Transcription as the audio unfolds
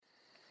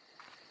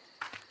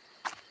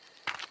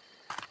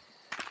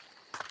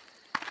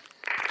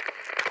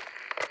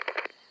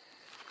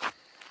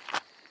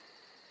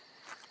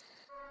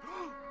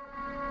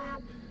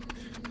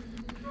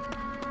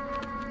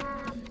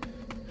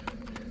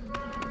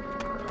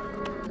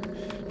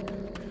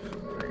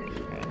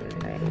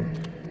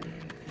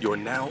You're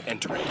now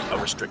entering a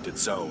restricted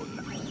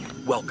zone.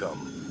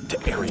 Welcome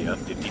to Area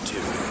 52.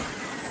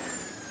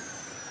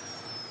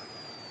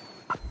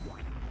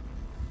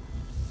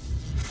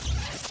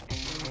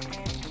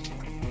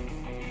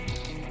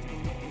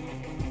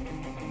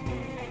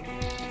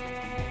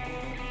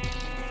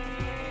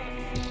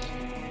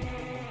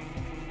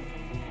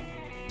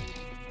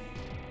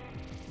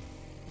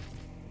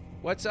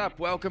 What's up?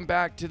 Welcome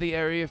back to the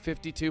Area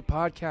 52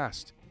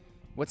 podcast.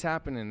 What's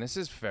happening? This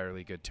is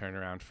fairly good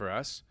turnaround for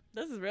us.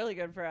 This is really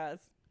good for us.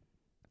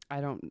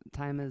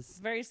 Time It's is,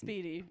 very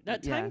speedy.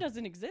 That Yeah. time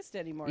doesn't exist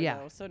anymore, Yeah.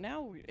 though. So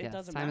now it yes,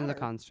 doesn't time matter. is a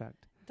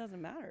construct. It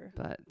doesn't matter.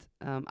 But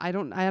I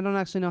don't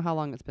actually know how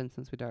long it's been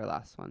since we did our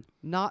last one.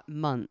 Not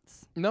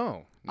months.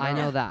 No. I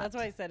know that. That's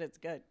why I said it's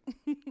good.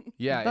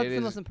 Yeah, That's it the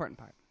is. most important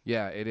part.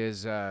 Yeah, it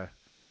is.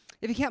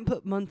 If you can't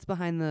put months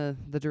behind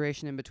the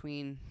duration in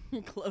between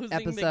Closing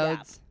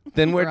episodes,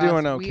 Then we're for us,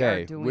 doing we are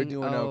okay. We're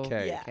doing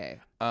okay. Yeah. Okay.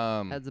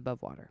 Um, Heads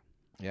above water.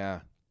 yeah.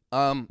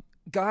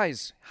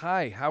 Guys,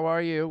 hi. How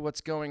are you?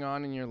 What's going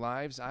on in your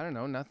lives? I don't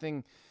know.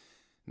 Nothing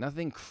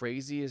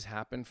crazy has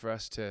happened for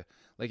us to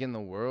in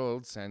the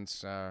world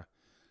since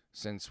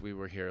we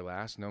were here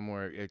last. No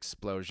more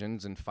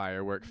explosions and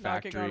firework the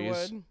gap. Knocking on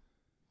factories.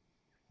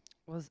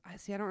 wood. I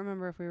don't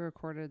remember if we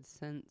recorded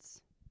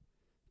since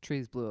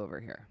trees blew over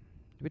here.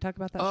 Did we talk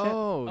about that shit?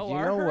 Oh, you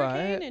our know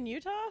hurricane what? in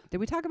Utah? Did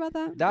we talk about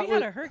that? That we was.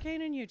 had a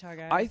hurricane in Utah,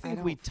 guys. I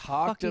think we don't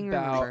talked fucking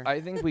about. remember.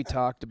 I think we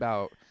talked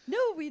about. No,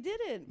 we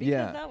didn't. Because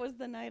Yeah. that was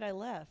the night I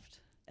left.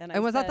 And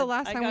was that the said,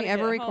 last I time we gotta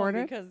ever get home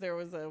recorded? Because there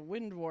was a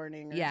wind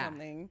warning or Yeah.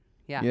 something.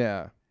 Yeah.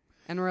 Yeah.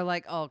 And we're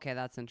like, oh, okay,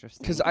 that's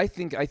interesting. Because I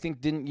think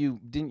didn't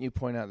you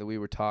point out that we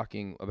were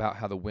talking about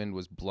how the wind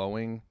was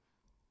blowing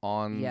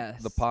on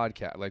Yes. the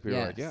podcast? Like we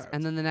were like, yeah.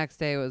 And then the next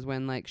day was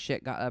when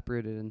shit got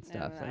uprooted and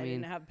stuff. And I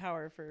didn't have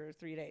power for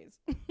 3 days.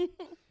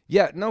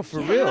 Yeah, no,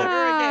 for real.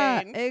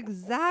 Hurricane.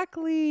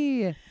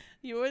 Exactly.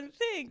 You wouldn't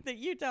think that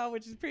Utah,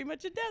 which is pretty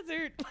much a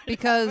desert, would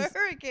Because, have a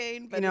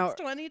hurricane, but know, it's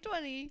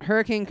 2020.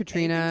 Hurricane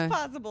Katrina It's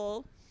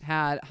possible.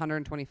 had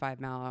 125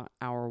 mile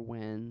hour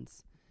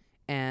winds,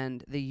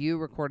 and the U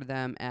recorded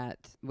them at,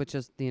 which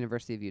is the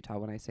University of Utah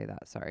when I say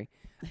that, sorry,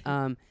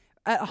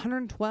 at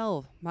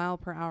 112 mile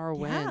per hour Yeah.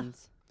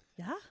 winds.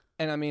 Yeah.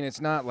 And I mean, it's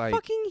not like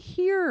Fucking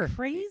here.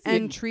 Crazy.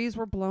 And trees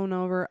were blown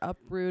over,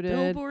 uprooted.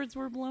 billboards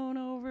were blown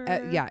over.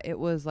 Yeah, it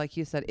was like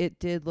you said. It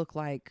did look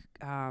like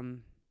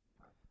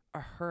a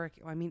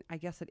hurricane. I mean, I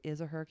guess it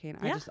is a hurricane.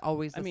 I Yeah. just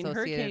always I mean,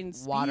 associated hurricane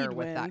water speed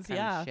with that winds, kind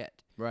yeah. of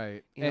shit.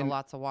 right. You know, and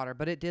lots of water,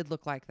 but it did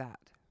look like that.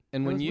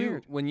 and it when was you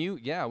weird. when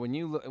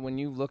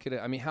you look at it,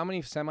 I mean, how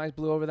many semis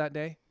blew over that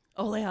day?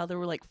 Oh, yeah. There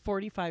were like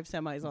 45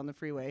 semis on the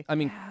freeway. I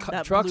mean, Yeah.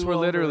 That trucks blew were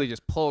over. literally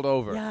just pulled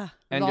over. Yeah.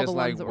 And all just the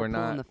like ones that we're were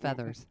pulling not the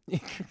feathers.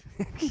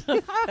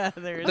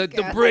 Feathers. the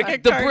gas brick like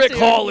a the brick cartoon.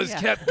 haul has Yeah.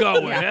 kept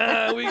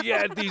going. We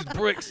got these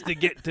bricks to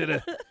get to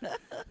the.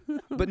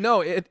 But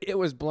no, it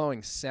was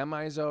blowing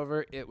semis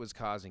over. It was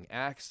causing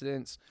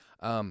accidents.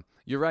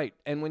 You're right.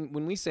 And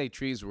when we say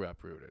trees were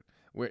uprooted,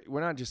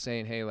 we're not just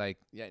saying, hey,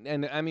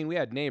 and I mean, we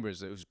had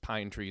neighbors. It was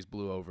pine trees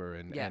blew over,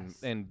 and Yes.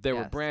 and there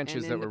were Yes.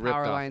 branches and that in were the ripped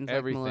power off. lines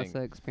Everything. like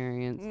Melissa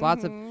experienced.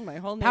 Lots of My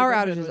whole power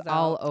neighborhood outages was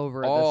all out.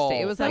 over the All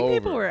state. It was Some like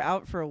people over. were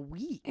out for a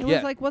week. it Yeah.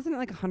 was like wasn't it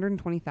like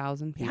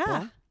 120,000 people?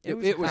 Yeah.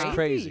 It was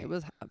crazy. It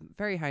was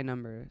very high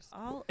numbers.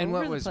 All And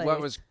over the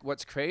place.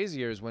 what's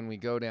crazier is when we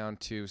go down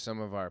to some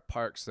of our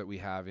parks that we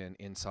have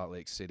in Salt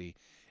Lake City,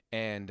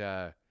 and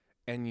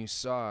you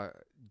saw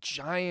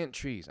giant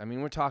trees. I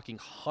mean, we're talking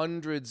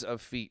hundreds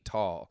of feet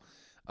tall.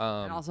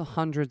 And also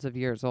hundreds of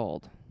years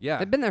old. Yeah,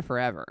 They've been there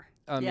forever.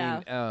 I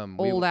Yeah. mean,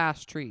 Old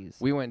ass trees.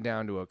 we went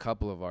down to a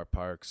couple of our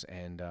parks,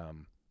 and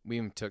we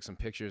even took some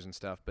pictures and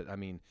stuff. But I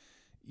mean,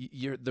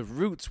 the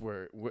roots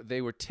were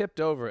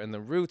tipped over, and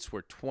the roots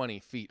were 20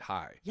 feet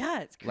high, Yeah,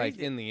 it's crazy. like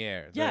in the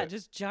air. yeah, The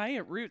just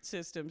giant root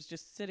systems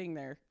just sitting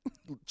there.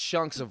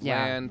 chunks of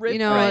Yeah. land. Ripped You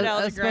know, right out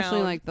of the especially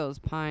ground. like those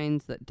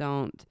pines that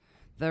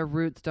their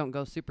roots don't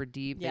go super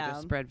deep. They Yeah,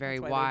 just spread very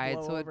that's why they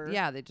wide. blow So over.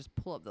 they just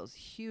pull up those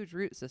huge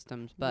root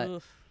systems. But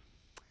Oof.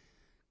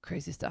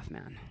 crazy stuff,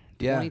 man.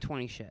 Yeah.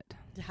 2020 shit.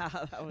 Yeah,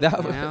 that was That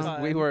not was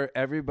fun. we were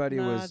everybody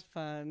not was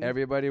fun.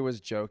 everybody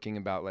was joking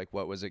about like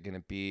what was it going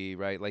to be,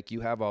 right? Like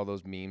you have all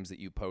those memes that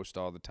you post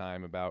all the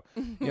time about,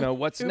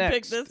 what's Who next.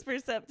 picked this for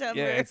September?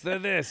 Yeah, it's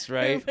this, Who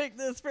right? picked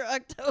this for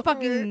October?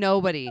 Fucking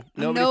nobody.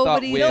 Nobody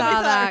thought wind. saw Nobody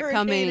thought that hurricane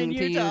coming in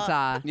to Utah.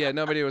 Utah. Yeah,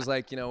 nobody was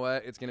like, you know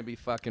what? It's going to be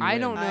fucking I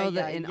wind. don't know Ay,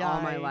 that ay, in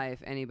all my ay. life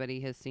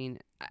anybody has seen.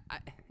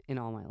 In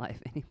all my life,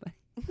 anybody.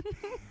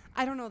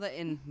 I don't know that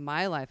in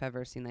my life I've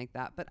ever seen like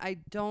that, but I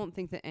don't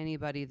think that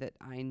anybody that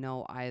I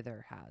know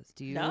either has.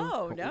 Do you?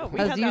 No. We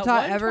Has had that Utah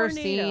one ever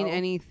tornado. seen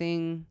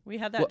anything? We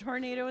had that Well-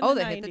 tornado in Oh, the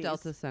they 90s. hit the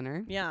Delta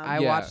Center. Yeah. I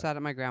Yeah. watched that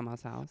at my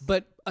grandma's house.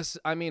 But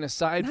I mean,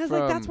 aside And I was from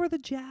like, that's where the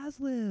Jazz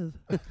live.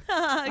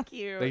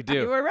 Cute. They do.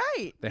 You were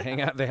right. they hang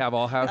out, they have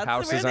all That's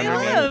houses where they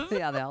underneath. live.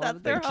 Yeah, they all That's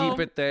live They their there. home. keep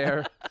it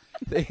there.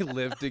 They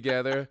live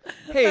together.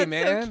 Hey, That's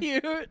man, so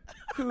cute.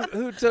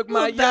 who took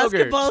my Little yogurt?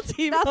 basketball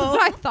team That's home.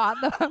 what I thought,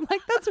 though. I'm like,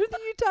 that's where the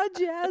Utah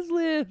Jazz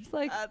lives.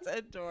 Like, That's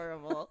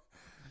adorable.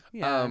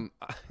 Yeah.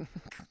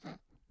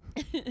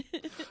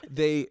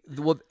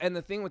 And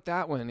the thing with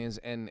that one is,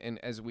 and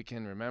as we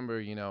can remember,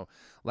 you know,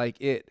 like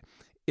it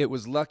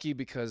was lucky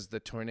because the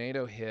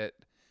tornado hit.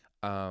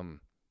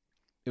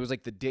 It was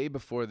like the day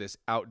before this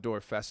outdoor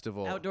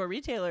festival, Outdoor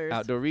retailers.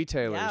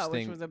 thing,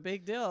 which was a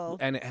big deal.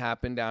 and it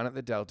happened down at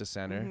the Delta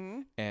Center,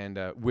 Mhm. and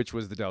which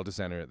was the Delta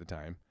Center at the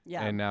time.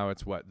 Yeah. And now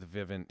it's what, the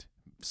Vivint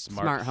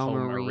Smart Home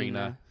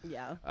Arena.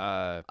 Yeah.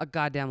 A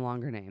goddamn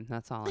longer name.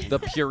 That's all I know. The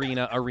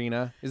Purina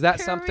Arena. Is that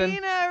something?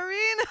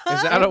 Arena.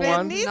 Is that a If it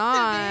one? needs to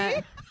Not.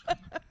 be.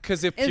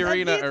 Because if It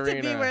Purina needs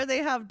Arena, to be where they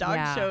have dog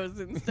Yeah. shows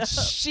and stuff.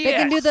 shit,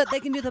 They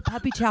can do the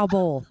puppy chow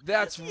bowl.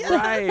 that's Yes,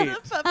 right.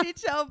 The puppy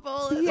chow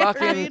bowl is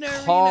Fucking Arena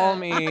call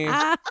Arena. me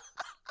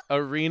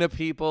arena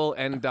people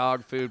and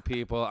dog food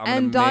people. I'm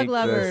And gonna dog make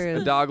this-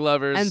 lovers. dog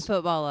lovers. And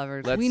football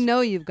lovers. Let's- We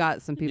know you've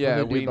got some people yeah,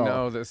 who do we both.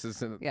 know this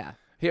isn't Yeah.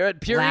 here at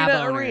Lab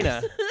Purina owners.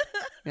 Arena.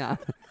 Yeah.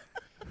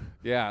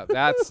 Yeah,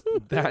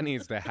 that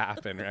needs to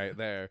happen right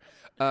there.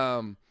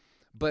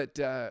 But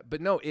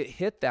no, it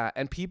hit that,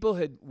 and people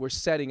were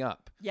setting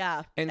up,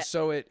 Yeah. and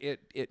so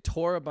it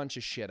tore a bunch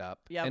of shit up.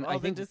 Yeah, and all I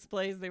the think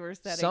displays they were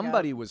setting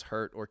somebody up. was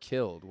hurt or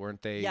killed,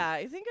 weren't they? Yeah,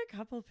 I think a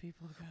couple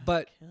people got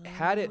But killed.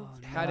 had it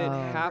no.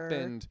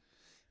 happened,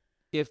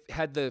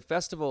 had the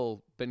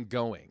festival been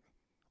going,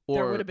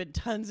 there or would have been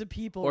tons of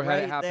people or had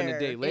right it happened there. a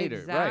day later,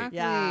 Exactly. right?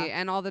 Yeah.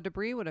 And all the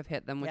debris would have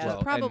hit them, which Yeah. Well, is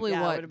and- probably Yeah,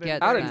 it what would've been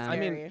gets Out of, them. I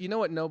mean, you know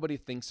what nobody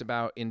thinks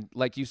about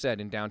like you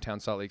said, in downtown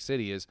Salt Lake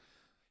City is,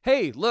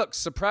 hey, look,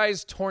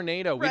 surprise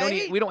tornado.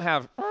 Right? We don't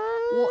have.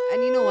 Well,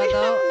 and you know what We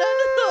have though? none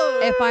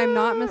of those. If I'm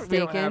not We don't have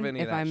mistaken, any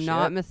of if that I'm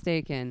not shit.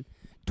 mistaken,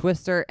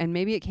 Twister, and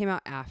maybe it came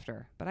out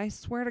after, but I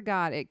swear to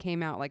God, it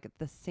came out like at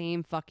the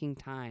same fucking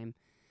time.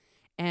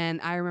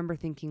 And I remember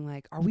thinking,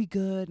 like, are we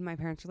good? My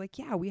parents were like,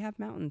 yeah, we have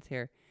mountains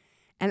here.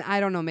 And I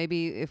don't know,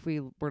 maybe if we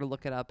were to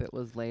look it up, it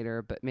was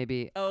later, but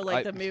maybe. Oh,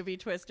 like I- the movie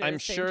Twister. I'm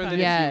same sure time. that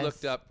Yes. if you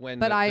looked up when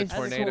But the I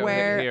tornado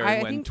swear, hit here, I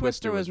and when think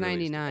Twister was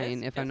released. 99,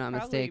 It's- if I'm it's not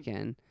probably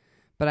mistaken.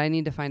 But I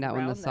need to find out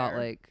when the around Salt there.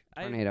 Lake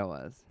I- tornado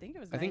was. I think it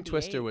was. I think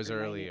Twister 98 was or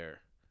 90. earlier,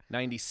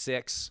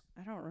 96.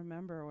 I don't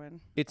remember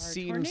when. It our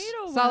seems-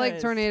 tornado Salt Lake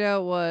was.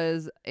 tornado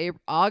was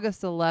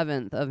August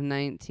 11th of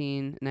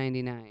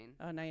 1999.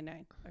 Oh,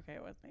 99. Okay,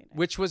 it was 99.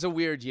 Which was a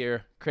weird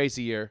year,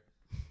 crazy year.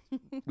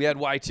 We had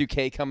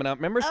Y2K coming up.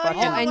 Remember? Oh, fucking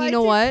Oh, yeah. and you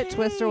know what? Y2K.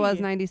 Twister was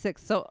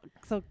 96. So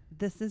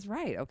this is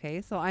right. Okay,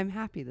 so I'm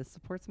happy. This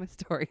supports my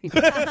story.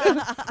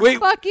 Wait,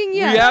 Fucking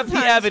yes. we have the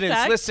Fact evidence.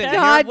 check. Listen,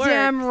 That here-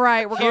 Goddamn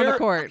right. We're going to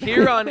court.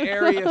 Here on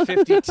Area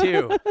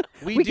 52,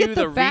 we We do get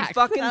the facts.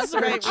 re-fucking That's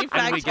search right, we and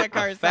fact we check get the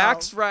ourselves.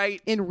 facts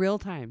right. In real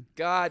time.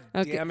 God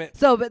Okay. damn it.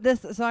 So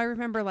I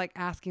remember like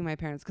asking my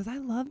parents because I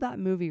love that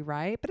movie,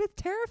 right? But it's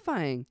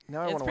terrifying.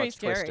 Now I It's want to pretty watch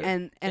scary. Twister.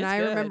 And It's I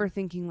good. remember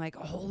thinking like,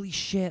 holy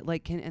shit,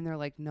 like and they're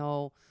like,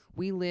 no,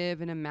 we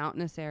live in a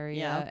mountainous area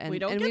Yeah, and we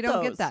don't and get we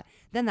don't those. get that.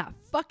 Then that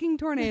fucking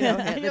tornado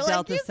hit the You're like,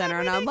 Delta "You said Center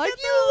we and I'm didn't like,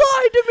 get you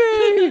lied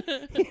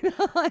to me. You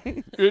know,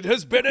 like, It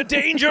has been a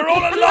danger all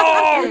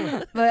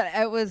along. but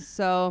it was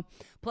so.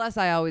 Plus,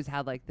 I always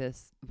had like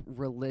this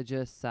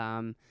religious,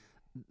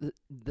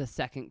 the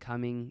second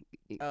coming,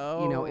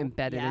 Oh,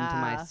 embedded into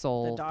my yeah, the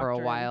soul for a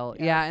doctrine, while.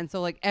 yeah. Yeah, and so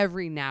like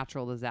every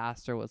natural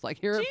disaster was like,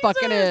 here it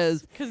fucking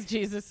is. Because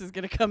Jesus is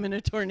going to come in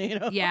a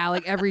tornado. Yeah,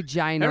 like every Hello,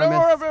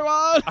 ginormous,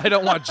 everyone. I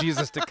don't want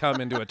Jesus to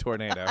come into a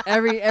tornado.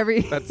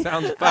 every. That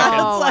sounds fucking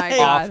Oh my like-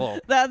 God. awful.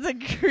 That's a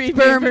creepy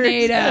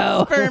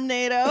Spermnado.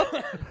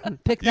 Spermnado.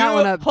 Pick that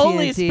one up,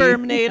 Holy TNT. You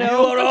spermnado.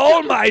 are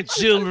all my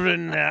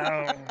children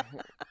now.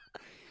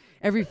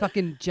 Every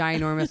fucking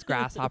ginormous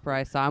grasshopper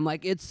I saw, I'm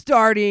like, it's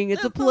starting.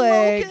 It's a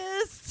plague.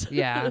 Locust.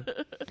 Yeah.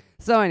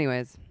 So,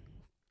 anyways,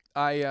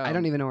 I I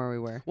don't even know where we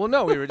were. Well,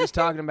 no, we were just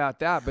talking about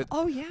that, but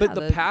Oh yeah. but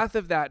the path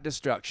of that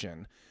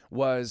destruction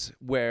was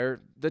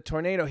where the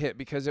tornado hit,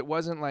 because it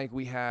wasn't like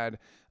we had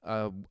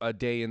a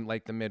day in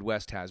like the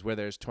Midwest has, where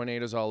there's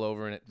tornadoes all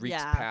over and it wreaks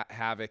Yeah.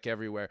 havoc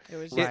everywhere. It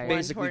was It just one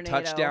basically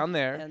touched down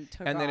there, and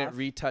took and then it off.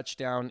 retouched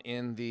down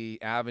in the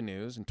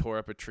avenues and tore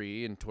up a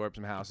tree and tore up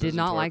some houses. Did and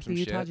not tore up like some the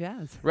Utah shit.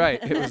 Jazz. Right.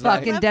 It was like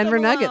Fucking Left Denver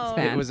them Nuggets alone.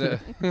 fan. it was a.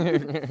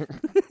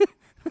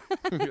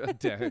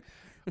 Damn it.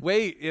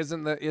 Wait,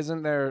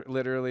 isn't there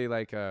literally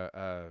like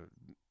an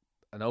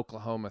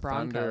Oklahoma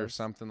Thunder or Broncos.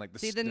 something like the?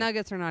 See, the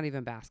Nuggets are not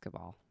even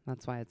basketball.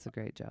 That's why it's a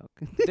great joke.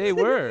 They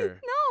were.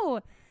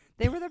 No,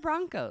 they were the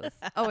Broncos.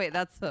 Oh wait,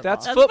 that's football.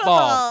 That's That's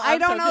football. I I'm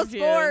don't so know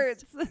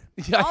confused. sports.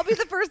 Yeah. I'll be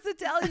the first to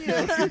tell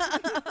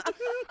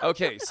you.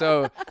 Okay,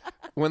 so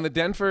when the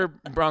Denver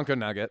Bronco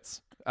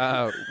Nuggets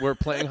were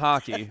playing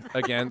hockey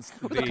against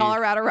the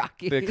Colorado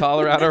Rockies. the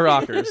Colorado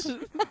Rockers.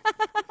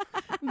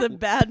 The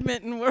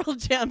badminton world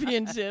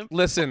championship.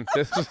 Listen,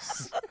 this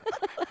is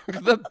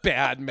the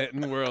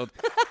badminton world.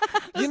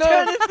 You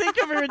Trying know to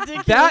think of a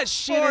ridiculous that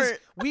shit sport.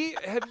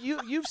 is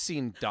you've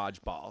seen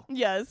dodgeball.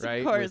 Yes, Right?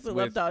 of course. With- I love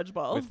with-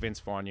 dodgeball. With Vince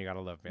Vaughn, you gotta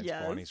love Vince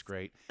Vaughn. He's Yes.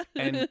 great,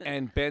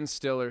 and Ben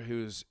Stiller,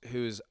 who's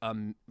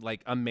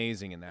like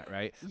amazing in that,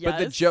 right? But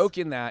the Yes. joke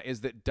in that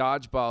is that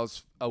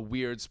dodgeball's a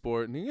weird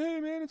sport. And hey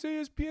man, it's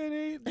ESPN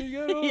 8. They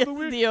got all Yes, the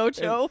weird. the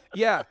Ocho. And-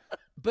 yeah,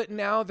 But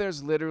now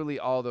there's literally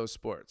all those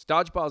sports.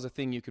 Dodgeball is a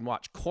thing you can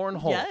watch.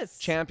 Cornhole Yes.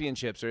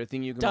 championships are a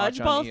thing you can watch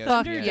Dodgeball on ESPN.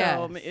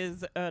 Thunderdome Yes.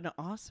 is an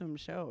awesome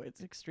show.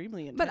 It's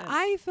extremely intense. But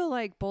I feel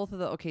like both of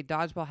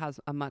dodgeball has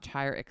a much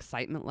higher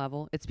excitement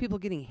level. It's people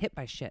getting hit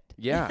by shit.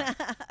 Yeah.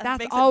 That's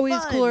Makes it always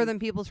fun. cooler than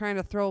people trying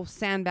to throw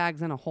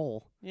sandbags in a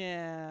hole.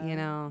 Yeah. You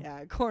know.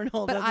 Yeah,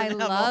 cornhole But doesn't I have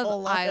a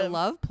whole lot of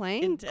love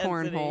playing intensity.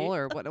 cornhole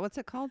or what's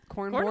it called?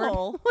 Cornboard.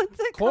 Cornhole. What's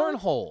it called?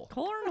 Cornhole.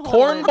 Cornhole.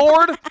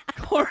 Cornboard.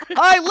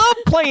 I love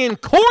playing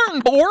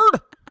cornboard.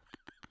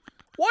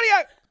 What do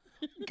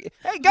you?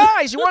 Hey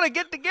guys, you want to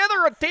get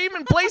together a team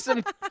and play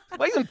some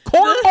cornboard?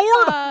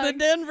 The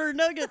Denver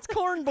Nuggets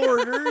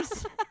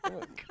cornborders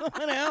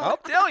coming out. I'll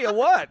tell you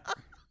what.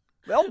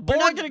 They'll not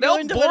board, gonna go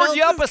into what board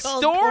you else up a is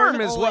called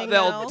storm is what cornholing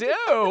they'll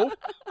now. do.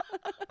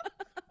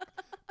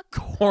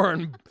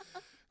 Corn.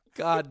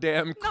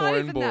 Goddamn Not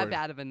even that cornboard.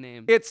 bad of a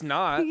name. It's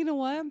not. You know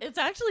what? It's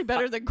actually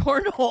better than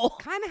cornhole.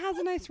 Kind of has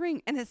a nice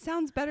ring, and it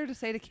sounds better to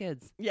say to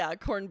kids. Yeah,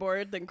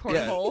 cornboard than Yeah,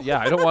 cornhole. yeah,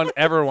 I don't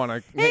ever want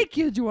to. Hey,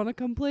 kids, you want to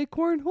come play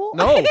cornhole?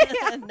 No.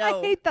 No.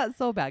 I hate that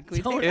so bad. Can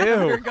we Don't take it? Ew.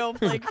 ever go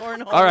play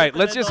cornhole. All right, with an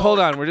let's just hold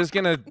adult. on. We're just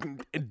gonna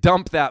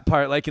dump that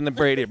part like in the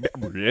Brady,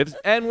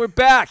 and we're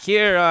back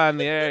here on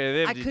the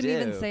area. I couldn't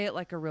even say it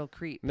like a real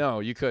creep.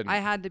 No, you couldn't. I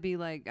had to be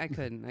like, I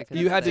couldn't.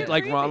 You had say to it.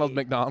 like creepy. Ronald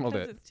McDonald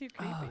Because it. it's too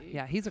Oh, creepy.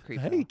 yeah, he's a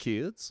creep. Hey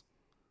kids,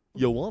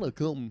 you want to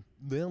come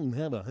down and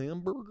have a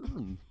hamburger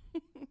and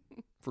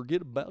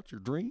forget about your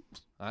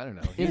dreams? I don't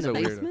know. In He's the a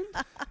weirdo. basement?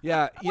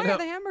 Yeah, you Why know, are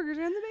the hamburgers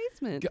in the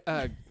basement?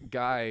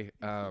 guy,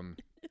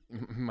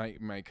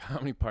 my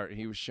comedy part,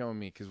 he was showing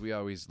me because we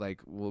always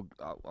like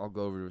I'll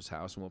go over to his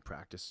house and we'll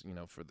practice,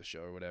 for the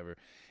show or whatever,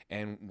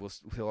 and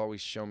he'll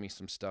always show me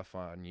some stuff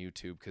on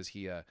YouTube because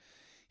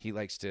he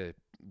likes to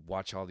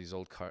watch all these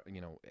old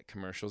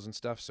commercials and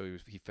stuff. So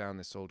he found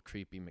this old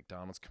creepy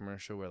McDonald's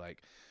commercial where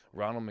like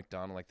Ronald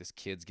McDonald, like this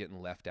kid's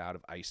getting left out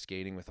of ice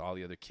skating with all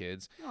the other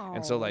kids.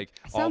 And so like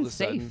all of a Sounds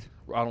sudden safe.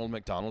 Ronald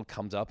McDonald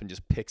comes up and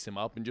just picks him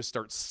up and just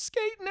starts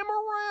skating him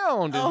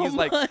around. And Oh he's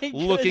like my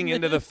looking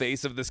into the goodness.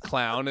 face of this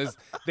clown as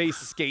they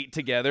skate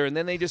together, and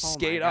then they just Oh my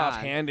skate off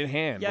God. hand in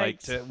hand. Like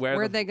Yikes. to where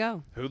Where'd they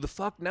go? who the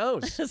fuck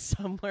knows?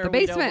 Somewhere The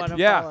we don't basement. want to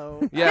Yeah.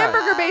 follow. Yeah.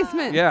 Hamburger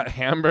basement. Yeah,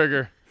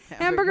 hamburger.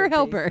 Hamburger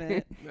helper.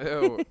 basement. Ew.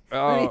 Let me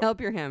Oh,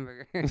 help your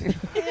hamburger. Ew,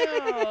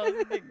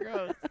 it's a bit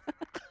gross.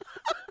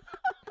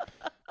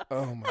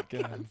 oh my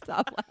god.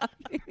 Stop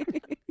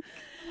laughing.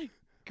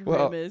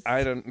 Well, Grimace.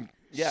 I don't.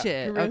 Yeah.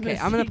 Shit. Grimace. Okay,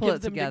 I'm gonna He pull it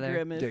gives them to together.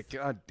 Grimace. Yeah,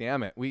 God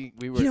damn it. We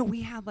were. You know,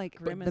 we had like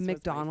Grimace the was my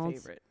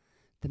McDonald's. favorite.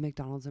 The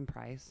McDonald's in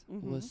Price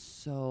Mhm. was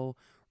so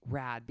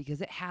rad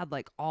because it had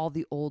like all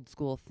the old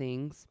school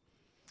things.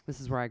 This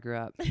is where I grew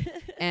up.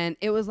 And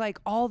it was like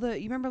all the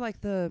you remember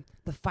like the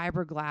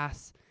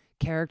fiberglass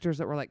characters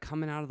that were like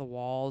coming out of the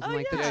walls and Oh,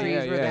 like yeah. the Yeah, trees yeah,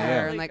 were yeah,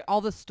 there yeah. and like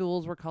all the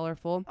stools were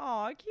colorful.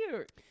 Aw,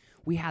 cute.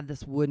 We had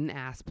this wooden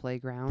ass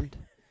playground.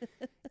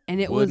 And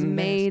it was Wooden-ass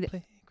made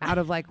playground. out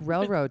of like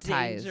railroad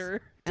ties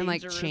Danger. and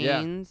like dangerous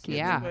chains. kids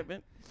Yeah.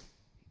 equipment.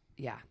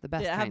 Yeah, the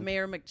best Did it have kind.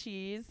 Mayor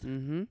McCheese?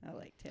 Mm-hmm. I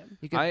liked him.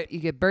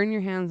 You could burn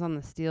your hands on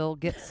the steel,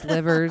 get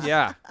slivers.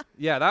 Yeah.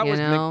 Yeah, that You was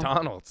know?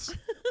 McDonald's.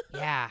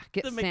 Yeah,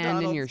 get The sand in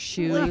McDonald's your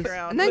shoes,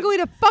 playground and then was go eat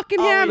a fucking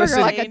always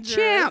hamburger like a dangerous.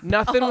 champ.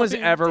 Nothing was Always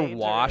ever dangerous.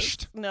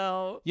 washed.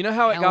 No. You know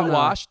how it Hell got no.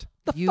 washed?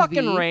 The UV.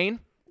 fucking rain.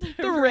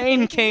 The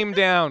rain came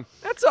down.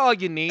 That's all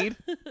you need.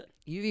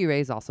 UV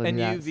rays also And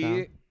do that.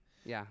 UV. So.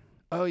 Yeah.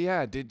 Oh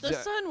yeah, did The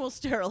sun will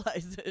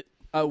sterilize it.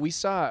 we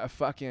saw a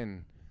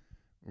fucking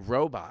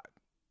robot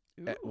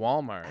at Ooh.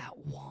 Walmart At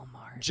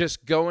Walmart,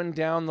 just going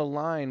down the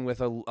line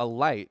with a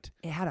light.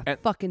 it had a and-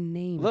 fucking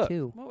name look.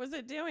 too. What was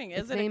it doing?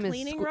 Its Is it a name is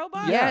cleaning Squ-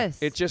 robot? Yeah.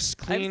 Yes. It just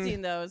I've cleaned.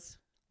 seen those.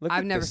 Look I've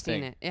at never this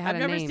seen thing. it. It had I've a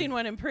never name. seen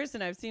one in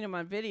person. I've seen them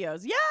on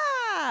videos.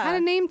 Yeah. Had a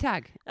name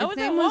tag. That Its was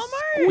name at was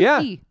Walmart? Squeaky,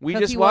 Yeah, we 'cause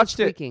just he was watched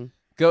it. squeaking.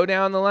 Go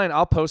down the line.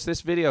 I'll post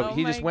this video. Oh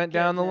he just my went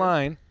down the goodness.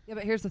 line. Yeah,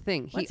 but here's the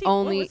thing. What's He what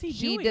only was he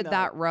doing, did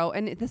that though? row,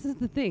 and this is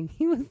the thing.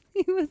 He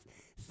was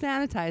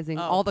sanitizing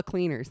Oh. all the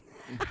cleaners.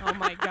 Oh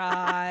my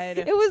god.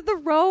 It was the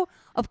row of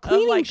Of,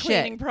 cleaning like shit.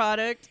 cleaning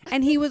product.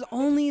 And he was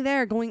only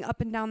there going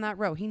up and down that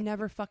row. He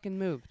never fucking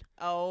moved.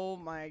 Oh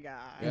my god.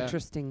 Yeah.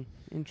 Interesting.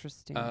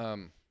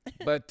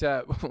 But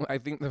I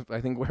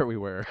think where we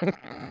were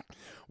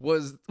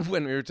was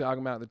when we were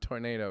talking about the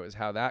tornado is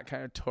how that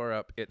kind of tore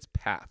up its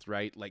path,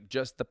 right? Like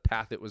just the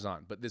path it was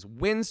on. But this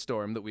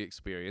windstorm that we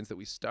experienced that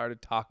we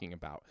started talking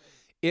about,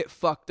 it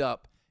fucked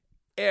up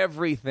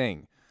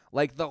everything.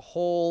 Like the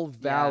whole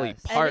valley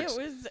Yes. parts.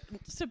 And it was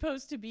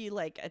supposed to be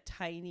like a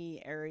tiny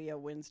area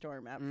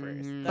windstorm at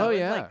first. Mhm. That Oh, was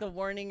yeah. like the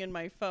warning in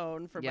my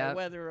phone for my Yep.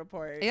 weather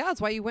report. Yeah,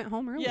 that's why you went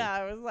home early. Yeah,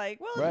 I was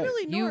like, well, Right. it's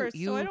really You- north,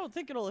 so I you- don't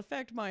think it'll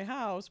affect my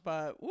house,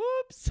 but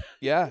whoops.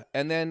 Yeah.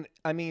 And then,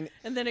 I mean,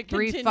 And then it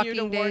 3 continued a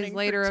fucking days warning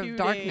later for of 2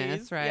 darkness,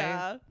 days. right?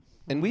 Yeah. and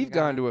Oh my we've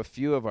gone God. to a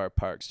few of our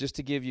parks just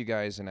to give you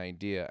guys an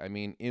idea. I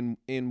mean,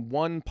 in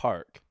one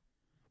park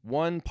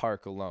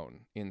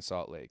alone in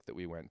Salt Lake that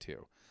we went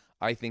to,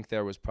 I think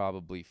there was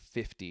probably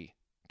 50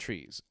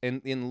 trees.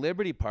 In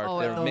Liberty Park, Oh,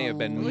 there at may the have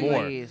been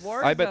more. least.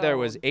 I bet there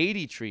was Warzone.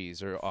 80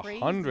 trees or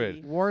 100.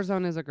 Crazy.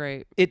 Warzone is a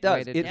great. It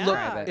way does. to It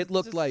describe looked. it. It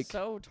looked just like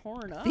so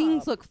torn up.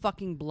 Things look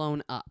fucking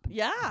blown up.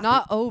 Yeah.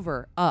 Not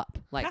over, up.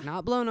 Like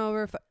not blown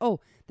over.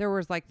 There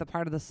was like the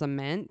part of the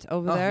cement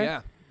over oh there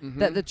yeah. Mhm.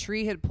 that the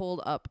tree had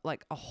pulled up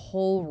like a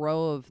whole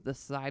row of the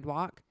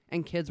sidewalk,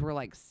 and kids were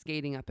like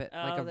skating up it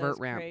like a vert that's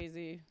ramp.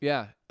 Crazy.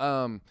 Yeah.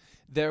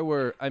 There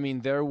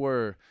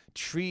were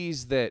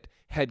trees that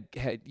had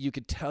you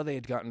could tell they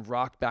had gotten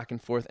rocked back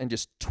and forth and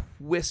just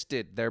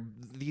twisted. They're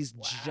these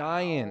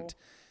giant.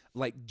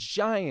 Like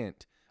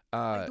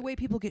the way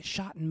people get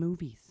shot in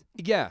movies.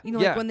 Yeah. You know,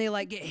 yeah. like when they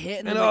like get hit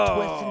and then And like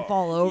twist and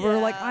fall over.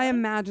 Like I Yeah.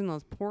 imagine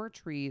those poor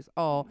trees.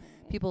 Oh,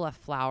 people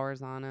left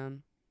flowers on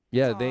them.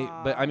 Yeah,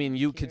 but I Aw, mean,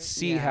 you could cute.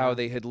 see how Yeah.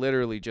 they had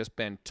literally just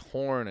been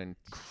torn and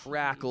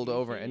crackled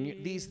over. And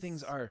these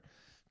things Jeez. are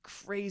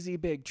crazy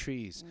big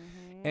trees.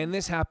 Mm-hmm. And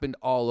this happened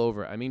all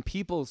over. I mean,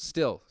 people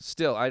still,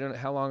 I don't know,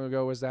 how long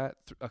ago was that?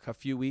 A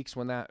few weeks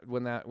when that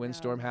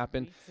windstorm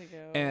happened. Weeks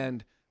ago.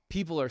 And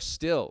people are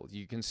still,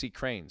 you can see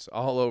cranes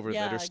all over that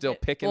Yeah, are still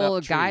picking Well,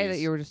 up a guy that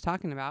trees. you were just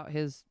talking about,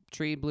 his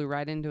tree blew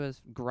right into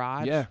his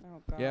garage. Yeah.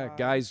 Oh, Yeah, God.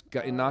 guys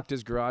God. knocked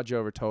his garage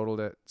over,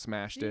 totaled it,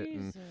 smashed it,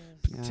 and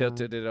Jesus.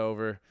 tilted it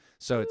over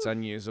so it's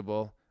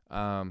unusable.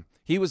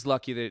 He was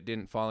lucky that it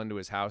didn't fall into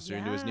his house or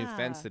into his new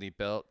fence Yeah. that he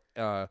built.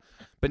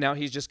 But now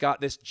he's just got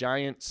this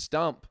giant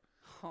stump.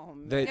 Oh,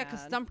 man. That- Yeah,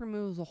 because stump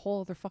removal is a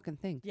whole other fucking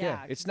thing.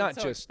 Yeah, it's 'cause not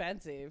so just-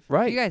 expensive.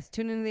 Right. You guys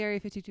tune into the Area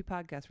 52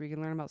 podcast where you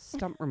can learn about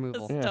stump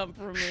removal. Yeah. Stump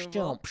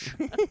removal.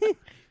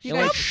 You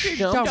guys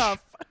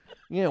Stuff.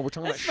 Yeah, we're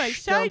talking That's about my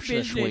side stumps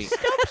this business. week.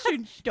 Stumps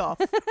and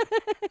stuff.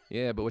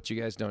 Yeah, but what you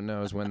guys don't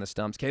know is when the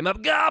stumps came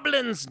up,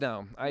 goblins.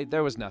 No,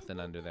 there was nothing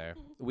under there.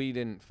 We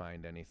didn't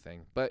find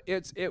anything. But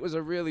it was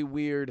a really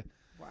weird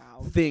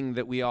Wow. thing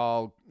that we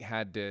all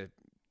had to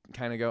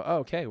kind of go, oh,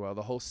 okay, well,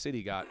 the whole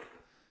city got,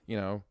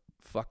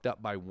 fucked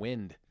up by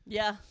wind.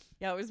 Yeah.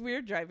 Yeah, it was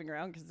weird driving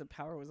around because the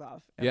power was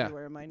off Yeah.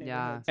 everywhere in my neighborhood.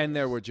 Yeah. so And it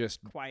there was were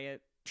just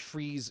quiet.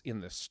 trees in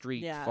the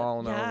street Yeah.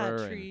 falling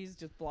over. trees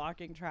just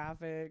blocking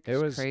traffic. And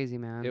it was Crazy,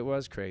 man. It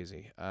was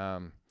crazy.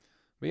 But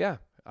yeah,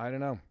 I don't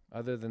know.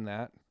 Other than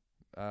that,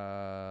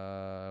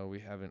 we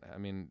haven't. I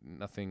mean,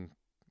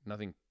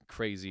 nothing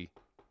crazy.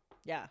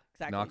 Yeah,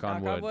 exactly. Knock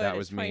on wood, that It's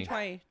was me.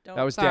 2020. Don't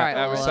That was Sorry,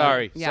 I was well,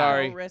 sorry. yeah.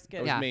 Sorry. Don't risk That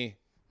it. was Yeah. me.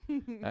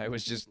 I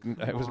was Come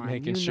on,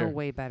 making you sure. know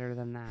way better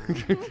than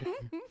that.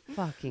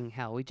 Fucking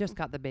hell, we just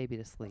got the baby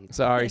to sleep.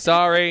 Sorry.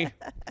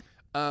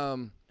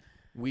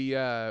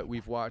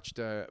 We've watched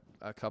a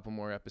couple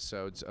more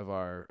episodes of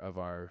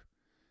our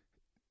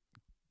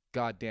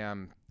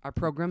goddamn Our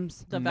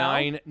programs. The Vow?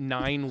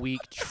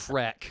 9-week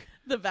trek.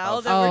 The vow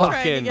Oh, that we're trying to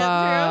fucking- get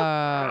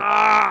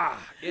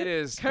through. It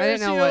is. I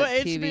didn't know Curse what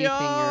you, TV thing you were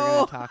HBO.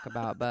 going to talk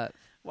about, but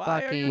Why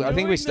are fucking- you I think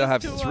we doing still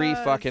this have to 3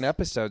 us? fucking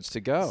episodes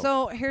to go.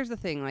 So here's the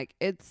thing, like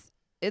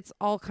it's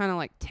all kind of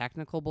like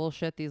technical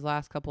bullshit these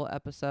last couple of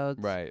episodes,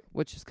 Right.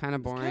 which is kind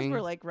of Because boring.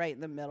 we're like right in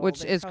the middle.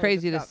 Which They is probably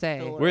crazy just to got say.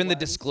 filler We're in the ones.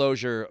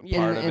 disclosure Yeah.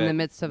 part of in it. the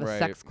midst of a right.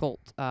 sex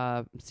cult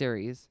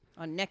series,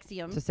 on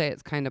Nexium. to say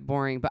it's kind of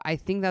boring, but I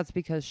think that's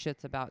because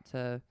shit's about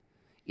to,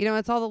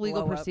 it's all the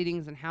legal Blow up.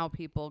 proceedings and how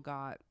people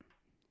got.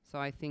 So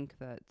I think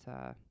that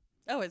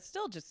Oh, it's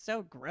still just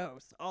so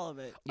gross. All of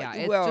it. yeah, Like,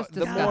 it's well, just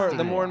the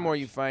disgusting. more and more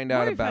you find More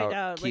out you find about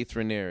out, Keith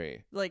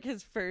Raniere. like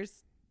his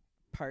first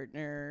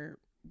partner,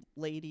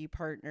 lady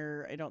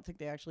partner. I don't think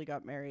they actually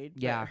got married.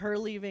 but Yeah. her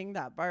leaving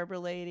that Barbara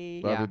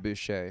lady. Bobby Yeah.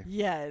 Boucher.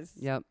 Yes.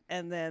 Yep.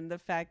 And then the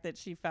fact that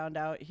she found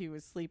out he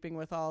was sleeping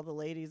with all the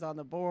ladies on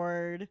the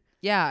board.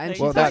 Yeah, and Like,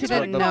 she Well, said that's she what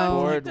didn't the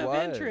know. board Conflict of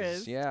was.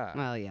 interest. Yeah.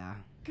 Well, yeah.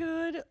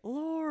 Good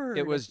Lord.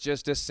 It was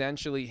just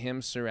essentially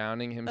him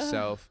surrounding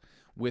himself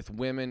with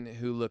women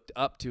who looked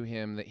up to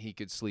him that he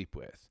could sleep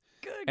with.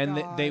 Good And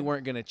they God.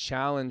 weren't going to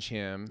challenge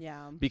him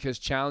Yeah. because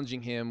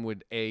challenging him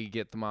would A,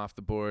 get them off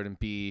the board, and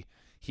B,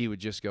 he would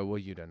just go, well,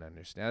 you don't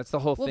understand. That's the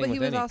whole Well, thing but with he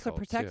was any also cult,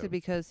 protected too.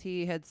 because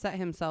he had set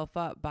himself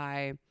up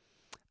by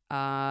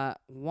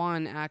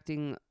one,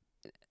 acting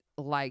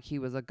like he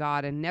was a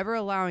god and never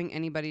allowing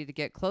anybody to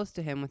get close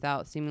to him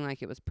without seeming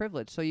like it was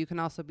privilege. So you can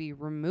also be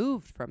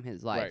removed from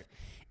his life. Right.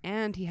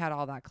 And he had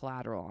all that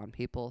collateral on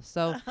people.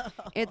 So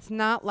it's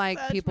not like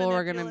Such people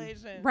are going to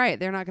manipulation. right,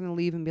 they're not going to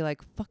leave and be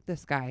like, "Fuck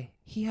this guy.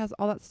 He has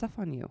all that stuff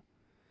on you."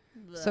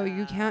 So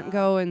you can't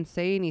go and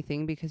say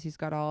anything because he's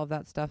got all of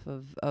that stuff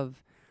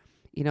of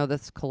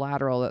this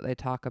collateral that they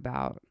talk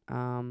about. Ew.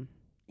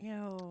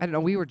 I don't know.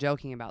 We were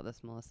joking about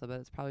this, Melissa, but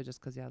it's probably just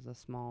because he has a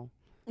small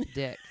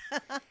dick.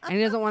 And he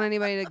doesn't want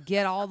anybody to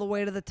get all the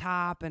way to the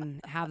top and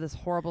have this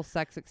horrible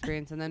sex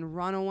experience and then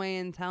run away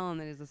and tell him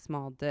that he's a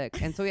small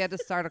dick. And so he had to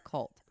start a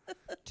cult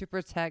to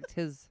protect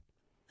his,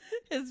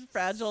 His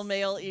fragile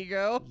male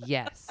ego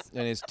yes.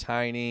 And his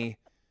tiny,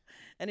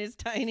 and his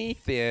tiny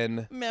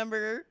thin,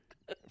 member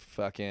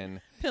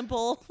fucking...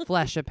 pimple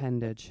flesh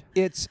appendage.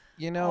 It's,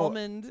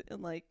 almond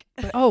and like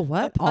Oh, a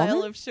what? pile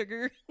Almond? of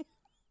sugar.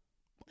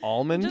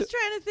 almond? Just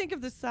trying to think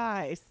of the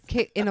size.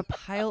 Okay, in a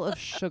pile of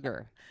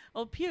sugar.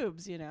 Well,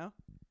 pubes,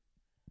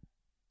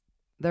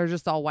 They're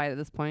just all white at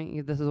this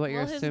point. This is what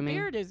you're his assuming.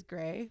 beard is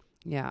gray.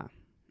 Yeah.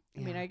 I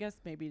mean, I guess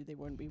maybe they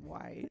wouldn't be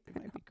white. They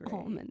might be gray.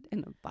 Almond in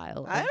a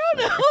vial. I of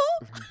don't sugar.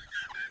 know.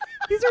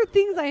 These are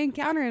things I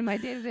encounter in my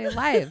day-to-day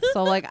life.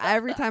 So, like,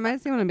 every time I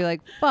see one, I'd be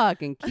like,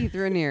 fucking Keith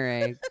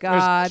Raniere.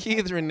 God. There's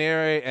Keith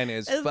Raniere and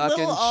his His fucking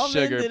little almond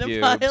sugar in a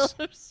pubes. pile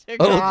of sugar.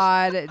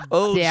 God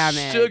Oh, damn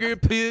it. sugar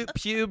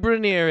pube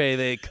Raniere,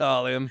 they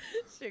call him.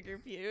 Sugar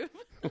pube.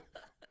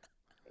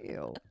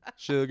 Ew.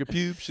 Sugar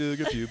pube,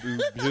 sugar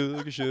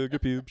pube, sugar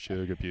pube,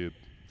 sugar pube.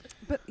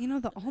 But, you know,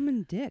 the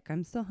almond dick,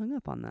 I'm still hung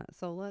up on that.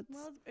 So let's.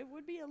 Well, it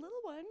would be a little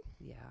one.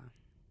 Yeah.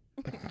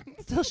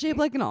 Still shaped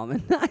like an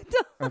almond. I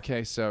don't.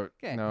 Okay, so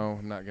Okay. no,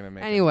 I'm not gonna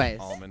make Anyways.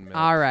 an almond milk.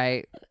 All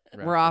right.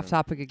 We're off reference.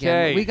 topic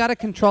again. 'Kay. We got to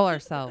control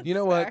ourselves. You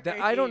know what?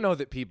 I don't Sorry. know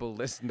that people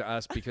listen to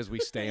us because we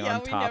stay yeah,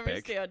 on we never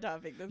topic. stay on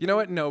topic. You know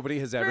what? Nobody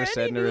has ever For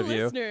said in any a new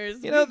review.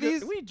 listeners, You know,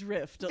 we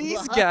drift a These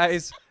lot.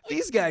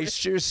 guys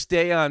sure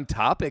stay on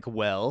topic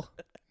well.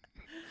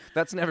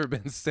 That's never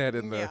been said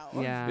in the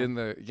No. Yeah. in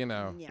the you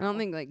know. No. I don't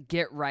think like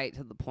get right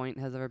to the point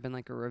has ever been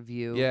like a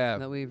review Yeah.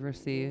 that we've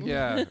received.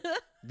 Yeah.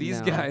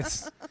 These No.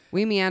 guys.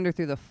 We meander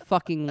through the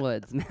fucking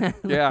woods, man.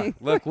 Yeah. Like,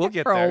 Look, we'll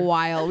get for there. a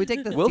while. We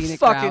take the We'll scenic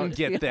fucking route.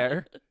 get Yeah.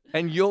 there.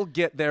 And you'll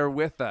get there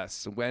with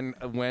us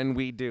when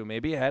we do.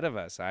 Maybe ahead of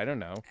us. I don't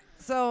know.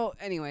 So,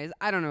 anyways,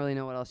 I don't really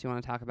know what else you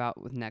want to talk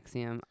about with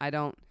Nexium. I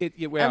don't,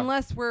 Well,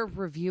 unless we're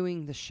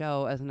reviewing the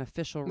show as an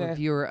official Nah.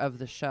 reviewer of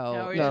the show.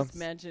 No, we No. just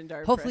mentioned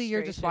our Hopefully,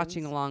 you're just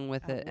watching frustrations along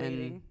with it at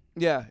waiting.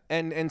 yeah,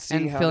 and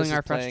seeing and how feeling this our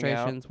is playing out.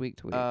 frustrations week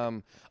to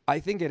week. I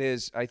think it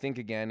is. I think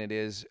again, it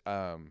is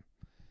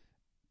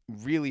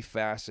really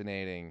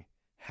fascinating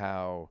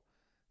how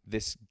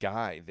this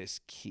guy, this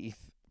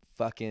Keith,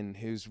 fucking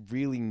who's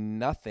really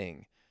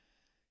nothing,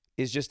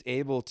 is just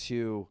able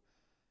to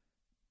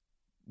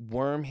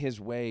worm his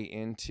way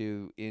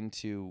into.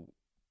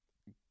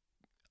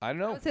 I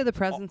don't I know. would say the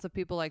presence of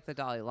people like the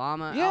Dalai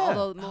Lama. Yeah.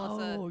 Although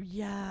Melissa, Oh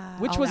yeah,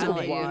 Which I'll was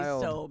tell you.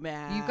 wild. So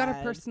mad. you've got a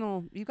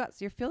personal.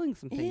 You're feeling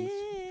some things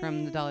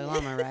from the Dalai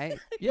Lama, right?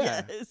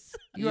 Yeah. Yes.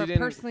 You You are didn't-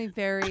 personally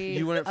very.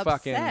 You weren't upset.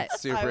 fucking I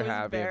super was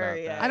happy about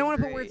very, that. I don't want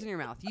to put angry. words in your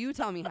mouth. You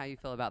tell me how you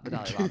feel about the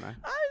Dalai Lama.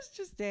 I was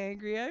just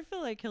angry. I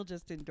feel like he'll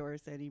just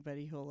endorse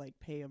anybody who'll like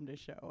pay him to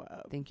show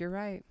up. I think you're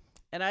right.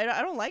 And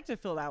I don't like to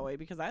feel that way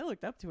because I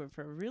looked up to him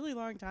for a really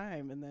long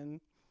time, and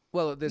then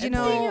Well, this You and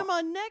know- seeing him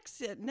on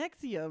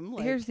Nexium,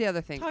 like, Here's the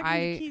other thing. talking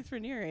to Keith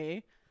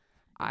Raniere,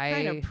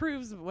 kind of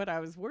proves what I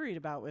was worried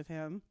about with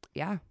him.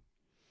 Yeah.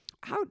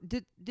 How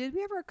did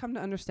we ever come to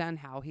understand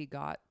how he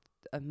got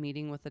a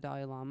meeting with the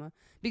Dalai Lama?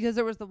 Because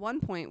there was the one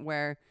point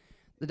where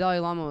the Dalai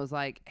Lama was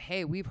like,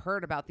 "Hey, we've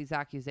heard about these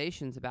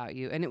accusations about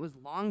you," and it was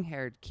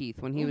long-haired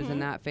Keith when he was in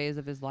that phase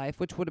of his life,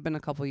 which would have been a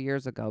couple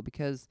years ago,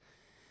 because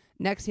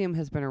Nexium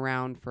has been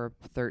around for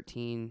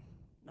 13.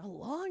 A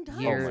long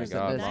time. Years since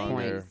at the this 90s,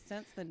 point.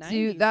 Since the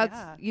 90s. So that's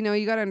yeah. you know,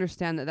 you got to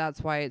understand that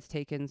that's why it's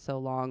taken so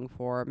long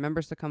for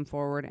members to come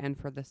forward and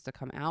for this to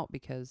come out,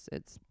 because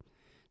it's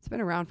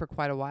been around for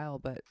quite a while.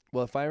 But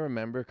Well, if I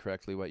remember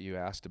correctly, what you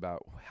asked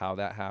about how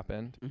that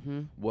happened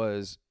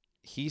was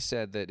he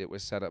said that it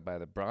was set up by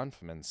the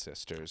Bronfman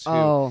sisters.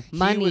 Who he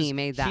money was-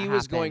 made that He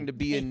was going to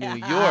be in New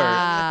York.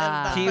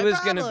 Ah. He My was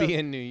going to problem. be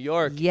in New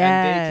York, Yes.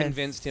 and they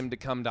convinced him to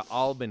come to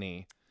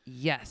Albany.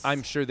 Yes.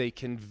 I'm sure they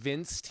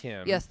convinced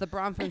him. Yes, the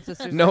Bronfman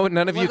sisters. No,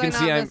 none of you was can I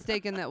see not I'm-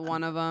 mistaken that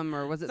one of them,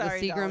 or was it Sorry,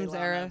 the Dalai Seagrams Lama,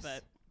 heiress?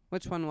 but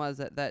Which one was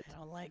it? That I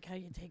don't like how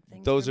you take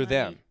things. Those for are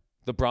them. money.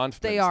 The Bronfmans.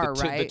 They are,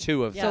 the right?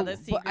 two of Yeah, them.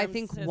 the but I Seagram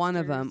think one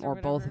of them sisters or or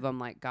both of whatever. them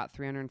like got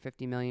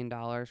 $350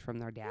 million from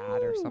their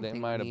dad or Ooh. something. They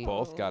might have neat.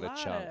 both got a lot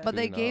chunk. of- But Who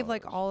they gave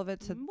like knows? all of it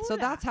to. So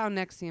that's how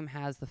Nexium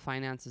has the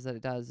finances that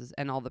it does,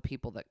 and all the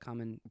people that come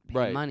and pay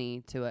Right.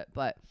 money to it.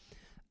 But,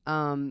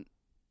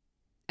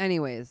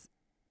 anyways,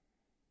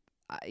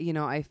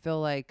 I feel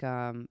like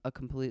a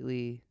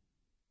completely,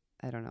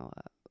 I don't know,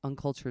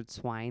 uncultured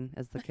swine,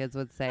 as the kids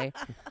would say.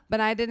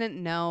 But I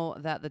didn't know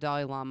that the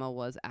Dalai Lama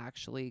was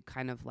actually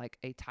kind of like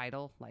a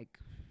title, like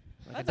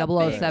That's a a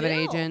big 007 deal.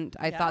 agent.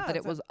 I thought that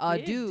it's it was a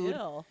big dude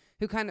deal.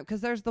 who kind of,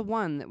 because there's the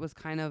one that was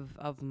kind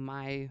of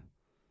my.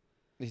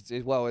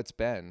 It's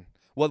Ben.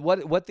 Well,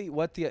 what the You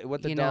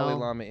Dalai know.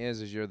 Lama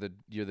is you're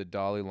the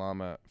Dalai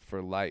Lama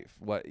for life.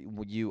 What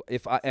you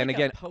if I It's and like a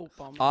again pope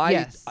almost.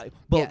 Yes.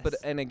 but Yes. but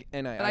and I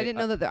But I didn't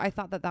know that. I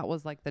thought that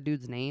was like the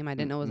dude's name. I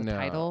didn't know it was a No.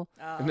 title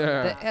Oh,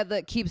 No.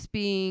 that keeps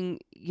being,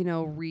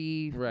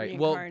 right.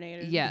 Well,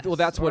 reincarnated. yes. well,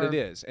 that's what it or-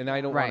 is, and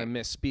I don't want to Right.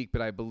 misspeak,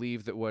 but I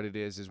believe that what it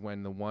is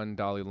when the one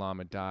Dalai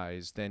Lama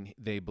dies, then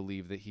they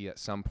believe that he at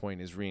some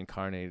point is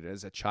reincarnated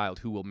as a child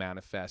who will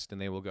manifest,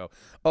 and they will go,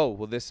 oh,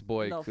 well, this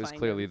boy They'll is find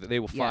clearly him. that they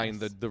will find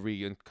Yes. the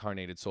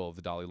reincarnated soul of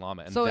the Dalai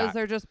Lama, and So that, is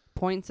there just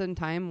points in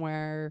time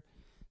where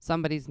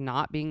somebody's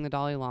not being the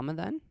Dalai Lama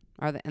then?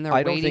 Are they? And they're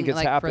I don't waiting think it's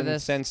like, for happened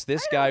this. since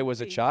this I guy don't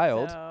was a think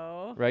child.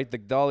 so. so. right? The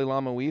Dalai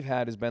Lama we've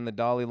had has been the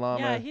Dalai Lama.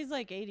 Yeah, he's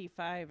like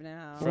 85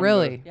 now. From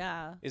Really?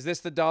 Yeah. Is this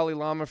the Dalai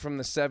Lama from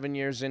the 7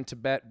 Years in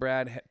Tibet,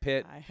 Brad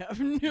Pitt? I have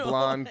no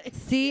Blonde. idea.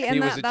 See, and He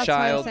was a that's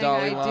child what I'm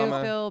saying. Dalai I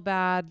Lama. do feel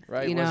bad.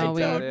 Right, You wasn't know, I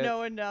that don't it?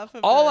 know enough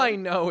of All the I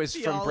know is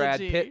from Brad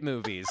theology. Pitt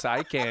movies.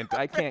 I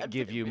can't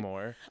give you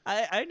more.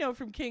 I know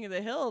from King of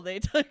the Hill they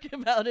talk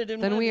about it in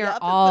then one we of the are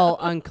all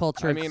episodes.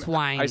 uncultured I mean,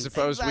 swine. I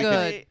suppose we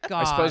Exactly. could. Good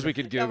God. I suppose we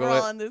could Yeah, Google we're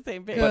all it. on the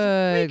same page.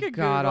 Good we could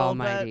God Google,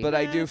 Almighty. But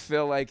I do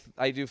feel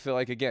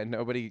like again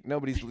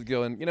nobody's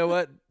going. You know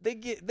what? They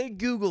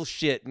Google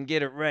shit and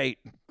get it right.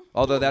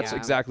 Although that's Yeah.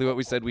 exactly what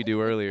we said we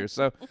do earlier.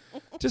 So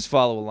just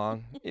follow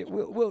along.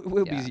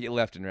 We'll Yeah. be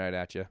left and right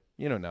at you.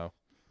 You don't know.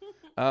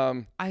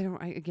 I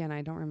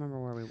don't remember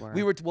where we were.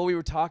 We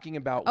were talking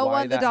about Oh,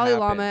 why the that Dalai happened.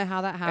 Lama,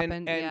 how that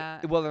happened. And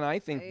yeah. well, and I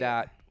think I-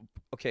 that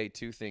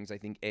two things. I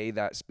think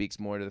that speaks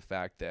more to the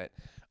fact that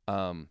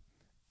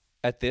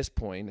at this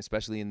point,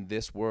 especially in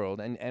this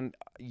world, and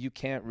you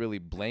can't really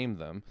blame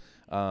them.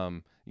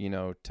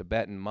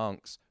 Tibetan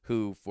monks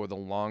who for the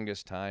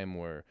longest time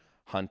were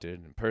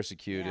hunted and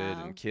persecuted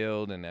Yeah. and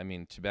killed, and I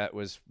mean Tibet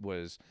was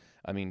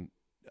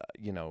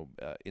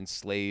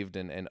enslaved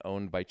and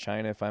owned by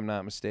China, if I'm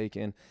not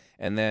mistaken.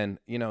 And then,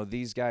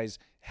 these guys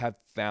have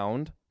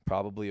found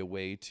probably a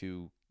way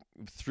to,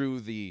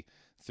 through the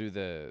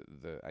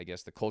I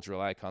guess the cultural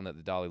icon that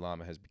the Dalai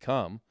Lama has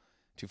become,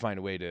 to find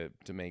a way to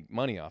make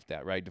money off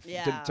that, right?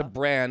 To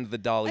brand the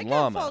Dalai I can't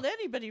Lama. fault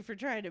anybody for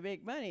trying to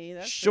make money.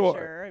 That's Sure. for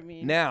sure. I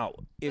mean, Now,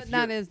 if But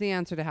that you're- is the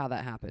answer to how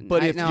that happened.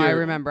 But I if know, I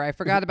you're- remember. I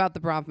forgot about the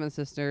Bronfman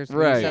sisters. When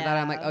Right. you said that,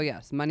 I'm like, Yeah. oh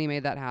yes, money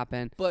made that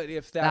happen. but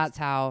if That's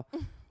how.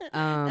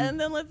 and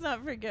then let's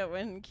not forget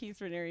when Keith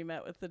Raniere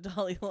met with the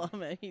Dalai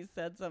Lama, he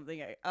said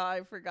something.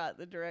 I forgot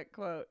the direct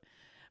quote,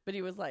 but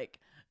he was like,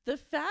 "The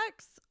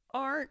facts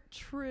aren't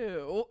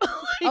true."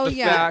 Oh the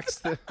yeah, facts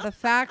the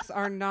facts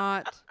are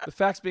not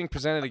facts being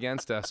presented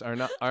against us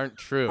aren't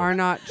true.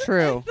 not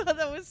true. I thought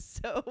that was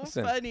so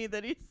Listen, funny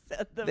that he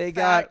said the they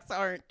got- facts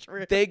aren't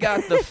true. They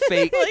got the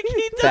fake like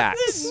he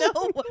facts. doesn't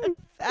know what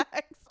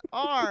facts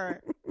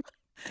are,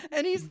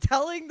 and he's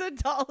telling the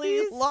Dalai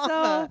He's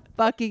Lama. so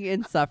fucking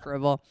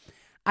insufferable.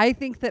 I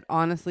think that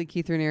honestly,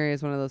 Keith Raniere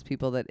is one of those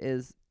people that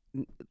is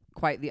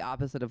quite the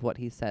opposite of what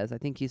he says. I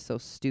think he's so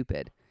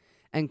stupid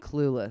and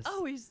clueless.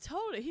 Oh, he's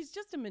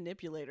just a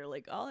manipulator.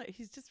 Like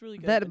he's just really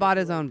good. that at bought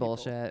his own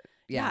manipulating people. bullshit.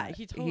 Yeah, Yeah,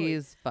 he totally-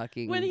 he's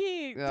fucking. When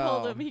he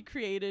told Oh. him he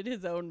created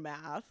his own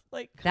math,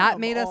 like that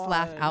come made us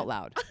laugh on. out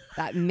loud.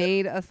 That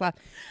made us laugh.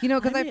 You know,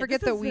 because I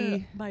forget this that is,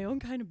 we. my own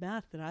kind of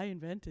math that I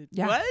invented.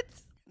 Yeah. What?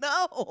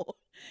 No,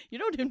 you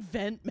don't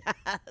invent math.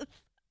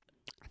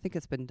 I think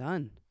it's been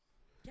done.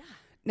 Yeah,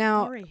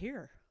 Now, right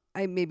here.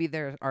 maybe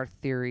there are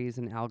theories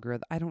and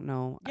algorithms. I don't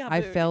know. Yeah, I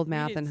but failed we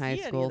math didn't in high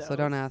see any school, of so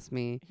don't those. ask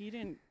me. He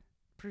didn't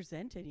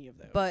present any of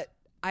those. But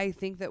I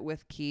think that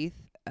with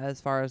Keith, as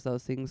far as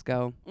those things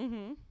go,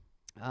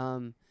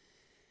 mm-hmm.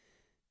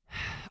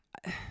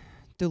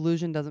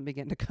 delusion doesn't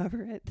begin to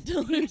cover it.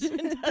 Delusion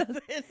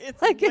doesn't.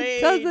 It's Like, it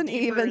way doesn't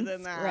deeper even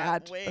than that.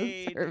 scratch the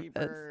Way surface.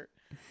 deeper.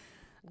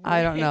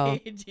 I don't know.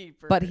 Way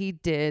deeper. But he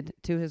did,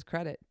 to his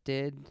credit,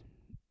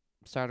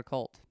 start a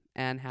cult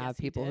and have Yes,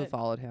 he people who did.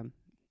 followed him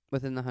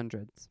within the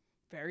hundreds.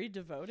 very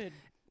devoted.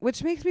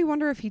 Which makes me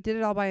wonder if he did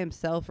it all by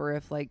himself or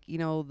if, like, you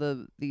know,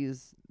 the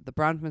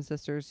Bronfman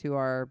sisters who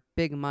are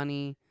big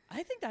money.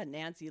 I think that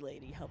Nancy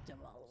lady helped him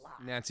a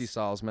lot. Nancy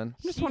Salzman. I'm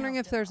just She wondering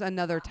helped if there's him a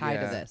another tie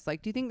to Yeah. this.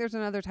 Like, do you think there's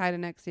another tie to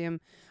Nexium?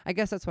 I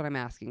guess that's what I'm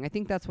asking. I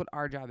think that's what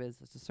our job is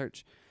to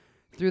search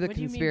through the What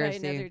do you conspiracy.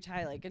 mean by another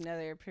tie? Like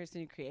another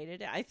person who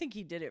created it? I think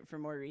he did it for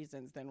more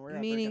reasons than we're ever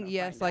Meaning, gonna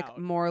yes, find like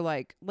out. more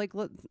like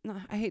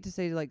I hate to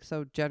say like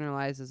so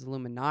generalized as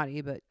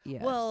Illuminati, but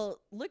yes. Well,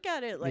 look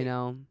at it like you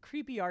know,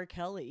 creepy R.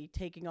 Kelly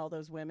taking all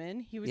those women.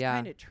 He was Yeah.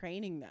 kind of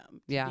training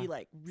them to Yeah. be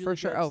like really For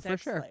sure. good Oh, for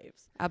sex sure.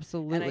 slaves.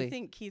 absolutely. And I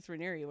think Keith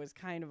Raniere was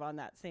kind of on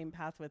that same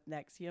path with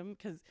Nexium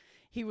because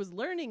he was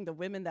learning the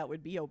women that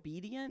would be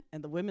obedient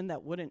and the women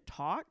that wouldn't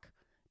talk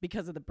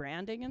because of the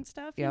branding and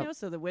stuff, Yep. you know,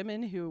 so the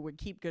women who would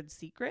keep good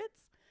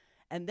secrets.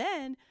 And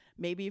then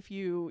maybe if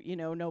you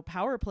know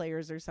power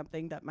players or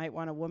something that might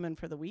want a woman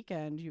for the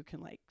weekend, you can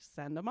like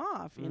send them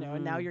off, you know,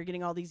 and now Mhm. you're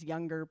getting all these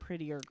younger,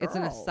 prettier girls. it's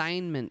an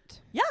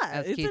assignment. Yeah,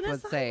 as it's Keith an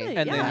would say. assignment,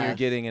 And then you're yes.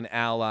 getting an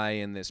ally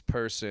in this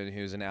person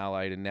who's an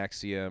ally to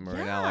Nexium or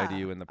an ally to Yeah.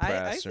 you in the I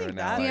press or think an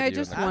that- ally See, to I you in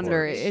just the that's a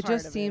wonder. big courts. It part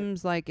just of it.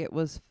 seems like it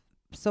was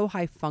so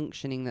high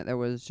functioning that there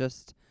was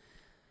just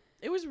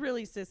It was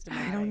really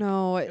systematic. I don't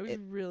know. It was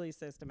really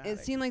systematic. It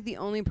seemed like the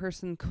only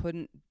person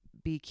couldn't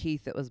be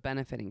Keith that was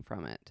benefiting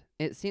from it.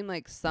 It seemed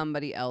like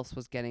somebody else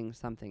was getting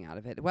something out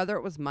of it, whether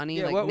it was money.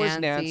 Yeah, like what was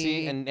Nancy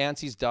Nancy and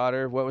Nancy's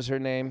daughter? What was her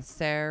name?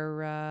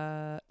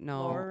 Sarah?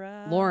 No,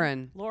 Laura?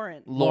 Lauren.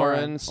 Lauren.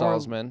 Lauren Or-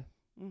 Salzman.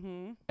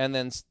 Mm-hmm. And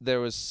then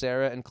there was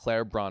Sarah and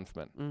Claire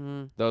Bronfman.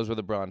 Mm-hmm. Those were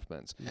the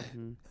Bronfmans.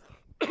 Mm-hmm.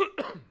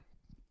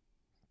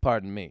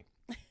 Pardon me.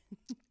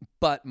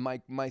 But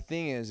my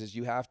thing is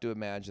you have to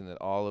imagine that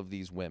all of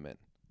these women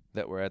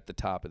that were at the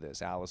top of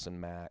this, Allison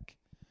Mack,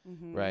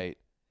 Mm-hmm. right?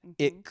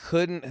 It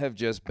couldn't have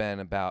just been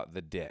about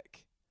the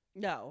dick.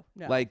 No.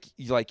 Like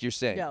you're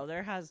saying. No,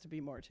 there has to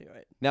be more to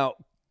it. Now,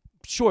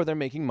 sure, they're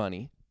making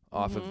money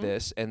off of Mhm.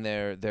 this, and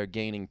they're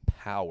gaining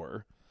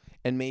power,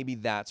 and maybe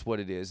that's what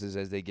it is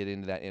as they get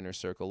into that inner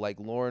circle, like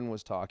Lauren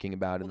was talking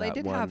about in Well, they that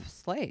did one have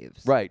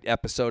slaves.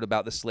 episode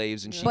about the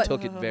slaves, and she But-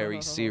 took it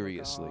very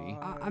seriously.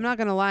 I'm not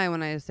going to lie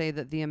when I say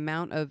that the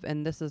amount of,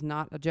 and this is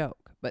not a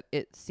joke, but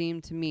it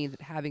seemed to me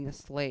that having a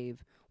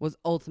slave was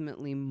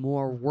ultimately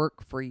more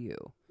work for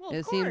you. Well,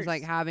 It seems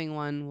like having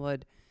one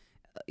would,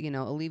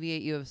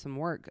 alleviate you of some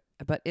work.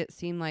 But it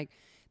seemed like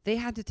they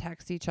had to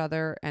text each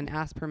other and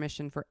ask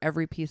permission for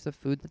every piece of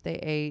food that they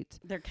ate.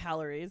 their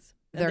calories.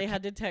 Their And they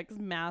had to text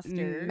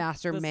master.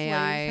 Master, The may slaves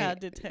I,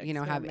 had to text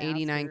their have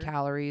 89 master.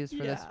 calories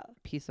for this Yeah.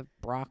 piece of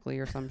broccoli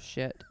or some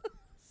shit.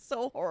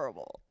 So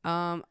horrible.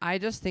 I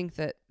just think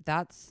that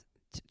that's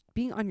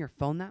being on your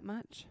phone that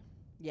much.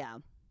 Yeah.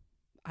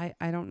 I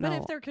don't know.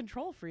 But if they're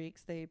control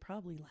freaks, they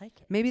probably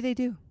like it. Maybe they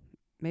do.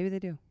 Maybe they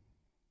do.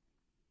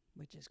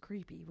 Which is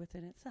creepy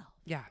within itself.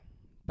 Yeah.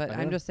 But I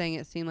I'm know. just saying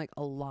it seemed like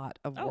a lot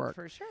of Oh, work.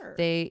 for sure.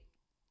 They,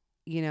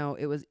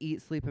 it was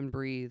eat, sleep, and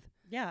breathe.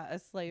 Yeah, a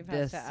slave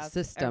This has to ask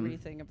system.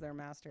 everything of their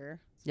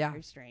master. It's Yeah.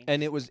 very strange.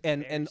 And it was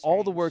and Very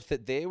all the work strange.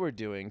 that they were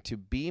doing to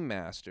be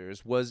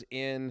masters was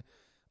in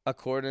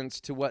accordance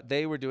to what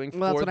they were doing Well,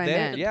 that's for what I them.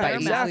 meant Yeah, by eat,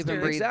 exactly, sleep,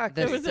 and breathe. exactly.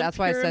 There This- was that's a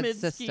why I said pyramid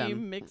system.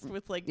 scheme mixed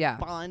with like Yeah.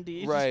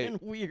 bondage Right.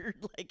 and weird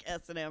like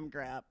S&M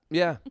crap.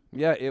 Yeah,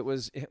 it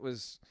was,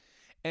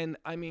 and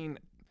I mean,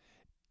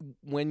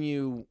 when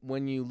you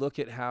look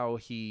at how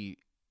he,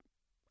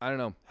 I don't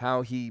know,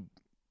 how he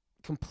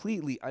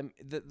completely,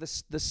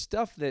 the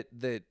stuff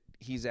that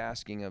he's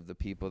asking of the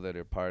people that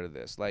are part of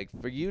this, like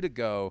for you to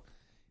go,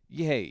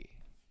 hey,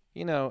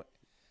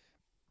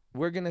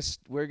 we're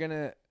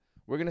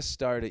gonna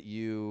start at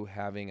you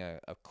having a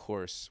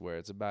course where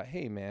it's about,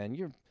 hey man,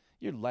 your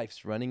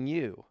life's running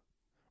you,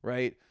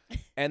 right?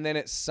 And then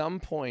at some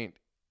point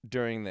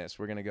during this,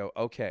 we're gonna go,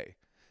 okay,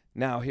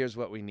 now here's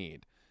what we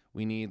need.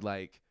 We need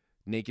like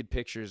naked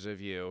pictures of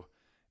you,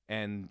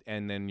 and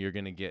then you're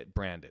gonna get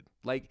branded.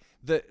 Like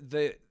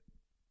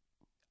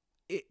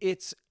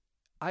it's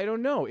I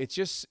don't know. It's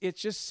just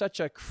such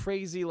a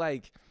crazy,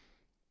 like,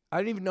 I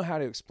don't even know how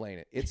to explain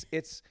it.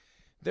 It's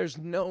there's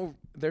no.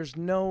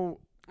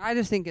 I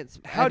just think it's.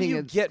 How I do think you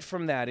it's, get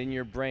from that in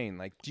your brain?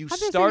 Like, do you I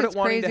just think start it's at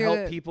wanting to crazier help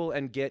that- people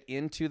and get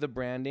into the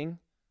branding?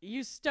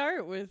 You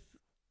start with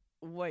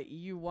what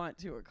you want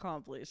to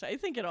accomplish. I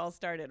think it all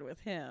started with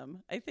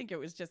him. I think it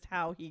was just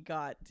how he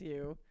got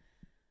to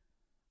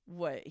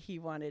what he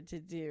wanted to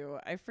do.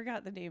 I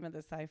forgot the name of the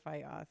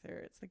sci-fi author.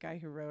 It's the guy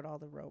who wrote all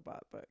the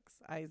robot books,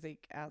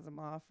 Isaac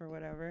Asimov or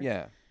whatever.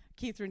 Yeah.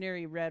 Keith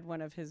Raniere read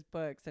one of his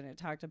books and it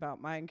talked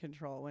about mind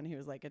control when he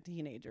was like a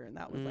teenager, and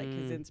that was like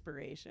his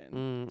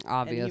inspiration.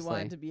 Obviously. And he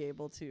wanted to be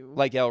able to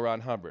Like L.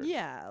 Ron Hubbard.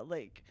 yeah,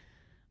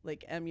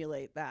 like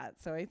emulate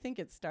that. So I think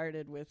it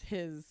started with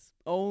his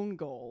own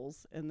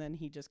goals, and then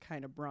he just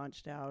kind of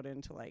branched out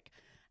into like,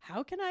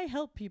 how can I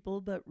help people,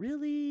 but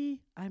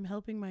really I'm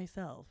helping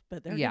myself,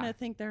 but they're Yeah. gonna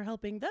think they're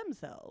helping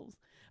themselves.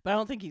 But I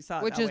don't think he saw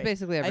it Which that is way.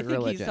 basically every I think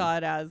religion. he saw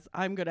it as,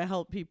 I'm gonna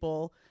help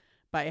people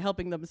by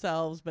helping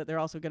themselves, but they're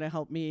also gonna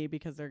help me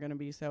because they're gonna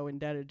be so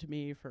indebted to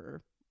me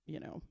for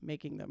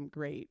making them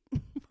great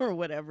or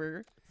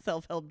whatever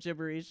self-help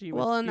gibberish he was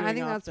Well, and I spewing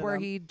think off that's to where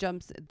them. he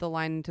jumps the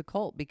line into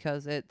cult,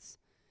 because it's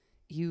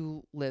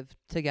you live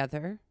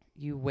together,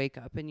 you wake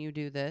up and you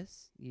do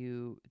this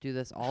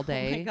all Oh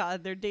day. my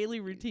god, their daily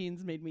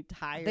routines made me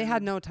tired. They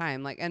had no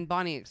time. Like, and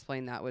Bonnie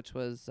explained that, which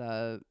was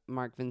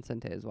Mark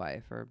Vincente's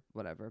wife or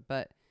whatever.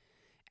 But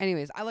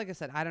anyways, like I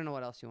said, I don't know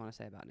what else you want to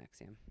say about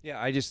NXIVM.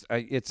 Yeah,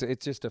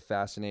 it's just a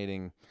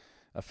fascinating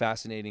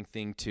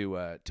thing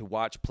to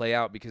watch play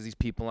out, because these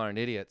people aren't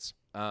idiots.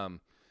 The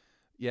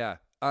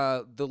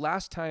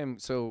last time,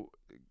 so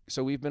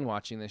we've been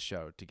watching this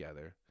show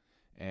together,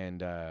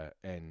 and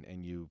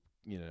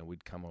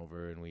we'd come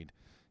over and we'd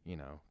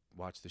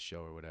watch the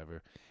show or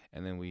whatever,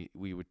 and then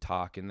we would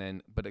talk, and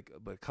then but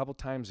a couple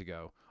times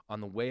ago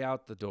on the way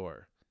out the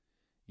door,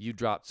 you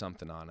dropped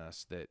something on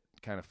us that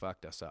kind of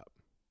fucked us up.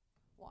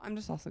 Well, I'm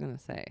just also gonna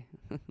say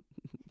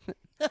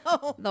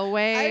Oh, the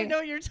way I know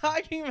what you're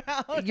talking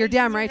about. you're I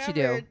damn just right you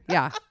do. remembered.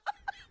 Yeah.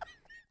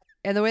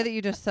 And the way that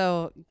you just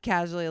so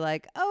casually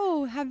like,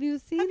 oh, have you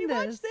seen Have you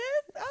this? watched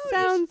this? Oh,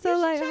 Sounds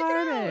so you should check it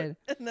out. lighthearted.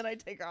 And then I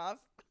take off.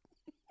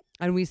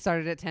 And we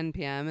started at 10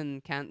 p.m.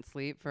 and can't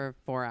sleep for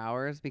 4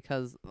 hours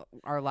because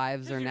our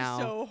lives are You're now.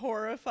 so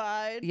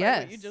horrified by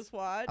Yes. what you just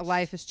watched.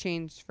 Life has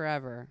changed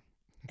forever.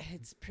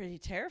 It's pretty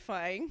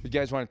terrifying. You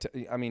guys want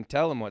to?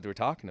 Tell them what we're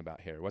talking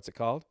about here. What's it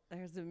called?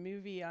 There's a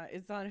movie.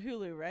 It's on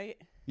Hulu, right?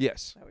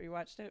 Yes. Is that where you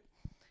watched it?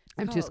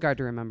 I'm too called- scarred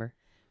to remember.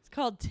 It's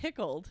called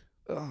Tickled,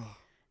 Ugh.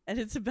 and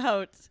it's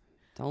about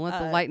Don't let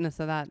the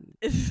lightness of that.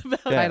 it's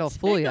about Title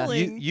fool ya.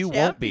 tickling You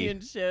won't be.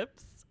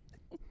 championships.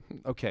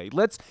 Okay,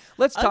 let's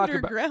talk about.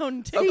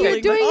 Underground Okay. tickling.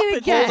 You're doing it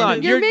again. Hold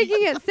on, You're you're-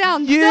 making it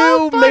sound You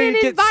so fun and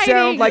make it inviting.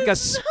 sound like a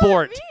It's not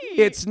sport. me.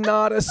 It's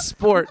not a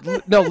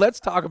sport. No, let's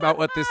talk about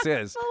what this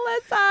is. Well,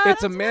 let's It's a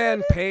That's man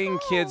what it is paying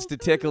kids to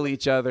called. tickle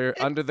each other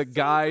under the so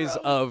guise gross.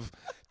 of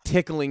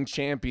tickling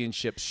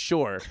championships,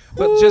 sure,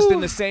 but just in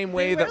the same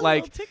way They that wear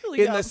like little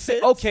tickling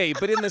outfits. okay,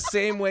 but in the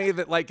same way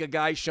that like a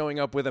guy showing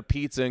up with a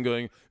pizza and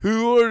going,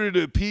 "Who ordered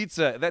a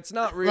pizza?" That's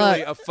not really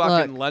Look, a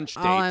fucking look, lunch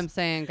date. All I'm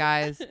saying,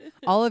 guys,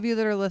 all of you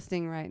that are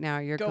listening right now,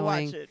 you're Go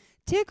going, watch it.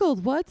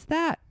 tickled, what's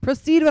that?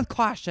 Proceed with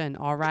caution,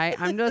 all right?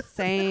 I'm just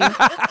saying,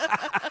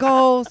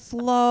 go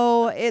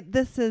slow.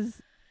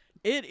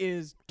 It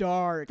is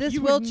dark. This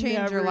You will would change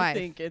your never life.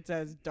 think it's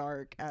as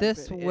dark as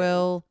This it is.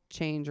 will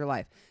change your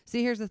life.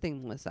 See, here's the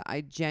thing, Melissa.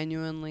 I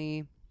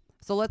genuinely,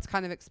 so let's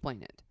kind of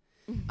explain it.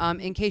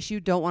 In case you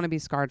don't want to be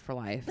scarred for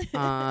life.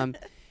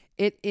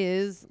 It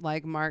is,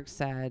 like Mark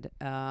said,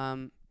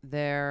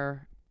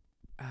 they're,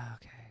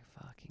 okay.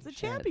 It's a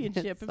Shit.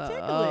 championship of It's,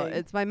 tickling.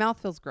 it's my mouth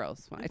feels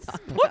gross when I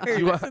talk about Sports. it.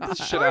 You It's want- a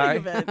should sporting I?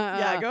 event.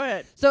 Yeah, go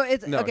ahead. So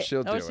it's No, okay.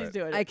 she'll do Oh, it. she's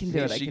doing it. I can do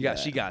it. I She can got.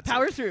 do She it. got.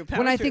 Power through.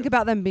 When I think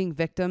about them being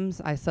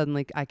victims, I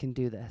suddenly I can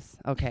do this.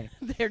 Okay,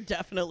 they're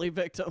definitely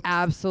victims.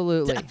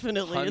 absolutely,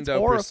 Definitely, it's 100%.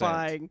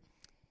 horrifying.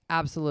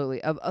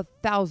 absolutely, of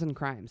 1,000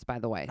 crimes, by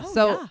the way. Oh,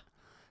 so yeah.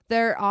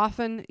 they're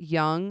often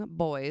young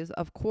boys,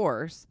 of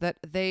course. That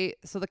they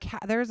so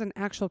there's an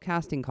actual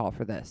casting call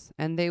for this,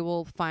 and they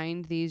will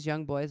find these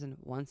young boys and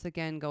once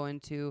again go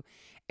into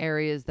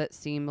areas that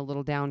seem a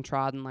little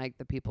downtrodden, like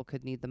the people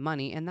could need the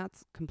money, and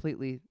that's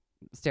completely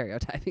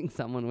stereotyping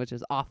someone, which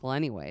is awful,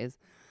 anyways.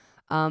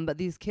 But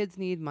these kids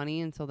need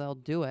money, and so they'll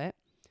do it.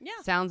 Yeah.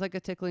 Sounds like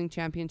a tickling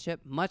championship,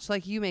 much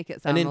like you make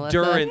it sound. An Melissa.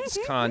 endurance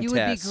contest. You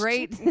would be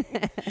great.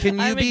 Can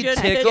you I'm a be good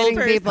tickled?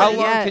 person. How long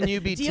Yeah. can you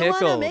be Do you want to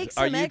tickled? make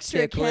Are some you extra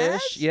ticklish?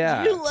 cash?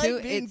 Yeah. Do you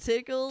like being It's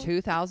tickled?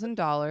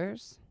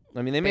 $2,000.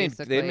 I mean, they made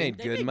Basically. they made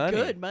They good make money.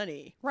 good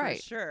money, Right.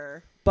 For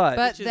sure. But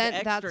But Which is then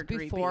extra that's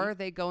creepy. before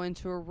they go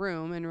into a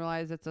room and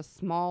realize it's a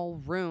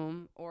small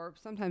room, or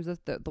sometimes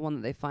it's the one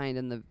that they find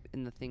in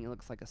the thing. It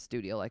looks like a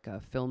studio, like a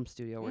film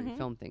studio where you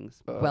film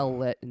things, well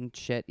lit and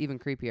shit. Even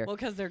creepier. Well,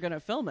 because they're gonna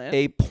film it.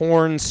 a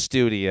porn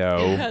studio.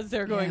 Because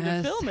they're going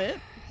Yes. to film it.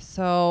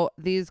 So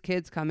these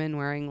kids come in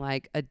wearing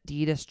like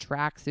Adidas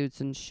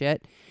tracksuits and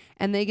shit,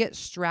 and they get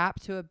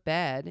strapped to a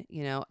bed,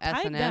 Tied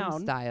S&M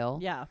down. style,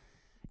 Yeah.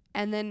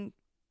 and then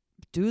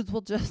dudes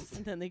will just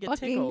And then they get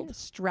fucking tickled.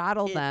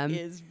 straddle them. It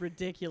is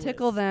ridiculous.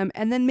 Tickle them,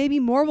 and then maybe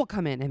more will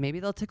come in, and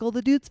maybe they'll tickle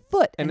the dude's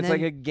foot. And it's then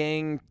like a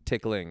gang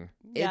tickling.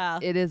 Yeah.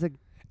 it is a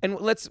And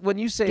when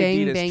you say Gang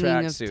Adidas banging of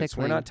tracksuits, we're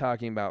tickling. not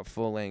talking about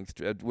full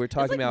length. We're It's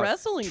talking like about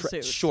wrestling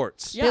suits.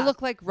 shorts. Yeah. They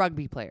look like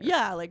rugby players.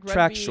 Yeah, like Track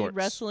rugby, shorts.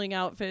 wrestling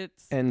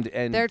outfits. And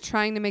They're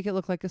trying to make it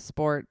look like a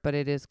sport, but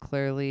it is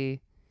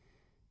clearly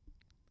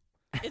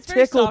It's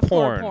very tickle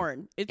softcore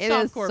porn. It's it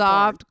is softcore porn.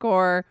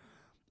 softcore,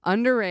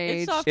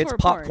 underage. It's softcore it's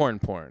popcorn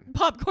porn.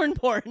 Popcorn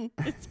porn.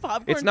 It's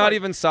popcorn. It's not porn.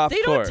 even softcore.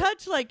 They don't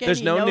touch like any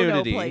There's no no-no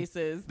nudity.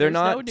 places. They're There's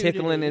not no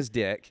tickling nudity. his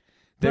dick.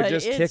 They're But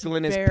just it's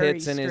tickling his very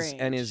pits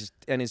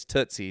and his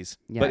tootsies.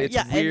 Yeah. But it's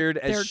Yeah, and weird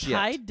as they're shit.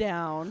 tied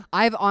down,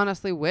 I've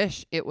honestly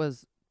wish it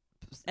was.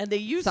 and they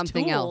use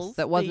Something else tools.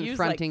 that wasn't they use,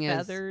 fronting like,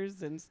 as-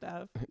 feathers and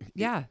stuff.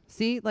 Yeah.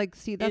 See,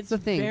 that's It's the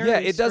thing. very Yeah,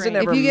 it doesn't strange.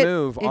 ever If you get-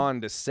 move if- on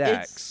to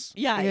sex. It's,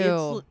 yeah,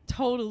 Ew. it's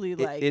totally It-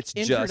 like it's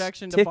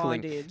introduction just to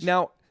tickling. bondage.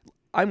 Now,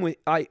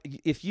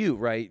 if you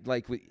right,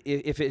 like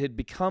if it had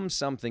become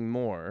something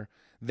more,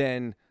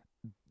 then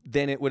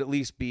it would at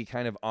least be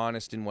kind of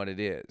honest in what it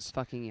is.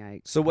 Fucking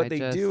yikes. So what I they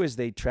just- do is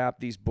they trap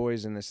these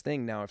boys in this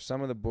thing. Now, if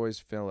some of the boys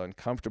feel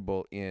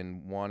uncomfortable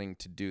in wanting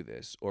to do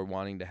this or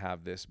wanting to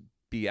have this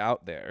be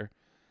out there,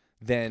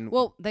 then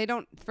Well, they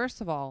don't.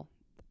 First of all,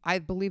 I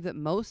believe that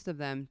most of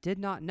them did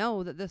not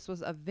know that this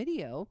was a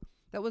video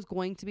that was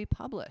going to be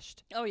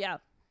published. oh yeah,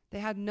 They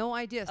had no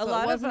idea. So lot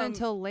it of wasn't them,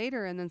 until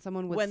later, and then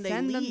someone would when they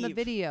send them the leave,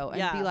 video and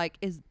yeah. be like,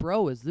 "Is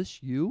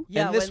this you?"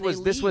 yeah. and this when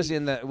was they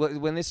in leave. the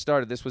when this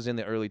started. This was in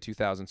the early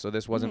 2000s. So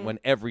this wasn't Mhm. when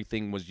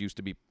everything was used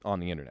to be on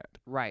the internet.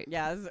 Right.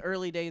 Yeah, this is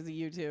early days of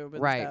YouTube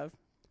and Right. stuff.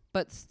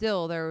 But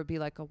still, there would be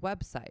like a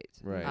website,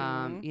 Right.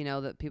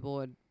 Mhm. That people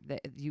would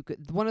you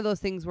could one of those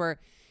things where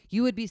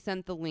you would be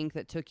sent the link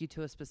that took you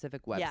to a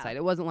specific website. Yeah.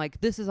 It wasn't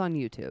like this is on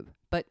YouTube,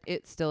 but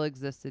it still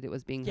existed. It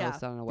was being Yeah.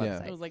 hosted on a Yeah.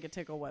 website. It was like a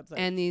tickle website.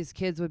 And these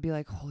kids would be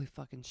like, "Holy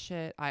fucking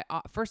shit!" I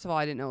first of all,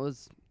 I didn't know it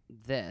was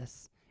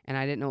this, and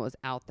I didn't know it was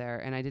out there,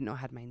 and I didn't know it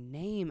had my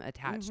name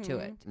attached to Mhm.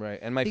 it. Right.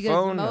 And my Because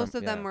phone. most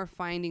of yeah. them were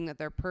finding that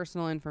their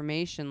personal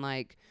information,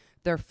 like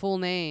their full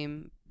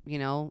name,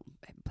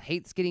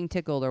 hates getting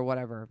tickled or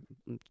whatever.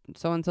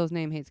 So and so's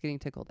name hates getting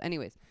tickled.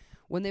 Anyways,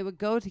 when they would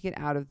go to get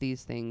out of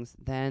these things,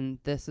 then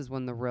this is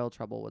when the real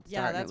trouble would start.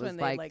 yeah, and that's it was when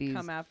they like like these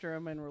come after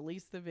them and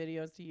release the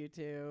videos to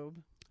YouTube,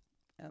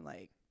 and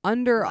like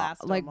under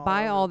blast 'em like all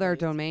by over all the their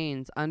place.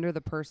 domains under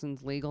the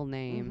person's legal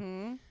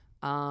name.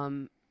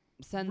 mhm.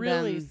 Send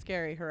really them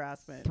scary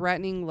harassment.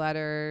 threatening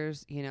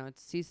letters,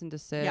 cease and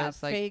desist. Yeah,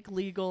 like fake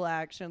legal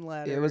action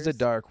letters. It was a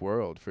dark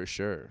world for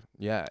sure.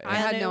 Yeah. I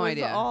had And no it was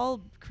idea.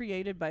 all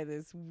created by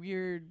this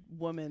weird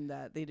woman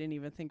that they didn't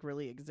even think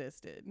really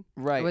existed.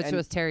 right. which and,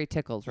 was Terry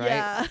Tickles, right?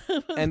 Yeah.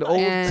 it was and like old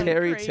And-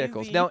 Terry crazy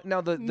Tickles.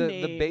 Now the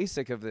name.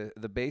 basic of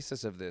the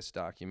basis of this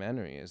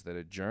documentary is that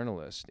a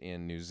journalist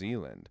in New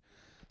Zealand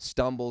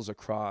stumbles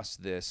across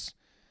this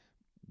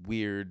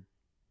weird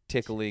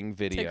tickling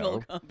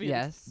video.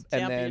 Yes.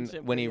 And then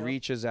championship when he video.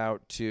 reaches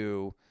out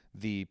to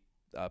the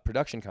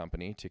production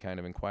company to kind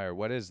of inquire,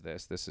 what is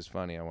this? This is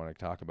funny. I want to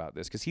talk about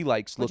this because he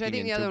likes Which looking I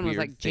think the into other one was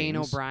weird like Jane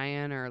things.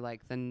 O'Brien or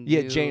like the new.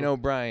 Yeah, Jane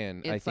O'Brien.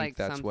 It's I think like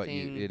that's what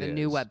something, it the is.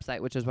 new website,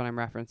 which is what I'm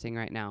referencing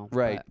right now.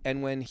 Right. But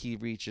And when he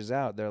reaches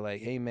out, they're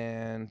like, hey,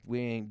 man, we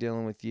ain't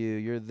dealing with you.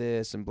 You're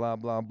this and blah,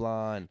 blah,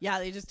 blah. And Yeah,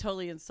 they just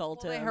totally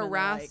insult well, they him. and they're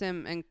harass like,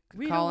 him and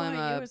We call don't him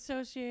want you a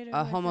associated a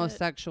with it."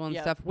 homosexual and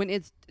Yep. stuff when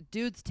it's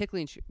dudes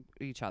tickling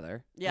each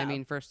other. Yeah. I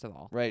mean, first of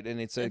all. right. And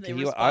it's And like, they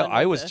he, respond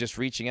I with was a- just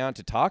reaching out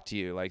to talk to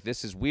you. Like,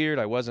 this is weird.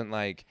 I wasn't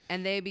like,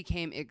 And they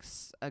became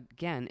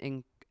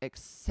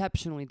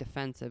exceptionally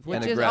defensive,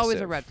 which And is always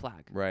a aggressive. red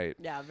flag. right.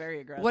 Yeah, very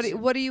aggressive.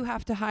 What do you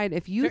have to hide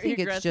if you Very think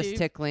it's just aggressive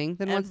tickling?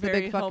 Then and what's the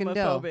very big fucking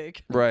deal?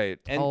 homophobic. Right.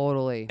 And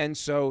Totally. And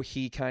so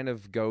he kind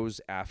of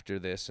goes after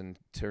this and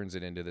turns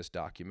it into this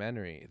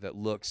documentary that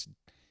looks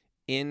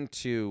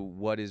into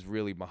what is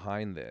really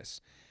behind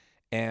this.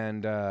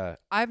 And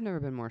I've never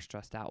been more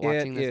stressed out It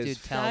watching this is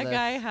dude tell That this.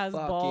 guy has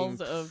fucking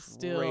balls of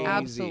steel. crazy.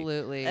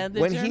 Absolutely. And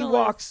the when he journalist-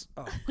 walks,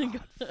 oh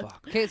God,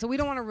 fuck. Okay, so we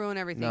don't want to ruin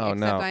everything, No, except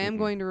no, I am mm-mm.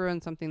 going to ruin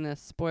something. This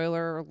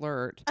spoiler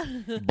alert. As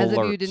if you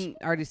Blurt. didn't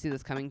already see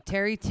this coming,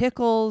 Terry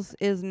Tickles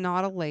is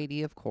not a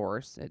lady, of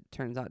course. It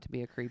turns out to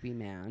be a creepy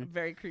man.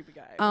 Very creepy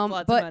guy. With but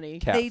lots of money.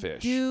 they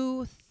Catfish. do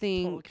Total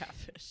think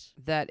catfish.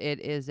 that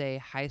it is a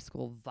high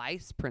school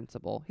vice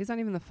principal. He's not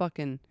even the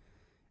fucking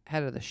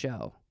head of the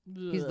show.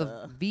 He's the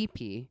Ugh.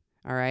 VP.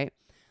 All right.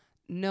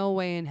 No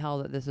way in hell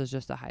that this is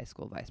just a high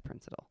school vice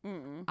principal.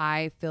 Mm-mm.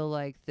 I feel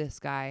like this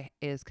guy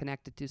is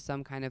connected to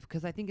some kind of,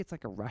 because I think it's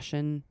like a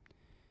Russian Oh,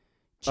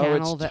 it's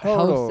channel that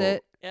total- hosts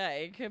it. Yeah,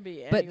 it could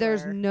be But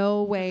there's anywhere.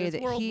 no 'Cause way it's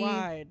that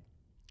worldwide.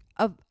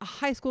 a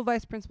high school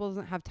vice principal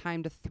doesn't have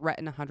time to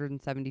threaten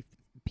 170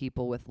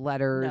 people with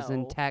letters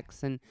and No.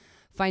 texts and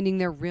finding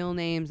their real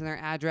names and their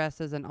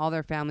addresses and all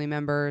their family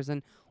members.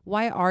 And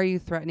why are you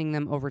threatening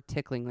them over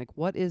tickling? Like,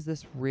 what is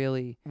this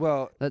really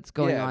Well, that's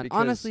going Yeah, on? because-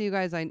 Honestly, you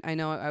guys, I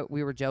know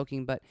we were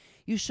joking, but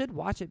you should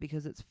watch it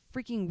because it's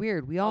freaking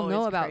weird. We all Oh, know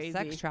it's about crazy.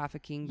 sex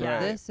trafficking, but Yeah.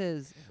 this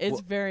is It's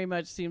Well- very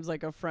much seems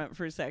like a front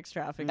for sex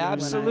trafficking. when I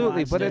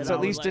absolutely, watched but it. it's I at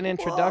was least like, an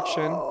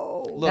introduction.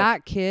 "Whoa." Look,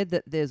 that kid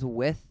that is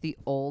with the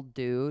old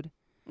dude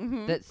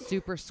Mhm. that's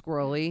super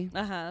squirrely.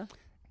 Uh-huh.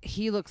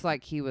 He looks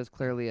like he was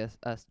clearly a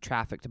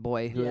trafficked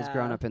boy who has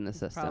grown Yeah, up in the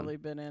system. Probably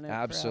been in it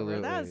Absolutely.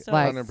 forever. That's so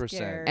Like- 100%.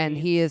 scary And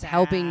he is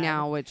helping sad.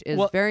 now, which is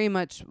Well- very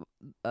much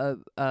a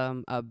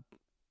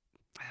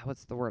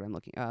what's the word I'm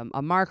looking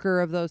a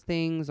marker of those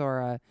things or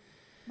a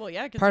Well,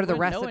 yeah, 'cause part of he the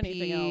wouldn't know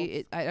anything recipe.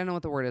 else. I don't know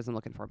what the word is I'm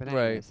looking for, but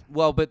right. anyways.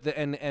 Well, but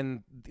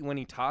and when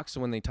he talks,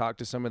 when they talk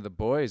to some of the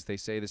boys, they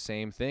say the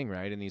same thing,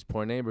 right? In these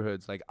poor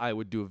neighborhoods, like I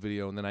would do a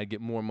video, and then I'd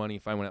get more money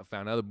if I went out and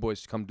found other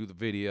boys to come do the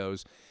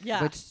videos,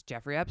 Yeah. Which is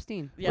Jeffrey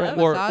Epstein. Yeah, Right.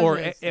 the or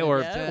misogynist, or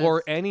yeah.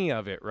 or any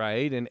of it,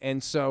 right?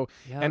 And so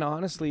Yep. and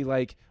honestly,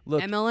 like,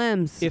 look,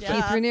 MLMs. if Keith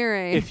you-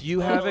 Raniere. if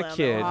you have a Total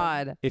kid,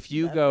 God. if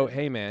you go,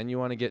 hey man, you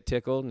want to get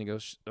tickled, and he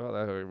goes,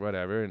 oh,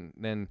 whatever, and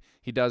then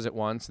he does it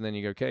once, and then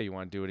you go, okay, you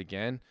want to do it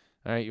again?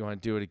 All right, you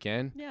want to do it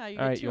again? Yeah, you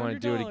All get right, you wanna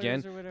do it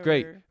again? $200 or whatever.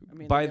 Great. I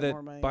mean, by they get the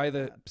more money by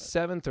than the that, but-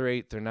 7th or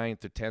 8th or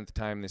 9th or 10th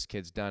time this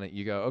kid's done it,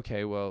 you go,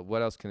 okay, well,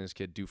 what else can this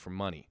kid do for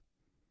money?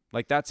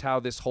 Like that's how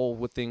this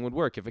whole thing would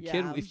work. If a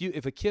Yeah. kid,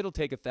 if a kid will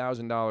take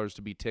 $1,000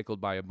 to be tickled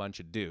by a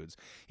bunch of dudes,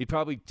 he'd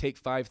probably take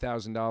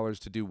 $5,000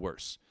 to do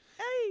worse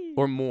Hey.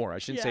 or more. I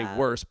shouldn't say Yeah.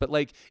 worse, but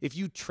like if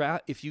you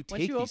take Once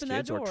these you open that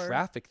kids or door.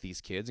 traffic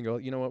these kids and go,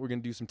 you know what, we're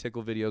gonna do some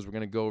tickle videos. We're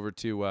gonna go over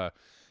to.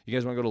 You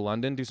guys want to go to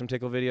London, do some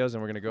tickle videos,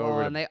 and we're gonna go Well,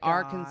 over and to. they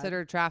are God.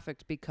 considered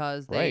trafficked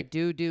because they Right.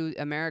 do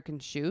American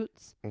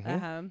shoots Mhm.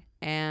 Uh-huh.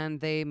 and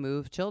they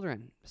move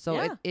children. So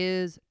Yeah. it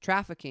is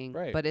trafficking,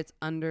 Right. but it's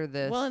under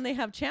this. Well, and they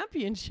have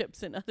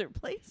championships in other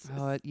places.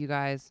 You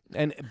guys,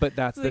 But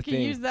that's so the they can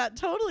thing. use that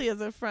totally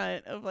as a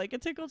front of like a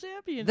tickle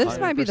championship. this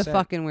might be the 100%.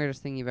 fucking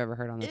weirdest thing you've ever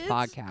heard on this It's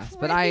podcast.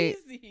 But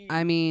crazy.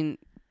 I mean,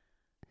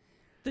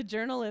 the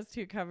journalist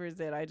who covers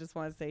it, I just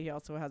want to say he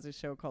also has a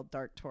show called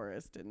Dark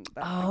Tourist, and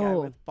that's the guy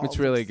Oh. with balls It's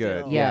really of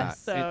good. steel. Yes.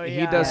 So And he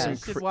yeah, does some you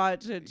should cra-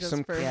 watch it just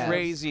some for Yes.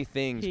 crazy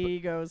things. He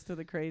goes to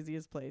the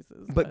craziest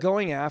places. But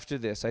going after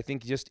this, I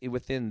think just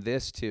within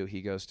this too,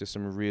 he goes to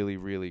some really,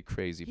 really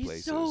crazy he's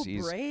places. so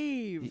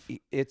brave. I'd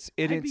be It's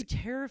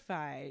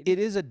terrified. it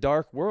is a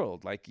dark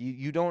world. Like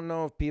you don't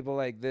know if people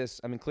like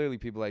this. I mean, clearly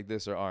people like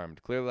this are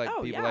armed. Clearly, like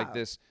Oh, people yeah. like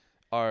this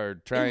are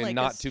in trying like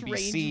not a to be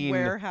strange seen.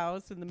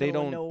 warehouse in the They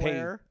middle don't of pay.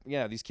 nowhere.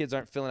 Yeah, these kids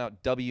aren't filling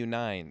out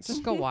W-9s.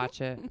 just go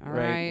watch it. All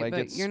Right, right, like but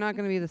it's- you're not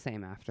going to be the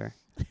same after.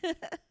 Ugh.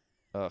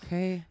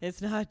 Okay,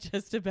 It's not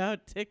just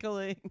about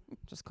tickling.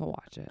 just go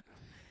watch it.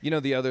 You know,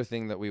 the other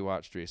thing that we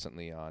watched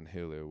recently on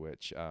Hulu,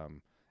 which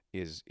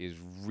is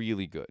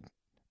really good,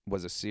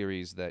 was a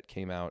series that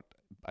came out.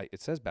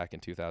 It says back in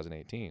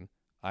 2018.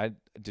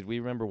 Did we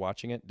remember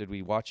watching it? Did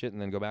we watch it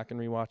and then go back and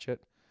rewatch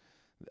it?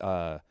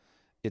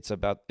 It's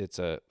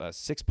a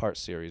 6-part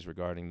series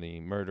regarding the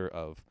murder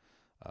of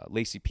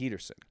Lacey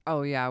Peterson,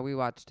 Oh yeah, we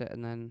watched it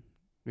and then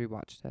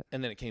rewatched it.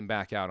 and then it came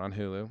back out on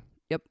Hulu.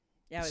 Yep.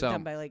 Yeah, it was So-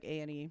 done by like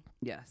A&E.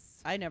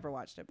 Yes. I never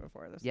watched it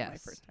before. This was my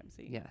Yes. first time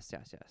seeing. Yes.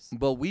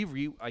 Well,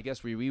 I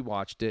guess we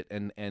rewatched it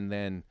and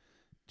then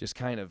just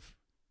kind of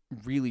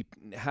really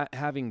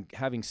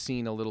having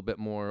seen a little bit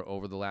more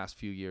over the last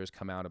few years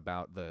come out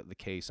about the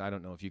case. I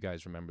don't know if you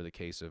guys remember the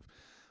case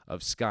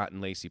of Scott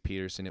and Lacey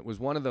Peterson. It was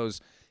one of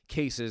those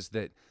cases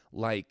that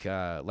like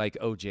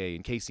OJ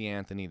and Casey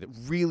Anthony that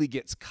really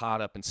gets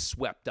caught up and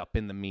swept up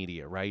in the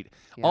media, right?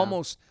 Yeah.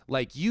 Almost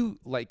like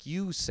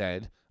you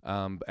said.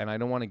 And I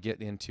don't want to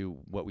get into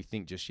what we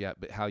think just yet,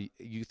 but how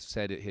you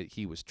said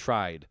he was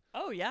tried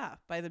Oh yeah,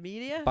 by the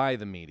media. by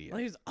the media. Well,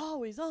 he was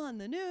always on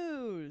the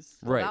news.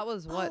 Right. That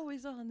was what.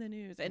 Always on the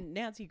news. And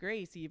Nancy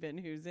Grace, even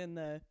who's in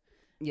the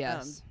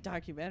Yes.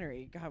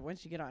 documentary. God,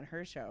 once you get on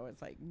her show,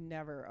 it's like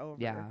never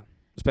over. Yeah.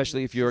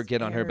 Especially if you Just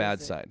get on her bad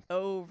airs it side.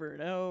 over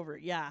and over.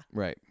 Yeah,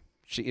 Right.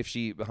 If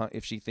she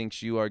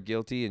thinks you are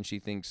guilty and she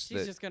thinks she's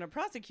that just gonna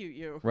prosecute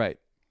you. right.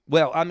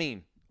 Well, I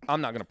mean, I'm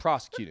not going to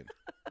prosecute him,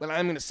 but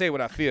I'm going to say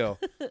what I feel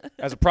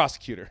as a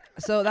prosecutor.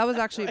 So that was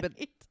actually,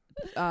 Right.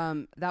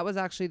 but that was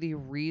actually the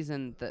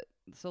reason that.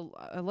 So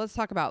let's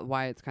talk about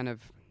why it's kind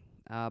of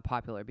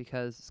popular,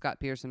 because Scott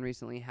Peterson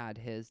recently had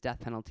his death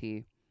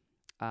penalty.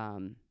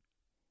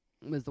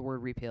 Was the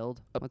word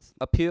repealed? What's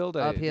Appealed.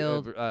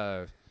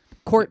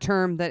 court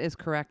term that is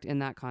correct in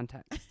that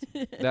context?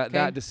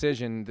 That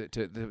decision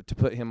to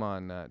put him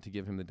on to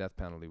give him the death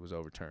penalty was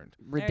overturned.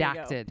 There you go.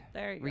 Redacted,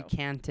 There you go.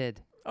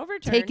 recanted,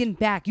 Overturned. taken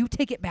back. You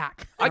take it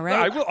back. All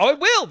right. I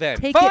will then.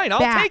 Take it Fine, I'll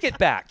back. take it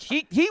back.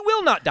 He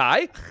will not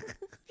die.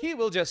 He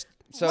will just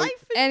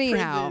Life in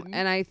Anyhow, prison.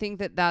 and I think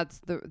that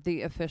that's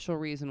the official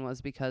reason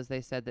was because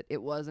they said that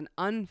it was an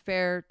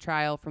unfair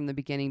trial from the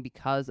beginning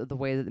because of the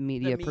way that the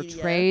media media.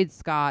 portrayed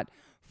Scott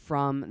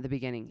from the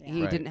beginning. Yeah.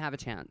 He Right. didn't have a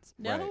chance.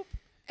 Nope. Right.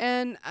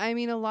 And I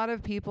mean, a lot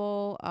of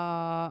people,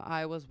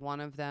 I was one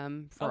of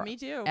them, Oh, me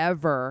too.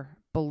 forever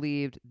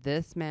believed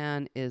this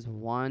man is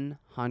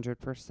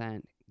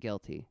 100%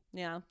 guilty.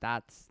 Yeah.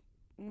 That's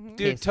Mm-hmm.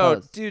 Dude, Case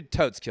closed.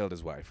 Totes killed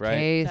his wife, right?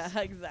 case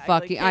Exactly.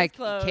 fucking Case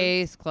closed.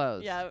 case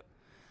closed. Yeah.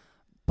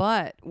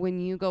 But when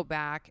you go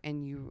back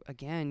and you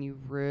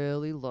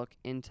really look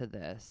into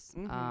this,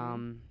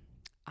 Mhm.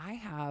 I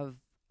have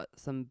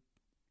some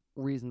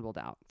reasonable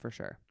doubt for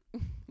sure.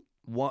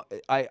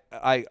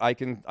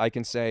 I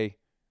can say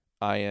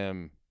I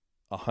am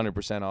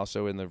 100%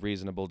 also in the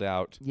reasonable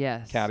doubt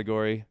Yes.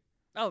 category.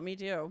 Oh, me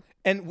too.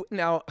 And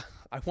now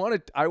I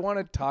want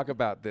to talk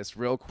about this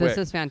real quick This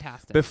is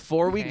fantastic.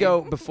 before we Okay.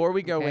 go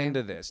Okay.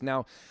 into this.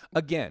 Now,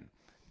 again,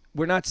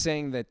 we're not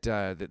saying that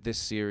that this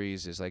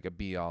series is like a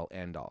be all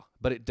end all,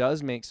 but it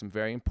does make some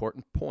very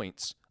important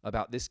points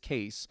about this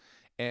case,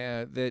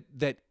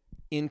 that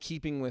in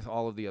keeping with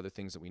all of the other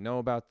things that we know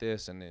about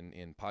this, and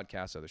in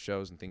podcasts, other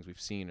shows, and things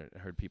we've seen or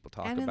heard people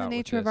talk and about. in the with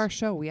nature of this. our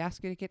show, we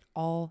ask you to get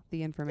all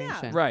the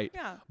information. Right.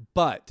 Yeah.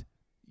 But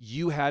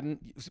you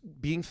hadn't,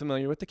 being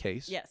familiar with the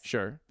case. Yes.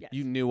 Sure. Yes.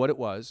 You knew what it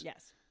was.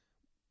 Yes.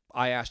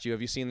 I asked you, have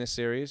you seen this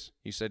series?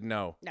 You said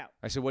no. No.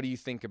 I said, what do you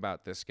think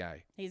about this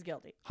guy? He's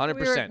guilty.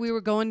 100%. We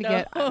were going to No,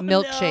 get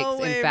milkshakes,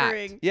 no in fact.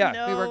 wavering. Yeah.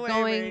 No We were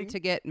going wavering. to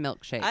get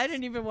milkshakes. I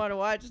didn't even want to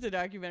watch the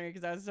documentary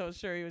because I was so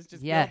sure he was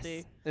just Yes.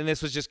 guilty. And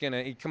this was just going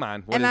to, come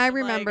on. What And is- I I'm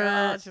like, remember.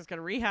 "Oh, it's just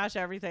gonna rehash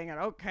everything. I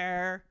don't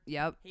care.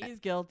 Yep. He's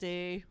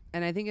guilty.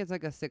 And I think it's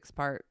like a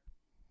 6-part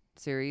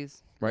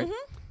series. right?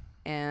 Mm-hmm.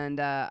 And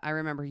I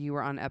remember you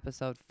were on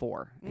episode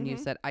 4, and you Mhm.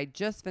 said, I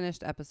just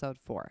finished episode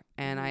 4.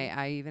 And Mhm.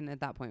 I even at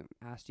that point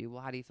asked you,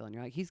 well, how do you feel? And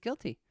you're like, he's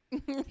guilty.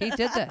 He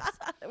did this.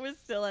 It was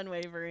still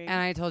unwavering. And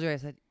I told you, I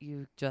said,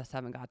 you just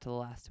haven't got to the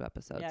last 2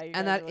 episodes. Yeah, you And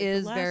guys that are like, "The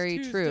is last very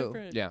two's true.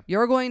 different." Yeah.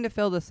 You're going to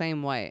feel the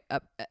same way,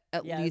 at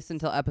Yes. least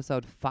until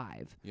episode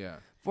 5. Yeah.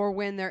 For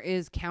when there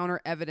is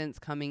counter evidence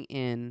coming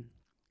in.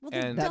 Well,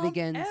 And- they That dump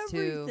begins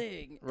to-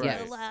 everything in Right.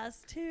 the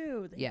last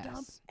 2. They dump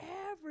Yes.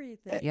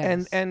 everything.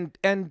 Yes.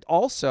 And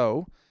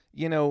also,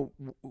 you know,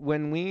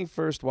 when we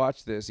first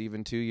watched this,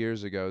 even 2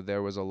 years ago,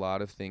 there was a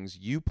lot of things,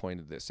 you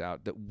pointed this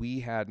out, that we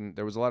hadn't,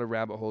 there was a lot of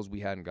rabbit holes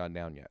we hadn't gone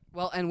down yet.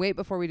 Well, and wait,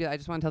 before we do, I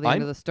just want to tell the end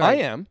I'm- of the story. I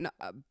am. No,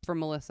 for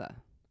Melissa.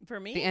 For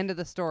me? The end of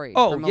the story.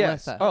 Oh, for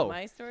yes. Melissa. Oh.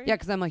 My story? Yeah,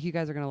 because I'm like, you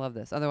guys are gonna love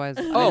this. Otherwise,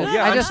 Oh,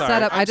 yeah, I I'm just sorry.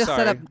 set up. I'm I just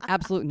set up sorry.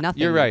 absolute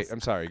nothing. You're right.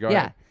 I'm sorry. Go yeah.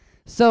 ahead.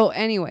 So,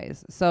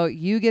 anyways, so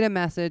you get a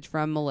message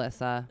from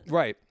Melissa.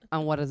 Right.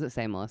 On what does it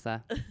say,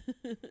 Melissa?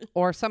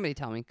 Or somebody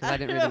tell me, because I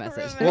didn't read the don't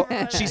message. Well,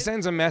 remember. she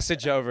sends a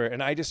message over,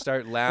 and I just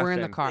start laughing. We're in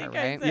the I car, think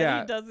I right? said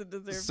Yeah. he doesn't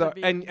deserve So to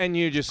be. and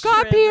you just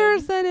Scott prison.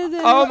 Pearson is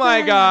in. Oh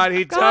my God,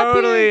 he Scott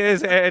totally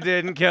Pearson.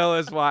 didn't kill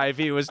his wife.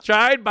 He was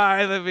tried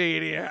by the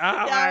media. Oh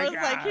yeah, my I was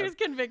God. like, he was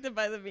convicted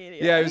by the media.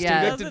 Yeah, he was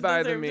Yeah. convicted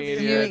by the Doesn't deserve to be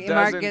media. there. It You,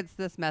 Mark doesn't- gets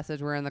this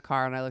message. We're in the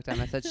car, and I looked at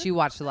him. I said, "She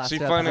watched the last She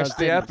 2 finished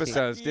the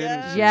episodes, didn't she?" episodes, didn't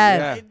Yeah, she?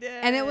 Yes. he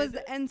did. And it was,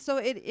 and so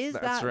it is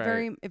That's that right.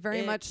 very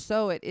It- much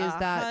so. It is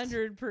that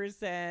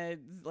 100%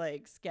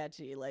 like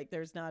sketchy. Like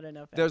there's not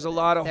enough. There's a evidence.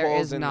 lot of There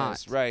holes is in not.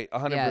 this. Right.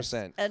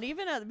 100%. And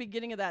even at the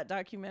beginning of that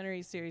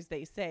documentary series,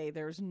 they say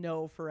there's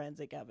no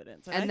forensic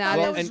evidence, And I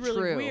that thought is was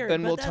really true. weird.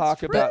 And but we'll that's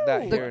talk about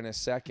that true. here in a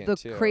second, the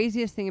too.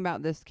 craziest thing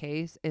about this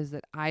case is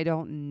that I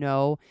don't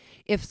know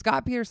if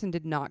Scott Peterson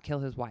did not kill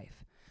his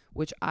wife.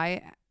 which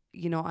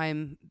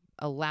I'm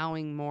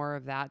allowing more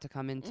of that to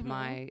come into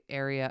my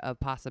area of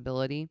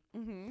possibility.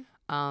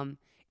 Mm-hmm.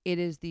 It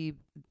is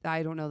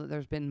I don't know that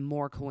there's been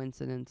more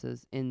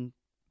coincidences in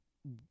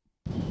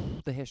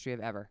the history of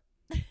ever.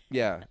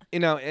 Yeah.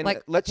 And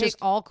Like, let's take just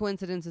all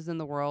coincidences in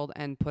the world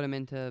and put them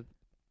into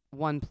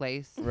one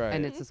place, Right.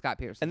 and it's the Scott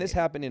Peterson. and this case.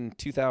 happened in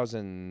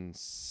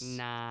 2009.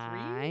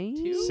 9,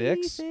 Two?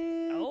 6?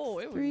 Oh,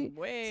 it was 3.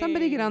 way.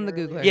 Somebody get on the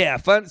earlier. Googler. Yeah,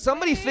 fun.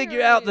 Somebody Way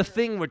figure out the earlier.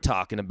 thing we're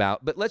talking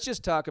about. But let's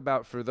just talk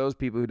about, for those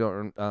people who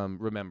don't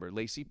remember,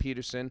 Lacey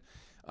Peterson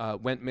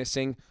went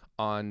missing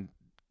on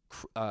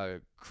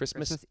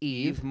Christmas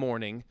Eve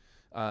morning,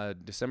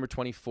 December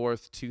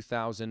 24th,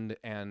 2000,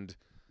 and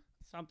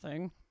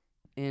Something.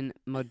 in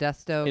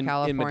Modesto, in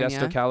California.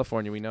 Modesto,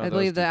 California. We know I those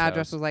believe the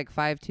address details. was like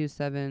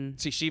 527.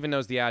 See, she even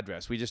knows the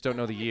address. We just don't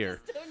know the year.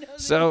 Don't know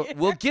the So year.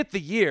 we'll get the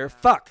year.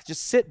 Fuck.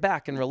 Just sit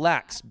back and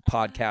relax,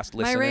 podcast My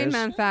listeners. Rain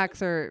Man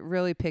facts are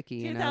really picky,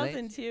 you know.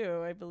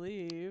 2002, I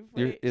believe.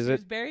 You're- Wait, is she it-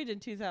 was buried in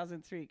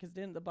 2003 because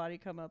didn't the body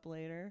come up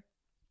later?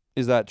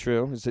 Is that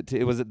true? Was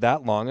it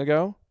that long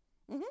ago?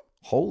 Mhm.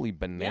 Holy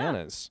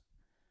bananas.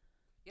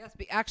 Yes,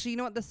 but actually, you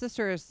know what the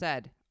sister has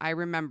said? I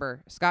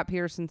remember Scott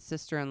Peterson's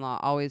sister-in-law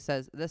always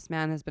says, this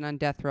man has been on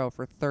death row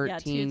for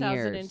 13 yeah,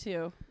 years.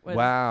 2002. Was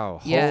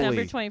Wow. Yeah. December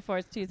Holy.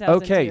 24th,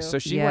 2002. Okay, so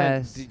she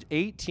Yes. went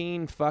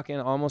 18 fucking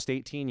almost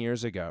 18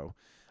 years ago.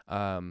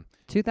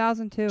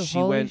 2002. She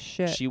Holy went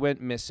shit. she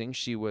went missing.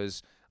 She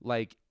was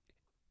like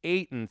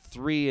 8 and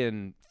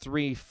 3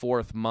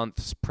 3/4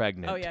 months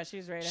pregnant. Oh yeah, she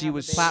was ready. To She have a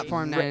was baby.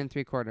 Platform Re- 9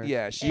 3/4.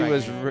 Yeah, she Right.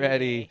 was Yeah.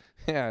 ready.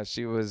 Yeah,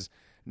 she was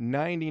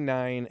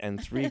 99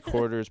 and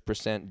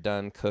 3/4%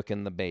 done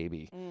cooking the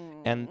baby.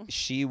 Mm. And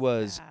she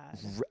was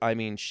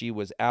Bad. she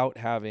was out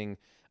having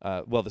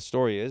well, the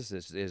story is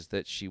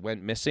that she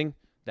went missing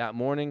that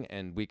morning,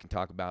 and we can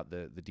talk about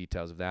the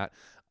details of that.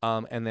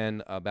 And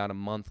then about a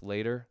month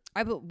later,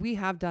 We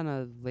have done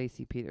a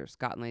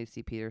Scott and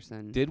Lacey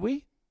Peterson. did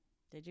we?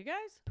 Did you guys?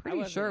 I Pretty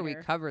wasn't sure we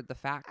here. covered the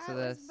facts of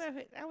this.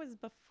 That was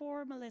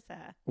before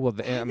Melissa. Well,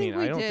 I I mean, think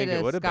we I don't did think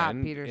it a would have Scott been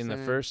in the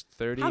Peterson. first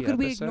 30 How could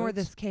we ignore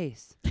episodes. this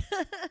case? I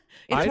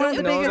It's one don't of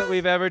the know biggest- that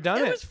we've ever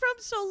done It it. was from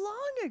so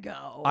long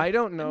ago. I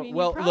don't know. mean, you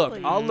well, look,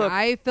 probably- I'll look.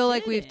 I feel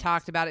like we've didn't.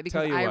 talked about it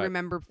because Tell you I what.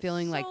 remember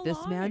feeling So like this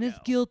long man is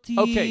ago. guilty.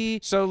 Okay,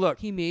 so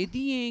look, He made the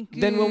Yankees.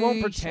 Then we won't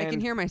I pretend-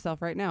 can hear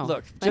myself right now.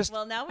 look, Like, just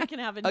Well, now we can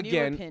have a new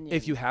again, opinion.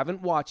 if you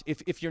haven't watched,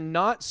 if you're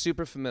not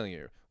super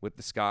familiar with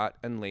the Scott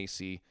and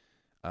Lacey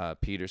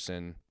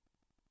Peterson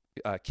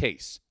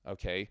case,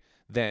 okay,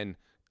 then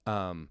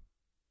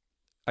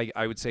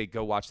I would say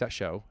go watch that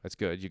show. That's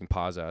good. You can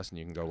pause us and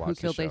you can go watch Who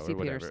Killed the show Lacey or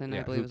whatever. Peterson, Yeah,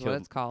 I believe Who is what Killed-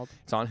 it's called.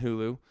 It's on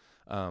Hulu.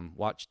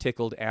 Watch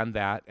Tickled and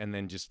that, and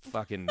then just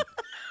fucking,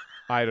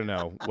 I don't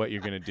know what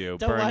you're gonna do.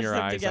 Don't Burn watch your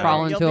them eyes together. out. Crawl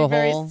You'll into be a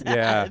very hole.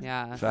 sad.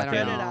 Yeah, I Fucking- don't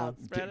Spread it know. out.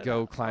 Spread it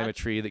Go out. climb a Watch-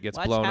 tree that gets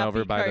watch blown happy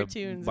over by cartoons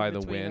the in by the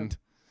between 'em.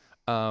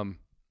 wind.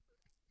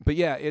 But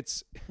yeah,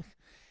 it's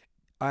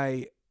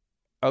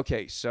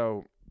okay.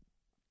 So,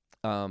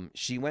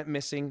 she went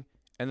missing,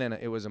 and then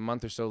it was a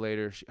month or so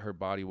later. Her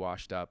body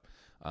washed up.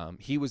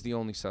 He was the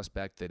only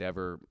suspect that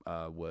ever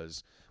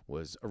was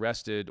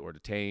arrested or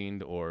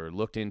detained or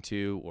looked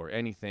into or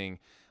anything.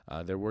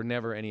 There were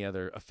never any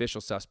other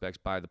official suspects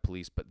by the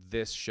police, but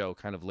this show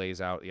kind of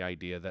lays out the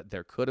idea that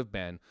there could have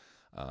been.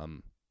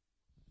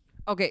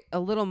 Okay, a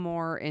little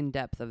more in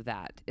depth of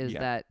that is Yeah.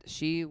 that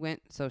she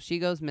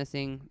goes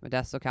missing,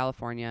 Modesto,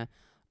 California,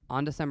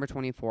 on December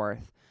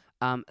 24th.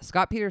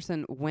 Scott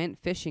Peterson went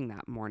fishing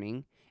that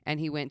morning, and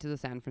he went to the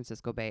San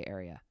Francisco Bay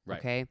area. Right.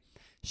 Okay,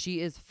 she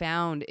is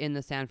found in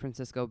the San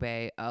Francisco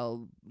Bay. I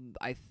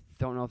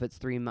don't know if it's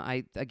 3 months.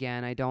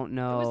 I don't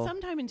know. It was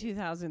sometime in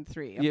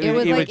 2003. Yeah, It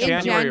was it like was in January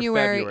or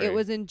January. February. It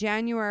was in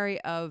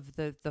January of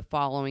the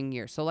following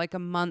year. So like a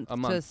month A to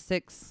month.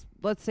 6,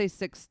 let's say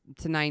 6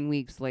 to 9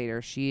 weeks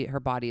later, her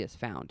body is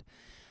found.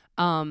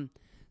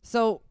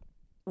 So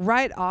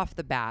right off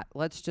the bat,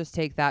 let's just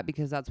take that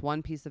because that's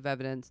one piece of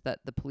evidence that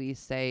the police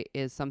say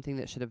is something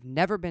that should have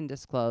never been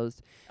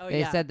disclosed. Oh,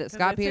 They yeah, said that 'cause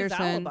Scott it's his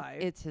Peterson, alibi.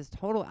 it's his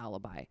total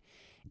alibi.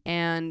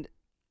 And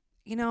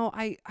you know,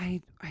 I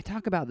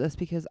talk about this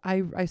because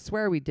I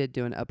swear we did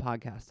do a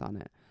podcast on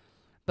it.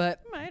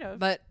 But Might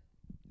have.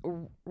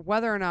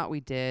 whether or not we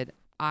did,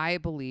 I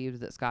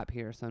believed that Scott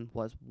Peterson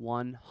was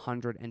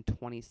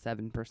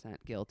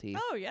 127% guilty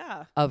Oh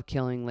yeah, of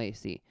killing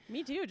Lacey.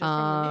 me too. Just from the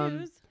Um,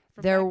 news.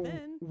 From There back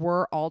then.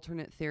 were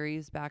alternate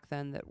theories back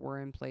then that were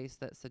in place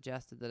that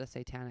suggested that a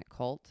satanic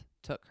cult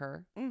took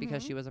her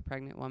because Mhm. she was a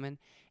pregnant woman,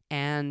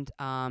 and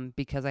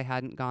because I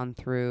hadn't gone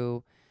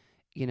through,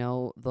 you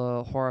know,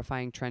 the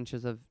horrifying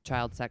trenches of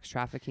child sex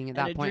trafficking at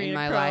that point in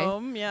my life.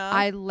 Adrenochrome, Yeah.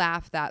 I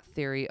laughed that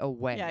theory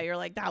away. Yeah, you're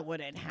like that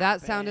wouldn't happen.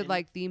 That sounded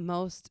like the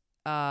most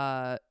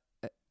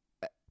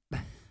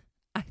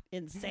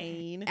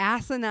insane.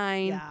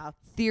 asinine Yeah.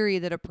 theory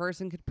that a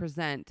person could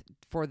present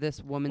for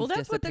this woman's Well,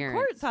 that's what the disappearance.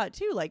 court thought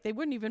too. Like they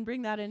wouldn't even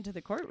bring that into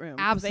the courtroom.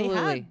 'cause Absolutely.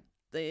 They had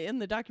in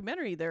the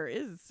documentary, there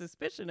is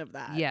suspicion of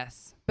that.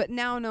 Yes. But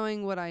now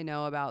knowing what I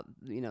know about,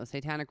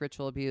 satanic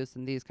ritual abuse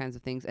and these kinds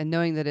of things, and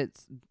knowing that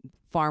it's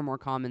far more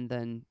common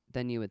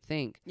than you would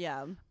think,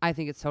 Yeah. I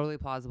think it's totally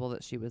plausible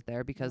that she was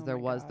there because Oh there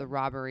my was God. the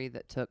robbery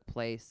that took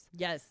place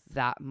Yes.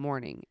 that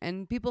morning.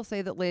 And people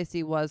say that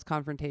Lacey was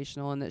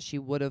confrontational and that she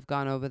would have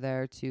gone over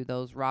there to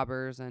those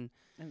robbers and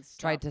And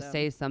tried stop to them.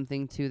 say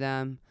something to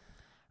them.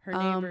 Her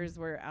neighbors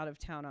were out of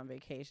town on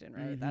vacation,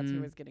 right? That's who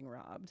Mhm. was getting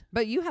robbed.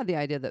 But you had the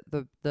idea that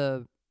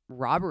the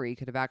robbery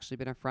could have actually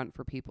been a front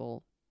for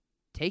people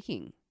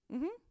taking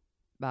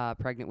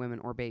Mm-hmm. pregnant women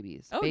or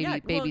babies. Oh, baby yeah.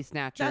 baby Well,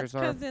 snatchers That's or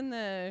because in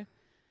the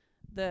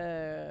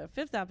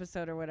 5th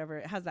episode or whatever,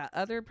 it has that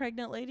other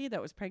pregnant lady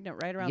that was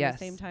pregnant right around Yes.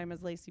 the same time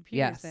as Lacey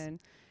Yes. Peterson.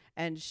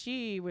 And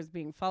she was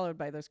being followed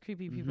by those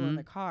creepy people in Mhm.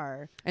 the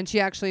car. and she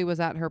actually was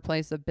at her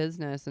place of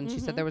business and she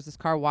said Mhm. there was this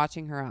car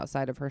watching her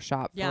outside of her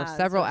shop Yeah. for and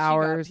several so she got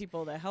hours.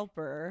 people to help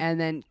her. And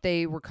then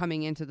they were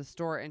coming into the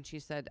store and she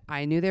said,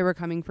 I knew they were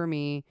coming for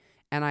me.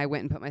 And I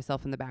went and put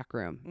myself in the back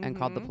room and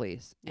called the Mhm.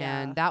 police.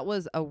 Yeah. And that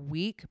was a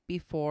week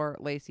before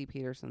Lacey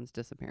Peterson's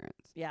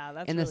disappearance yeah,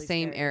 that's in the really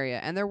same scary. area.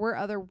 And there were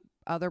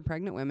other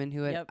pregnant women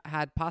who had Yep.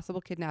 had possible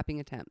kidnapping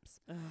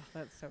attempts. Ugh,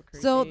 that's so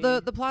creepy. So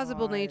the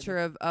plausible God. nature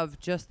of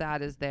just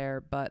that is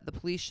there, but the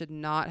police should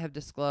not have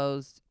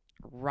disclosed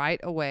right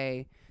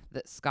away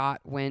that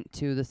Scott went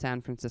to the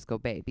San Francisco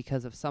Bay,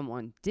 because if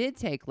someone did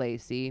take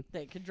Lacey,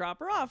 They could drop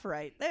her off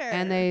right there.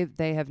 and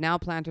they have now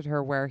planted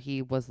her where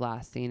he was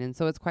last seen, and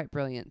so it's quite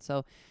brilliant.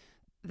 So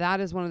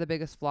that is one of the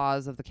biggest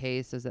flaws of the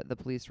case, is that the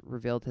police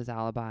revealed his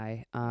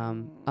alibi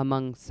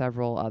among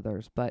several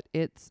others, but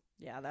it's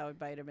Yeah, that would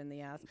bite him in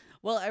the ass.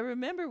 Well, I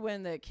remember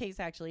when the case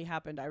actually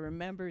happened, I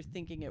remember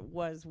thinking it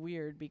was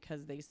weird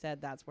because they said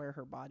that's where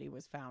her body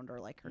was found, or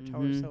like her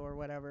torso or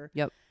whatever.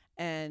 Yep.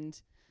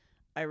 And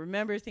I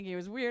remember thinking it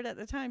was weird at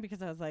the time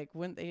because I was like,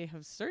 wouldn't they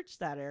have searched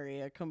that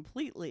area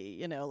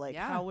completely? Like,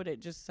 Yeah. how would it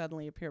just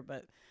suddenly appear?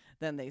 But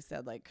then they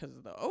said, like, because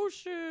of the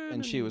ocean.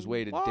 And she was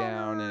weighted water.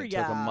 down, and it took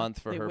a Yeah, month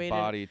for they her waited-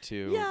 body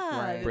to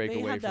Yeah, break they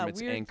away had from that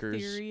its weird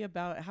anchors. theory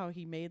about how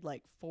he made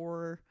like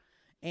 4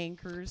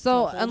 anchors.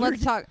 so. to And hold her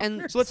let's talk.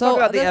 And So let's talk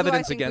about the this is what I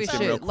evidence think we against him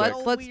should. real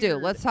quick. Let's do.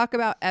 Weird. Let's talk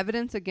about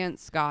evidence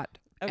against Scott,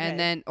 Okay. and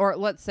then, or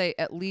let's say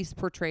at least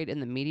portrayed in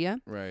the media,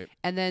 Right.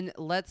 and then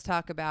let's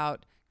talk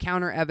about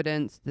counter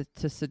evidence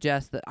to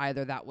suggest that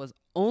either that was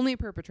only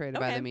perpetrated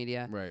by Okay. the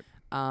media, Right.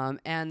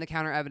 and the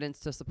counter evidence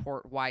to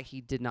support why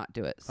he did not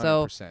do it.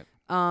 100%.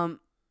 So,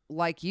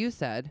 like you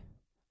said,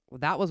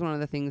 that was one of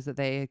the things that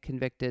they had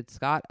convicted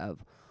Scott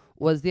of,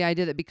 was the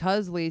idea that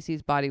because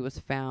Lacey's body was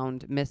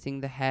found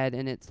missing the head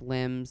and its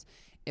limbs,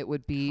 it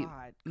would be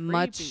God,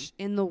 much creepy.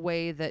 in the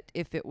way that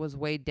if it was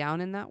weighed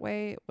down in that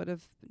way, it would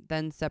have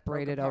then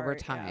separated over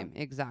apart, yeah. time.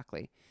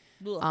 Exactly.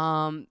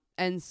 Ugh.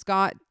 And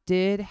Scott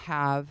did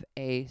have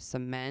a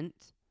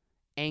cement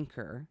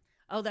anchor.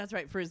 Oh, that's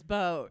right, for his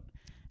boat.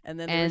 And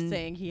then they were And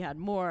saying he had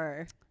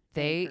more.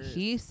 anchors.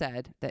 He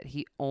said that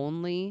he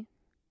only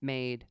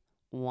made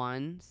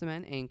one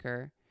cement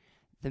anchor.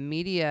 The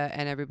media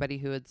and everybody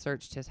who had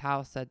searched his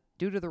house said,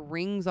 due to the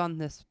rings on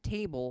this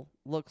table,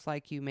 looks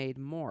like you made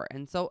more.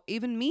 And so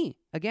even me,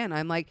 again,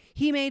 I'm like,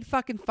 he made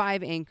fucking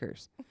 5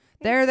 anchors.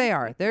 There they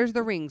are. There's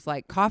the rings,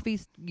 like coffee,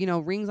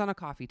 rings on a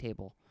coffee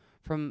table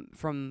from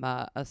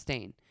a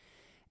stain.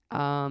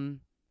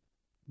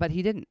 But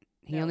he didn't.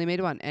 He No. only made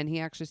one. And he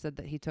actually said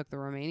that he took the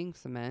remaining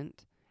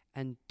cement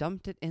and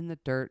dumped it in the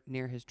dirt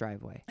near his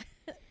driveway.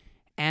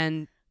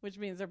 And Which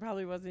means there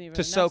probably wasn't even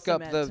To enough soak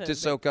up cement the to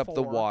soak make up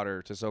the 4.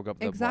 water, to soak up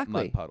the Exactly.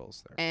 mud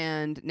puddles there.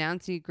 And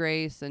Nancy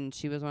Grace, and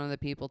she was one of the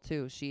people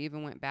too. She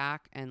even went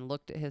back and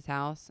looked at his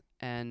house,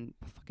 and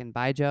fucking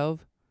by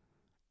Jove,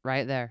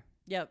 right there.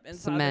 Yep, and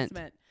Cement. saw the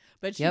cement.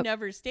 But she Yep.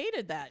 never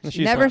stated that. She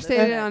She Never saw the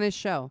stated it cement. on his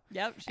show.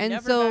 Yep, she And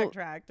never so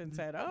backtracked and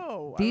said,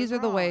 "Oh, I These was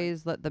are the wrong."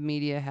 ways that the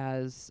media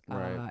has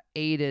Right.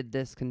 aided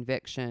this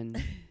conviction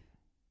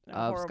A of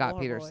horrible, Scott horrible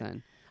way.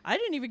 Peterson. I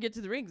didn't even get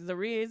to the rings. The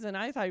reason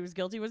I thought he was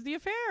guilty was the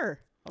affair.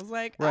 I was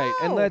like, Right,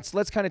 oh. and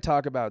let's kind of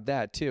talk about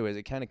that too, as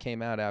it kind of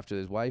came out after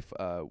his wife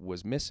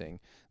was missing,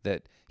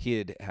 that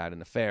he had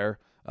an affair,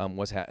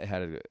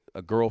 had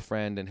a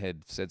girlfriend, and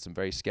had said some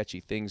very sketchy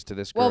things to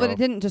this girl. Well, but it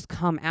didn't just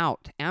come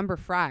out. Amber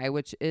Fry,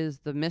 which is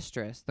the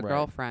mistress, the Right.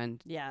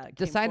 girlfriend, Yeah, it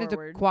came decided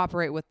forward. to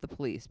cooperate with the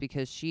police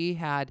because she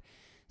had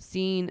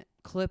seen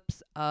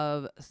clips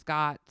of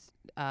Scott's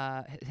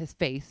his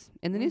face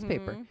in the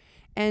newspaper. Mhm.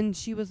 And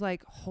she was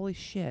like, holy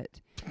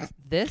shit.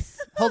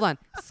 Hold on,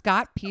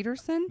 Scott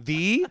Peterson?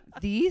 The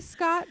The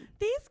Scott?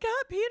 The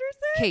Scott Peterson?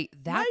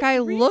 Kate, that My guy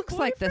dream looks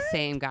like the boyfriend?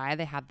 same guy.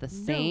 They have the No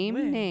same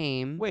way.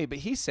 name. wait, but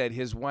he said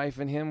his wife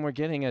and him were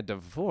getting a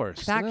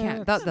divorce. That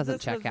can't, that doesn't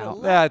This check was the out.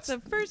 la- That's- the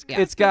first yeah.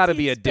 It's gotta Christmas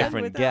be he a spent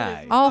different without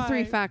guy. his All 3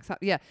 wife. facts.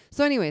 Yeah.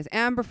 So anyways,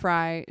 Amber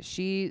Fry,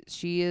 she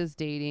is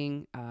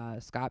dating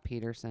Scott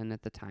Peterson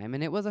at the time,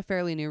 and it was a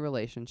fairly new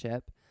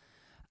relationship.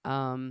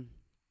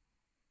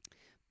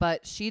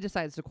 But she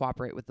decides to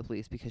cooperate with the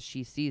police because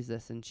she sees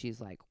this and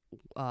she's like,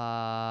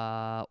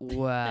 well,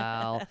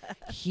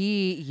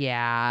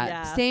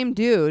 Yeah. same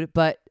dude.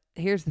 But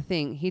here's the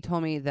thing. He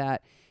told me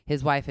that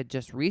his wife had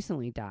just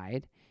recently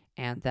died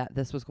and that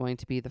this was going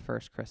to be the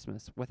first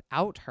Christmas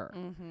without her.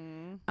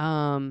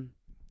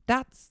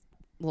 That's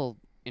a little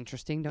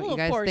interesting, don't you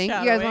guys think?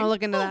 You guys want to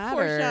look into that?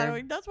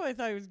 Foreshadowing. That's why I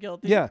thought he was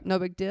guilty. Yeah. No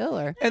big deal,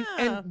 or And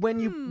when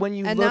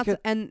you and look that's at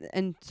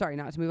and sorry,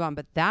 not to move on,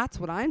 but that's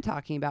what I'm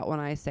talking about when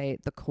I say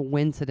the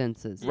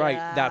coincidences. right,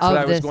 Yeah. that's Of what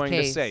I was this going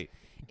case. to say.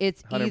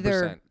 It's 100%.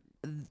 either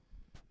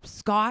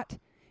Scott,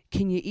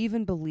 can you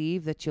even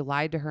believe that you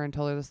lied to her and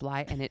told her this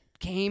lie and it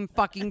came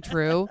fucking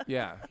true?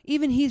 Yeah.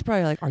 Even he's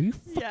probably like, are you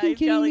fucking Yeah, he's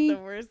kidding got like me? the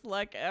worst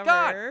luck ever.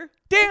 God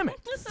damn it.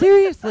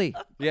 Seriously.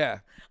 Yeah.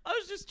 I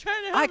was just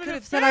trying to have I an could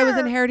have said I was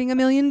affair. inheriting $1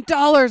 million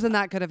and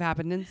that could have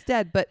happened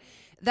instead. But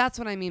that's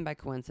what I mean by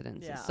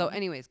coincidences. Yeah. So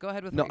anyways, go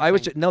ahead with No, what you're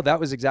saying. no, that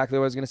was exactly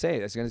what I was going to say.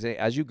 I was going to say,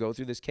 as you go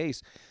through this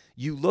case,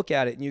 you look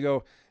at it and you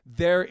go,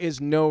 there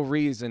is no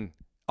reason.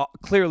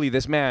 Clearly,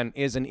 this man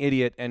is an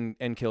idiot and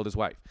killed his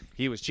wife.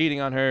 He was cheating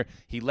on her.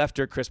 He left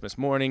her Christmas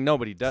morning.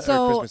 Nobody does, or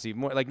So, Christmas Eve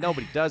morning. Like,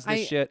 nobody does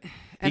this shit. He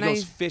and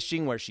goes I-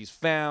 fishing where she's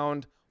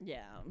found.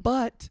 Yeah.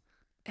 But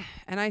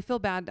And I feel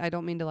bad. I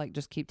don't mean to like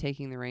just keep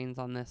taking the reins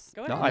on this.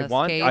 Go no, ahead. this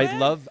I case.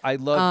 I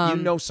love.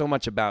 You know so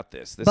much about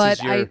this. This is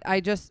But your. I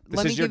just This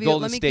let me is your give you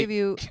Golden let me State give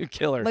you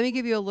killer. let me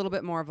give you a little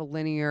bit more of a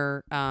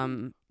linear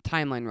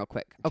timeline real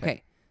quick.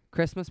 Okay.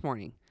 Christmas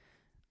morning.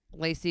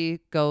 Lacey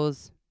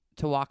goes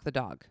to walk the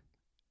dog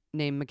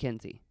named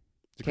Mackenzie.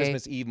 It's Okay.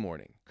 Christmas Eve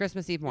morning.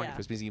 Christmas Eve morning. Yeah.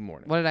 Christmas Eve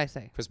morning. What did I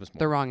say? Christmas The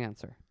morning. wrong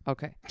answer.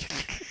 Okay.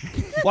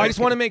 Well, I just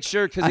want to make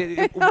sure because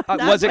That's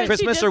was it when she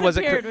Christmas or was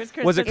it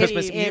disappeared, was it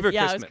Christmas Eve. Eve or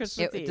Yeah, it was Christmas?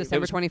 Christmas Eve. December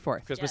was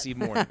 24th. Christmas Yes. Eve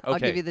morning. Okay. I'll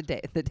give you the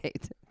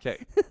date. Okay.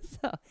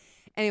 So,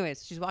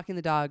 anyways, she's walking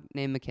the dog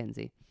named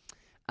Mackenzie.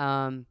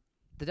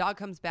 The dog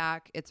comes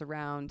back. It's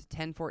around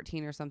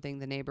 10:14 or something.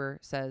 The neighbor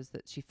says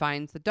that she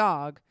finds the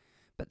dog,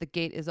 but the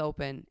gate is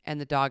open and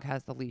the dog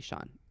has the leash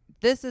on.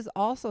 This is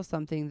also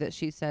something that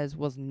she says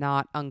was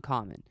not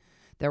uncommon.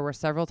 There were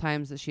several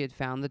times that she had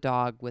found the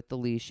dog with the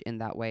leash in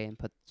that way and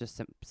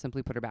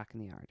simply put her back in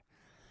the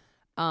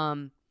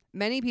yard.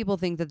 Many people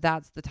think that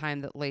that's the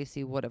time that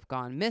Lacey would have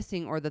gone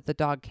missing or that the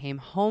dog came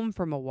home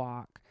from a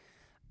walk.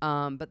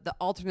 But the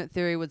alternate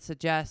theory would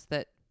suggest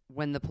that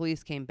when the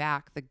police came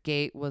back, the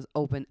gate was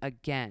open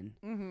again.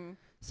 Mm-hmm.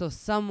 So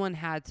someone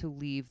had to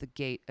leave the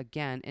gate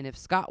again. And if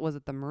Scott was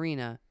at the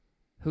marina,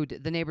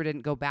 the neighbor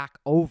didn't go back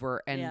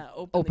over and Yeah,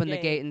 open the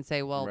gate and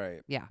say, well,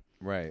 Right. yeah.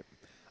 Right.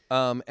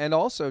 And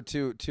also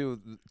to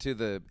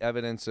the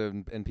evidence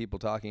and people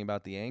talking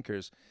about the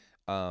anchors,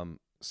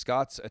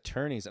 Scott's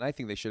attorneys, and I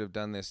think they should have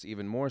done this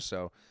even more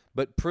so,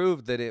 but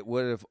proved that it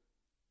would have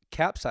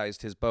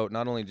capsized his boat,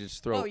 not only to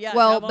just throw. Oh, yeah.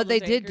 Well, have all but they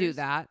those did do anchors.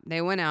 that.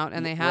 They went out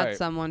and they had Right.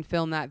 someone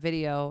film that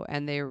video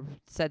and they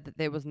said that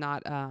it was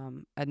not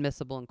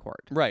admissible in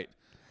court. Right.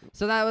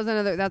 So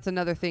that's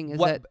another thing is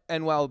What, that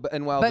and while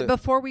but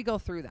before we go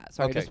through that,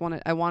 sorry, Okay.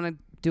 I want to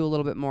do a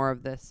little bit more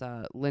of this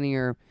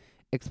linear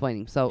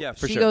explaining. So Yeah,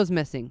 for she sure. goes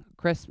missing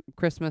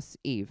Christmas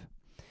Eve.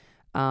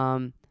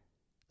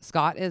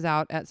 Scott is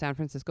out at San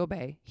Francisco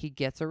Bay. He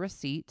gets a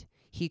receipt.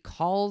 He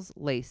calls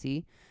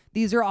Lacey.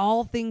 These are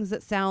all things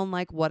that sound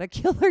like what a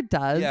killer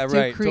does Yeah, to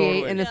right, create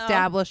totally. and Yeah.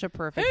 establish a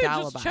perfect Hey,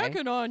 alibi. just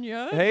checking on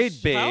you. Hey, How's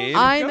babe. it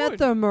I'm going? at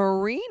the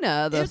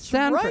marina. The It's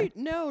San Fran- right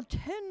now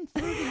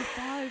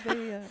 10:35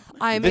 a.m.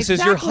 I'm This exactly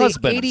is your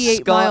husband, 88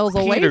 Scott miles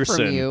away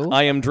Peterson. from you.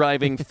 I am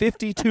driving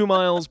 52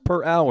 miles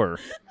per hour.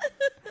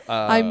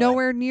 I'm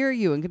nowhere near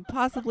you and could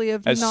possibly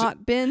have as soo-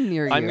 not been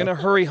near you. I'm going to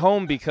hurry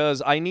home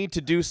because I need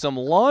to do some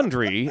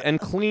laundry and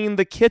clean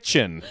the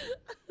kitchen.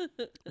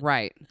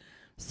 Right.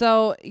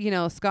 So,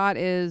 Scott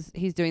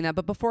he's doing that.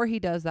 But before he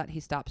does that, he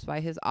stops by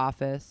his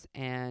office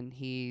and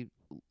he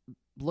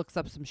looks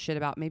up some shit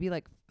about maybe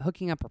like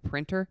hooking up a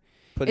printer.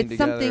 Putting It's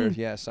together, something-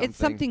 yeah, something. It's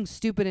something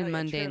stupid and Oh, yeah,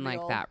 mundane like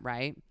trivial. that,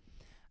 right?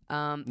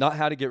 Not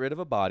how to get rid of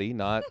a body,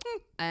 not.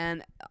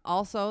 And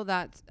also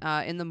that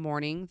in the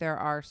morning, there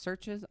are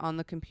searches on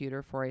the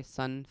computer for a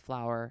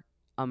sunflower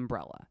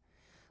umbrella.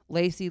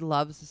 Lacey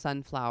loves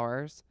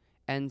sunflowers.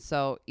 And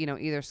so,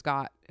 either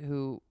Scott,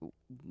 who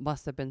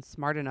must have been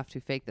smart enough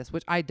to fake this,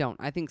 which I don't.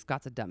 I think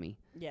Scott's a dummy.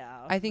 Yeah.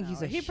 I think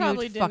he's a He huge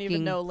probably didn't fucking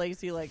even know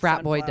Lacey like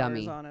frat boy sunflowers,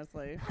 dummy.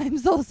 honestly. I'm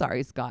so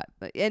sorry, Scott.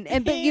 But but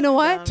He's you know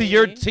what? To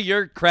dummy.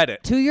 your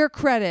credit, To your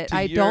credit, To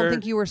I don't your-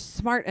 think you were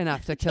smart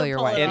enough to kill your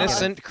pull wife. it off.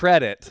 innocent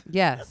credit.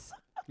 Yes.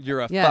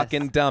 You're a Yes.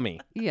 fucking dummy.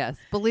 Yes.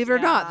 Believe it or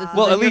not, this is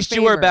Well, in at your least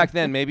you were favor. back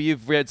then. Maybe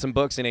you've read some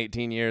books in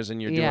 18 years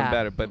and you're doing Yeah.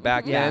 better. But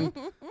back Yeah.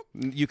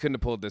 then, you couldn't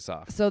have pulled this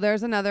off. So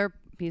there's another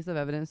piece of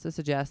evidence to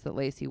suggest that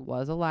Lacey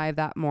was alive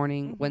that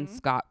morning when Mm-hmm.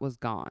 Scott was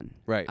gone.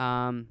 Right.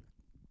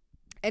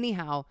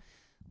 Anyhow,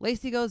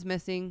 Lacey goes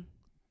missing.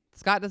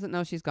 Scott doesn't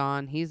know she's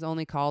gone. He's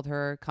only called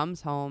her,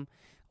 comes home,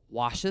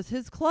 washes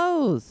his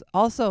clothes.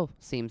 Also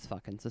seems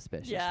fucking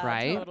suspicious, Yeah,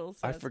 right? total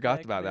I forgot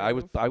suspect about that.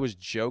 move. I was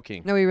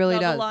joking. No, he really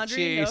Double does. laundry?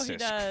 No, he Jesus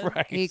does.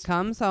 Christ. He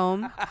comes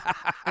home,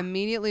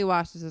 immediately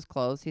washes his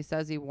clothes. He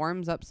says he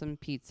warms up some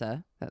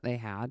pizza that they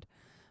had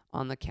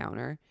on the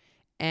counter.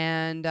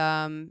 And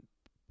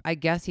I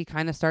guess he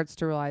kind of starts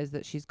to realize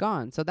that she's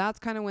gone. So that's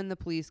kind of when the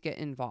police get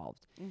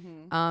involved.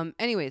 Mm-hmm.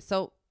 Anyway,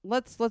 so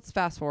let's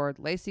fast forward.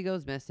 Lacey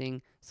goes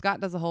missing. Scott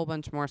does a whole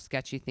bunch more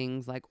sketchy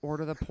things like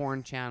order the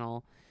porn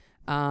channel,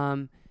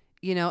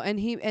 you know,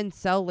 and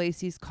sell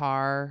Lacey's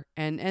car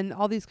and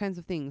all these kinds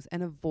of things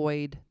and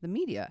avoid the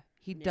media.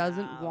 He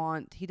doesn't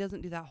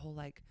do that whole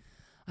like,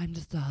 I'm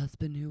just a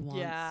husband who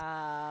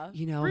wants,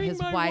 you know, Bring his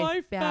my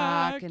wife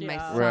back and my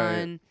yeah. son.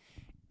 Right.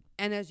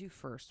 And as you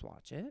first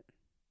watch it,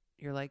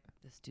 you're like,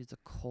 this dude's a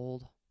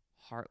cold,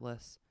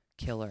 heartless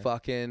killer.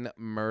 Fucking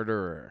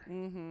murderer.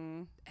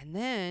 Mm-hmm. And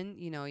then,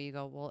 you know, you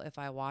go, well, if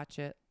I watch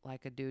it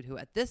like a dude who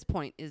at this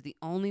point is the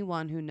only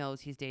one who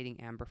knows he's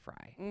dating Amber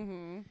Fry.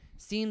 Mm-hmm.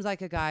 Seems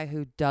like a guy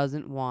who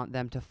doesn't want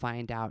them to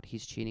find out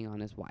he's cheating on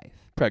his wife.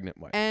 Pregnant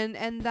wife.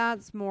 And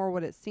that's more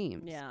what it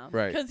seems. Yeah.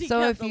 Right. Because he So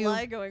kept if the you-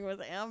 lie going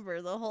with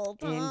Amber the whole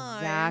time.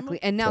 Exactly.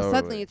 And now Totally.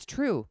 suddenly it's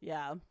true.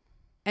 Yeah.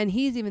 And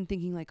he's even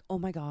thinking like, oh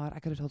my God, I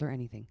could have told her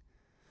anything.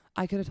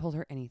 I could have told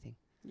her anything.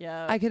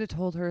 Yeah. I could have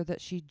told her that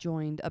she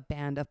joined a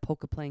band of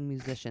polka playing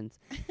musicians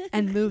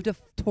and moved to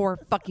tour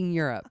fucking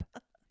Europe.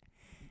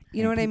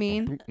 You know what I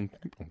mean?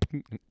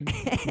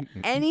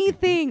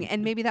 Anything.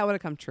 And maybe that would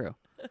have come true.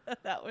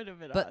 That would have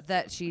been But awesome.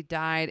 that she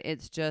died,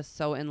 it's just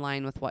so in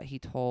line with what he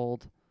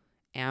told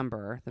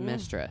Amber, the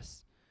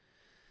mistress.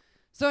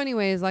 So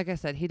anyways, like I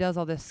said, he does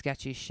all this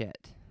sketchy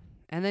shit.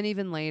 And then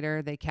even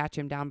later, they catch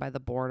him down by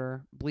the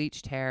border,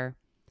 bleached hair,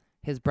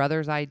 his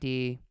brother's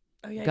ID,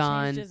 Oh, yeah,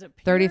 gun, changed his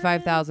appearance.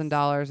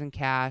 $35,000 in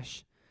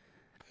cash.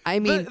 I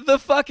mean, the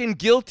fucking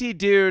guilty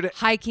dude.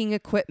 hiking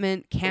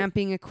equipment,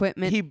 camping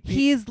equipment.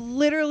 He's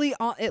literally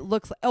on, it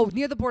looks like,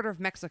 near the border of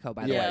Mexico,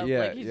 by the Yeah, way. Yeah,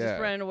 like he's yeah.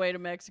 just running away to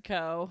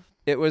Mexico.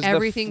 It was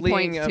Everything the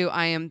fleeing points to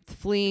I am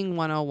fleeing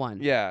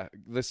 101. Yeah,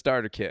 the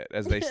starter kit,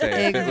 as they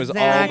say. If it was all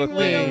the Exactly.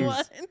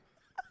 things.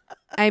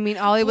 I mean,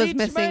 all he was Bleach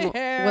my missing was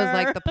hair.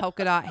 like the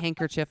polka dot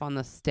handkerchief on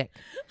the stick.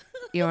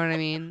 You know what I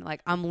mean?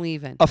 Like, I'm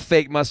leaving. A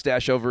fake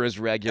mustache over his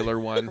regular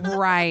one.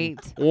 Right.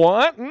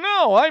 What?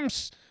 No,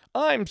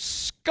 I'm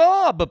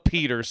Scob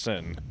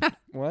Peterson.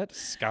 What?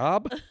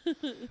 Scob?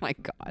 My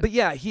God. But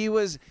yeah, he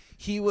was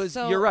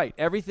So- you're right.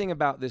 Everything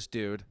about this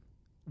dude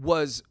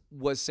was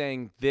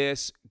saying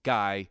this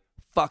guy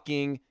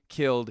fucking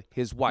killed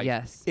his wife.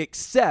 Yes.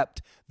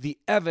 Except the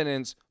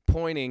evidence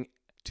pointing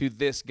to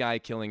this guy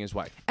killing his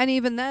wife. And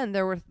even then,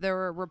 there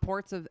were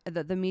reports of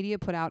that the media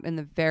put out in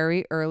the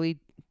very early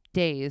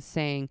days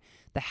saying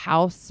the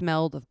house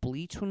smelled of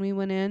bleach when we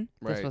went in.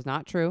 This Right. was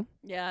not true.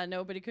 Yeah,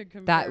 nobody could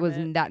confirm That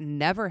it.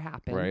 never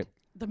happened. Right.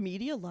 The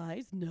media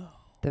lies? No.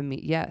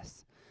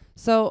 Yes.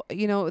 So,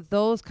 you know,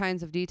 those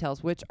kinds of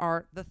details, which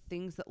are the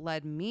things that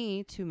led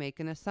me to make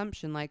an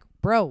assumption like,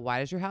 bro, why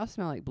does your house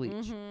smell like bleach?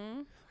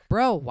 Mm-hmm.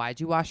 Bro, why'd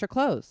you wash your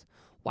clothes?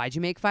 Why'd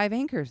you make 5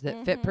 anchors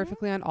that fit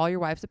perfectly on all your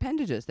wife's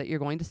appendages that you're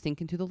going to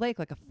sink into the lake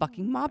like a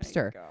fucking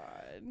mobster?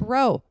 God.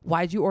 Bro,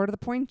 why'd you order the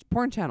porn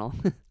channel?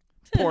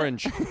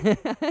 Orange.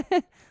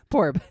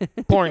 Porb.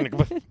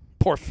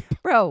 Porf.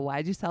 Bro,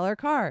 why'd you sell her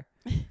car?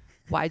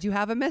 Why'd you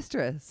have a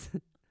mistress?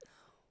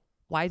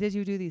 Why did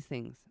you do these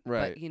things?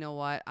 Right. But you know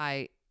what?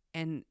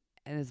 And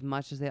as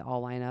much as they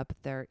all line up,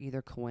 they're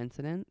either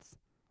coincidence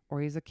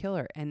or he's a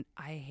killer. And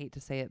I hate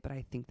to say it, but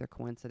I think they're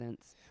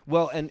coincidence.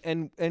 Well,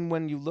 and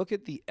when you look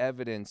at the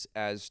evidence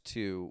as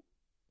to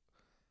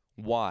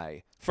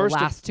why, The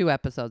last 2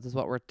 episodes is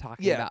what we're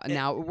talking Yeah, about. And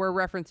now we're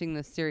referencing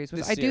this series,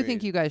 which This I do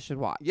think series. you guys should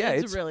watch. yeah,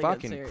 It's a it's really good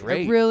fucking series.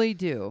 great. I really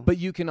do. But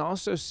you can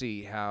also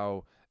see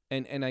how,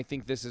 and I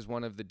think this is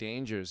one of the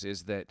dangers,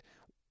 is that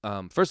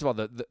first of all,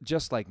 the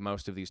just like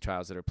most of these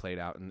trials that are played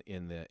out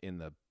in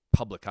the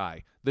public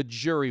eye, the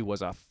jury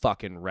was a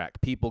fucking wreck.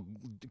 People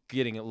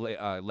getting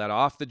let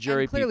off the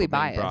jury, clearly people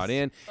being biased. brought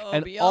in, Oh,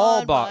 and beyond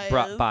all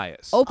biased.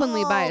 bias.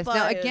 Openly All biased.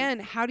 Now, biased. again,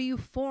 how do you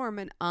form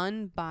an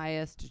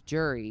unbiased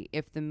jury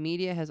if the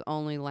media has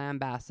only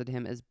lambasted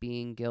him as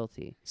being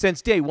guilty?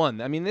 Since day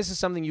one. I mean, this is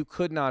something you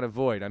could not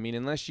avoid. I mean,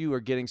 unless you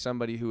were getting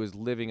somebody who was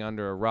living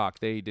under a rock,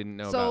 they didn't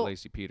know So- about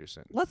Lacey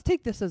Peterson. Let's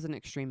take this as an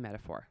extreme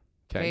metaphor.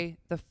 Okay. Okay.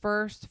 The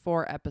first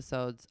 4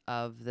 episodes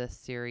of this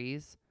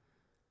series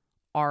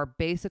are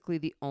basically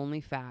the only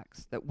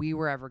facts that we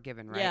were ever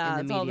given, right? Yeah,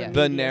 in it's the all media.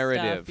 The media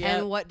narrative. Stuff. Yep.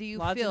 And what do you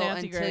Lots of feel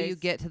Nancy until you Grace.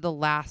 get to the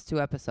last 2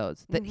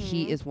 episodes that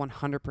he Mhm. is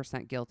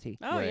 100% guilty?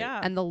 Oh, Right. yeah.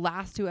 And the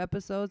last 2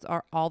 episodes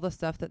are all the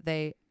stuff that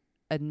they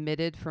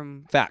admitted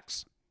from.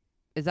 Facts.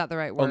 Is that the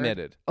right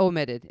word?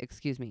 Omitted.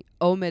 Excuse me.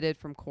 Omitted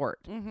from court,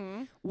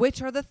 Mm-hmm.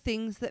 which are the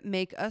things that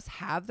make us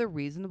have the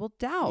reasonable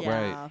doubt.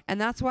 Yeah. And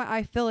that's why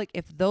I feel like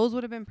if those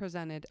would have been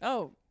presented,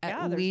 Oh, At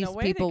yeah, there's least no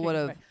way people they could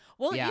would've- convict.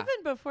 Well, yeah.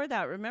 even before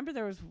that, remember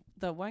there was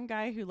the one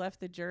guy who left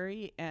the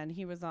jury and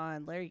he was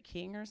on Larry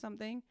King or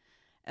something,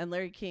 and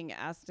Larry King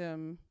asked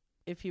him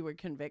if he would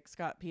convict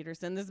Scott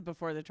Peterson. This is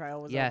before the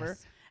trial was over,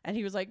 yes. and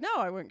he was like, "No,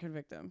 I wouldn't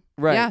convict him."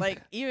 Right. Yeah.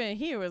 Like even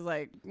he was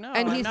like, "No,"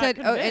 And I'm he not said,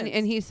 convinced.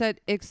 and he said,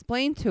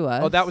 explain to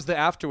us. Oh, that was the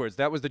afterwards.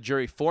 That was the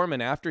jury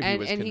foreman after he and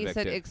was and convicted. he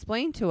said,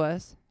 explain to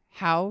us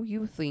how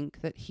you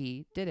think that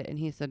he did it. And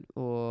he said,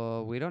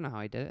 oh, we don't know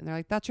how he did it. And they're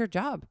like, that's your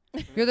job.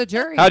 You're the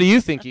jury. How do you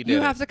think he did You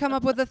it? have to come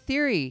up with a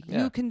theory.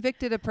 Yeah. You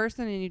convicted a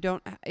person and you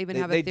don't even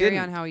have They a theory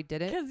didn't. on how he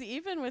did it. Because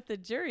even with the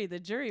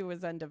jury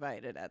was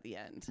undivided at the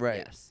end.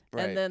 Right. Yes.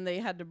 Right. And then they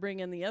had to bring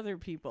in the other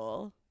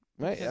people.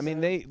 Right. I because mean,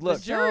 the- they look.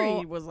 The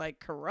jury So- was like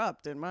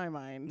corrupt in my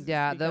mind.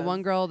 Yeah, the one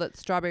because- girl that's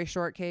Strawberry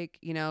Shortcake,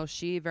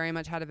 she very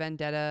much had a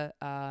vendetta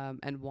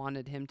and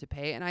wanted him to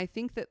pay. And I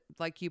think that,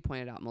 like you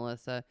pointed out,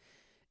 Melissa,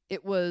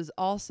 it was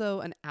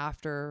also an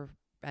after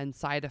and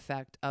side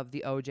effect of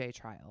the OJ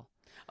trial.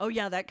 Oh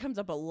yeah, that comes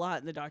up a lot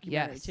in the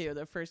documentary Yes. too.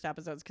 The first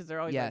episodes, because they're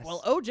always Yes. like,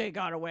 "Well, OJ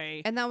got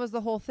away." And that was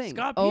the whole thing.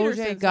 Scott OJ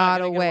Peterson's got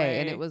not gonna get away,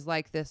 and away. it was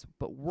like this,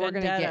 but we're going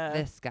to get Vendetta.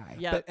 this guy.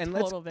 Yeah, But and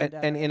let's total and,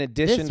 vendetta. and in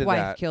addition This to wife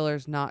that,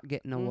 killer's not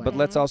getting away. but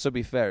let's Mhm. also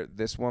be fair.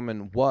 This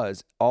woman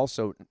was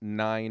also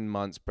 9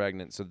 months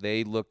pregnant, so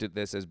they looked at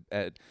this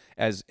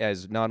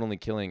as not only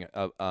killing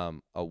a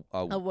woman,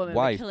 but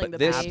wife, killing but the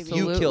this baby.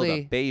 you killed a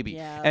Absolutely. baby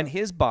Yeah. and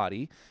his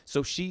body.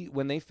 So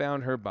when they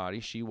found her body,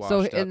 she washed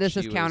So, up. and this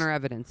is she was- counter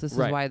evidence. This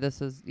Right. is why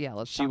this is,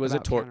 let's She talk was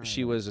about counter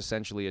she evidence. was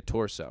essentially a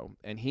torso,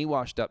 and he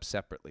washed up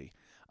separately.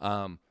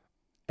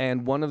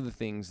 And one of the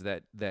things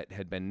that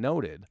had been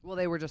noted. Well,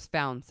 they were just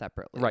found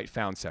separately. Right,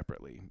 found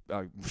separately.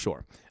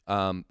 Sure.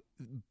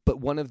 But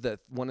one of the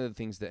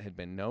things that had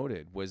been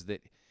noted was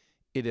that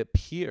it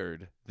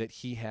appeared that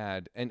he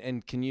had and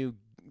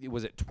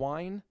was it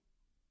twine?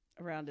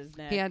 around his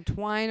neck. He had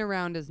twine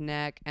around his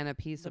neck and a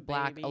piece The of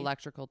black baby.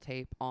 electrical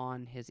tape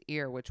on his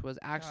ear, which was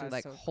actually God,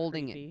 like so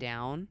holding creepy. it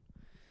down.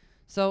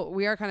 So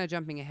we are kind of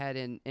jumping ahead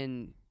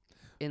in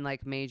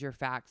like major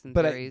facts and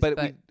But theories,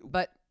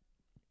 but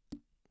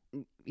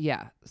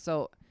yeah.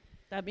 So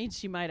That means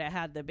she might have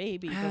had the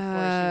baby before she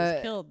was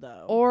killed,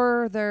 though.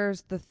 or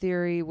there's the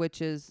theory,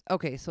 which is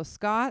okay. So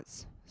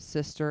Scott's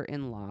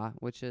sister-in-law,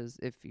 which is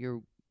if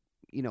you're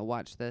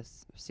watch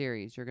this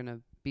series, you're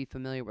gonna be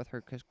familiar with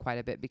her quite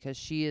a bit because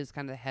she is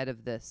kind of the head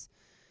of this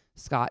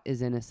Scott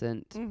is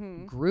innocent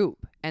Mhm.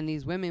 group, and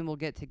these women will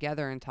get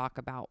together and talk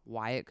about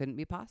why it couldn't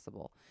be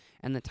possible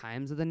and the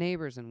times of the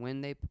neighbors and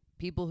when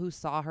people who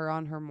saw her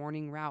on her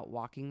morning route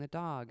walking the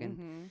dog and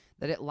Mhm.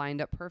 that it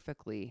lined up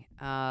perfectly,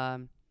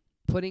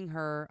 putting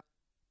her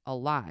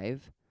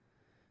alive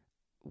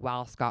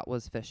while Scott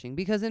was fishing.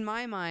 Because in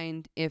my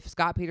mind, if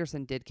Scott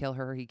Peterson did kill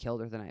her, he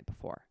killed her the night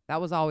before. That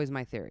was always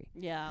my theory.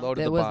 Yeah.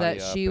 Loaded That the was body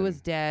that up she was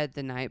and- dead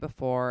the night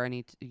before,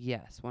 and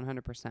yes,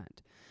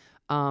 100%.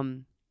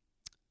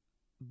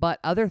 But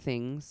other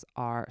things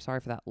are, sorry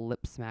for that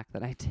lip smack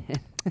that I did.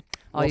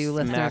 All We'll you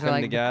listeners smack are 'em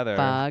like, together.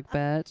 fuck,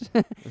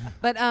 bitch.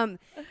 But,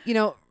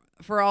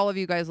 for all of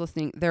you guys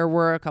listening, there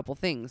were a couple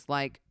things,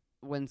 like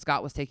when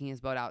Scott was taking his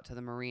boat out to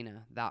the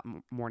marina that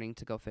morning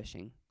to go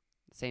fishing,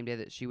 same day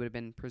that she would have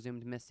been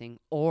presumed missing,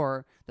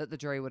 or that the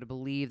jury would have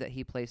believed that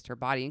he placed her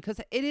body in, because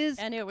it is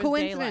And it was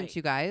coincidence, daylight.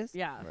 you guys.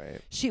 Yeah.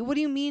 Right. What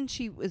do you mean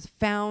she was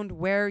found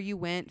where you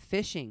went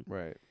fishing?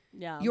 Right.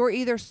 Yeah. You're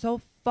either so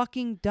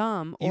fucking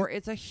dumb or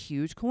it's a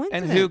huge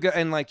coincidence.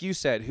 And like you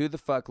said, who the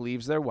fuck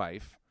leaves their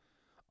wife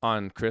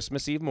on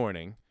Christmas Eve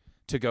morning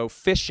to go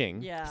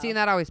fishing? Yeah. See, and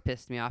that always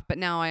pissed me off. But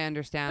now I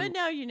understand. But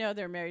now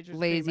their marriage was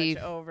lazy pretty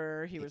much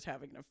over. He was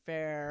having an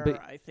affair.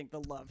 But- I think the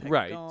love had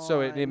Right. gone.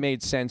 So it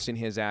made sense in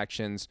his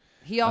actions.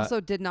 He also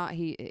did not.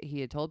 He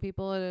had told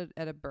people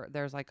at a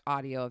there's like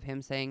audio of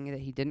him saying that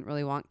he didn't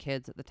really want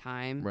kids at the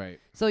time. Right.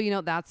 So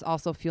that's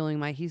also fueling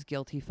my he's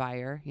guilty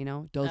fire.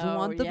 Doesn't Oh,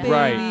 want the yeah. baby.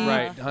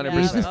 Right, 100%.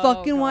 Leaves his Oh,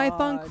 fucking wife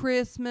on God.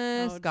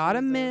 Christmas. Oh, got a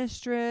Jesus.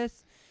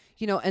 mistress.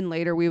 And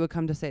later we would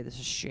come to say this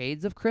is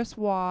shades of Chris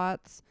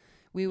Watts.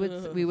 We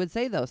would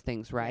say those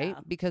things, right? Yeah.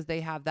 Because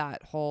they have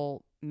that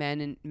whole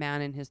man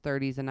in his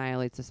 30s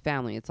annihilates his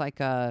family. It's like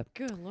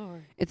Good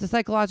Lord. it's a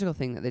psychological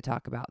thing that they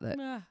talk about, that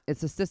Ah.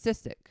 it's a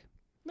statistic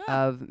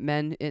Ah. of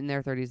men in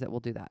their 30s that will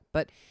do that.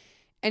 But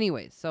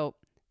anyways, so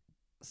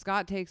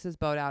Scott takes his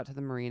boat out to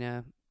the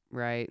marina,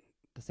 right?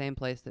 The same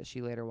place that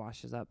she later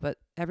washes up. But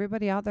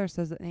everybody out there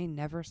says that they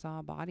never saw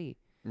a body.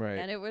 Right.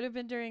 And it would have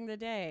been during the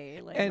day,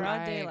 like And- broad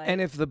Right.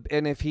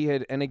 daylight. if he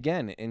had, and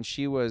again, and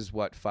she was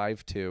what,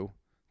 5'2"?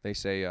 They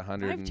say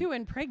 100. 5'2"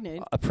 and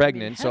pregnant.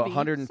 Pregnant, so heavy.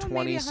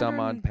 120 So some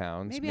maybe odd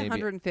pounds, Maybe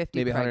 150.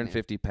 maybe pregnant.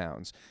 150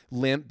 pounds,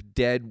 limp,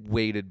 dead,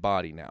 weighted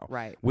body now,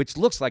 Right. which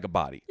looks like a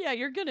body. Yeah,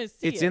 you're gonna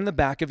see It's it. in the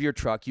back of your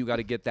truck. You got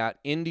to get that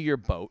into your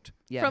boat.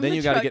 Yeah. From Then the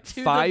you got to truck get to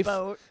the five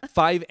boat.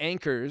 5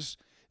 anchors.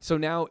 So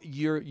now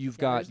you've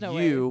got there's no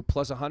you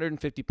plus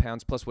 150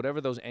 pounds plus whatever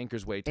those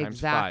anchors weigh times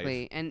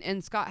Exactly. 5.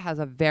 And Scott has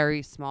a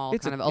very small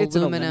It's kind a- of it's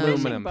an aluminum.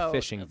 aluminum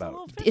fishing It's a boat.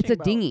 little It's fishing a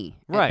boat. dinghy.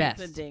 at Right.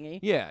 best. It's a dinghy.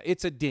 Yeah,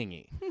 it's a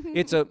dinghy.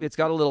 It's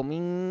got a little.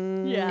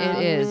 Yeah,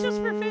 It is. It's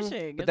just for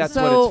fishing. But It's that's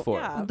not- what it's for.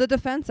 Yeah. The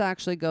defense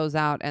actually goes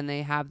out and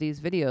they have these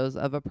videos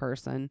of a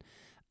person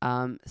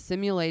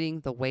simulating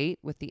the weight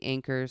with the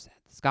anchors,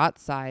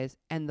 Scott's size,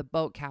 and the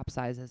boat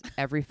capsizes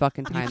every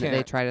fucking time that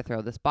they can't.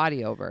 tthis this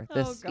body over. Oh,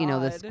 This,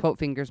 this God. quote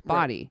fingers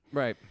body.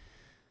 Right.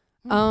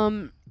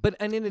 Um, But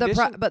and in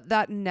addition, but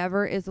that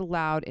never is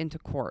allowed into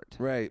court.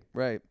 right.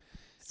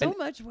 So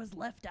much was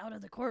left out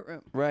of the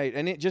courtroom. Right.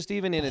 And it just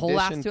even in The whole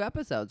last addition. 2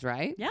 episodes,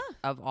 right? Yeah.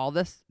 Of all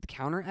this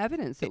counter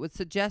evidence that would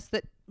suggest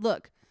that,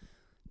 look,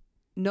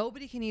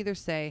 nobody can either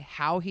say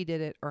how he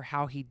did it or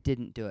how he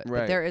didn't do it.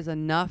 Right. But there is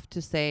enough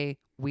to say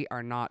we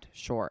are not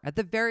sure. At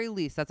the very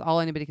least, that's all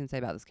anybody can say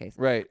about this case.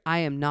 Right. I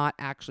am not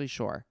actually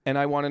sure. And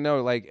I want to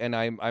know, like, and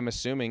I'm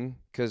assuming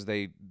because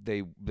they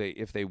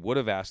if they would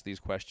have asked these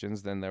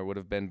questions, then there would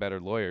have been better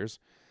lawyers,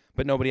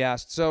 but nobody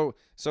asked. So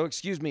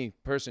excuse me,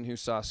 person who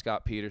saw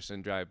Scott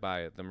Peterson drive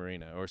by at the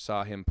marina or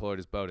saw him pull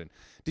his boat in,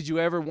 did you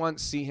ever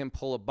once see him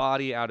pull a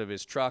body out of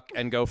his truck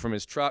and go from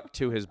his truck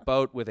to his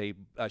boat with a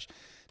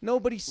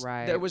nobody?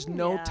 Right. There was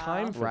no Yeah.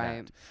 time for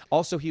Right. that.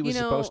 Also, he was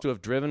You know- supposed to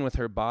have driven with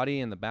her body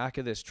in the back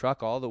of this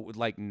truck all the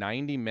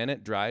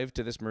 90-minute drive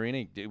to this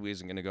marina. He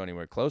wasn't going to go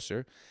anywhere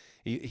closer.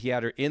 He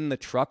had her in the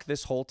truck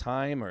this whole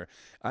time, or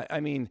I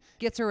mean,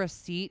 Gets a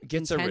receipt.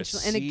 Gets a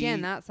intentional- And again,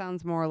 receipt. that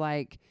sounds more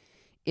like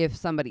if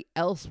somebody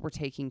else were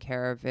taking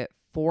care of it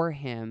for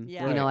him.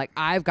 Yeah. You know, Right. like,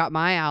 I've got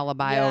my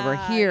alibi over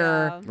Yeah, here.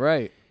 yeah.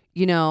 right.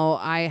 You know,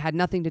 I had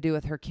nothing to do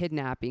with her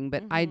kidnapping,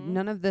 but Mhm.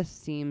 none of this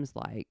seems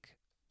like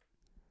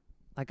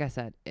I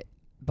said,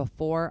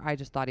 before I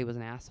just thought he was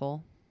an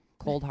asshole,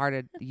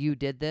 cold-hearted. You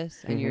did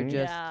this, and you're Mhm.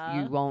 just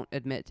Yeah. you won't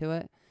admit to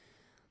it.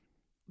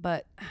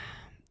 But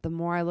the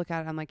more I look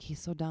at it, I'm like,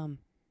 he's so dumb.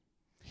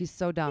 He's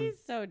so dumb.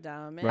 He's so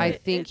dumb. And Right. I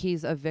it- think it-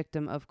 he's a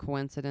victim of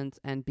coincidence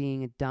and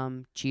being a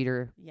dumb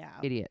cheater yeah.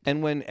 idiot.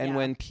 And when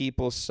Yeah.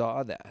 people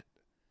saw that,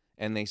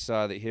 and they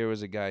saw that here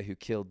was a guy who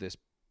killed this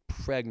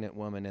pregnant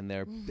woman and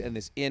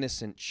this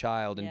innocent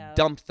child and Yeah.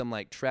 dumped them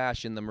like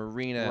trash in the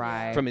marina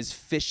Right. from his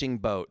fishing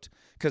boat.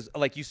 Because,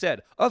 like you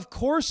said, of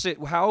course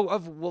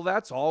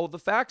that's all the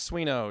facts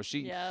we know.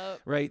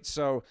 Yep. Right.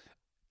 So,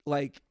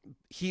 like,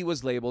 he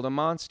was labeled a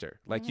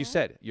monster. Like you Mhm.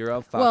 said, you're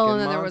a fucking Well, and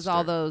then monster. there was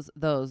all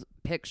those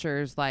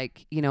pictures,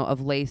 like, you know,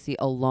 of Lacey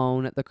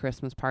alone at the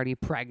Christmas party,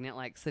 pregnant,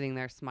 like sitting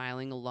there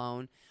smiling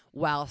alone,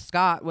 while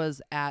Scott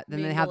was at.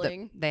 Then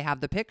Mingling. they have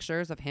the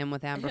pictures of him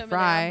with Amber Him and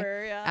Fry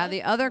Amber, yeah. at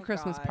the other Oh,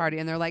 Christmas God. party,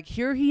 and they're like,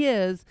 here he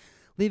is,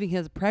 leaving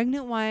his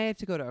pregnant wife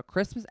to go to a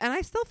Christmas, and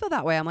I still feel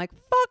that way. I'm like,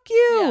 fuck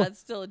you. Yeah, it's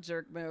still a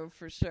jerk move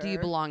for sure. Do you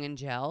belong in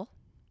jail?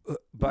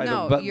 But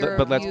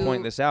let's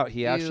point this out.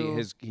 He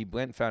actually he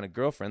went and found a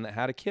girlfriend that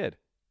had a kid.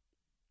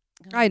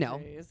 I know.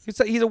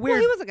 jeez. He's a Well,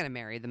 weird. he wasn't gonna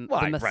marry the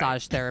Right,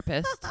 massage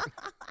therapist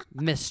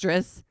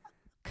mistress.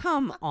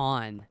 Come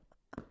on,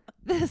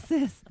 this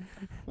is.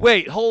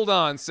 Wait, hold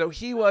on. So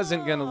he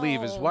wasn't going to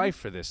leave his No. wife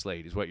for this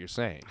lady, is what you're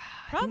saying?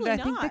 Probably I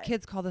think the not.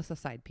 kids call this a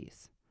side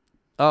piece.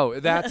 Oh,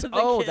 that's The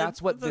kids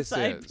that's what was a this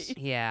side is. piece.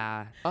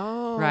 Yeah.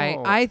 Oh, Right.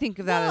 I think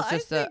of that Well, as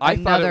just I think- I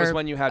thought it was another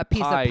when you had a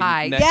piece pie of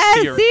pie. next yes,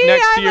 to your see,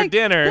 next I'm to your like,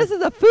 dinner. This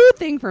is a food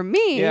thing for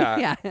me.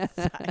 Yeah.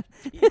 Side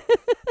piece.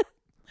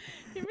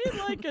 You mean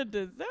like a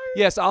dessert?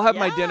 Yes, I'll have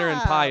my dinner and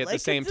Yeah, pie at the like a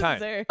same time.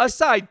 dessert. A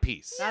side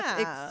piece.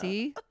 That's Yeah.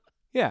 see.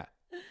 Yeah.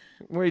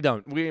 We're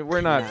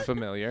not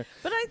familiar.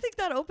 But I think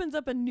that opens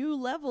up a new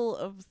level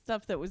of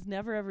stuff that was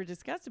never ever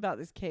discussed about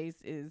this case.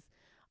 Is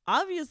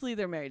obviously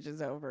their marriage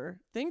is over.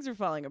 Things are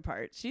falling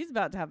apart. She's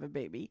about to have a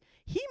baby.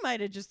 He might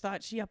have just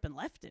thought she up and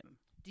left him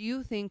Do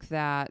you think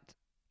that?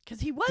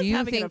 because he was Do you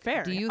having an think?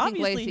 affair. Do you think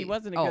Obviously, Lacey? he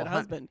wasn't a Oh, good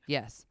husband.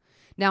 Yes.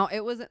 Now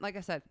it wasn't, like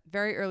I said,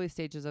 very early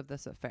stages of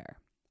this affair.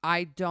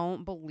 I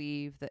don't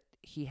believe that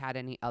he had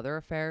any other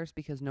affairs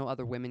because no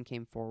other women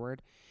came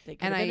forward. They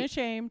could And have been I-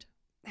 ashamed.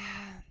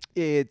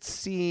 It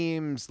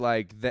seems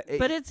like that.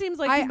 But it seems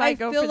like he I might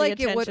go feel for like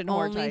the it would attention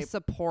whore only type.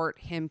 support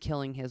him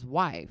killing his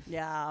wife.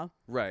 Yeah.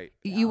 right.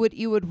 You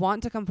would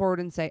want to come forward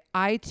and say,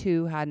 I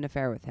too had an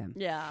affair with him.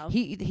 Yeah.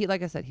 He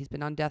like I said, he's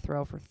been on death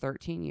row for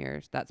 13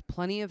 years. That's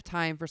plenty of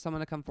time for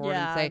someone to come forward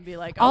yeah, and say, be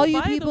like, all oh, you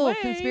by the people, way,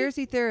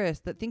 conspiracy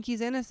theorists that think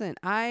he's innocent.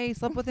 I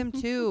slept with him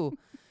too.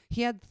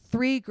 He had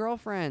 3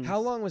 girlfriends. How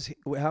long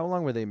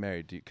were they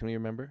married? Can we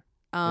remember?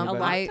 A Anybody?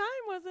 long I time,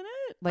 wasn't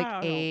it? like I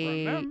don't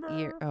 8 remember.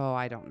 years. Oh,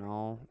 I don't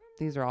know.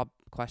 These are all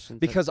questions.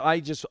 that- Because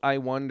I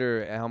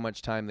wonder how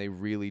much time they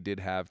really did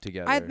have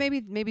together. I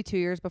maybe 2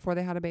 years before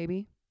they had a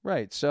baby.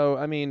 Right. So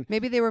I mean,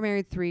 Maybe they were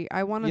married 3.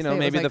 I want to you say know, it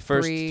maybe was the like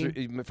first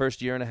 3.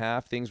 first year and a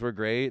half things were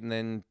great, and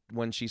then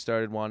when she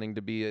started wanting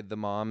to be the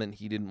mom, and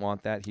he didn't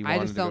want that, he wanted I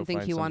just to go don't think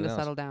find he wanted to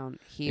something settle else. down.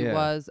 He Yeah.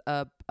 was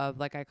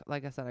like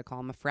I said, I call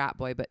him a frat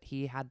boy, but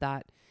he had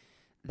that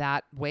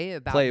way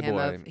about him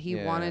Playboy, of he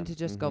yeah, wanted to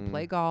just go mhm.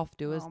 play golf,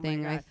 do his Oh my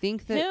thing. I God.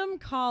 think that Him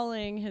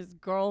calling his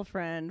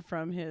girlfriend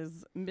from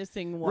his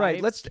missing wife.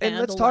 Right. Let's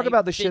talk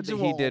about the shit that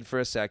he did for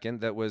a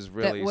second. That was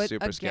really would,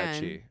 super again,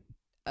 sketchy.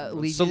 lead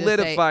you to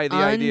Solidify say the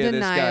idea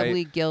this guy-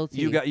 undeniably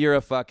guilty. You're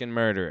a fucking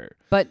murderer.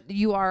 But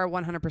you are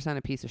 100%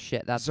 a piece of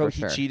shit. That's So for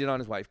he sure. cheated on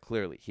his wife,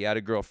 clearly. He had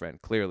a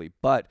girlfriend, clearly.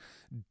 But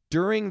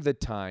during the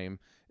time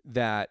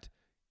that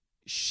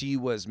she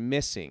was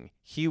missing,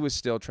 he was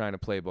still trying to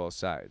play both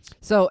sides.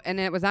 So, and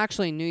it was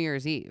actually New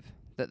Year's Eve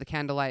that the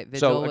candlelight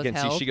vigil So was again,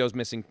 held. she goes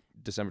missing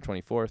December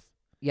 24th.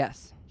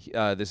 Yes.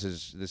 This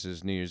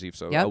is New Year's Eve,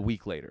 so Yep. a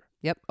week later.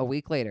 Yep. A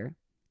week later.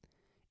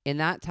 In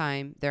that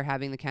time, they're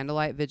having the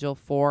candlelight vigil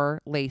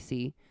for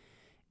Lacey.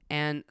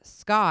 And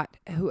Scott,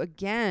 who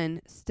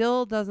again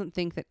still doesn't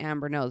think that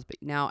Amber knows, but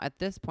now at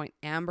this point,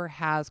 Amber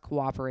has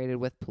cooperated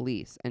with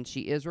police and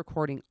she is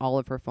recording all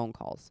of her phone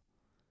calls.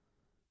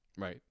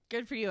 Right.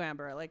 Good for you,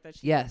 Amber. I like that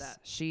she did Yes, that.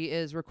 she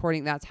is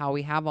recording. That's how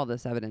we have all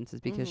this evidence,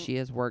 is because she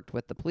has worked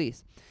with the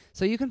police.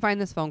 So you can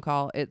find this phone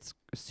call. It's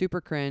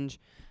super cringe.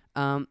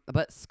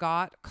 But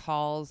Scott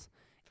calls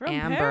From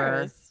Amber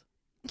Paris.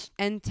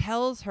 and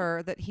tells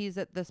her that he's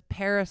at this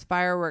Paris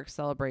fireworks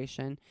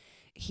celebration.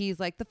 He's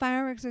like, the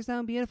fireworks are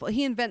so beautiful.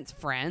 He invents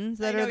friends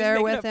that I know, are he's there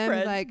making with up him.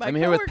 friends. Like, My I'm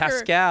here with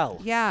coworker- Pascal.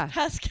 yeah.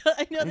 Pascal.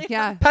 I know they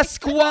Yeah.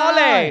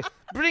 Pasquale,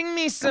 bring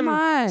me some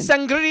on.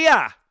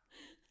 sangria.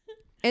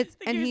 It's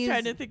I think and he was he's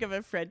trying to think of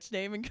a French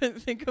name and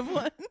couldn't think of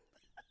one.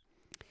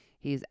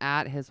 he's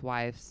at his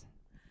wife's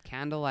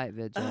candlelight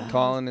vigil.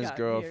 Calling his Scott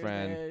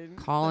girlfriend. Pearson.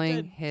 Calling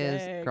Such a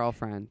his dick.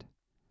 girlfriend.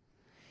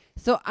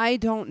 So I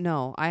don't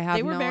know. I have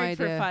They were no married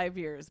idea. for 5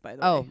 years, by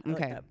the Oh, way. I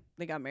looked okay. up.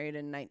 They got married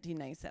in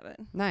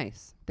 1997.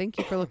 Nice. Thank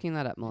you for looking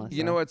that up, Melissa.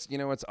 You know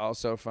what's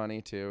also funny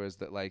too is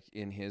that like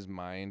in his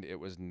mind it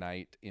was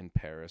night in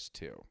Paris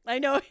too. I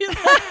know. He's like,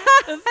 it's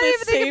I the didn't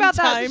even think same about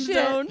that time shit.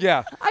 zone.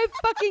 Yeah. I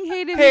fucking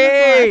hated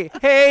him.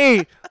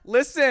 Hey,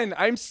 listen,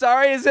 I'm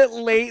sorry, is it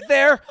late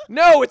there?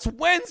 No, it's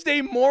Wednesday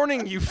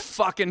morning, you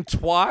fucking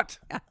twat.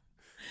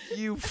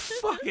 You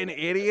fucking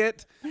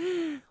idiot.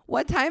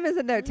 What time is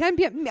it there? 10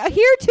 p.m.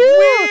 Here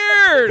too.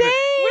 Weird.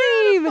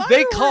 Dave.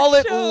 They call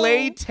it show.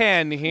 lay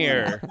 10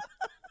 here.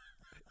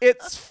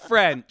 It's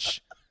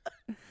French.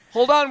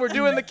 Hold on, we're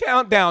doing the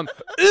countdown.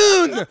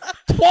 Un,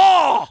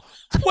 trois,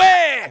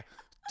 trois.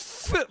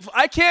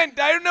 I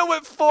don't know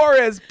what 4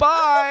 is.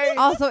 Bye.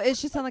 Also, it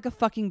should sound like a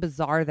fucking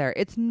bazaar there.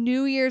 It's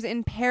New Year's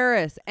in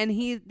Paris, and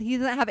he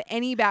doesn't have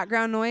any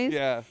background noise.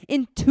 Yeah.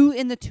 In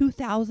the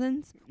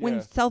 2000s, when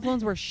Yeah. cell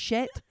phones were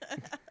shit.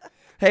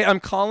 Hey, I'm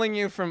calling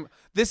you from.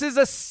 This is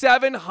a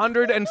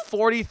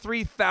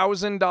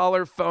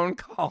 $743,000 phone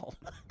call.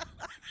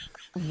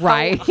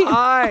 Right.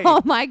 Hi.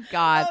 Oh my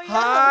God. Oh, yeah,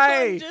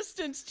 Hi. long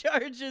distance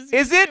charges.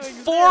 Is used it to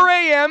 4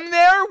 a.m.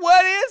 there?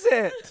 What is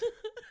it?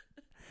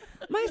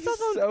 My cell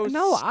phone. so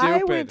no, I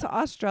stupid. went to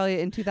Australia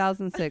in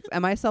 2006,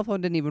 and my cell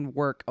phone didn't even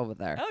work over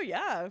there. Oh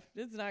yeah,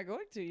 it's not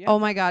going to. You Oh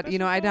have my to God. have You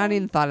know, I special hadn't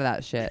even phone. thought of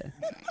that shit.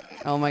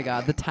 Oh my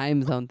God. The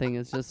time zone thing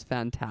is just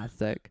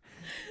fantastic.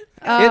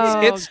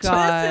 It's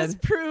God. This is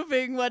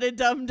proving what a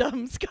dum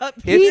dum Scott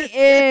He It's-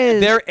 is.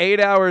 They're 8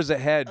 hours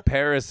ahead.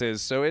 Paris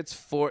is, so it's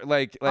 4.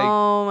 Like.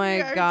 Oh my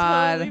We are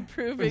God. totally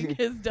proving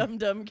his dum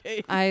dum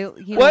case. You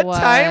know what what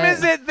time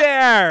is it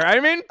there?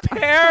 I'm in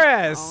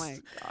Paris. Oh my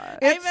God.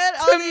 It's I met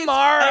all these.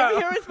 tomorrow. I'm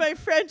here with my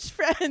French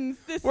friends.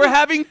 This We're is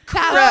having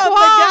Crap, crepes.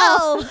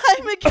 Miguel.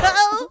 Hi,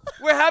 Miguel.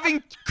 We're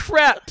having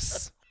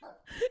crepes.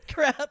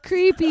 Crap.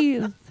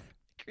 Creepies.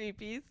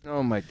 Creepies.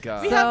 Oh my We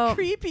god. So- have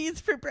creepies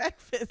for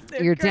breakfast.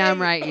 They're You're damn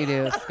great. right you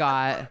do,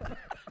 Scott.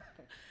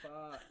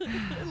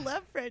 I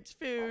love French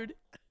food.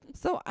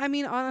 So, I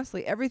mean,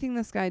 honestly, everything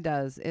this guy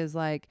does is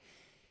like,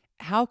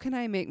 how can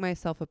I make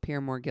myself appear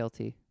more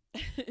guilty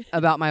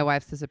about my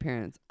wife's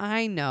disappearance?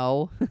 I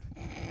know.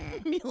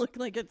 You look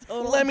like a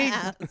total let me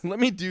ass.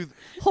 do.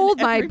 Hold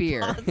my Every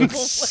beer. possible way.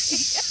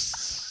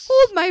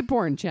 Hold my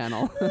porn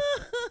channel. He's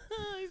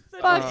such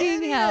an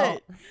Fucking hell.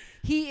 idiot.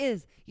 He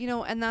is,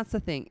 and that's the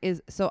thing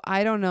is, so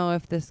I don't know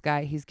if this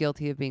guy, he's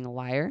guilty of being a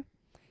liar.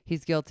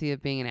 He's guilty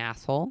of being an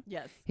asshole.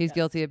 Yes. He's yes,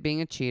 guilty of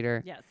being a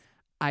cheater. Yes.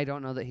 I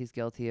don't know that he's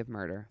guilty of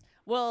murder.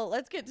 Well,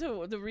 let's get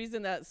to the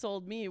reason that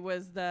sold me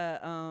was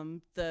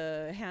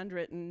the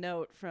handwritten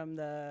note from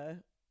the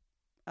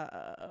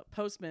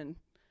postman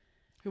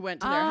who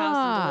went to their house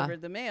and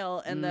delivered the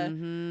mail, and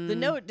the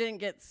note didn't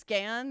get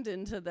scanned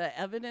into the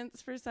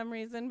evidence for some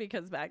reason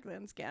because back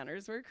then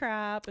scanners were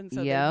crap, and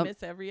so Yep. they'd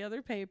miss every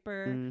other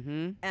paper.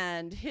 Mm-hmm.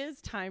 And his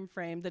time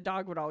frame, the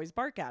dog would always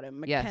bark at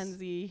him. Yes.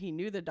 Mackenzie, he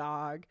knew the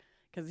dog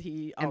because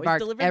he And always barked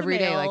delivered every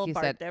the day, mail, like you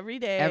barked said. every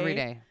day. Every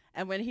day.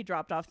 And when he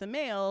dropped off the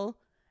mail,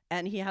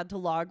 and he had to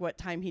log what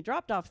time he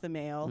dropped off the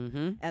mail,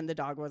 Mm-hmm. and the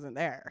dog wasn't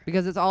there.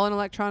 Because it's all an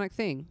electronic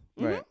thing.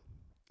 Right.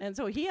 And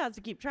so he has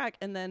to keep track.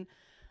 And then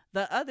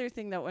the other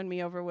thing that won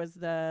me over was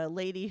the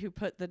lady who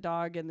put the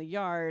dog in the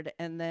yard,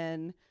 and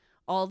then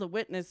all the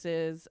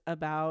witnesses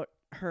about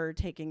her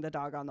taking the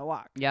dog on the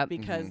walk. Yep.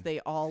 Because they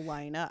all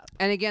line up.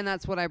 And again,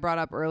 that's what I brought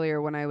up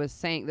earlier when I was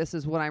saying, this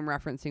is what I'm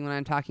referencing when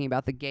I'm talking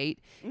about the gate,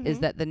 is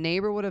that the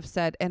neighbor would have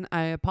said, and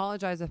I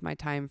apologize if my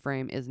time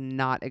frame is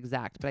not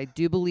exact, but I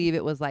do believe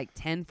it was like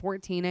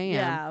 10:14 a.m.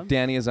 Yeah.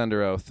 Danny is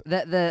under oath.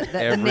 The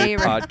Every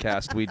neighbor.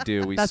 podcast we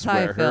do, we That's how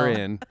I swear her feel.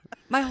 in.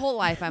 My whole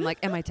life, I'm like,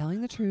 am I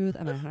telling the truth?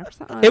 Am I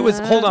 100% honest? It was.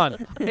 Hold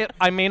on.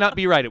 I may not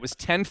be right. It was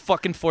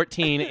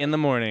 10:14 in the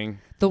morning.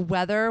 The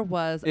weather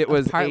was It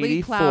was partly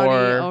 84.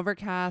 cloudy,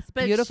 overcast,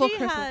 But beautiful she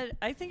Christmas. had,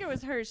 I think it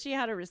was her, she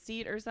had a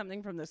receipt or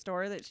something from the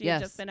store that she Yes.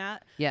 had just been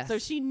at. Yes. So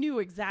she knew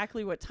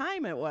exactly what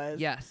time it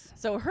was. Yes.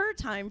 So her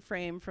time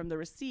frame from the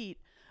receipt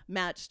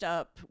matched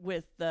up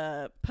with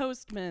the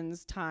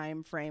postman's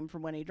time frame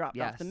from when he dropped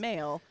off the Yes.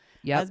 mail.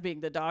 Yep. as being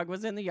the dog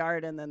was in the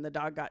yard and then the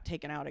dog got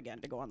taken out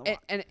again to go on the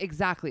walk. And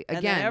exactly. And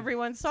Again, then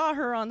everyone saw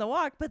her on the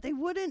walk, but they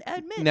wouldn't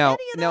admit Now-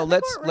 any of that now in the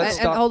let's- courtroom. let's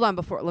and stop- hold on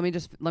before let me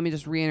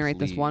just reiterate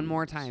this one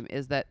more Please. time,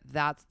 is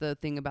that's the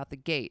thing about the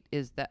gate,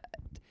 is that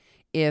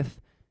if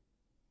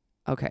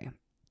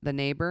the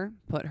neighbor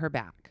put her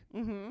back,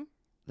 Mm-hmm.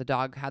 the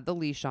dog had the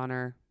leash on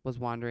her, was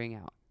wandering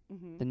out,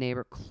 Mm-hmm. the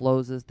neighbor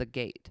closes the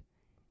gate.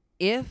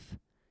 If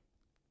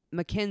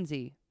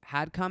Mackenzie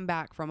had come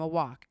back from a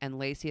walk and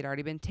Lacey had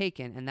already been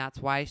taken, and that's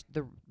why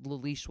the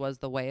leash was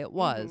the way it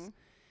was, Mhm.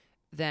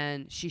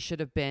 then she should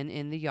have been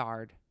in the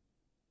yard,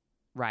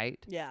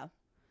 right? Yeah.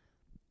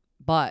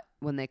 But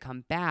when they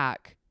come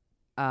back,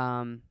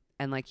 and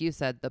like you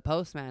said, the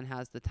postman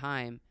has the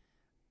time,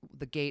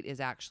 the gate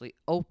is actually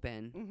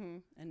open. Mm-hmm.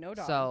 And no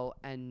dog. So,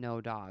 and no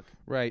dog.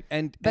 Right.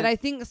 And But I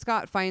think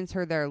Scott finds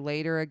her there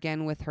later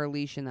again with her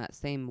leash in that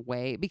same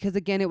way. Because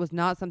again, it was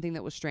not something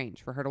that was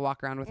strange for her to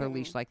walk around with her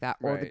leash like that,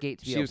 or the right. gate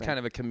to be She open. was kind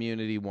of a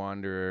community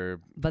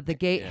wanderer. But the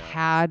gate Yeah.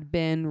 had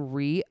been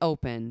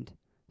reopened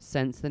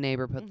since the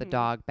neighbor put the Mhm.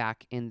 dog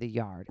back in the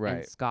yard. And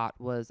Right. Scott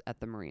was at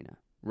the marina.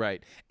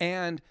 Right.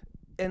 And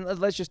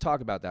let's just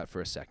talk about that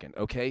for a second,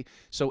 okay?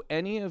 So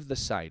any of the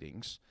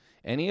sightings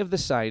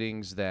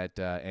that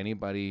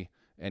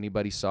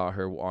anybody saw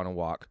her on a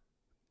walk,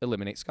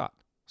 eliminate Scott.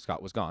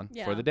 Scott was gone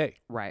Yeah. for the day.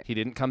 Right. He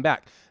didn't come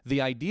back.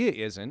 The idea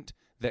isn't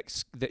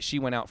that she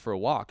went out for a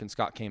walk and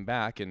Scott came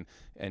back and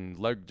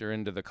lugged her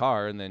into the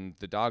car and then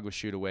the dog was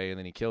shooed away and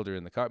then he killed her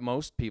in the car.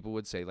 Most people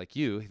would say, like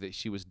you, that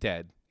she was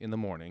dead in the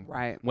morning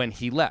Right. when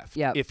he left.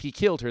 Yep. If he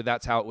killed her,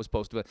 that's how it was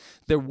supposed to be.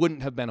 There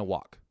wouldn't have been a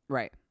walk.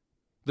 Right.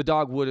 The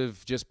dog would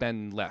have just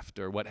been left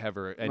or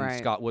whatever, and Right.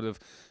 Scott would have.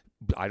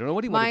 I don't know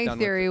what he would have My done.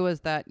 theory with was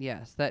that,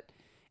 yes, that,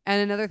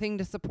 and another thing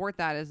to support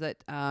that is that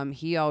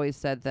he always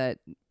said that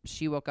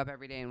she woke up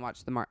every day and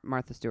watched the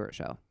Martha Stewart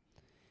show.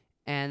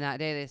 And that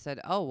day they said,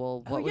 "Oh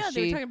well, what was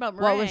they were she? talking about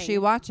What was she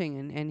meringue.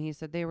 watching?" And he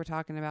said they were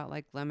talking about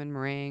like lemon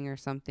meringue or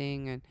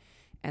something,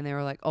 and they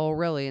were like, "Oh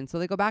really?" And so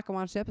they go back and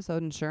watch the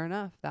episode, and sure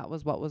enough, that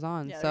was what was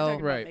on. Yeah, they're so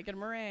talking Right. about making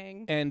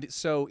meringue. And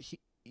so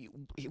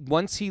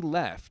once he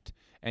left,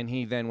 and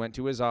he then went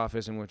to his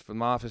office and went from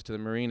the office to the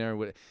marina.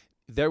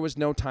 There was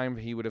no time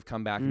he would have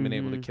come back and been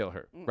able to Mhm. kill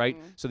her, right?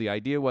 So the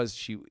idea was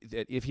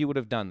that if he would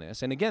have done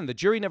this, and again, the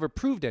jury never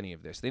proved any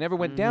of this. They never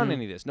went down Mhm.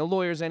 any of this. No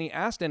lawyers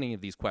asked any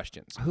of these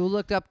questions. who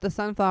looked up the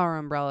sunflower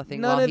umbrella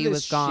thing None while of he this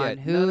was gone? shit.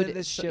 Who, None of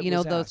this shit you know,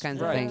 was those asked.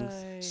 kinds Right. of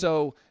things.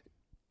 So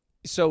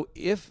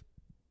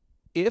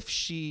if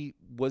she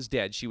was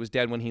dead, she was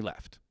dead when he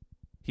left.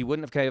 He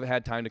wouldn't have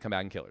had time to come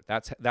back and kill her.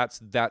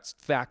 That's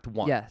fact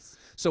one. Yes.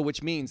 So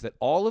which means that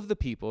all of the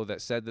people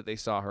that said that they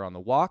saw her on the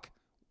walk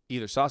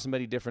either saw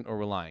somebody different or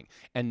were lying.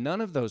 And none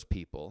of those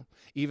people,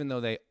 even though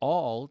they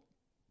all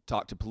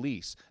talked to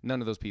police, none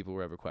of those people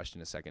were ever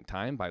questioned a second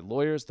time by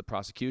lawyers, the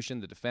prosecution,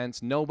 the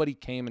defense. Nobody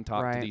came and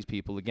talked to Right. these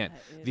people again.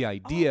 That is The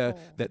idea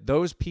awful. that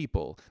those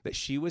people, that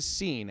she was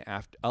seen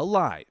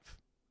alive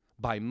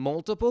by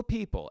multiple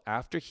people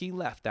after he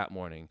left that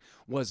morning,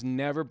 was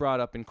never brought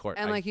up in court.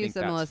 And I like you think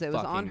said, that's Melissa, it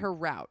was on fucking her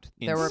route.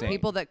 There were insane.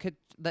 people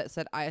that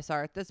said, I saw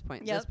her at this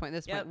point, this Yep, point,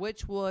 this yep. point,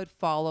 which would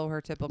follow her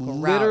typical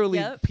route. Literally,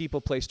 Yep.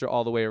 people placed her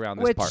all the way around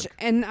this Which, park.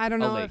 and I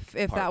don't A know lake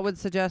if park. that would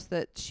suggest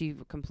that she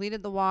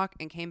completed the walk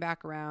and came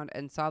back around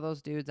and saw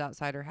those dudes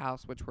outside her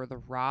house, which were the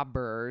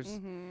robbers,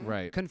 Mm-hmm.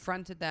 Right.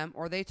 confronted them,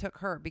 or they took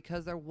her,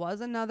 because there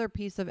was another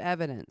piece of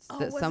evidence that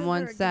wasn't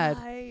someone there a said,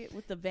 guy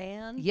with the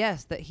van.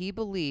 yes, that he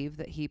believed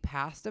that he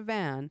passed a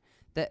van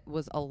that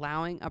was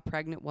allowing a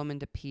pregnant woman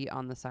to pee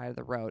on the side of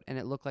the road, and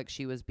it looked like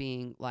she was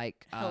being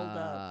like Held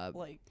up,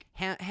 like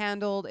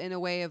handled in a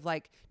way of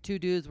like two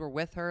dudes were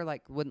with her,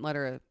 like wouldn't let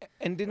her.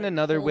 And didn't like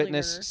another holding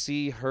witness her.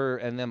 see her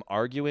and them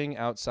arguing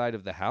outside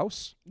of the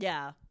house?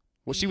 yeah.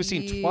 Well, she was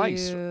seen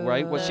twice,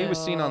 right? Well, she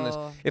was seen on this.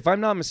 Ew. If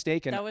I'm not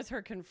mistaken, That was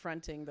her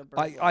confronting the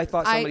I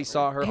thought I- somebody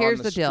saw her on here's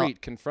the the deal.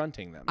 street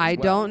confronting them. I as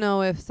well. don't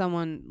know if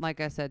someone,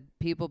 like I said,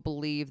 people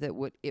believe that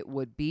it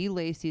would be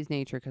Lacey's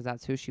nature, because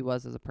that's who she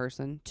was as a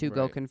person, to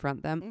go Right.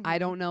 confront them. I Mhm.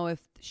 don't know if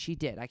she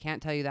did. I can't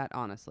tell you that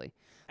honestly.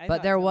 I But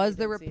thought there was somebody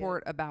the did see it.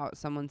 report about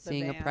someone The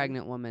seeing a van.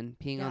 pregnant woman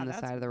peeing Yeah, on the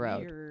that's side of the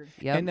road. weird.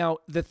 Yep. And now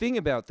the thing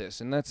about this,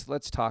 and let's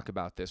talk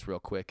about this real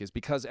quick, is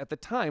because at the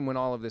time when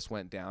all of this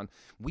went down,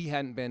 we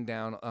hadn't been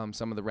down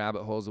some of the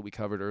rabbit holes that we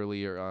covered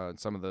earlier.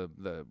 Some of the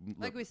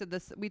Like we said,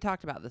 we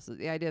talked about this,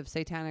 the idea of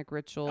satanic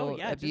ritual Oh,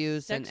 yeah, just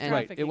abuse sex and right.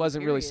 It trafficking,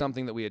 wasn't really period.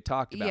 something that we had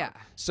talked about. Yeah.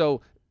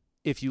 So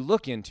if you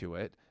look into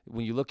it,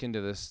 when you look into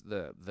this,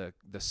 the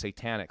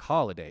satanic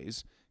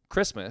holidays,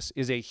 Christmas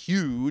is a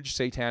huge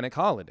satanic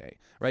holiday,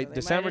 right? they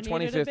December might have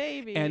needed a 25th,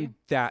 baby. and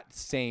that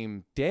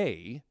same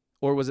day,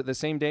 or was it the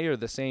same day or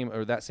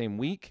that same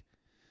week?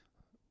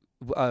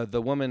 A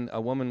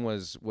woman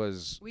was.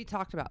 we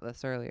talked about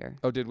this earlier.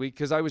 Oh, did we?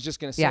 Because I was just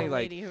gonna say Yeah. The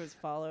like lady who was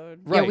followed.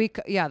 Right.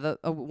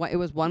 It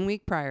was 1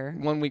 week prior.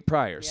 1 week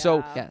prior. So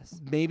Yeah. Yes.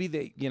 maybe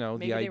they, Maybe the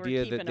they were idea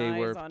that keeping they eyes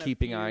were on a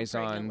keeping few eyes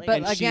pregnant on. ladies. But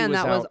and she again,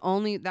 that was out-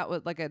 only, that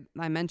was like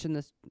I mentioned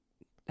this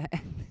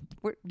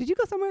Did you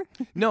go somewhere?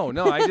 No,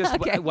 I just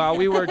Okay. while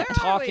we were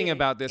talking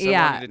about this, I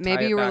Yeah, wanted to tie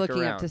maybe it you were back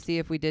looking around. up to see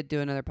if we did do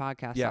another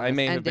podcast. Yeah, on I this.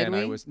 may And have did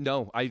been.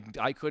 we?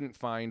 I couldn't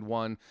find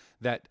one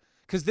that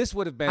because this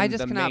would have been I just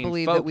the cannot main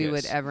believe focus. that we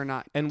would ever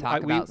not And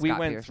talk about we Scott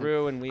went Peterson.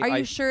 through and Are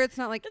you sure it's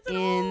not like It's an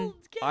in? old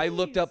I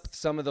looked case. up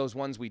some of those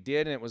ones we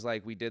did, and it was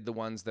like we did the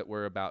ones that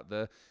were about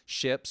the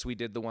ships. We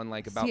did the one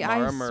like about See,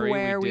 Mara I Murray.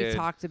 swear we did,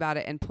 talked about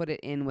it and put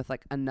it in with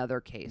like another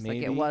case. Like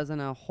Maybe. it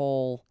wasn't a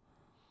whole.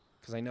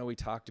 because I know we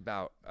talked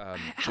about How- we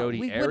Jodi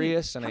wouldn't-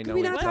 Arias, and how I could know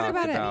we we not talked talk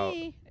about it? about.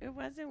 It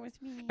wasn't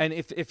with me. And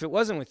if it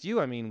wasn't with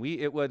you, I mean,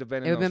 it would have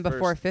been. It in would have those been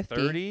before first 50.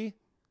 30,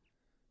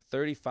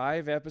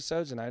 35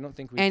 episodes, and I don't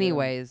think we.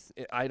 Anyways,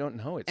 did them. I don't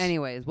know. It's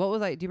anyways, what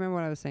was I? Do you remember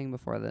what I was saying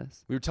before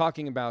this? we were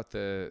talking about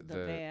the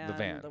the van,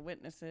 van.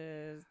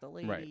 witnesses, the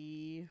Right.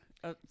 lady,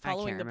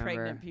 following the remember.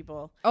 pregnant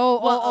people. Oh,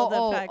 Well,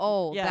 the fact-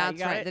 yeah, you that's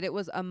got right. it? That it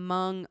was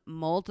among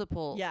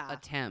multiple Yeah.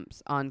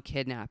 attempts on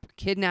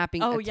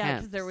kidnapping Oh attempts. yeah,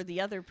 because there were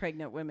the other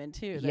pregnant women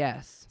too.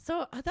 Yes.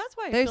 So that's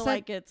why I They feel said-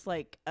 like it's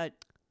like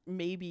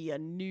maybe a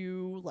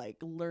new like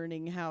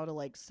learning how to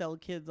like sell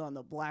kids on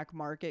the black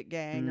market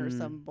gang or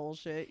some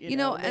bullshit. You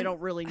know, they and-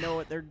 don't really know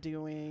what they're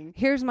doing.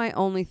 Here's my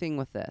only thing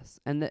with this,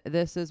 and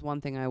this is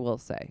one thing I will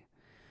say.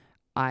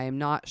 I am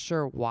not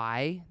sure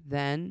why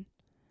then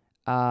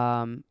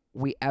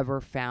we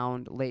ever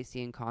found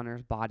Lacey and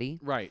Connor's body.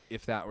 Right,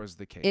 if that was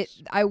the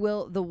case.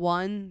 The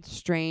one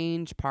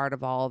strange part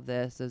of all of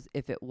this is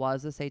if it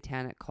was a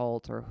satanic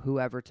cult or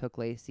whoever took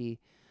Lacey,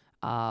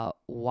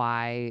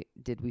 why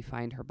did we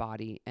find her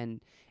body?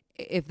 And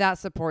if that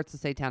supports the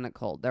satanic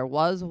cult, there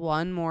was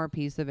one more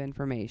piece of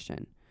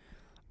information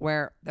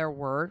where there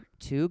were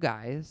two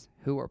guys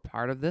who were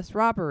part of this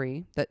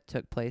robbery that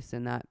took place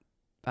in that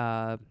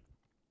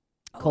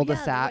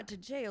cul-de-sac they went to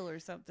jail or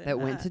something. that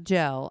went to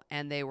jail,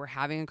 and they were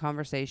having a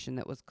conversation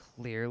that was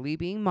clearly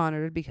being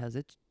monitored because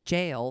it's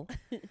jail.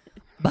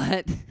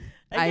 But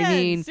I Again,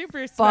 mean,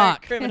 super smart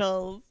fuck.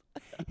 criminals.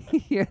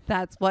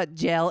 That's what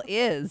jail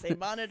is. They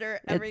monitor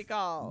every It's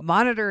call.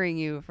 monitoring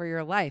you for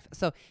your life.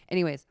 So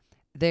anyways,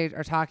 they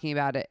are talking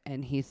about it,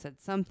 and he said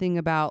something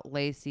about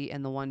Lacey,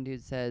 and the one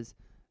dude says,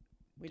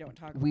 We don't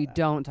talk. About we that.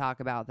 don't talk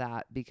about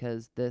that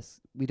because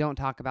we don't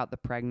talk about the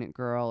pregnant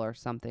girl or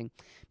something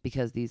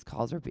because these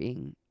calls are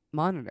being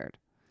monitored.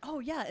 Oh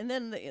yeah, and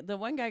then the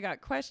one guy got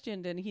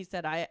questioned, and he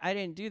said, "I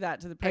didn't do that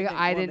to the pregnant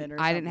I woman." didn't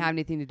or I didn't have something.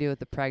 anything to do with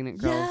the pregnant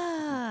girls.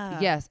 Yeah.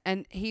 Yes,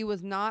 and he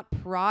was not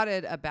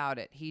prodded about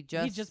it. He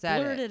just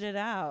said blurted it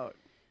out.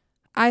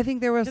 I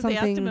think there was Because they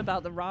something. asked him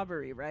about the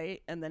robbery,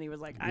 right? And then he was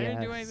like, "I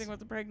didn't do Yes. anything with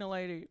the pregnant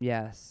lady."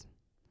 Yes.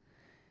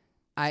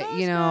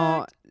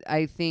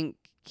 I think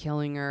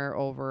killing her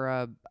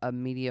over a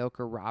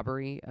mediocre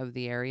robbery of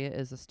the area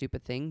is a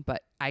stupid thing,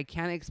 but I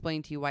can't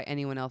explain to you why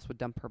anyone else would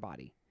dump her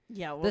body.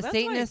 Yeah, well, The that's why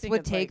I Satanist think would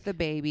it's take like, the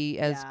baby,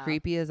 as Yeah.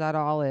 creepy as that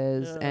all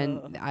is,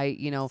 and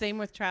Ugh. Same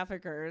with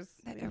traffickers.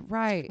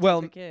 right.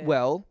 Well, the kid.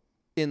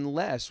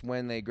 unless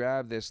when they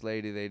grabbed this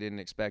lady, they didn't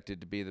expect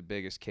it to be the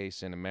biggest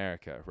case in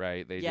America,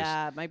 right? They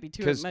Yeah, it might be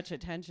too 'cause, much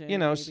attention. you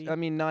know, maybe. I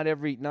mean, not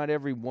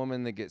every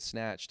woman that gets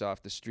snatched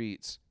off the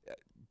streets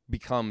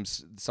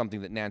becomes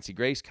something that Nancy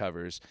Grace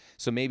covers.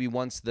 So maybe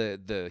once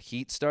the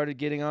heat started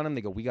getting on them,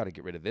 they go, we got to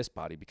get rid of this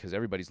body because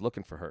everybody's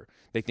looking for her.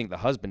 They think the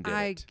husband did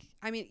it.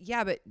 I mean,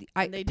 yeah, but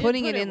And they did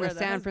putting put it it in the where the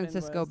San husband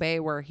Francisco was. Bay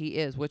where he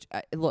is, which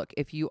look,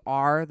 if you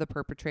are the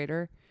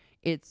perpetrator,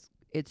 it's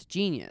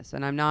genius,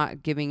 and I'm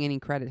not giving any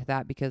credit to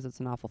that because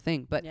it's an awful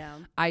thing. But yeah.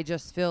 I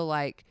just feel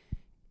like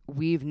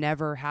we've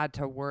never had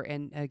to work.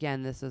 And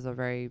again, this is a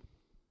very,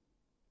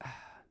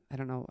 I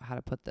don't know how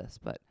to put this,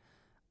 but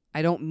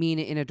I don't mean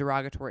it in a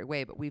derogatory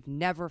way, but we've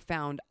never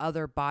found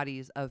other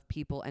bodies of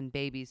people and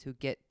babies who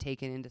get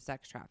taken into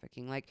sex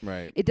trafficking. Like,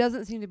 Right. it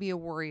doesn't seem to be a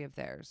worry of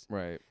theirs.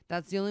 Right.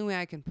 That's the only way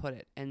I can put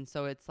it. And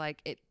so it's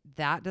like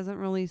that doesn't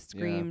really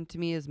scream to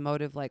me as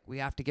motive, like we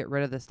have to get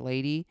rid of this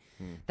lady.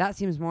 That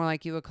seems more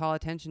like you would call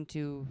attention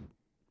to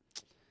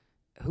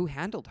who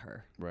handled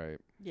her. Right.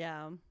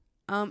 Yeah.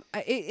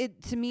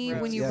 It to me,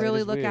 Gross. when you Yeah, it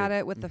really is look at weird.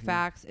 it with the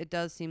facts, it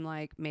does seem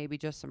like maybe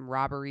just some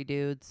robbery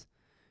dudes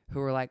who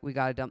were like, we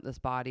got to dump this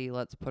body.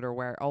 Let's put her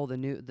where,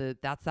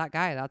 that's that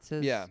guy. That's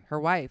her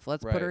wife.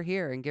 Let's put her Right.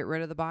 here and get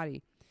rid of the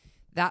body.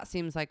 That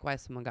seems like why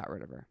someone got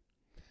rid of her.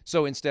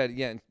 So instead,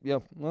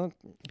 well,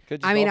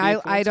 could just I mean, all be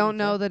a I don't coincidence,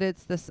 know yeah. that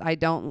it's this. I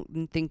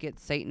don't think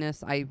it's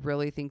Satanist. I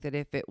really think that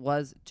if it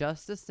was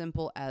just as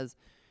simple as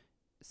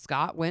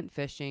Scott went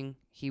fishing,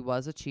 he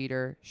was a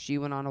cheater, she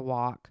went on a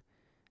walk,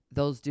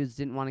 those dudes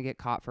didn't want to get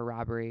caught for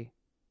robbery,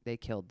 they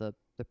killed the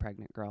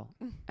pregnant girl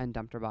and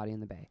dumped her body in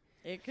the bay.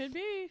 It could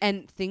be.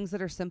 And things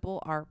that are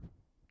simple are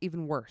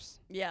even worse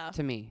Yeah.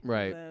 to me.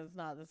 Right. It's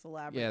not this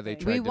elaborate. Yeah, they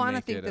thing. tried We to want to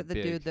make think it a that the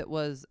big- dude that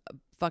was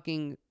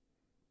fucking,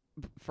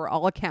 for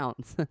all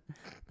accounts,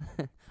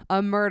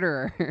 a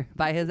murderer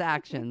by his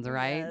actions,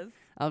 right? Yes.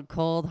 A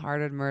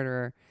cold-hearted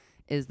murderer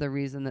is the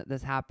reason that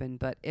this happened.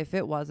 But if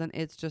it wasn't,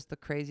 it's just the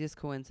craziest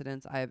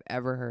coincidence I have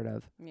ever heard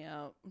of.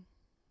 Yeah.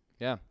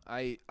 Yeah,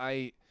 I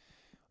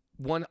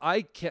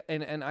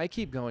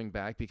keep going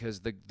back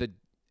because the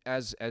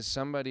as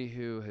somebody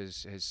who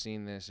has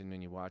seen this, and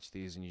when you watch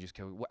these and you just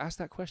go, well, ask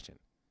that question.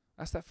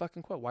 Ask that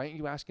fucking quote. Why aren't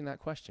you asking that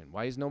question?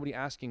 Why is nobody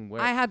asking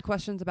where? I had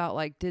questions about,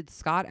 like, did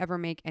Scott ever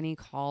make any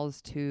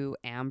calls to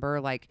Amber?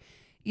 Like,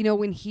 you know,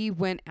 when he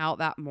went out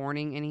that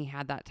morning and he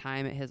had that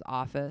time at his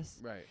office,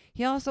 Right.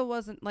 he also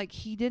wasn't, like,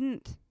 he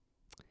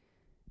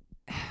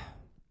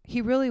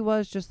really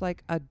was just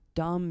like a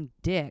dumb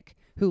dick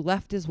who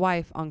left his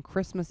wife on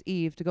Christmas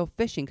Eve to go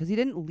fishing, because he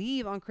didn't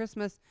leave on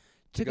Christmas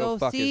to go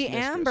fuck see his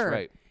mistress, Amber.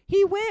 right.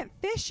 He went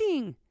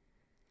fishing.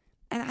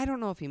 And I don't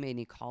know if he made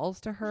any calls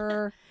to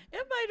her.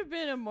 It might have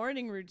been a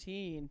morning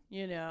routine,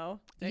 you know.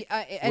 And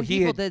Well, he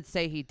people had- did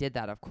say he did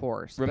that, of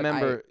course. but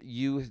Remember,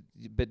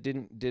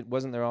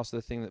 wasn't there also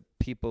the thing that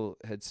people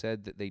had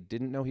said that they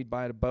didn't know he'd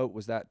buy a boat?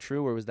 Was that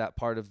true, or was that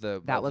part of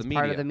the that of was the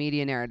part of media? the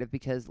media narrative,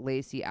 because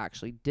Lacey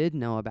actually did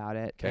know about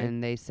it, 'Kay.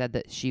 and they said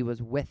that she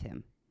was with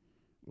him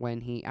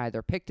when he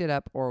either picked it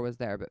up or was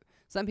there. But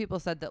some people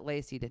said that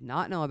Lacey did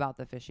not know about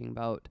the fishing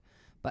boat,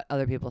 but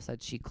other people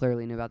said she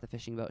clearly knew about the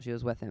fishing boat. She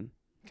was with him.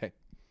 Okay.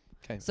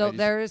 So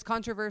there is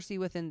controversy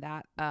within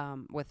that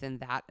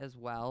as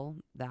well,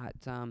 that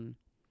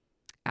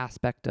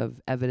aspect of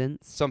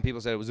evidence. Some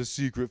people said it was a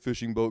secret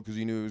fishing boat because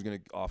he knew he was going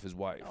to off his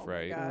wife, Oh my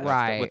right? gosh. That's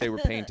Right. what they were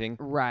painting.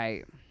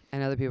 Right.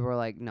 And other people were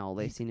like, no,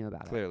 Lacey knew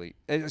about it. Clearly.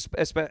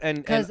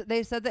 Because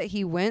they said that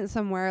he went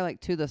somewhere,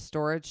 like, to the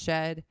storage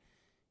shed,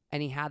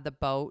 and he had the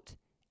boat,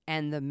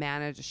 and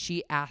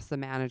she asked the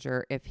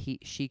manager if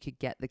she could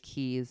get the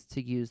keys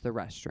to use the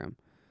restroom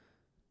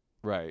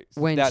right.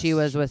 when she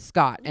was with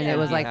Scott. And it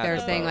was Yeah. like, He had they're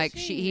the saying, boat. like,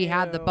 She he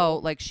had the knew.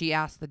 boat, like, she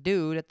asked the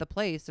dude at the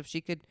place if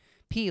she could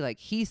pee. Like,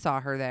 he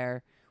saw her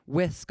there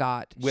with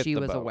Scott. With she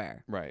the was boat.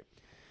 aware. Right.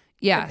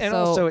 Yeah. And so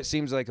also it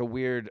seems like a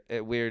weird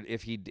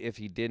if he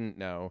didn't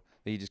know,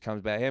 that he just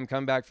comes back.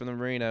 Come back from the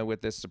marina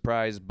with this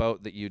surprise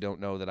boat that you don't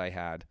know that I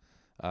had.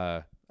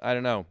 I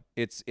don't know.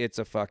 It's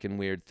a fucking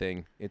weird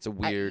thing. It's a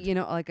weird. you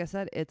know, like I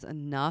said, it's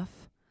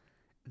enough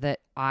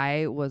that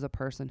I was a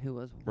person who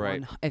was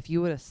Right. If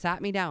you would have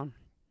sat me down,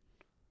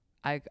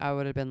 I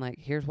would have been like,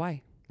 here's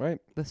why. Right.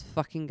 This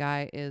fucking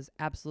guy is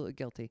absolutely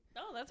guilty.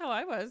 Oh, that's how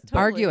I was. Totally.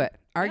 Argue it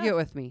Yeah.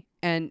 with me.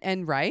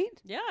 And right?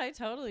 Yeah, I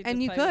totally. And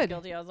just you thought he was could.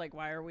 guilty. I was like,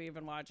 why are we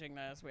even watching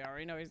this? We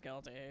already know he's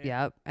guilty.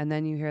 Yep. And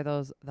then you hear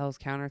those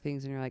counter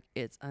things, and you're like,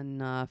 it's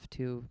enough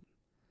to.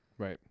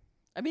 Right.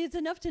 I mean, it's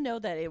enough to know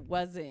that it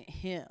wasn't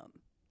him,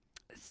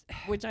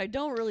 which I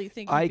don't really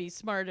think I- he'd be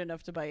smart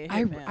enough to buy a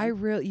I hitman.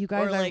 really, you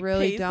guys, or like I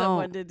really pay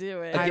someone don't. to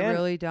do it. I Again,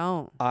 really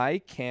don't.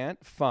 I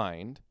can't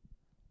find.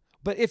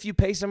 But if you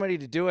pay somebody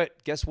to do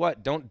it, guess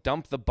what? Don't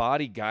dump the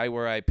body, guy,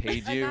 where I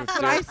paid you. That's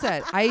what I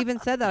said. I even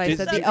said that. I Did-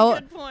 said That's the a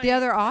good point. the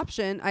other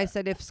option. I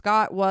said if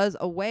Scott was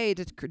a way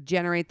to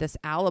generate this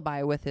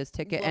alibi with his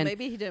ticket, Well, and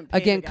maybe he didn't. Pay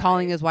again the guy.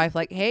 calling his wife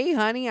like, "Hey,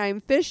 honey, I'm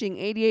fishing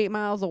 88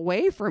 miles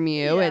away from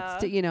you." Yeah.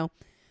 It's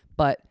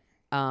but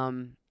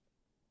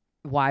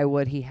why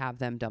would he have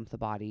them dump the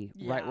body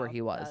right where Yeah,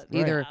 he was? that-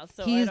 Either yeah,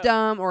 so I he's don't-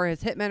 dumb or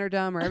his hitmen are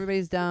dumb or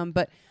everybody's dumb.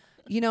 But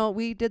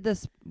we did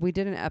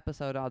an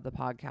episode of the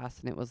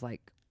podcast, and it was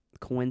like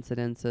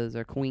coincidences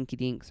or coinky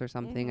dinks or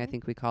something, I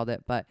think we called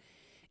it. But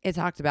it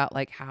talked about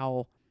like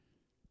how,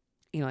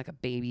 like a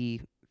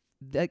baby,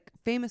 like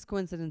famous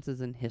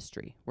coincidences in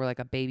history where like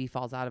a baby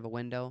falls out of a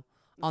window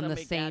on the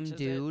Somebody same catches it.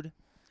 dude.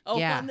 Oh,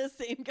 Yeah. on the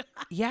same guy.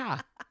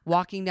 Yeah.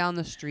 Walking down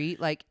the street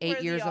like What 8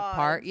 are years the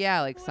apart. odds?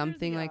 Yeah, like What are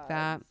something the like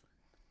that. odds?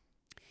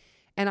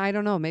 And I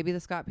don't know, maybe the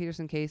Scott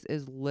Peterson case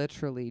is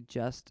literally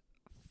just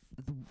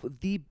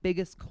the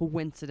biggest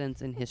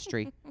coincidence in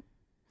history.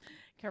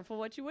 Careful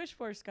what you wish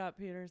for, Scott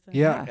Peterson.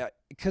 Yeah,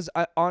 because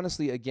I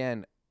honestly,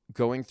 again,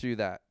 going through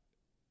that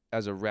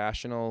as a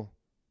rational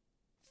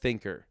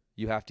thinker,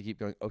 you have to keep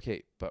going.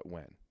 Okay, but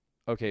when?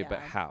 Okay, but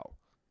Yeah. how?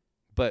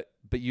 But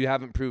you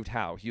haven't proved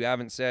how. You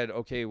haven't said,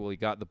 okay, well, he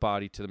got the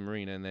body to the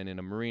marina, and then in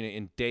a marina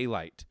in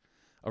daylight,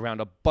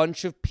 around a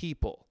bunch of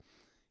people,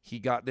 he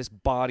got this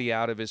body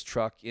out of his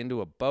truck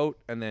into a boat,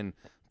 and then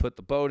put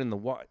the boat in the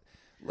water.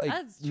 Like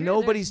That's true.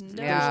 nobody's There's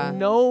there's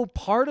no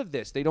part of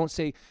this. They don't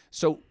say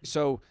so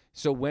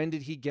when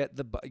did he get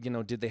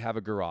did they have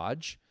a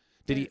garage?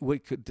 Did he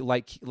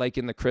like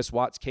in the Chris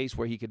Watts case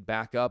where he could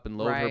back up and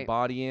load her Right.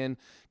 body in,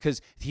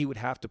 cuz he would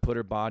have to put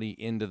her body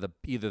into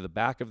either the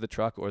back of the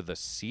truck or the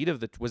seat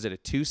of was it a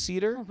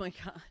 2-seater Oh my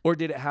God. or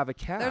did it have a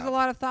cab? There's a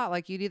lot of thought.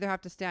 Like you'd either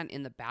have to stand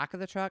in the back of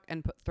the truck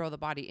and throw the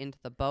body into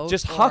the boat.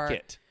 Just huck or-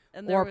 it.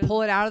 And there Or was-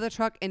 pull it out of the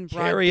truck in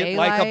broad Carry it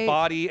daylight. like a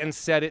body and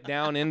set it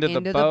down into the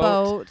into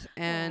boat.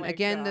 And my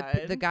again, the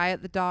God. guy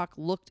at the dock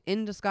looked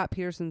into Scott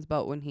Peterson's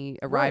boat when he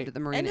arrived Right. at the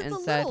marina And and,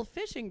 it's a said little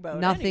fishing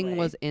boat. nothing anyway.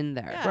 was in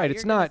there. Yeah. Right, you're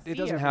it's gonna not. see It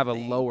doesn't have a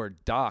everything. lower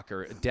dock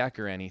or a deck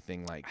or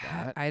anything like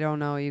that. I don't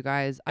know, you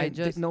guys.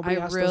 And nobody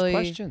asked those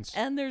questions.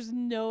 And there's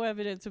no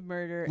evidence of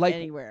murder Like,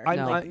 anywhere. I'm-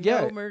 No.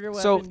 yeah, No murder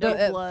so- weapon, no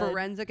The blood.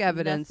 forensic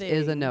evidence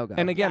is a nothing. no go.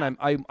 And again,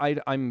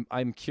 Yeah.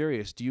 I'm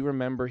curious. Do you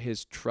remember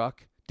his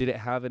truck? Did it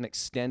have an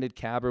extended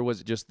cab or was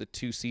it just the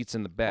 2 seats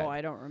in the bed? Oh,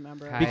 I don't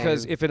remember. I-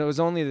 Because if it was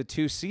only the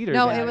 2-seater,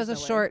 no, then it was a no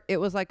way. short.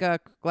 It was like a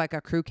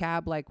crew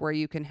cab, like where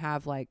you can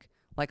have like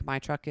like my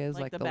truck is,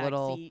 like the the back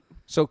little. seat.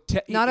 So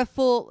Not a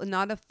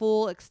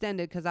full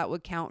extended, because that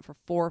would count for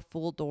 4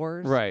 full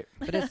doors. right.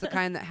 But it's the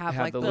kind that have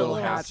Have like the the little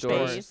little half hatch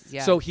doors. doors.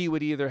 Yeah. So he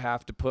would either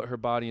have to put her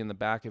body in the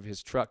back of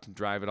his truck and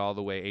drive it all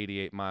the way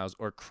 88 miles,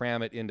 or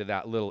cram it into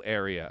that little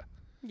area.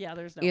 Yeah,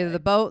 there's no either way. the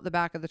boat, the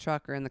back of the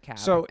truck, or in the cab.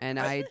 So- and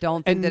I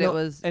don't think that it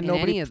was in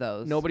any of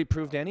those. Nobody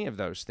proved any of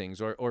those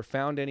things or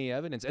found any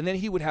evidence. And then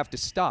he would have to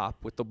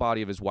stop with the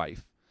body of his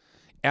wife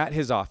at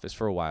his office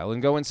for a while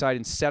and go inside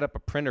and set up a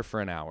printer for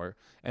an hour.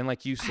 And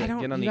like you said, get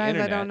on the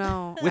internet I don't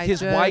know. with I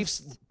his just-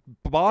 wife's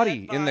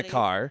body Dead in the body.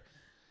 car.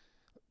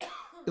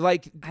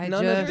 Like I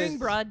none of just- During this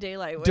broad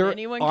daylight when dur-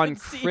 anyone on could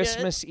see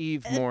Christmas it.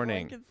 Eve Anyone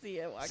morning. could see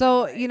it walking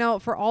So, by. you know,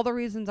 for all the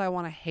reasons I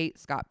want to hate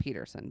Scott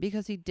Peterson,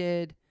 because he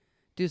did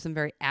do some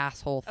very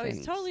asshole Oh, things.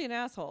 he's totally an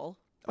asshole.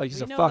 Oh, he's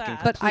We a know fucking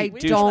that. But I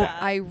complete don't.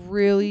 douchebag. I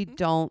really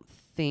don't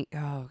think.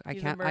 Oh, I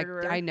He's a can't.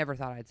 murderer. I never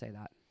thought I'd say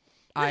that.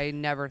 I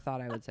never thought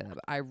I would say that.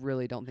 But I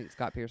really don't think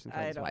Scott Peterson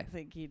killed I his don't wife.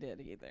 think he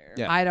did either.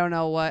 Yeah. I don't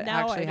know what Now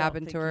I actually don't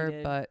happened to think he her,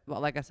 did. but well,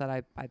 like I said,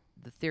 I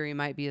the theory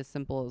might be as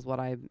simple as what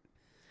I.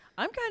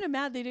 I'm kind of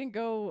mad they didn't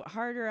go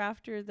harder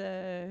after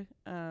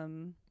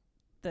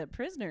the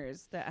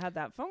prisoners that had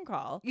that phone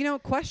call. You know,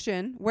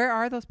 question: where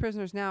are those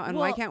prisoners now, and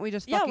why Well, can't we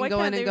just Yeah, fucking why go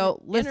can't in and they go?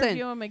 Listen,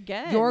 interview him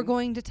again. you're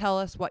going to tell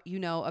us what you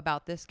know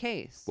about this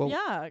case. Well-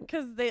 Yeah,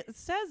 because it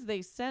says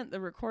they sent the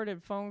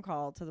recorded phone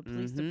call to the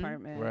police Mhm.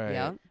 department, Right.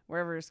 Yeah.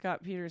 wherever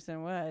Scott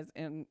Peterson was,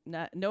 and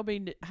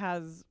nobody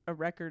has a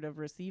record of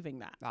receiving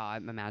that. I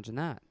imagine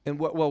that. And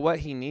what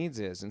he needs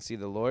is, and see,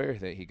 the lawyer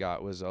that he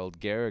got was old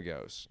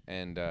Garagos,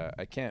 and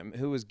I can't.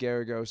 Who was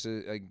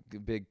Garagos'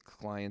 big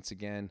clients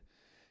again?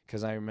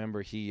 Because I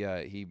remember he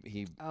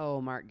Oh,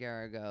 Mark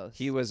Garagos.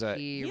 He was a-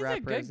 he He's a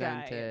good guy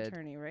represented.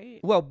 attorney, right?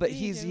 well, but Didn't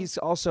he do- he's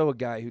also a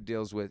guy who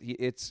deals with.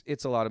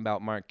 It's a lot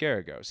about Mark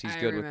Garagos. He's I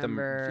good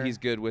remember. with the. He's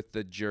good with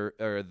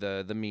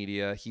the the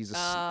media. He's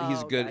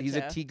Oh, good. He's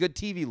a gotcha. good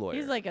TV lawyer.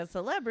 He's like a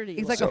celebrity.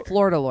 He's like So- a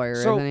Florida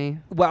lawyer, so- isn't he?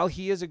 While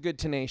he is a good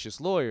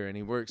tenacious lawyer and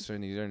he works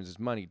and he earns his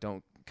money,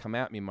 don't come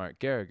at me, Mark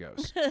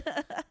Garagos.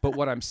 But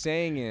what I'm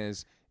saying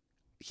is,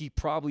 he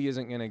probably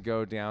isn't going to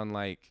go down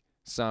like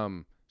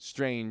some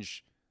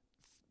strange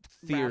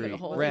theory. Rabbit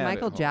hole. Was it rabbit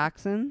Michael hole.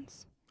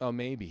 Jackson's? Oh,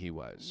 maybe he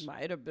was.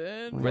 Might have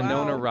been.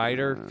 Winona Wow.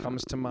 Ryder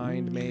comes to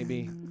mind,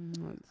 maybe.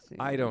 Let's see.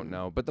 I don't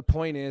know. But the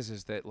point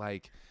is that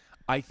like,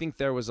 I think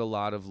there was a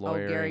lot of Oh,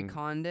 Gary lawyering.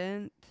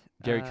 Condit.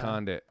 Gary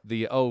Condit.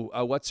 The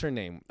what's her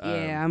name?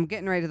 Yeah, I'm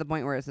getting right to the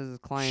point where it says his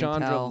clientele.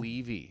 Chandra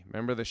Levy.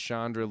 Remember the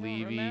Chandra I don't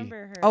Levy?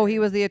 remember her. Oh, he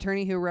was the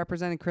attorney who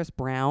represented Chris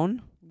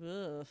Brown.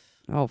 Ugh,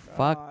 Oh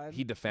fuck. God.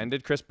 He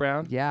defended Chris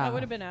Brown. Yeah. That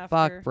would have been after.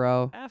 Fuck,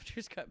 bro.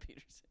 After Scott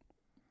Peterson.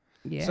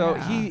 Yeah. So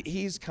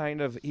he's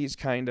kind of a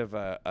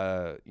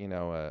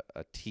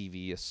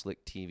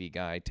slick TV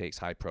guy, takes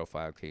high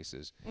profile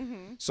cases.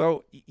 Mm-hmm.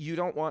 So you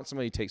don't want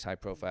somebody who takes high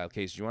profile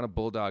cases. You want a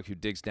bulldog who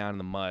digs down in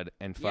the mud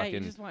and Yeah, you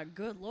fucking just want a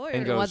good lawyer.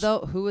 and You know what goes- though?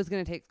 Who was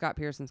going to take Scott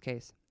Peterson's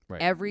case?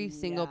 Right. Every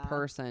single Yeah.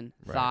 person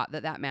Right. thought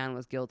that man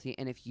was guilty,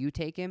 and if you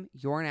take him,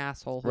 you're an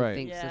asshole who Right.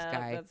 thinks yeah, this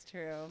guy. that's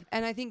true.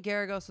 And I think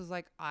Garagos was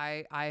like,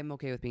 I'm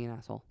okay with being an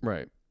asshole,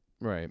 right.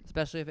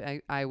 especially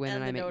if I win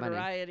and the I make money.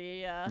 notoriety,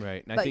 yeah.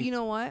 Right. And I But think you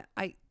know what?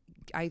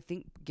 I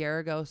think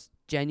Garagos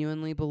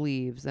genuinely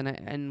believes,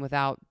 and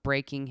without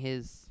breaking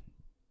his,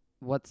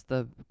 what's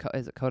the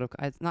is it code of?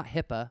 It's not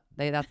HIPAA.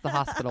 That's the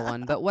hospital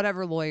one. But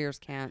whatever lawyers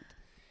can't,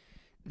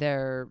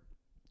 they're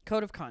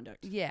Code of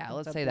conduct. yeah. That's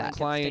Let's a say that blanket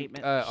client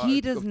statement.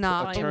 He does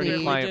not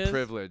attorney-client believe-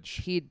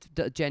 privilege. he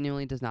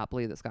genuinely does not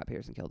believe that Scott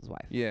Peterson killed his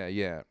wife.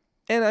 Yeah.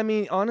 And I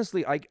mean,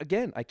 honestly, I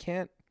can't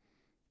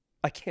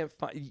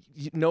find.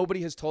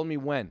 Nobody has told me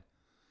when.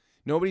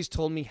 Nobody's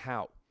told me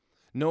how.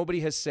 Nobody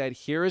has said,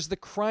 here is the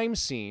crime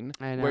scene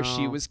I where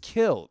she know. was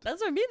killed.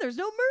 That's what I mean. There's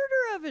no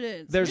murder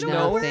evidence. There's We don't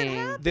know no- where it Nothing.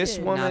 happened. This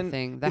woman-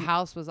 Nothing. The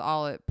house was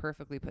all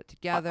perfectly put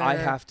together. I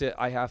have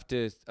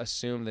to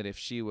assume that if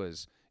she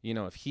was,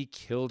 if he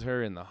killed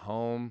her in the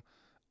home,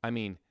 I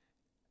mean,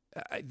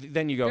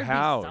 then you go, There'd be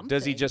how?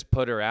 Does he something. just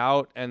put her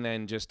out and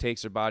then just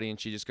takes her body and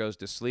she just goes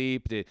to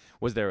sleep?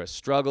 Was there a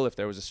struggle? If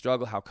there was a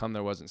struggle, how come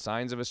there wasn't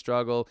signs of a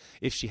struggle?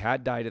 If she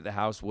had died at the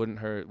house, wouldn't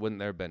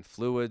there have been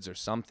fluids or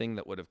something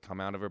that would have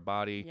come out of her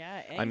body?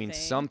 Yeah, I mean, anything.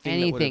 something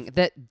anything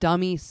that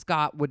dummy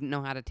Scott wouldn't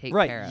know how to take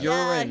right, care of.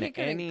 urine, he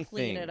couldn't anything,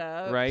 clean it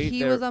up. right?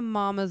 He was a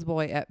mama's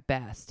boy at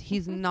best.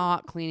 He's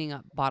not cleaning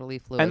up bodily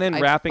fluids. and then I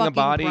wrapping a fucking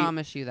body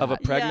promise you that. of a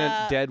pregnant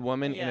Yeah. dead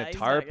woman in Yeah, a he's not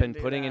tarp gonna and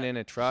do putting that. it in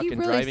a truck He and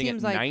really driving it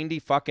seems like- 90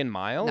 fucking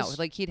miles. No,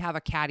 like he'd have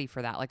a caddy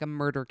for that, like a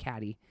murder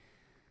caddy,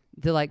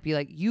 to like be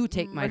like, you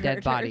take my dead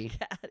Murder body.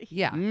 caddy.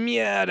 Yeah,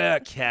 Murder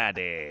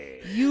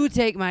caddy. you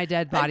take my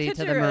dead body I to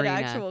the picture an marina.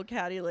 actual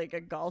caddy like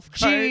a golf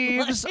cart.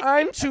 Jeeves, like,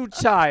 I'm too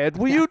tired.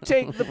 Will you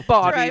take the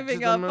body driving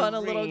to the up on a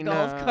little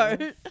golf marina? cart.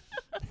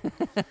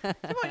 Come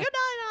on, good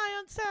night,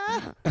 Iron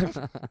sir.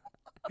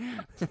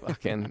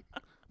 Fucking.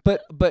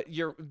 But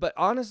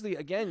honestly,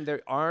 again,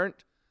 there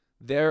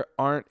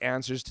aren't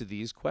answers to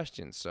these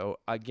questions. So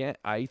again,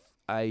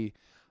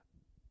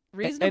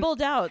 reasonable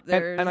doubt.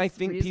 And I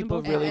think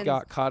reasonable people really doubt.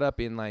 got caught up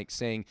in like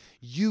saying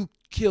you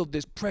killed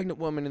this pregnant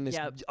woman and this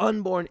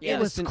unborn It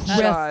was innocent Christmas.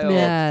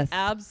 child.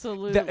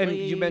 Absolutely. And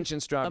you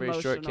mentioned strawberry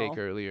emotional. shortcake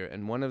earlier,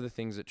 and one of the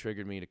things that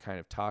triggered me to kind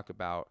of talk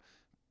about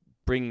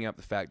bringing up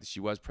the fact that she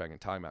was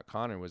pregnant, talking about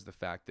Connor, was the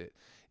fact that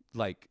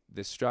like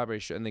this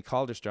strawberry and they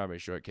called her strawberry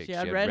shortcake. She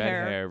had red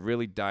hair.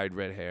 really dyed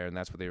red hair, and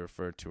that's what they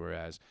referred to her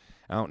as.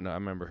 I don't know. I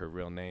remember her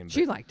real name.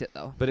 She liked it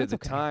though. But That's at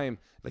the okay. time,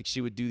 like she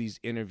would do these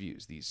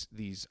interviews,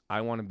 these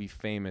I want to be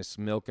famous,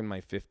 milking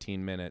my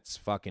 15 minutes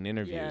fucking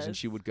interviews, and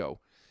she Yes. would go,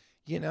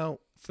 you know,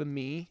 for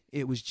me,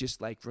 it was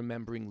just like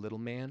remembering Little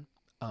Man.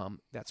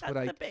 That's what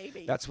the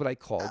baby. That's what I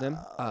called him.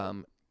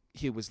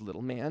 He was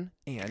Little Man,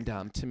 and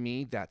to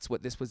me, that's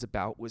what this was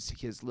about, was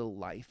his little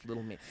life,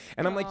 Little Man.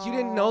 And I'm like, you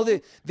didn't know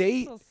that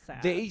So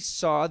sad. they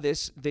saw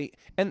this.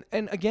 And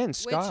again,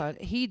 Scott.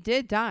 Which he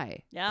did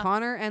die. Yeah.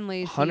 Connor and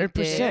Lacey 100%.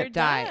 did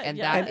die, Dead, and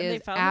yeah. that And they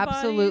is found the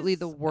absolutely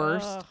the bodies.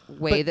 worst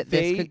way But that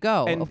this could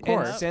go. And, of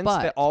course, and since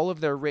but that all of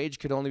their rage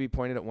could only be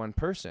pointed at one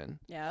person,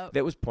 Yeah.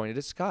 that was pointed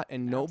at Scott,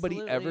 and nobody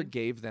ever Absolutely.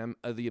 gave them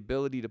the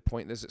ability to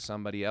point this at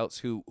somebody else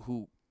who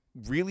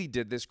really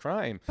did this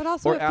crime. But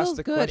also, or it ask feels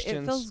the good.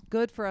 questions. It feels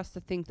good for us to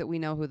think that we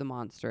know who the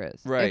monster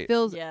is. Right. It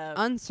feels Yeah.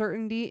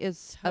 uncertainty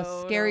is a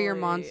scarier Totally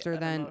monster an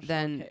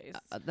than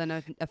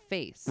emotional case. a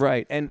face.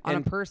 Right, and On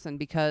a person,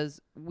 because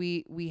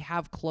we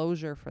have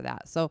closure for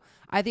that. So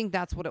I think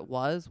that's what it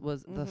was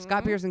the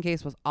Scott Pearson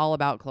case was all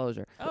about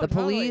closure. Oh, the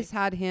police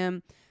totally. had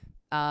him.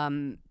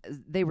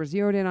 They were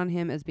zeroed in on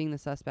him as being the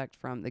suspect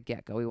from the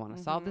get-go. We want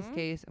to solve this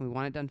case, and we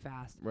want it done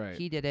fast. Right.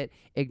 He did it.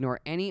 Ignore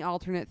any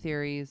alternate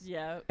theories.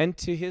 Yeah. and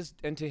to his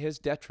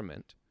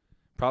detriment,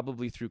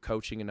 probably through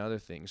coaching and other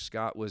things,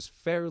 Scott was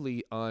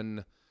fairly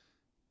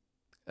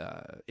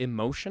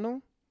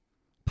emotional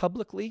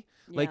publicly.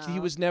 Like he Yeah.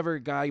 was never a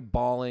guy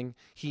bawling.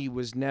 He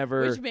was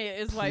never Which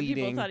is why people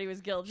pleading. thought he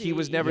was guilty. He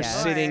was never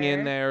Yes. sitting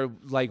in there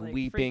like like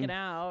weeping. freaking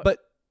out. But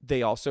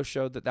they also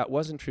showed that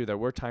wasn't true. There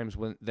were times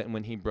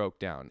when he broke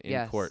down in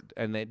Yes. court,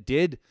 and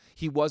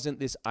he wasn't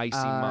this icy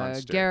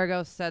monster.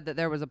 Garagos said that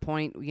there was a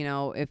point,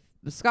 if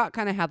Scott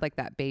kind of had like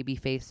that baby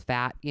face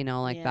fat,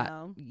 like that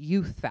Yeah.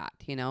 youth fat,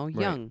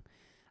 young.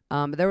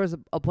 But there was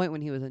a point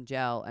when he was in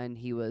jail and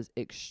he was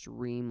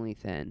extremely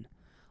thin,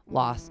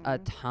 lost a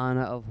ton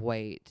of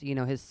weight.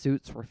 His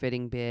suits were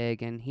fitting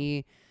big, and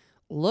he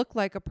looked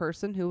like a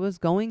person who was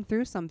going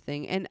through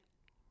something. And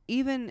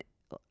even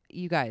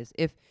you guys,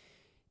 if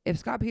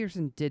Scott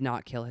Peterson did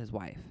not kill his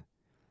wife,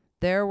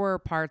 there were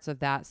parts of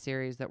that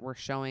series that were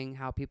showing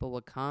how people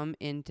would come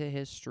into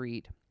his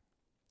street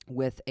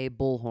with a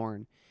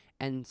bullhorn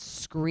and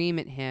scream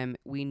at him,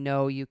 "We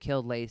know you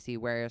killed Lacey.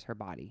 Where is her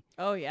body?"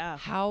 Oh yeah.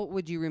 How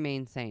would you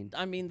remain sane?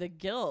 I mean, the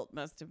guilt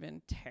must have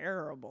been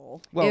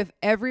terrible. Well, If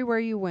everywhere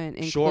you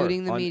went, sure,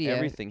 including the on media,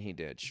 everything he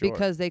did, sure.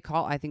 because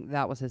I think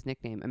that was his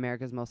nickname,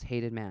 America's Most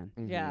Hated Man.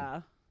 Mhm.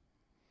 Yeah.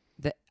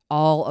 That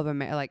all of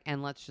America,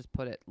 and let's just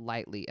put it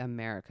lightly,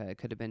 America. It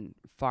could have been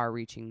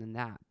far-reaching than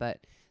that,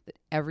 but that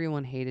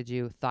everyone hated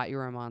you, thought you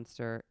were a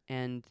monster,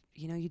 and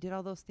you did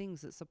all those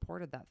things that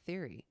supported that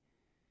theory.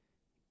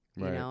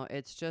 Right.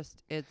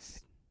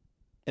 It's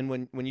And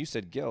when you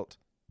said guilt,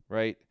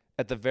 right?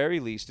 At the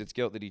very least, it's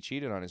guilt that he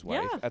cheated on his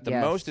wife. Yeah. At the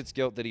Yes. most, it's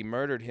guilt that he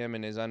murdered him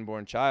and his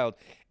unborn child.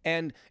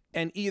 And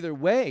either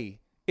way,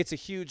 it's a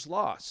huge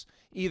loss.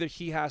 Either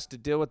he has to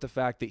deal with the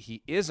fact that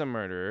he is a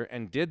murderer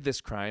and did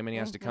this crime, and he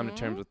has to come to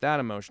terms with that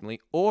emotionally,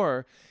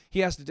 or he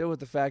has to deal with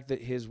the fact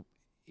that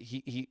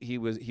he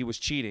was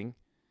cheating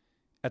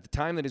at the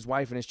time that his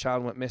wife and his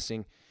child went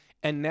missing,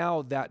 and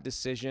now that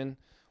decision,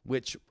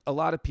 which a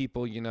lot of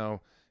people,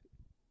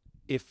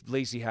 if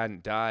Lacey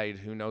hadn't died,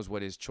 who knows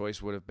what his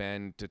choice would have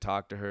been to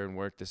talk to her and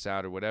work this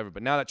out or whatever.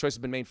 But now that choice has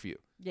been made for you.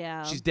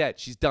 Yeah. She's dead.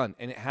 She's done.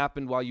 And it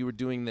happened while you were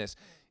doing this.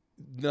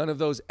 None of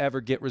those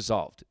ever get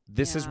resolved.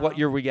 This is what Yeah.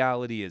 your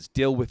reality is.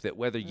 Deal with it.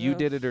 Whether you Ugh.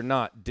 did it or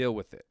not, deal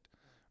with it.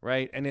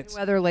 Right? And it's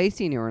whether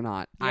Lacey knew or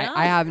not. Yeah.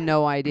 I have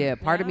no idea.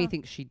 Part of me Yeah.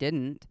 thinks she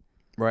didn't.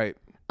 right.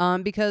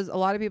 Because a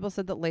lot of people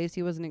said that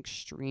Lacey was an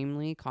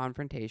extremely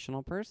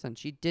confrontational person.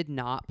 She did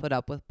not put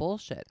up with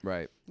bullshit.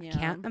 Right. Yeah.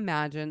 Can't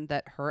imagine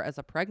that her as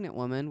a pregnant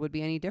woman would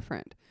be any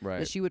different. Right.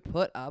 That she would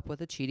put up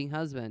with a cheating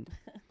husband.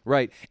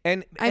 Right.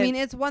 And I mean,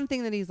 it's one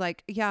thing that he's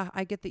like, yeah,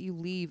 I get that you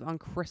leave on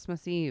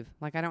Christmas Eve.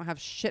 Like, I don't have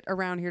shit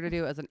around here to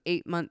do as an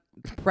 8-month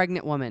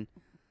pregnant woman.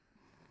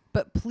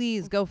 But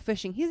please go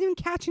fishing. He doesn't even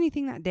catch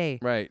anything that day.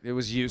 right. It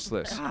was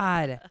useless.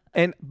 God.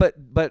 And but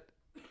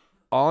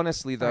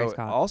honestly Sorry, though,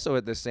 Scott. also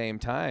at the same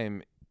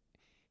time,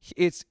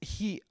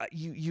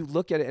 you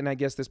look at it, and I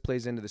guess this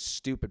plays into the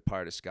stupid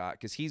part of Scott,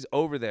 because he's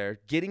over there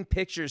getting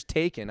pictures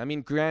taken. I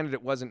mean, granted,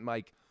 it wasn't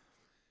like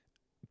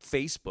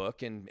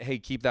Facebook and hey,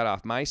 keep that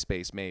off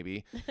MySpace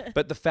maybe,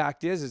 but the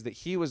fact is that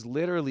he was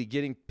literally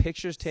getting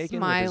pictures taken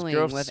Smiling with his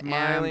girl, with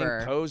smiling,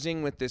 Amber.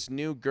 posing with this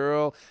new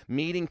girl,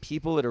 meeting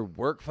people at her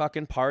work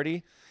fucking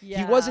party. He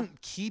Yeah.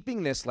 wasn't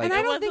keeping this like And I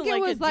It don't think wasn't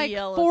it like a was like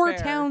DL 4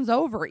 affair. towns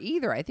over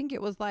either. I think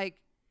it was like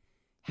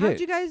How'd Yeah.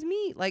 you guys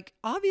meet? Like,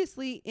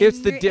 obviously, in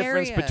It's the your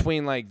difference area.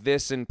 between like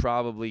this and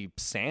probably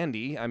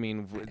Sandy. I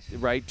mean,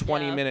 right,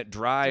 20-minute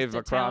drive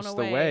Just a town across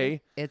the away.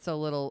 way. It's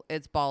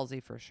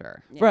ballsy for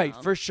sure. Right,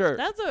 Yeah. for sure.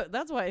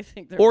 That's why I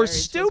think their Or marriage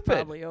is stupid.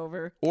 probably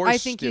over. Or I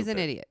think he's an stupid.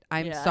 idiot.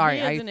 I'm Yeah, sorry.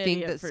 he is I an think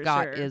idiot that for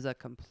Scott sure. is a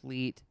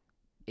complete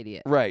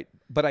idiot. Right,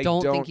 but I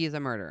Don't think he's a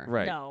murderer.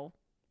 right. No.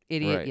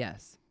 Idiot, Right.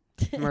 yes.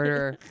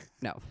 Murderer,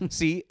 no.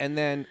 See, and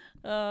then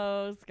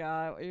Oh,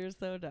 Scott, you're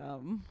so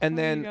dumb. And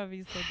Why then- you gotta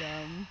be so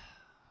dumb.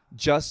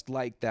 just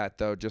like that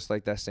though, just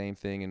like that same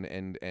thing,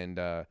 and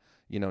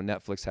you know,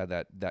 Netflix had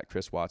that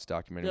Chris Watts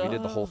documentary. We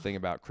did the whole Ugh. thing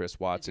about Chris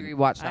Watts. Did you And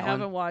rewatch I that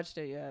haven't one? watched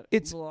it yet.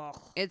 It's- Ugh.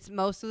 It's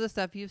most of the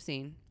stuff you've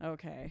seen.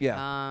 Okay.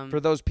 yeah, for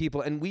those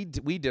people, and we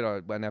did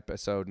an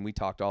episode and we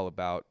talked all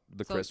about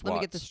the So Chris let Watts.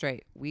 me get this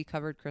straight. We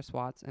covered Chris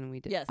Watts, and we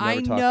did. Yes. I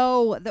Never talked-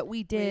 know that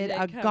we did. did A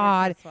cover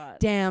god Chris Watts.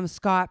 damn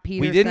Scott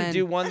Peterson. We didn't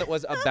do one that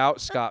was about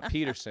Scott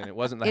Peterson. It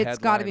wasn't the It's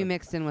headline. got to be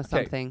mixed in with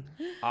Okay. something.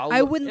 I'll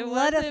I look- wouldn't It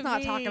let us wasn't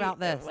not talk me. about It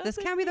this. This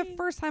wasn't can't be the me.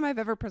 first time I've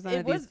ever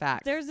presented these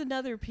facts. There's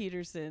another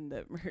Peterson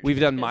that murdered. We've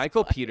done Chris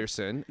Michael Watts.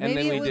 Peterson, and Maybe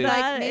then it we was did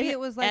like maybe it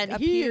was like and a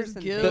he is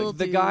Peterson guilty.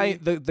 the guy,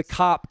 the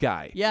cop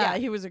guy. Yeah, Yeah.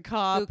 he was a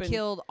cop. who and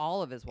killed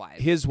all of his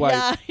wives. His wife,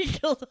 Yeah, he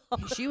killed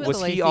all. She was,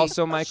 Was a he Lacey.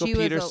 also Michael she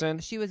was a- Peterson?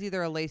 she was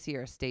either a Lacey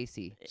or a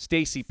Stacy.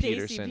 Stacy Stacey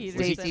Peterson. Was he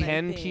Peterson, I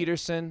Ken think.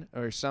 Peterson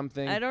or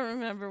something? I don't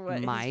remember what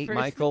his Mike. first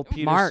Michael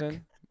name-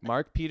 Peterson.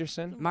 Mark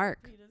Peterson.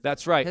 Mark.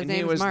 That's right. His and he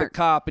name is was the Mark.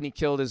 cop, and he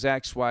killed his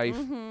ex-wife.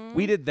 Mhm.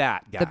 We did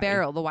that guy. The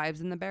barrel, the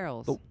wives in the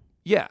barrels. Oh,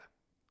 Yeah,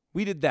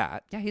 we did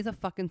that. Yeah, he's a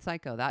fucking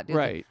psycho. That dude.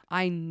 Right.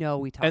 I know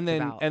we talked And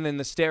then about.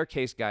 the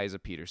staircase guy is a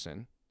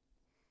Peterson.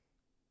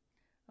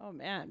 Oh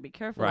man, be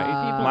careful. Right.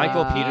 with people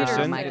Michael named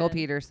Peterson. Michael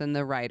Peterson,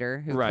 the writer,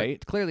 who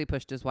Right. clearly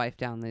pushed his wife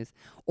down these,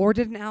 or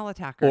did an owl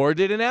attacker. Or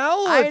did an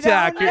owl I don't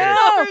attacker?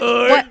 know.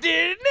 Or What-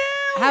 did an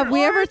owl? Have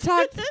we Or ever did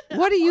talked? an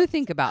What do you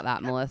think about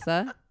that,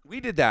 Melissa? We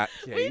did that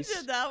We case.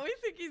 did that. We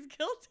think he's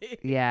guilty.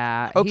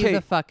 Yeah, he's Okay.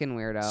 a fucking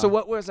weirdo. So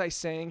what was I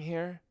saying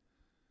here?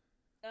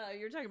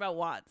 You're talking about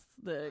Watts.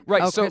 The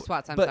Right. Oh, so, Chris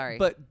Watts, I'm but, sorry.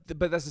 But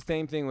that's the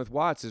same thing with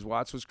Watts. Is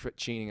Watts was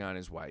cheating on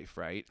his wife,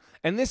 right?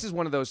 And this is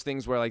one of those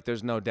things where like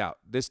there's no doubt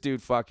this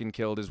dude fucking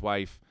killed his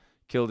wife,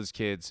 killed his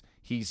kids.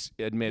 He's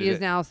admitted he is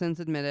it. now since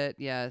admitted.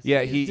 Yes.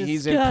 Yeah, He's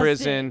he's in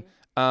prison.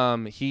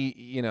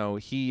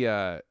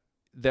 disgusting.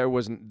 There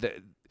wasn't.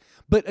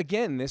 But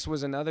again, this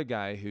was another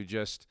guy who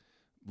just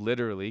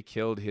literally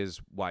killed his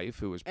wife,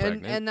 who was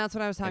pregnant, and that's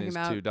what I was and talking his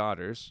about 2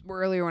 daughters.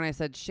 earlier when I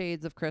said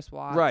shades of Chris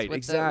Watts. Right, with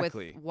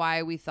exactly. with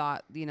why we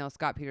thought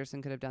Scott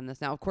Peterson could have done this.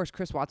 Now, of course,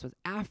 Chris Watts was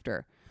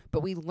after, but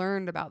we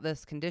learned about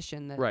this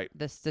condition that Right.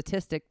 the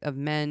statistic of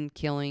men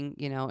killing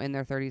in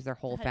their 30s their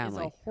whole That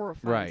family. is a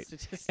horrifying Right.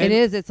 statistic. It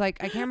is. It's like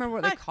I can't remember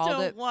what they I called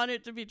don't it, want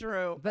it to be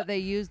true. but they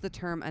used the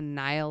term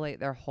annihilate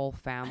their whole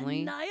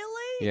family. Annihilate?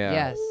 Yeah.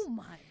 Yes. Oh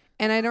my.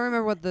 And I don't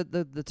remember what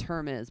the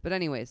term is, but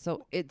anyway,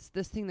 so it's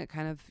this thing that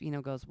kind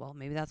of goes, well,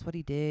 maybe that's what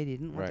he did. He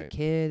didn't want the Right.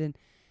 kid, and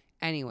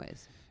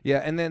anyways, Yeah,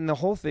 and then the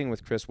whole thing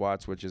with Chris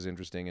Watts, which is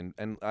interesting,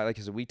 and like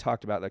I said, we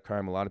talked about that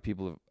crime. A lot of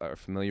people are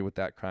familiar with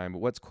that crime. But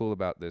what's cool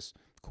about this?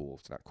 Cool.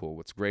 It's not cool.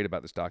 What's great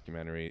about this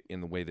documentary,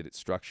 in the way that it's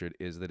structured,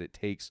 is that it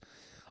takes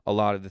a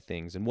lot of the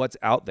things and what's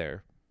out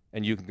there,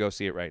 and you can go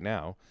see it right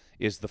now.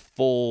 Is the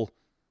full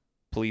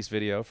police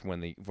video from when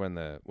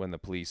the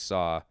police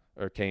saw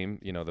or came?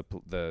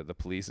 The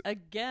police.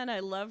 Again, I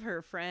love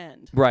her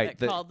friend. Right, That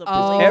the- called the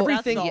Oh, police.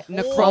 everything That's the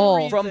Nicole.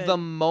 whole from reason. the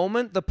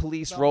moment the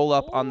police The roll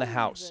up on the whole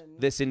house, reason.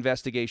 this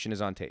investigation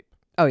is on tape.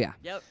 oh yeah,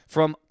 Yep.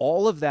 From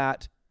all of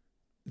that,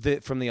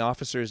 from the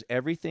officers,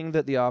 everything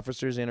that the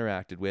officers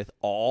interacted with,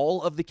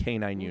 all of the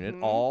canine unit,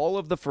 all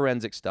of the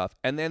forensic stuff,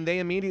 and then they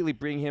immediately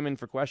bring him in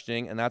for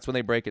questioning, and that's when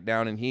they break it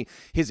down, and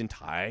his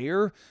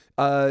entire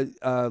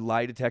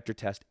lie detector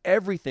test,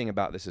 everything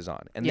about this is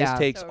on, and Yeah. this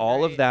takes So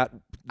all of great. that.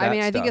 I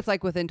mean, I think stuff. it's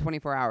like within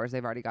 24 hours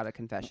they've already got a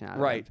confession out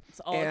of right, him. It's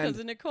all and because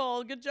of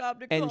Nicole. Good job,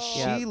 Nicole. and she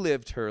Yep.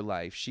 lived her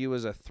life. She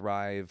was a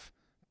Thrive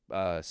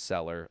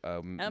seller,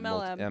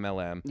 MLM.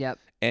 MLM, Yep.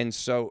 and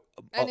so.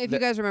 And if you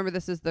guys remember,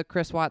 this is the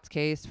Chris Watts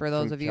case. For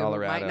those From of you who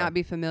Colorado. might not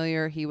be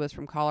familiar, he was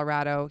from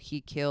Colorado.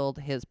 He killed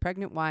his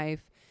pregnant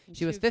wife.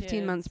 She was 2 15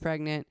 kids. months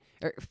pregnant.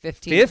 Or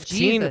 15.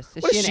 15? Jesus.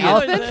 Is Was she an she-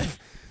 elephant?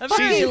 A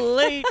very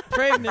late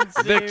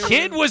pregnancy. The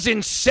kid was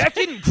in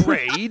 2nd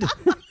grade.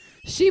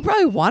 She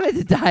probably wanted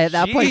to die at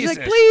that point. She's like,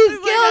 Jesus. please She's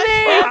like, kill me.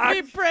 I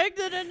can't be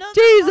pregnant another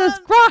Jesus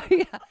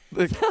month.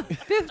 Christ.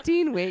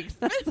 15 weeks.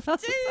 That's so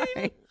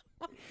sorry.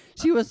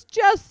 She was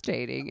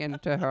gestating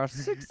into her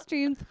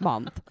 16th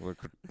month.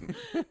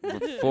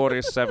 The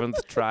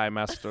 47th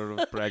trimester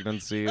of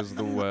pregnancy is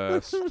the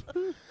worst.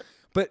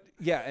 But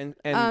yeah, and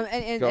go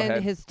ahead.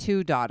 And his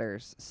 2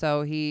 daughters.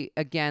 So he,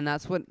 again,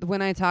 that's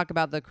when I talk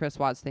about the Chris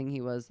Watts thing,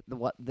 he was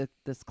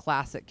this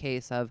classic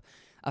case of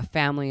a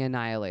family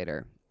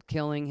annihilator,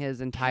 killing his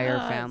entire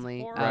Yeah, it's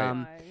family.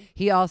 horrifying.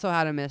 He also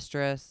had a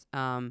mistress.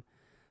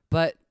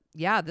 But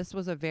yeah, this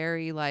was a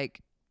very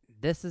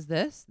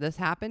this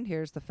happened.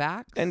 Here's the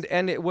facts. and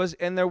it was,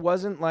 and there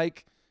wasn't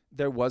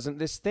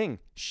this thing.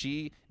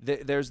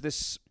 There's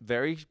this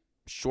very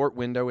short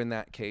window in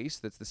that case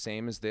that's the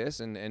same as this,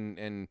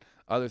 and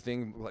other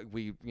thing like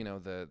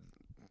the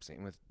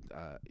same with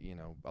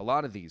a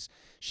lot of these.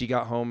 She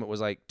got home, it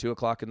was like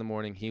 2:00 in the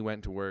morning. He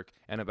went to work,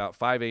 and about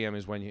 5 a.m.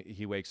 is when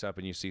he wakes up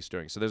and you see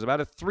stirring. So there's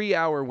about a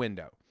 3-hour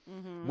window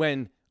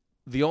when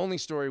the only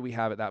story we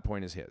have at that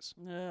point is his,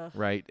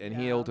 right? And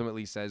he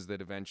ultimately says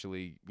that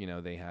eventually,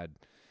 they had.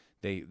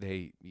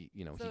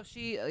 So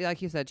she,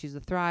 like you said, she's a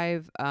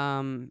Thrive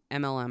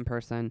MLM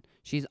person.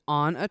 She's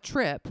on a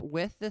trip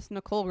with this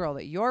Nicole girl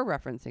that you're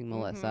referencing,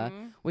 Melissa,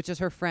 which is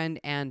her friend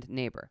and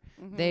neighbor.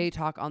 They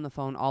talk on the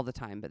phone all the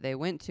time, but they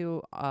went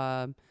to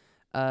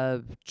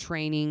a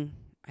training.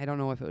 I don't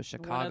know if it was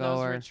Chicago one of those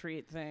or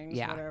retreat things,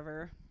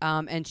 whatever.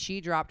 And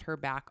she dropped her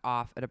back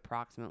off at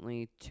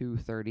approximately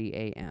 2:30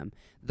 a.m.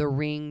 The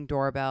Ring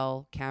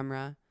doorbell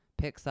camera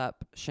picks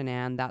up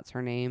Shanann. That's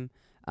her name,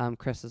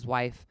 Chris's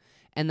wife.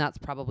 And that's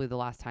probably the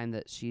last time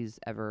that she's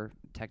ever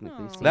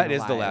technically seen That alive.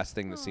 is the last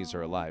thing that sees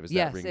her alive, is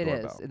that Ring doorbell.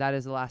 Yes, it is. That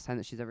is the last time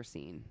that she's ever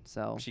seen.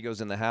 So she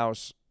goes in the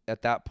house.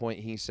 At that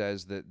point, he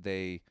says that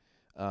they,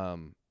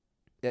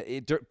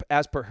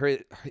 as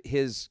per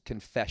his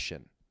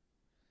confession,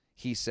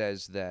 he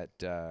says that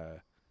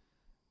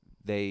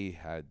they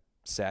had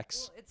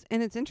sex.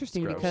 Well, it's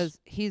interesting gross. because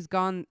he's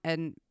gone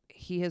and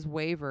he has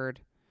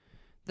wavered.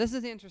 This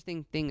is the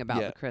interesting thing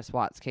about the Chris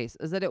Watts case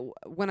is that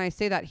when I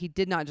say that, he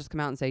did not just come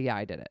out and say, yeah,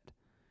 I did it.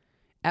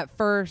 At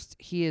first,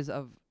 he is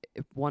of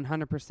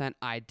 100%,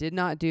 I did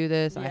not do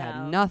this. I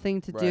had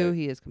nothing to do.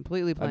 He is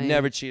completely playing. I've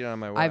never cheated on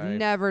my wife. I've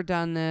never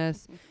done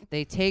this.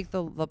 They take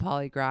the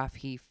polygraph.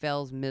 He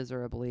fails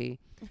miserably.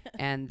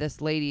 And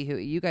this lady who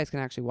you guys can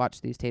actually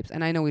watch these tapes.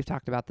 And I know we've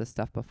talked about this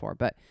stuff before,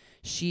 but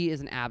she is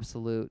an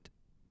absolute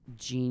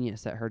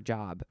genius at her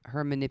job.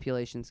 Her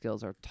manipulation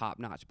skills are top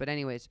notch. But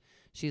anyways,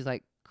 she's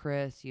like,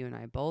 Chris, you and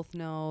I both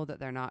know that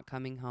they're not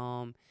coming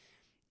home,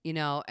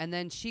 and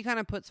then she kind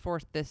of puts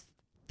forth this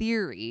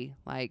theory,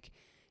 like,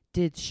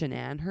 did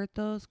Shanann hurt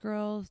those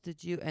girls?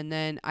 Did you? And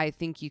then I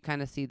think you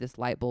kind of see this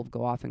light bulb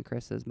go off in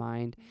Chris's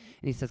mind.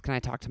 And he says, can I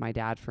talk to my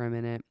dad for a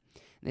minute?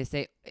 And they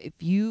say, if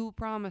you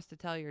promise to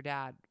tell your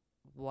dad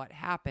what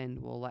happened,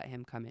 we'll let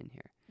him come in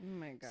here. Oh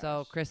my gosh.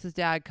 So Chris's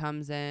dad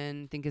comes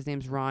in. I think his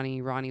name's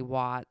Ronnie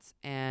Watts.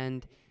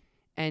 And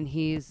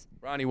he's...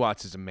 Ronnie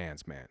Watts is a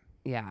man's man.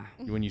 Yeah.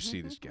 When you see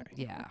this guy.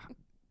 Yeah.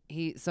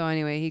 So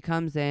anyway, he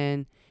comes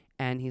in.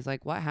 And he's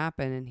like, what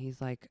happened? And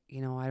he's like,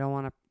 I don't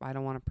want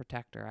to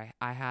protect her.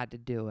 I had to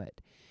do it.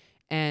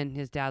 And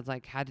his dad's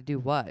like, had to do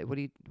what? What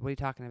are you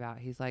talking about?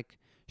 He's like,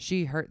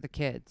 she hurt the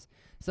kids.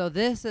 So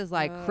this is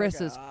like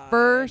Chris's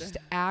first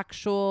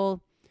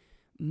actual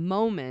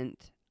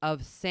moment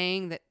of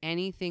saying that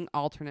anything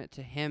alternate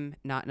to him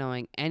not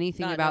knowing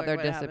anything about their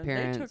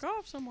disappearance. They took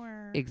off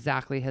somewhere.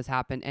 Exactly has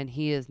happened. And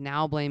he is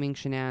now blaming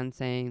Shanann,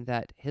 saying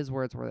that his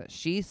words were that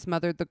she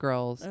smothered the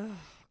girls.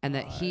 And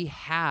that he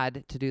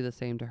had to do the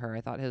same to her.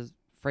 I thought his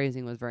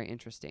phrasing was very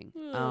interesting.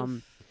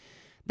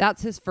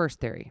 That's his first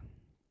theory.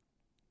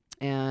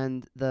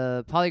 And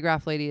the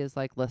polygraph lady is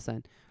like,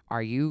 listen,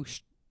 are you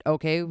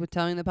okay with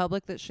telling the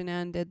public that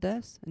Shanann did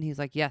this? And he's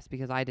like, yes,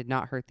 because I did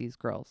not hurt these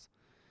girls.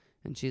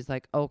 And she's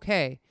like,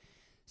 okay.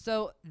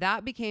 So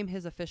that became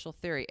his official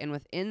theory. And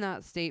within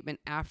that statement,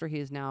 after he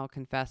has now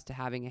confessed to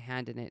having a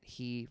hand in it,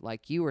 he,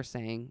 like you were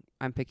saying,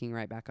 I'm picking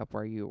right back up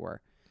where you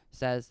were,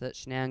 says that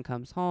Shanann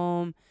comes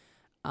home.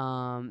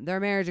 Their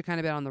marriage had kind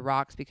of been on the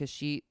rocks because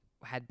she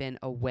had been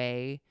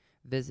away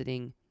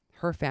visiting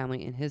her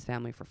family and his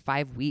family for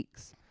 5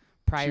 weeks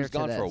prior to this. She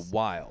was gone for a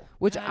while.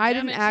 Which I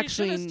didn't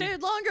actually... She should have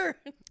stayed longer.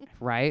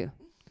 Right?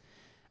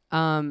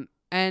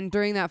 And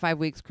during that 5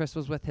 weeks, Chris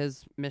was with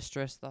his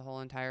mistress the whole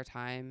entire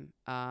time.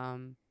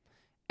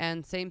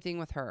 And same thing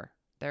with her.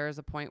 There is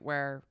a point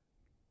where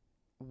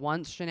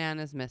once Shanann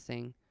is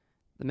missing,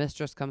 the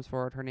mistress comes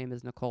forward. Her name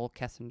is Nicole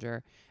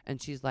Kessinger.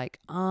 And she's like,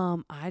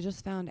 I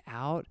just found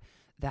out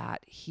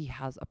that he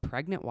has a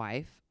pregnant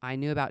wife. I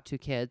knew about 2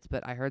 kids,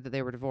 but I heard that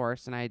they were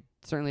divorced, and I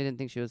certainly didn't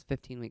think she was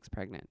 15 weeks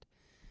pregnant.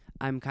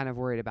 I'm kind of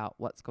worried about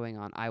what's going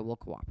on. I will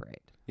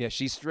cooperate. Yeah,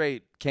 she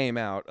straight came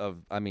out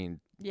of,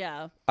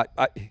 Yeah.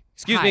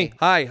 Excuse me.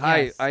 Hi.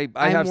 Yes. I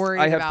I'm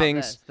worried have about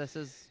things. This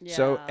is... Yeah.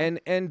 So,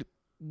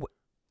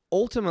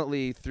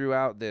 ultimately,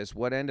 throughout this,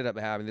 what ended up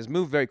happening, this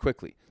moved very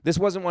quickly. This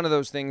wasn't one of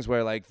those things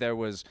where, like, there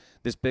was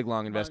this big,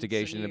 long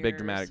investigation and a big,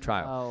 dramatic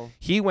trial. Oh.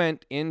 He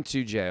went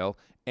into jail,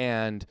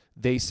 and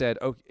they said,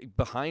 okay,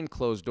 behind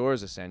closed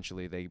doors,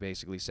 essentially, they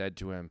basically said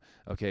to him,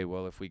 okay,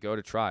 well, if we go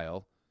to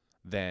trial,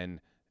 then,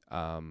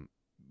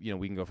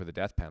 we can go for the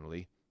death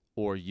penalty,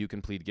 or you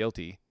can plead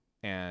guilty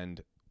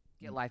and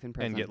get life in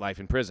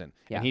prison.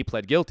 Yeah. And he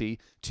pled guilty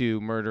to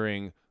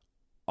murdering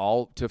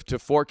to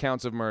 4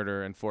 counts of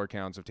murder and 4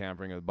 counts of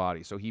tampering of the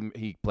body. So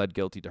he pled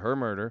guilty to her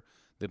murder,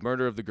 the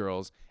murder of the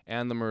girls,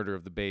 and the murder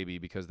of the baby,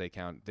 because they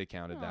counted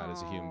that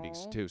as a human being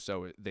too.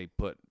 So they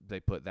put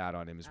that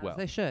on him as well.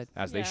 They should.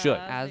 As they should.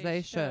 As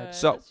they should.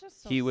 So That's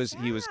just so he was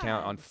sad.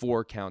 count on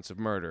 4 counts of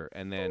murder,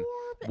 and then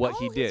All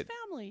he his did.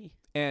 family.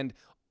 And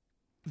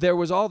there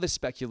was all this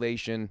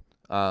speculation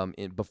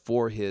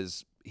before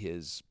his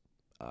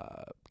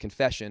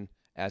confession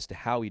as to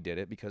how he did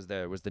it, because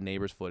there was the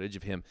neighbor's footage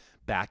of him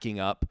backing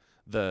up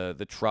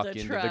the truck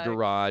into the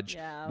garage,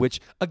 which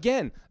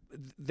again,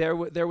 there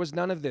was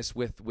none of this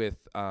with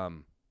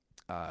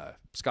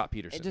Scott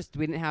Peterson.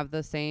 We didn't have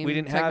the same We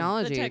didn't have-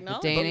 technology. The The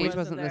technology day and age wasn't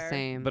wasn't the there.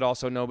 same. But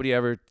also nobody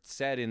ever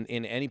said in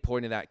any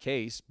point of that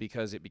case,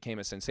 because it became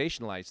a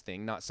sensationalized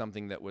thing, not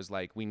something that was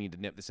like, we need to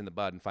nip this in the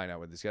bud and find out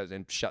what this is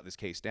and shut this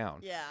case down.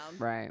 Yeah.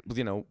 right.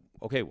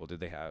 Okay, well, did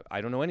they have, I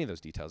don't know any of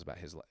those details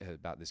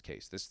about this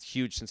case, this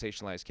huge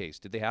sensationalized case.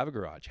 Did they have a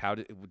garage? How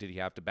did he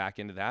have to back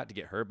into that to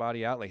get her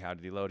body out? Like, how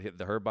did he load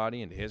her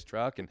body into his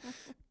truck? And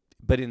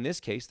but in this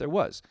case, there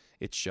was.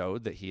 It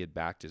showed that he had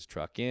backed his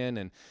truck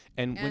in,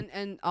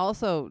 And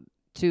also,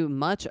 to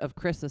much of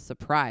Chris's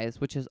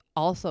surprise, which is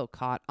also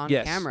caught on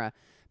Yes. camera,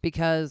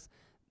 because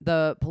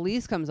the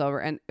police comes over,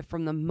 and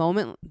from the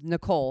moment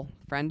Nicole,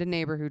 friend and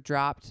neighbor who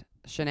dropped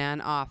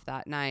Shanann off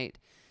that night,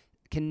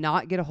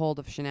 cannot get a hold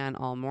of Shanann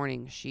all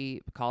morning,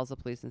 she calls the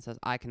police and says,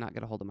 I cannot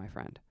get a hold of my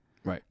friend.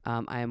 Right.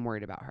 I am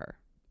worried about her.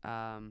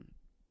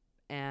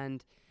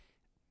 And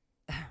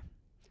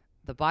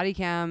the body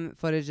cam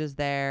footage is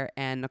there,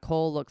 and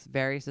Nicole looks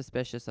very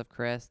suspicious of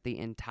Chris the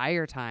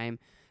entire time.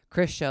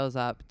 Chris shows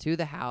up to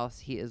the house.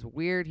 He is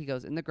weird. He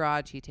goes in the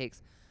garage. He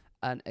takes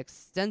an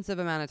extensive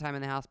amount of time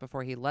in the house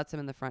before he lets him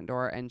in the front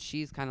door, and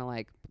she's kind of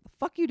like, "What the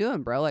fuck you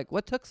doing, bro? Like,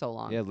 what took so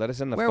long?" yeah, let us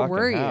in the Where fucking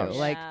were you? house.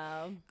 Like,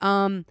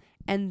 Yeah.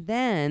 And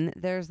then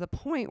there's the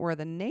point where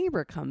the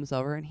neighbor comes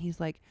over and he's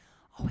like,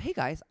 "Oh, hey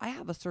guys, I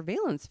have a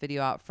surveillance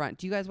video out front.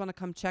 Do you guys want to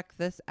come check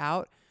this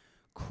out?"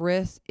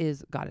 Chris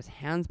got his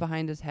hands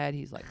behind his head.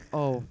 He's like,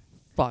 "Oh,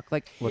 fuck."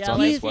 Like, What's Yeah, on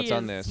like this? he What's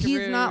on is this?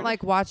 he's not screwed.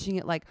 like watching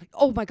it like,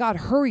 "Oh my God,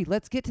 hurry,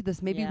 let's get to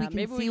this. Maybe we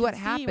can see what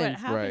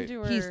happens." Right.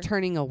 To her. He's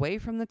turning away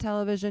from the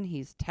television.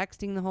 He's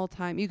texting the whole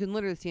time. You can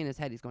literally see in his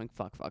head, he's going,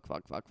 fuck, fuck,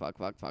 fuck, fuck, fuck,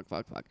 fuck, fuck,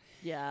 fuck, fuck.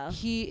 Yeah.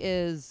 He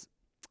is,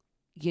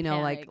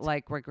 Panicked.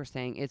 like we're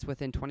saying, it's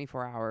within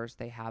 24 hours.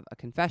 They have a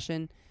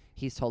confession.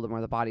 He's told them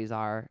where the bodies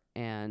are.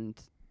 And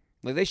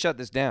Like, they shut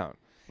this down.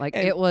 like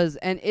And- it was,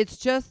 and it's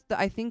just,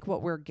 I think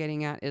what we're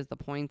getting at is the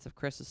points of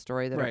Chris's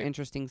story that are Right.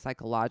 interesting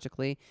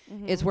psychologically.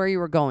 Mhm. It's where you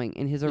were going.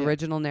 In his Yeah.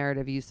 original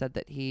narrative, you said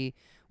that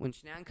when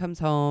Shanann comes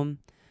home,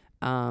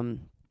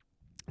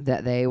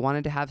 that they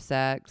wanted to have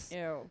sex.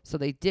 Ew. So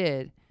they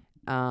did.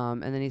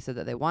 And then he said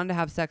that they wanted to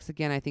have sex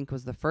again, I think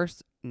was the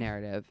first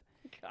narrative.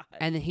 God.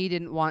 And then he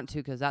didn't want to,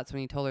 because that's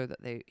when he told her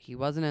that he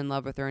wasn't in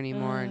love with her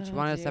anymore and she Oh,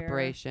 wanted a dear.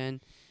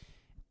 separation.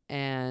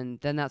 And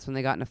then that's when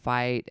they got in a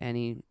fight and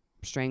he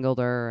strangled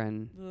her.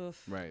 And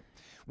Oof. Right.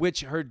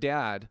 Which her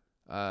dad,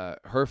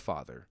 her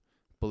father,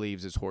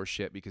 believes is horse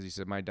shit, because he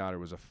said, my daughter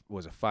was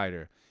a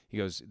fighter. He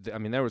goes, I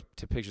mean, there was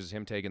pictures of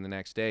him taken the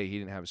next day. He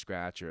didn't have a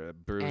scratch or a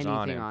bruise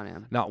anything on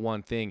him. Not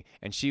one thing.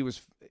 And she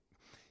was,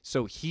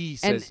 so he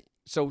says,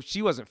 so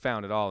she wasn't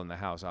found at all in the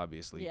house,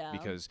 obviously, Yeah.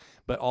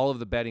 but all of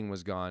the bedding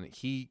was gone.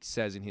 He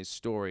says in his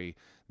story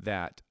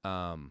that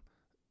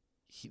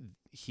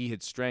he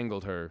had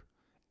strangled her,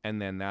 and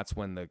then that's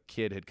when the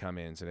kid had come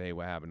in and said, hey,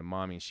 what happened to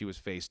mommy? And she was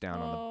face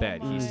down on the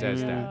bed. He my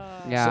says that.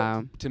 God.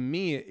 Yeah. So to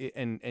me,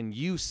 and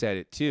you said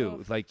it too,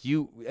 Oof. like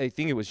I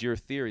think it was your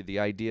theory, the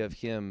idea of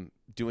him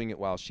doing it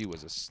while she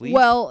was asleep.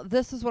 Well,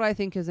 this is what I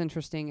think is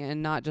interesting,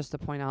 and not just to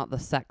point out the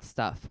sex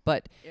stuff,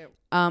 but Ew.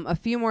 a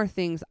few more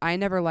things. I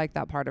never liked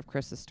that part of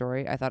Chris's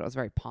story. I thought it was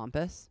very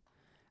pompous,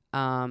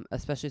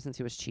 especially since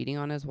he was cheating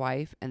on his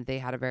wife, and they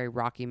had a very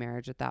rocky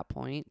marriage at that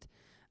point.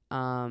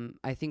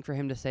 I think for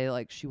him to say,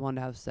 like, she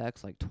wanted to have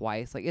sex, like,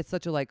 twice, like, it's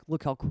such a, like,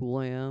 look how cool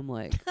I am,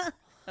 like,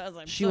 I was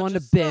like, she such wanted a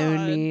to bone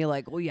stud. me,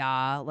 like, well,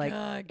 yeah, like,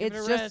 God, give it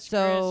it's a just rest,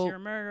 so- Chris, you're a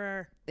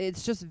murderer.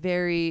 it's just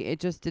it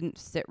just didn't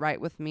sit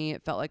right with me.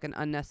 It felt like an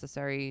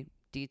unnecessary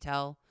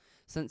detail,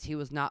 since he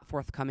was not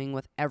forthcoming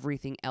with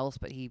everything else,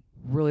 but he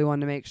really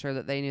wanted to make sure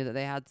that they knew that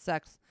they had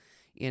sex,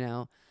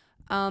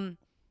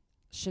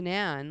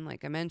 Shanann,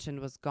 like I mentioned,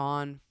 was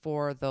gone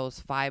for those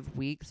 5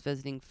 weeks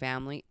visiting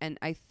family, and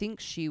I think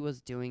she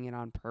was doing it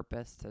on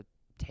purpose to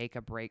take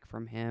a break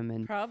from him,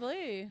 and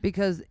Probably.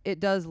 because it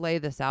does lay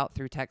this out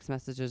through text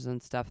messages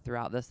and stuff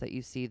throughout this, that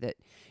you see that,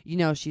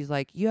 she's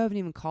like, you haven't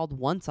even called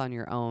once on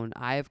your own.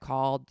 I've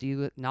called. Do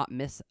you not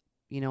miss,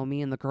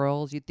 me and the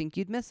girls? You'd think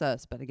you'd miss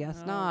us, but I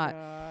guess Oh, not.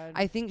 God.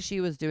 I think she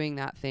was doing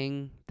that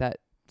thing that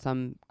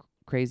some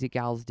crazy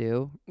gals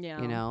do, yeah.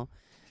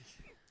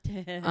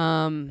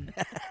 and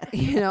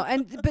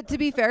but to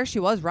be fair, she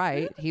was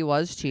right. He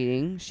was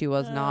cheating. She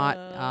was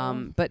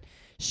not, but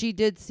she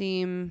did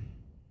seem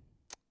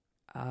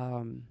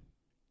a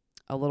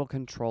little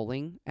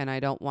controlling, and I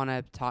don't want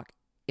to talk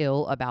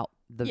ill about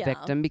the Yeah.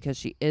 victim, because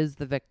she is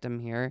the victim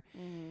here.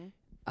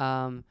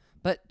 Mhm.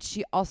 But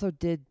she also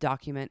did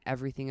document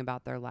everything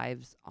about their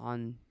lives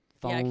on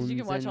phones. Yeah, because you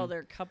can watch all and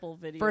their couple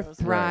videos. for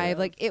Thrive. of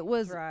Like it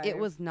was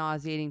Thrive.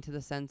 nauseating to the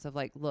sense of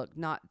like, look,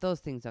 not those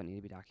things don't need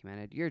to be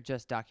documented. You're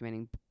just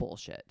documenting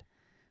bullshit.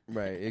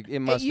 Right. It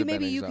must have been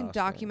maybe you can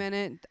exhausting. document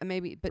it,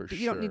 maybe, but For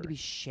you don't need to sure. be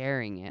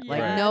sharing it. Yeah,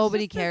 Like it's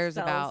nobody just to cares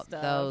sell about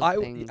stuff.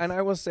 those things. And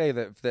I will say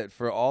that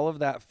for all of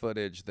that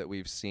footage that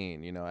we've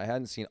seen, you know, I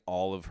hadn't seen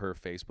all of her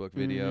Facebook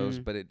videos,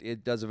 Mhm. but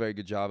it does a very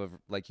good job of,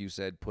 like you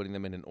said, putting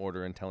them in an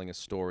order and telling a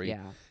story.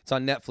 Yeah. It's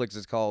on Netflix.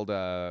 It's called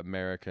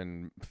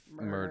American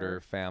Murder Murder.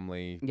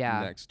 Family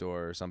Yeah. Next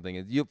Door or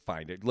something. You'll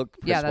find it. Look,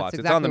 Chris Yeah, that's Watts.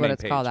 exactly It's on the what main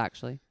it's page. called,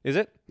 actually. Is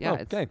it? Yeah, Oh,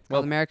 it's okay. called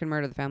Well, American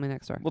Murder: The Family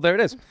Next Door. well, there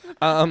it is.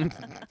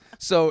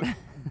 So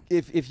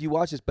if you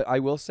watch this, but I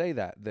will say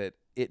that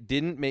it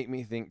didn't make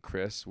me think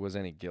Chris was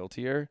any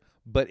guiltier,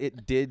 but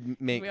it did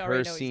make we her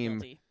already know he's seem.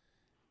 guilty.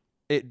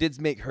 It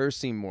did make her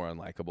seem more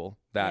unlikable.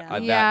 That Yeah.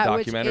 Yeah, that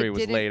which documentary it was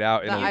didn't- laid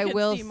out in that You a, I could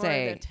will see more of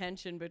say- the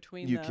tension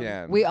between you them.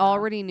 can. We Yeah.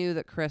 already knew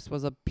that Chris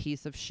was a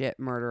piece of shit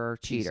murderer,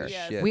 Piece cheater. of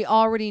Yes. shit. We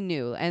already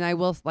knew, and I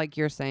will, like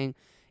you're saying,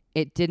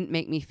 it didn't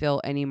make me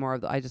feel any more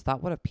of the. I just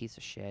thought, what a piece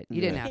of shit.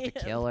 You didn't Yeah. have to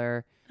Yes. kill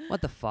her.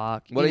 What the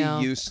fuck? What you a know?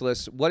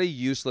 useless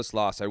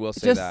loss. I will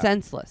say Just that.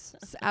 senseless.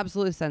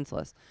 Absolutely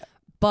senseless.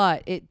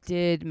 But it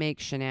did make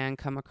Shanann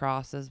come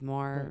across as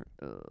more.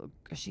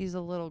 She's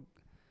a little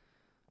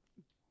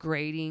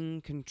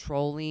grating,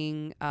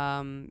 controlling.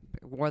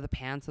 Wore the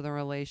pants of the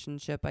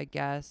relationship, I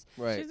guess.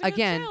 Right. She's a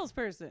Again, good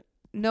salesperson.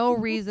 No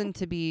reason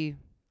to be.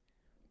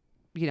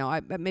 You know,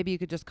 maybe you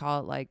could just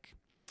call it like,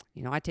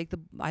 you know, I take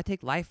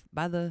life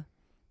by the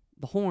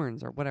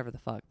horns or whatever the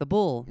fuck, the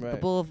bull, the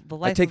Right. bull, the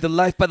life. I take the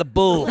life by the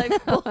bull.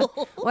 Like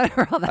bull.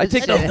 whatever. All that I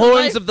take shit the is.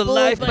 horns of the Bull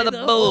life by by the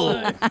the bull.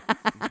 horn.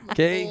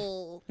 Okay.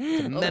 Bull.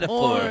 It's a A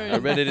metaphor. I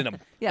horn. read it in a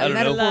Yeah, I don't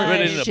know. metaphors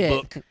Read it and in a shit.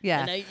 book.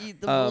 Yeah, And I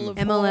eat the bull of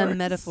MLM horns.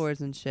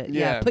 metaphors and shit. Yeah.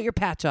 Yeah, put your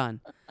patch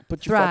on.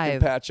 Put your fucking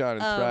Thrive. patch on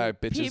and thrive,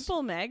 bitches.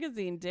 People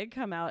magazine did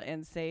come out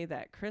and say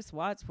that Chris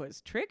Watts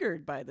was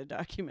triggered by the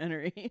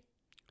documentary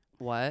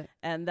What?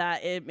 and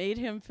that it made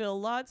him feel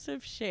lots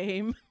of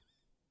shame.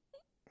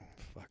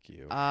 Fuck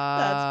you.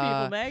 That's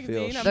People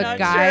magazine. I'm The not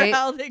guy- sure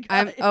how they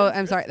got his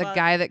I'm sorry. The response.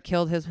 guy that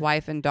killed his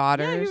wife and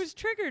daughters. Yeah, he was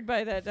triggered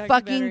by that documentary.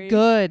 fucking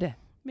good.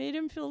 Made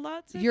him feel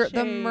lots of The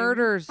shame.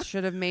 murders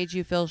should have made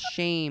you feel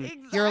shame.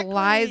 Your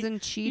lies Exactly.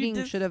 and cheating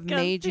You should have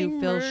made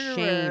you feel disgusting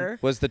shame. murderer.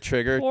 Was the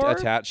trigger Poor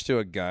attached to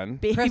a gun?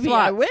 Baby, Chris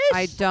I Watts, wish.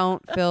 I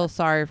don't feel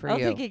sorry for I don't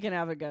you. think he can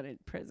have a gun in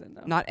prison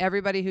though. Not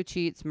everybody who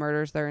cheats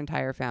murders their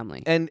entire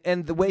family. And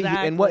the way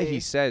and what he Exactly.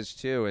 says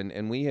too,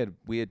 and we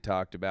had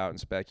talked about and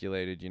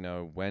speculated, you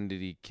know, when did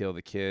he kill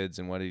the kids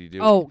and what did he do?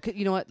 Oh,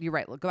 you know what? You're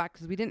right. Look, go back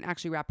because we didn't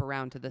actually wrap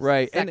around to this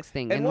right, sex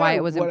thing and what why I-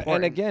 it was what-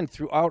 important. And again,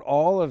 throughout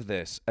all of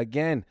this,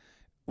 again,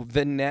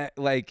 the net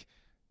like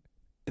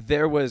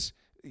there was.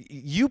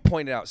 You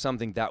pointed out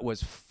something that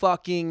was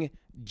fucking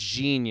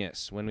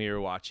genius when we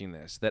were watching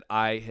this that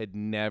I had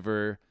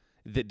never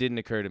that didn't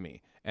occur to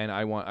me, and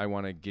I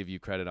want to give you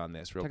credit on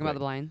this real Talking quick. about the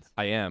blinds.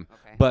 I am.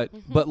 Okay.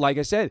 But like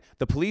I said,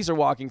 the police are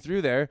walking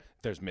through there.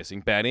 There's missing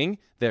bedding.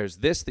 There's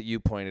this that you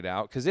pointed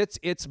out because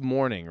it's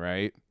morning,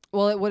 right?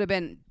 Well, it would have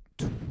been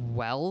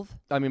 12.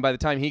 I mean, by the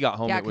time he got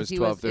home, Yeah, it was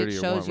because 12:30 it or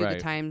shows 1, you right?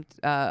 the time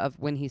of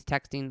when he's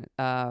texting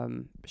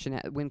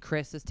when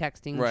Chris is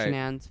texting Right.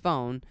 Shanann's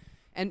phone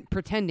and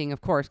pretending,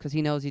 of course, because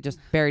he knows he just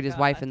buried his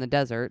wife God. in the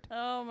desert.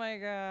 Oh my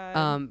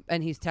god.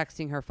 And he's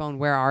texting her phone,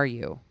 "Where are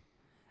you?"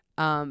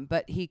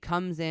 But he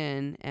comes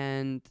in,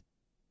 and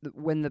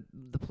when the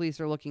police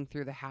are looking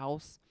through the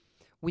house,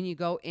 when you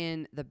go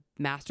in the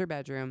master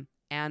bedroom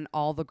and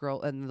all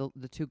the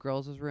the two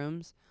girls'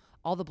 rooms,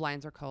 all the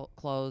blinds are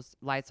closed,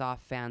 lights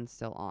off, fans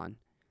still on.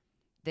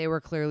 They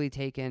were clearly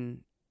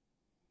taken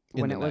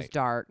In when the it was night.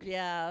 dark,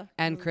 yeah.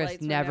 and the Chris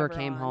lights were never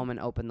came on. home and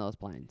opened those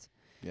blinds.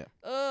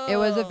 Oh, It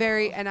was a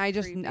very, and I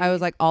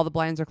was like, all the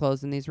blinds are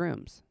closed in these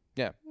rooms.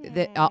 Yeah.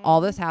 All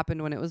this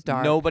happened when it was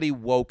dark. Nobody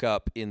woke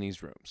up in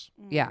these rooms.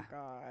 Yeah.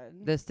 God.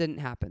 This didn't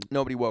happen.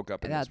 Nobody woke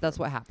up in this That's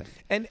room. what happened.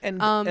 And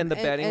the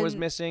bedding was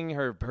missing.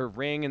 Her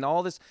ring and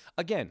all this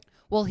again.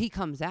 Well, he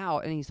comes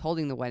out and he's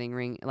holding the wedding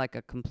ring like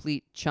a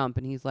complete chump,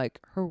 and he's like,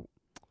 her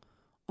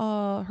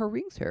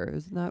ring's here.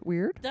 Isn't that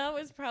weird? That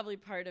was probably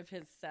part of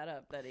his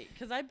setup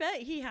because I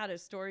bet he had a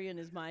story in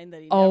his mind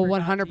that he Oh, never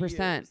got to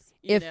 100%. use,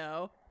 you If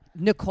know?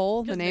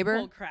 Nicole, the 'Cause neighbor,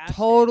 Nicole crashed it.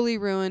 totally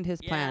ruined his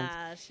plans.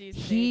 Yeah, she He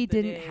saved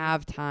the didn't day.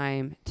 have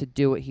time to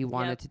do what he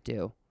wanted Yep. to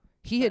do.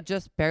 He had But-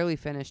 just barely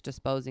finished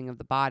disposing of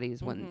the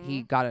bodies when Mm-hmm.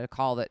 he got a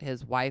call that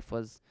his wife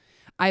was.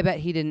 I bet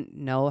he didn't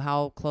know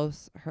how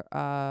close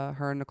her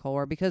and Nicole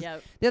were, because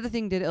Yep. the other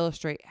thing did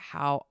illustrate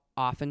how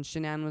often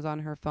Shanann was on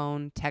her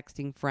phone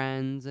texting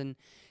friends and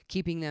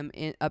keeping them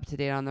up to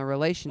date on their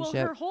relationship.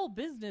 Well, her whole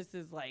business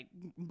is like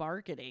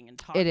marketing and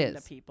talking to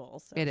is. people.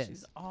 So It she's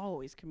is.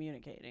 always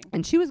communicating.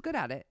 And she was good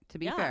at it, to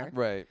be Yeah. fair.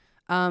 Right.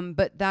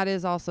 But that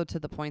is also to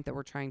the point that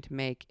we're trying to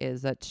make,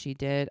 is that she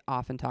did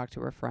often talk to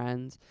her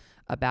friends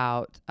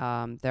about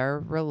their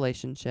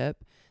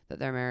relationship, that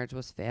their marriage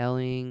was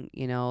failing,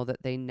 you know,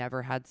 that they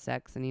never had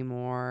sex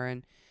anymore.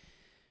 And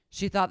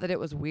she thought that it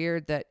was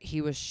weird that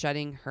he was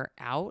shutting her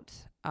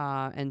out.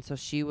 And so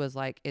she was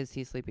like, is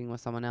he sleeping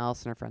with someone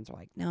else? And her friends were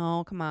like,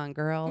 no, come on,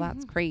 girl,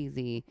 that's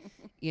crazy.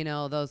 You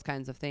know, those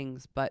kinds of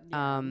things. But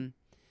Yeah.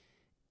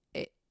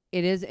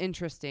 it is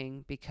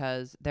interesting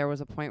because there was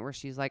a point where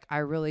she's like, I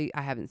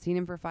haven't seen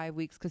him for 5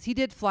 weeks, because he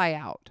did fly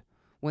out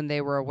when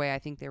they were away. I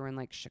think they were in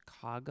like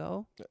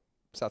Chicago.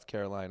 South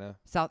Carolina.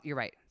 You're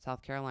right.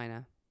 South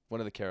Carolina. One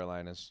of the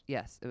Carolinas.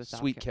 Yes, it was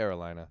Sweet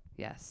Carolina.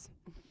 Yes.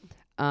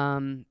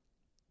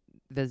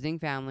 Visiting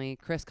family.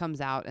 Chris comes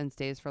out and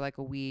stays for like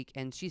a week,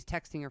 and she's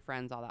texting her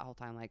friends all that whole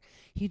time, like,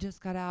 he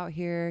just got out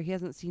here. He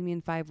hasn't seen me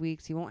in 5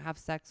 weeks. He won't have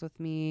sex with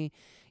me.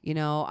 You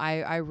know,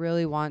 I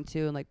really want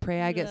to, and like,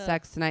 pray I get Ugh.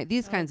 sex tonight.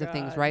 These kinds of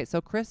things, God. right?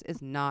 So Chris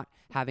is not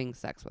having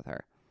sex with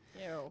her.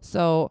 Ew.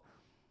 So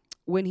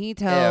when he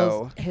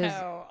tells his,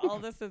 Ew. All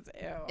this is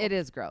ew. it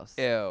is gross.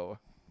 Ew.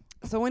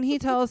 So when he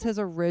tells his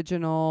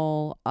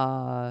original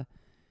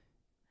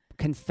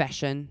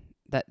confession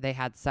that they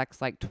had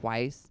sex like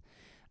twice,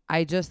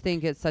 I just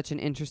think it's such an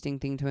interesting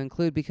thing to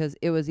include, because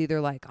it was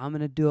either like, I'm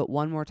going to do it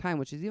one more time,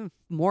 which is even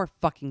more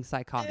fucking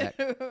psychotic.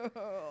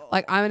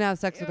 Like, I'm going to have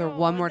sex with her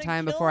one more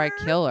time before I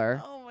kill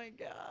her. Oh my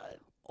God.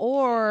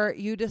 Or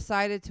you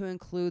decided to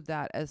include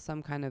that as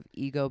some kind of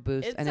ego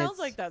boost. It and sounds it's,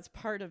 like that's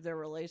part of their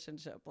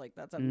relationship. Like,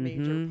 that's a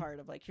major part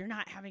of, like, you're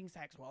not having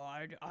sex. Well,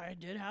 I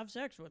did have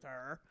sex with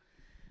her.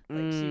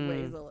 Like,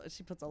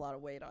 she puts a lot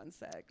of weight on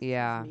sex.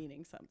 Yeah. As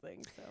meaning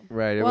something. So.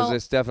 Right. Well-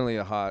 It's definitely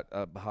a hot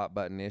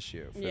button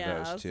issue for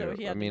Yeah, those two. so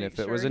he had I to mean, make if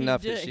it was sure he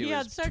enough that did- she he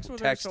had was sex with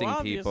her, so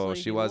texting people, obviously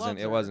she he wasn't. loves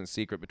It her. wasn't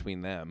secret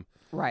between them.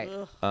 right.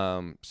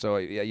 Ugh. So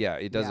yeah,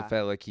 it doesn't Yeah.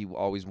 feel like he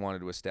always wanted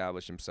to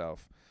establish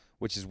himself,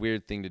 which is a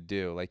weird thing to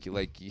do.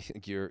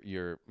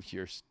 Your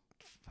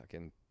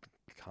fucking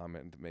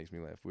comment that makes me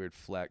laugh. Weird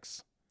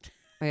flex.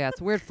 Yeah,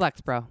 it's a weird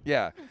flex, bro.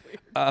 Yeah.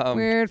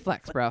 Weird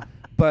flex, bro.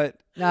 But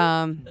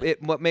Um,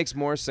 what makes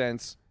more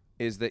sense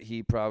is that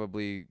he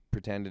probably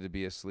pretended to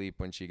be asleep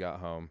when she got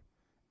home,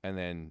 and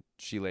then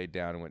she laid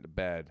down and went to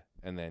bed,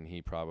 and then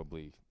he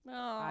probably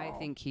I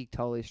think he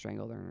totally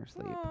strangled her in her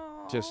sleep.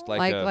 just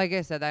Like like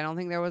I said, I don't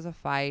think there was a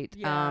fight.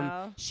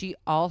 Yeah. She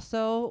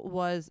also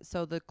was,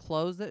 so the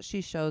clothes that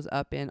she shows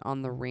up in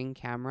on the Ring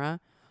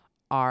camera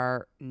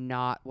are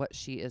not what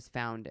she is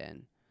found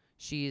in.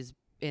 She's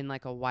in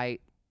like a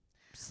white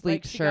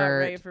sleek like she got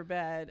ready shirt, for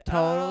bed.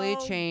 totally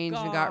Oh, changed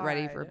and got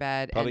ready for God.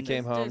 bed. probably and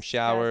came That's home,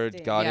 showered,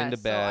 disgusting. got yeah, into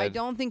so bed. I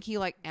don't think he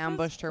like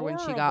ambushed her when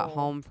she got horrible.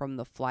 home from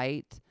the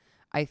flight.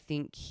 I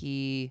think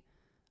he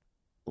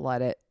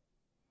let it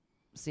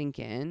sink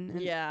in.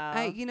 And Yeah.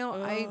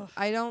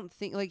 I don't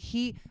think like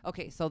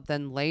okay, so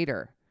then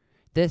later,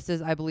 this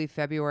is, I believe,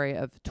 February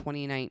of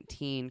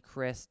 2019,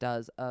 Chris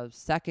does a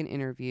second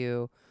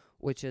interview,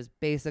 which is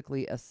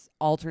basically a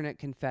alternate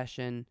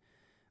confession,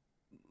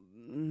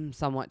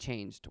 somewhat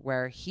changed,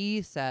 where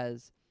he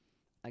says,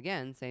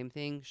 again, same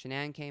thing,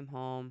 Shanann came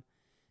home,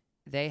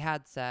 they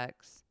had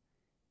sex,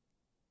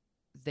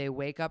 they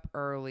wake up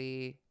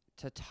early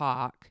to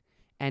talk,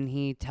 and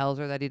he tells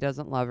her that he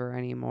doesn't love her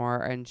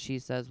anymore, and she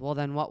says, well,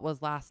 then what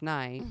was last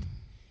night?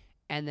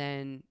 And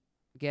then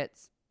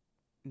gets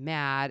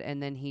mad,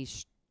 and then he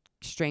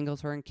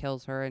strangles her and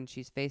kills her, and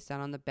she's face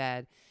down on the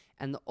bed,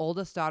 and the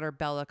oldest daughter,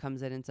 Bella,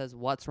 comes in and says,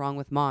 what's wrong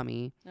with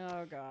mommy?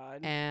 Oh God.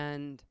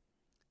 And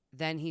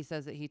then he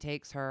says that he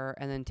takes her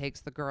and then takes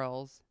the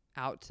girls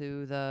out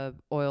to the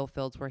oil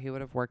fields where he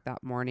would have worked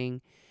that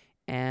morning,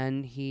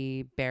 and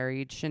he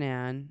buried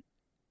Shanann,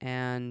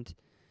 and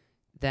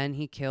then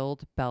he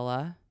killed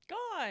Bella.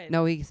 God.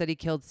 No, he said he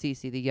killed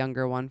Cece, the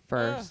younger one,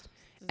 first.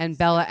 Ugh, And this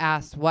Bella is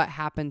asked what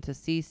happened to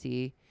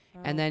Cece,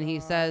 and Oh, then he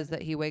says God.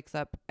 that he wakes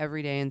up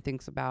every day and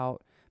thinks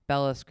about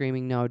Bella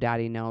screaming, "No,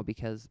 Daddy, no,"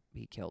 because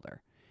he killed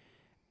her.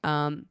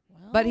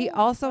 But he Well,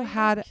 also why you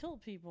had kill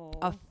people.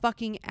 a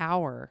fucking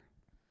hour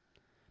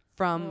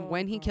from Oh,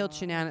 when he killed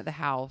gosh. Shanann at the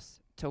house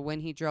to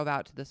when he drove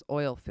out to this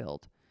oil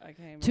field I can't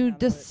even to handle it.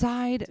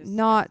 decide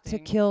not to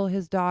Disgusting. kill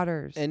his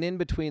daughters. And in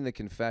between the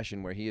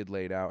confession where he had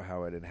laid out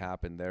how it had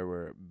happened, there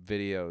were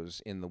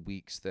videos in the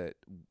weeks that,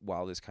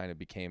 while this kind of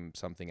became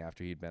something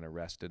after he'd been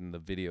arrested and the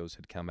videos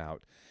had come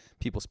out,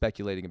 people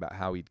speculating about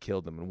how he'd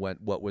killed them and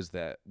what was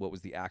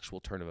the actual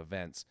turn of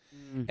events.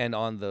 And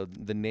on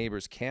the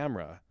neighbor's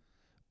camera,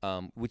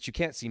 which you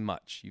can't see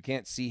much, you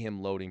can't see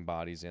him loading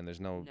bodies in. There's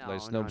no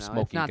smoking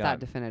It's not gun. that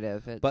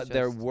definitive. It's But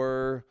there just-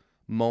 were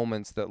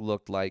moments that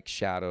looked like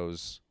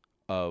shadows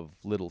of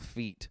little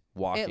feet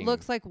walking. It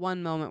looks like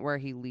one moment where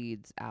he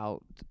leads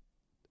out.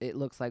 It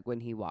looks like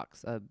when he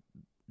walks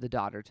the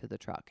daughter to the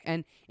truck.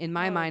 And in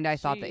my Oh, mind, I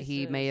thought that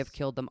he may have Jesus.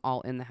 killed them all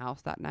in the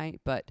house that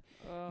night. But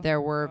Oh, there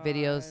were God.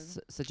 videos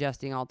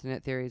suggesting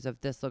alternate theories of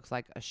this looks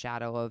like a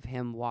shadow of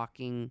him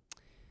walking,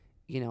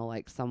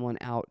 like someone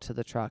out to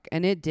the truck.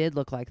 And it did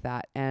look like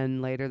that.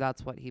 And later,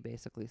 that's what he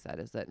basically said,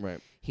 is that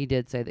right. he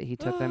did say that he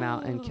took them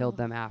out and killed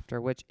them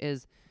after, which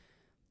is,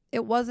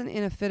 it wasn't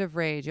in a fit of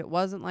rage. It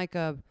wasn't like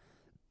a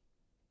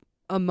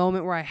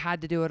moment where I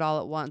had to do it all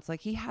at once.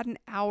 Like, he had an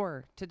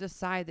hour to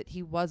decide that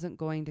he wasn't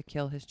going to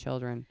kill his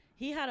children.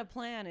 He had a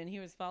plan and he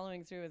was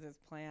following through with his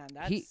plan.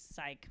 That's He-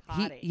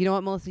 psychotic. You know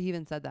what, Melissa? He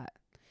even said that.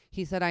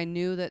 He said, I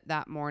knew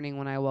that morning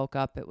when I woke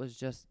up, it was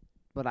just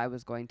what I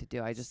was going to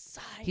do.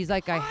 He's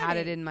like, I had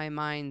it in my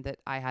mind that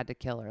I had to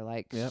kill her.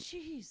 Like, Yep.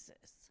 Jesus.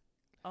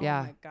 Oh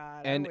Yeah. my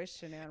God. And- I wish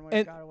Shanann would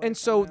have got away And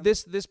so from him.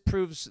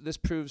 this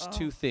proves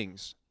two Oh.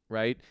 things,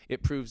 right?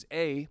 It proves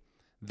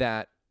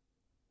that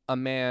a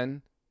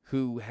man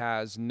who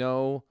has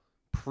no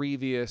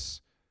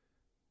previous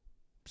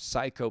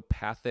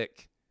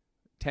psychopathic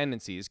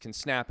tendencies can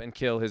snap and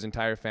kill his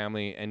entire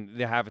family, and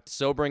they have a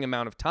sobering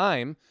amount of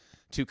time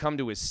to come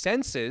to his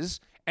senses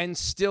and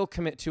still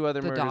commit two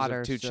other The murders of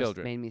daughters two just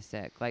children. made me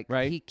sick. Like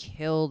Right? he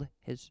killed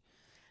his.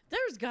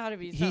 There's got to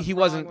be something He wrong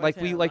wasn't with like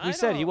him. we I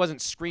said, he don't-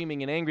 wasn't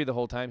screaming and angry the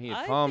whole time. He had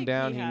I calmed think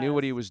down. he He knew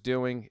what he has was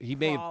doing. He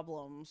may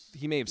problems.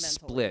 he may have mentally.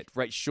 split,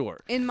 right?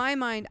 Sure. In my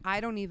mind, I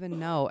don't even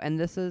know, and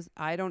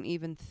I don't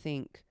even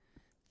think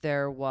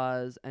there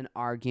was an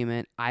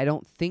argument. I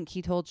don't think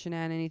he told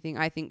Shanann anything.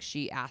 I think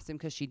she asked him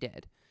because she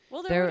did.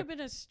 Well, There- there would have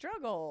been a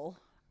struggle.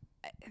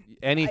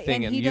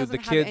 Anything, and he you doesn't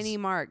the have kids. any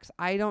marks.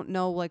 I don't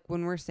know. Like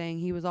when we're saying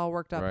he was all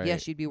worked up. Right.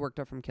 Yes, you'd be worked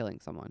up from killing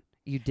someone.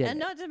 You did. And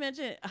it. not to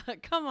mention,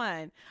 come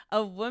on,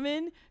 a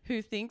woman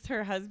who thinks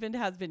her husband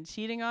has been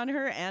cheating on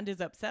her and is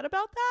upset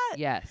about that.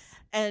 Yes.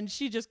 And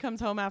she just comes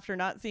home after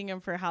not seeing him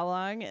for how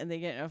long, and they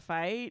get in a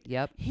fight.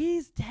 Yep.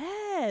 He's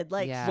dead.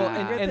 Like, Yeah. she Well,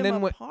 would rip and him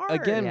then apart.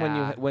 again,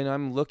 Yeah. when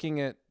I'm looking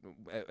at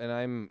and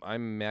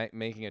I'm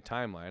making a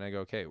timeline, I go,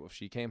 okay, well, if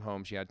she came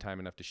home, she had time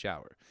enough to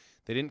shower.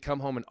 They didn't come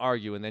home and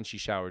argue, and then she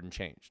showered and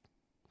changed.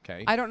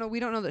 Okay. I don't know. We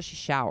don't know that she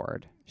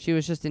showered. She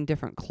was just in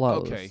different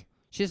clothes. Okay.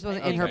 She just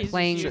wasn't I in think her he's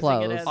plain using it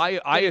clothes. as I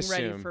getting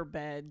ready assume- for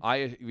bed.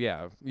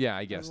 yeah,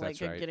 I guess Like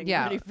that's a right. getting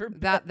Yeah, ready for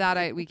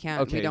bed. we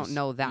can't. Okay, We don't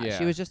know that. yeah.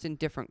 She was just in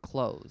different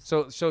clothes.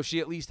 So she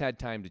at least had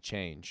time to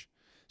change.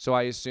 So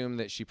I assume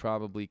that she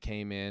probably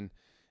came in,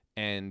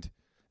 and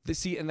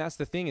and that's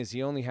the thing is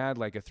he only had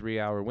like a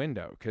 3-hour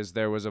window because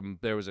there was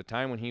a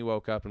time when he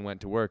woke up and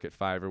went to work at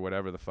 5 or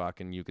whatever the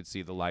fuck, and you could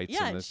see the lights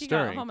Yeah, and the and she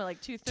stirring. got home at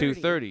like 2:30.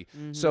 2:30.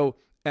 Mhm. So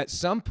at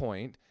some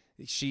point,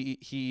 he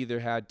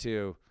either had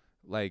to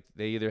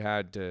they either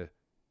had to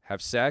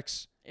have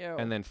sex Ew,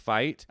 and then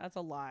fight, that's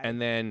a lie. and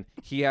then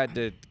he had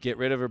to get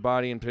rid of her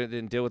body and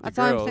deal with That's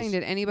the all girls. I'm saying.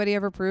 Did anybody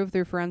ever prove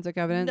through forensic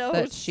evidence No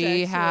that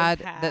she sex was had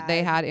that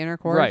they had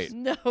intercourse? Right.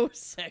 no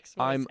sex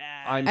was I'm-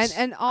 had.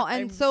 I'm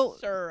I'm so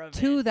sure of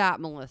to it. that,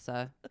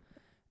 Melissa,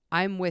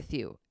 I'm with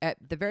you. At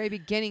the very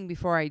beginning,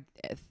 before I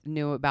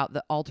knew about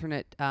the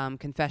alternate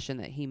confession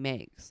that he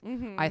makes,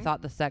 Mhm. I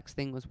thought the sex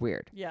thing was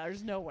weird. Yeah,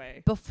 there's no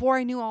way. Before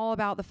I knew all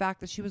about the fact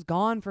that she was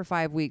gone for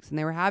 5 weeks and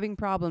they were having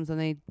problems and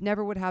they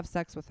never would have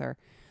sex with her.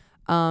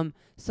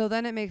 So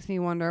then it makes me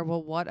wonder,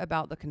 well, what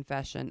about the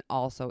confession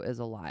also is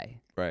a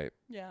lie? Right.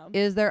 Yeah.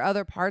 Is there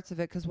other parts of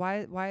it? Because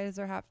why why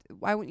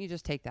wouldn't you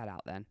just take that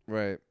out then?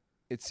 Right.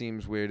 It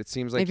seems weird. It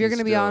seems like if you're he's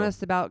going to be still-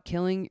 honest about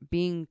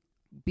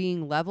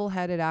being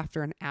level-headed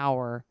after an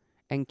hour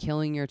and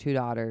killing your two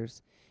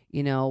daughters,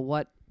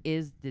 what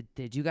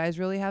did you guys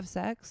really have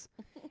sex?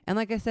 And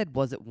like I said,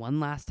 was it one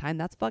last time?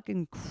 That's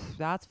fucking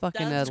That's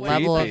a way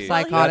level of creepy.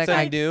 psychotic. That's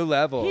a I- new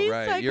level, He's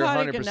right? You're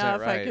psychotic 100%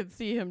 enough. right. I could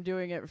see him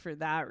doing it for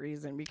that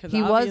reason because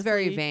He was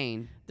very obviously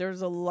vain,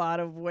 There's a lot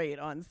of weight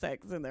on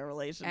sex in their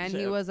relationship, and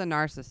he was a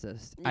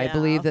narcissist. I Yeah.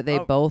 believe that they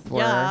Oh, both were.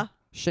 yeah.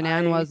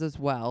 Shanann I- was as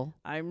well.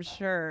 I'm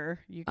sure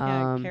you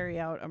can't Um, carry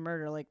out a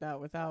murder like that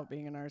without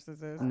being a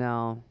narcissist.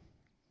 No,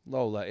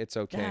 Lola, it's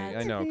okay. I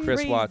That's know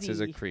Chris Watts is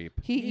a crazy. creep.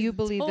 He's you a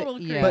believe total that?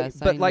 creep. Yes,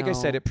 But like I know.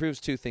 said, it proves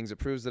two things. It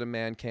proves that a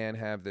man can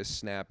have this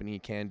snap and he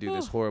can do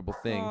this Oh, horrible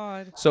thing.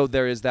 God. So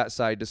there is that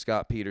side to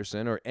Scott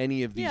Peterson or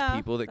any of these Yeah,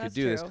 people that could that's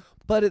do this. true.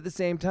 But at the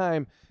same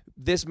time,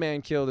 this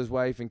man killed his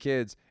wife and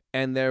kids,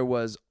 and there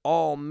was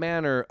all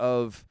manner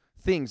of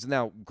things.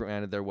 Now,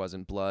 granted, there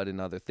wasn't blood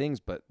and other things,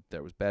 but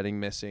there was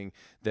bedding missing.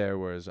 There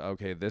was,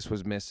 this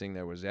was missing.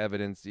 There was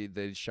evidence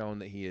they'd shown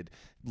that he had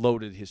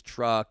loaded his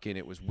truck, and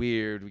it was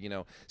weird,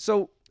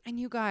 So, And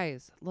you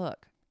guys,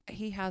 look,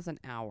 he has an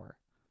hour.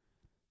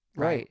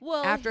 Right.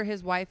 Well, After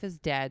his wife is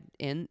dead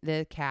in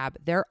the cab,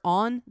 they're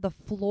on the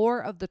floor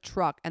of the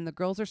truck, and the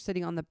girls are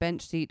sitting on the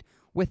bench seat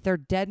with their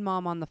dead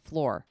mom on the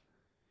floor.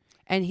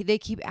 And they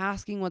keep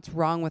asking what's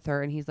wrong with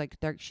her, and he's like,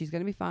 she's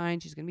going to be fine.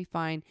 She's going to be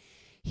fine.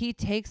 He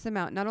takes them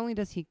out. Not only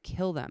does he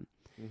kill them,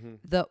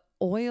 the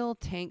oil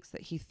tanks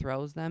that he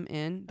throws them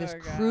in, this Oh,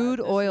 God, crude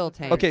this is oil the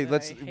tank. part okay, that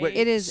let's I wait,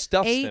 hate. It is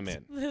stuffs 8 them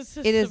in. This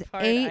It is the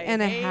part 8 I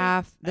and a hate.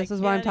 half. I This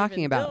is what I'm can't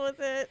talking even about. deal with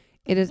it.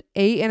 It is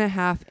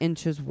 8.5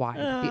 inches wide,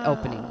 the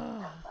opening.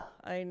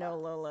 I know,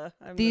 Lola.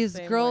 I'm These the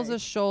same girls' way.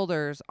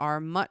 shoulders are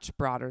much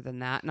broader than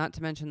that, not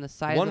to mention the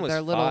size One of was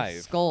their little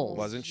 5, skulls.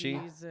 wasn't she?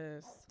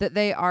 Jesus.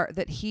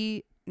 That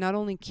he not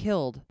only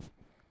killed,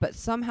 but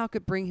somehow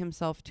could bring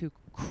himself to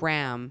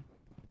cram.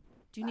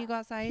 Do you need to go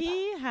outside?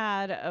 He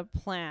had a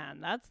plan.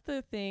 That's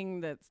the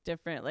thing that's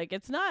different. Like,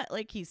 it's not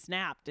like he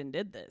snapped and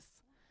did this.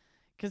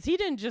 Because he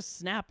didn't just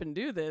snap and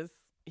do this.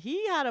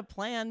 He had a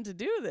plan to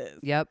do this.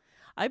 Yep.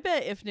 I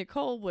bet if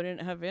Nicole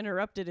wouldn't have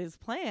interrupted his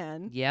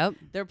plan, Yep.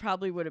 there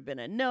probably would have been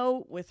a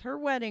note with her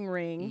wedding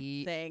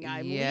ring saying,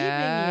 I'm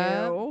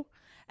yeah. leaving you.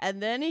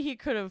 And then he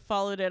could have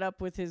followed it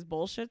up with his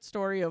bullshit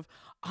story of,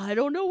 I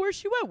don't know where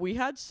she went. We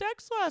had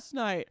sex last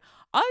night.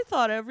 I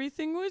thought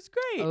everything was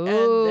great. And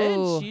Ooh.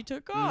 then she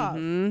took off.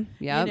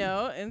 Mm-hmm. Yep. You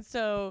know? And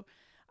so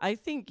I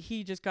think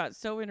he just got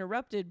so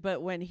interrupted.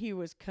 But when he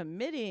was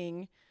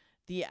committing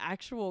the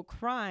actual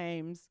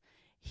crimes,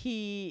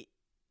 he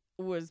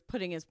was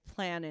putting his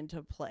plan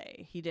into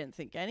play. He didn't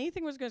think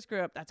anything was going to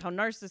screw up. That's how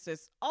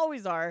narcissists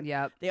always are.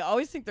 Yep. They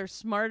always think they're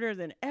smarter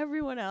than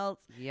everyone else,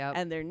 Yep.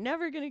 and they're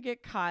never going to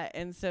get caught.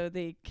 And so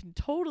they can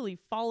totally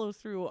follow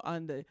through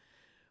on the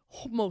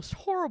most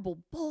horrible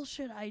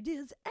bullshit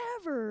ideas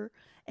ever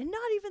and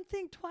not even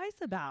think twice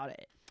about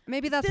it.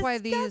 Maybe It's that's why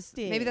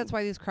disgusting.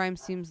 these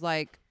crimes seems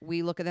like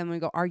we look at them and we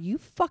go, "Are you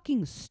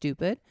fucking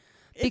stupid?"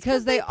 It's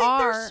Because they think they're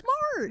are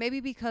smart.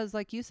 Maybe because,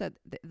 like you said,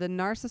 the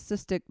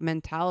narcissistic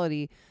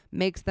mentality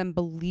makes them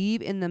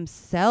believe in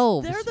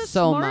themselves They're the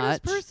so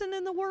smartest much person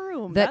in the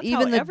room. that That's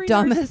even how the every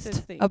dumbest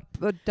narcissist thinks.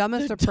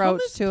 dumbest The approach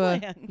dumbest to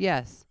plan.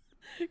 yes.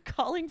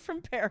 Calling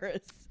from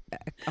Paris.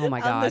 Oh my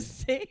On god. the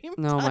same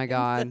Oh my time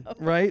God. zone.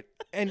 Right?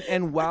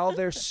 And while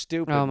they're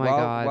stupid, Oh my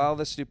God. while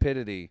the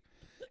stupidity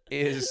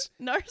is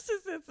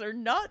Narcissists are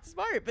not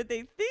smart, but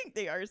they think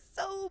they are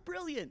so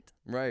brilliant.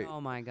 right.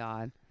 Oh my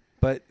god.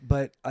 But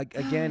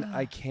again,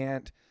 I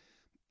can't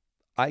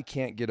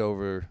get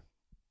over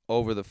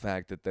the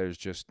fact that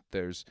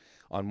there's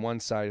on one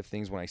side of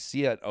things, when I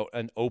see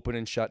an open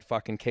and shut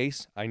fucking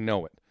case, I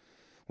know it.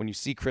 When you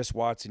see Chris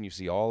Watson, you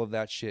see all of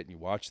that shit, and you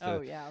watch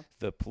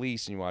the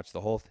police, and you watch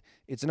the whole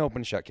it's an open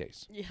and shut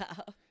case. Yeah.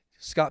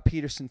 Scott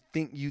Peterson,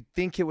 you'd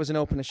think it was an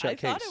open and shut I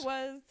case. thought it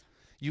was.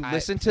 You I-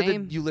 listen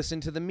same. you listen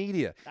to the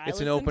media. I It's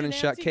an listened open to and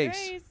shut Nancy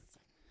case. Grace.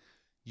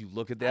 You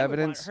look at the I would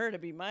evidence. want her to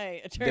be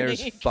my attorney.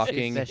 There's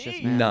fucking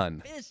vicious, man.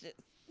 none. Vicious.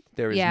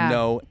 There is Yeah.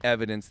 no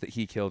evidence that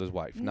he killed his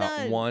wife.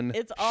 Not None. one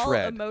It's all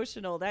shred.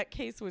 emotional. That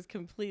case was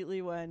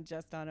completely won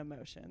just on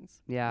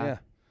emotions. Yeah.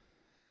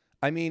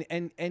 I mean,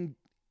 and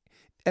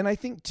I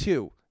think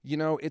too,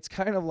 it's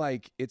kind of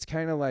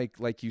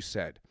like you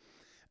said,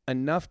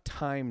 enough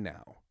time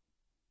now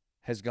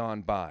has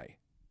gone by.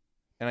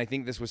 And I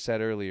think this was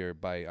said earlier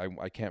by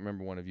I can't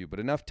remember one of you, but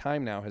enough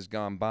time now has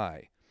gone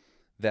by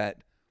that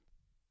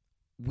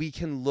we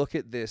can look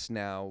at this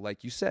now,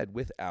 like you said,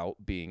 without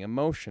being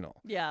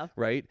emotional, Yeah.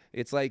 right?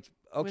 It's like,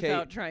 okay,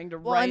 Without trying to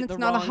Well, right and it's the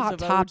not a wrongs hot of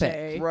topic.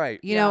 OJ. right.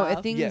 You know,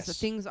 Yeah. Yes.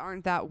 things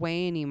aren't that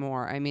way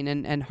anymore. I mean,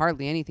 and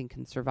hardly anything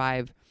can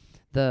survive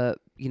the,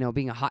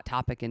 being a hot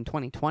topic in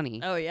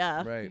 2020. Oh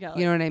yeah. Right. You, got,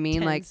 You know what I mean?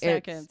 10 Like,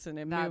 seconds and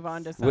then move that's-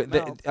 on to Wi-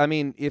 something else. I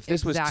mean, if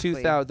this Exactly.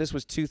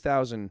 was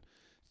 2002.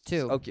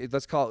 Two. Okay,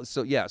 let's call it.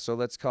 So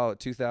let's call it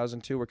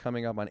 2002. We're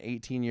coming up on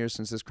 18 years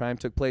since this crime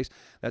took place.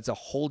 That's a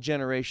whole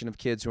generation of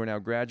kids who are now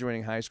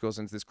graduating high school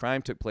since this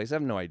crime took place. I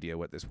have no idea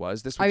what this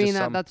was. This was I mean, just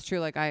some. that's true.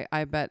 Like,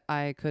 I bet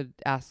I could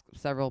ask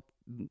several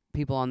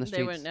people on the They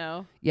streets. wouldn't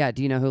know. Yeah,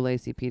 do you know who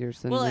Lacey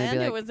Peterson? Well, They'd be and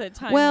like, it was a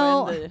time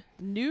well- when the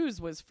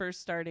news was first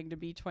starting to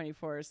be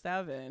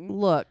 24/7.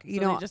 look, So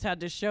they just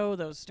had to show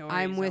those stories.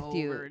 I'm with over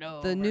you. and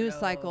over The and news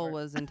cycle over.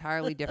 was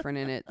entirely different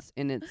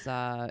in its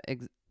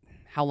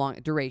how long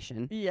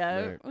duration.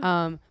 Yeah.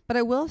 Right. But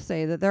I will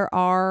say that there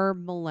are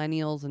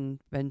millennials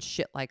and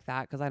shit like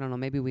that, because I don't know,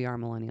 maybe we are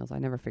millennials. I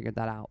never figured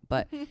that out.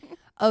 But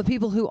of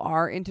people who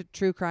are into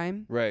true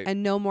crime Right.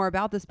 and know more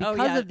about this because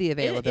Oh, yeah. of the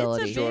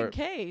availability. It's a Sure. big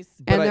case.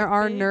 But And I- there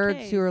are Big nerds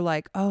case. who are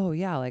like, oh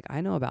yeah, like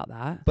I know about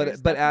that. but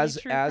There's but as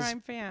definitely true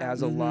crime fans.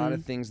 as a lot of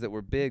Mhm. things that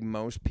were big,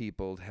 most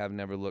people have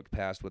never looked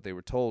past what they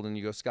were told. And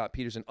you go, Scott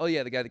Peterson. Oh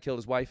yeah, the guy that killed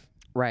his wife.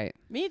 Right.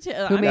 Me too.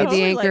 Who I'm made the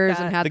totally like anchors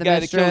that. and had The the guy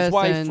that killed his mistress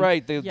wife. and-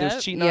 Right. There's Yep.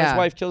 cheating on his Yeah.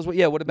 wife. Kills.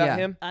 Yeah. What about Yeah.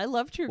 him? I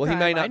love true Well, he crime.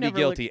 might not I be never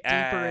guilty. Looked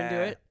deeper into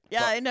Ah. it. Yeah,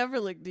 Fuck. I never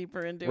looked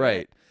deeper into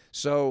Right. it.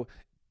 So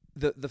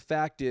the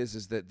fact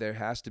is that there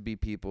has to be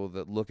people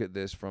that look at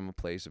this from a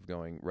place of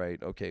going,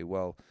 right, okay,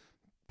 well,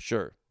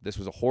 sure, this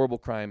was a horrible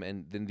crime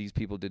and then these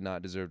people did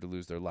not deserve to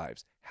lose their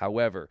lives.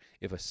 However,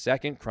 if a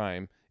second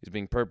crime is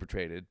being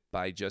perpetrated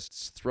by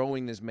just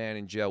throwing this man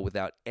in jail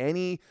without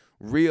any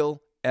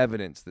real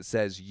evidence that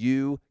says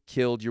you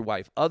killed your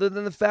wife, other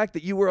than the fact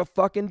that you were a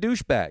fucking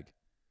douchebag,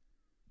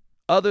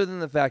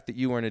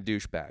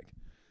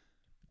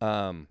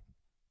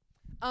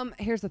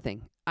 Here's the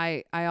thing.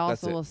 I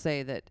also it. will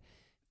say that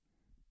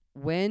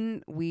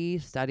when we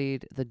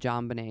studied the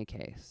John Bonet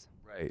case,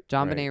 right,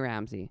 John right. Bonet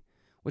Ramsey,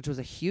 which was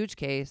a huge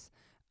case,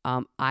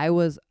 I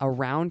was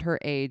around her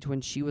age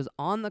when she was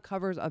on the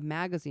covers of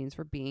magazines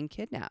for being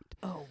kidnapped.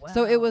 Oh wow.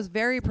 So it was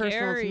very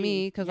personal to Scary.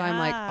 me because I'm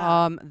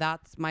Yeah. like,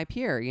 that's my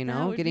peer,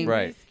 That would be getting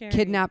Right. really scary.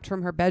 kidnapped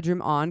from her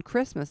bedroom on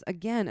Christmas.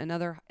 Again,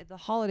 the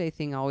holiday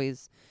thing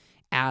always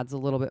adds a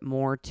little bit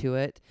more to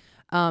it.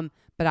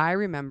 But I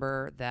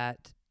remember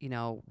that,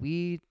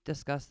 we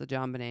discussed the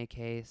John Bonet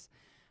case,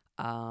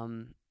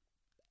 and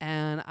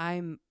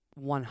I'm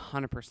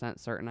 100%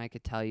 certain I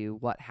could tell you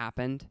what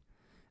happened.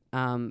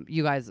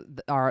 You guys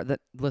that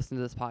listen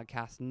to this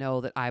podcast know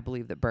that I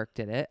believe that Burke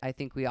did it. I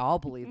think we all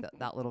believe that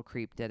that little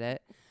creep did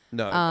it.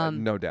 No,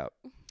 no doubt.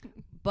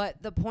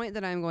 But the point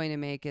that I'm going to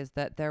make is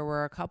that there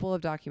were a couple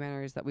of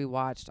documentaries that we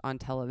watched on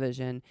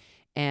television,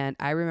 and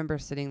I remember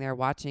sitting there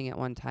watching it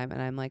one time,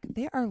 and I'm like,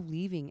 they are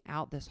leaving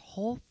out this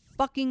whole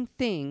fucking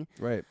thing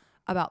Right.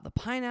 about the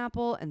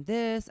pineapple and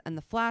this and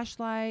the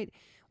flashlight.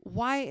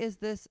 why is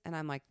this? And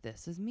I'm like,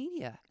 this is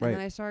media. And Right.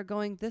 then I started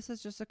going, this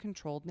is just a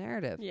controlled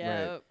narrative.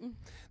 Yeah.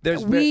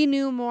 There's We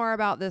knew more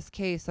about this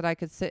case that I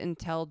could sit and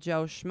tell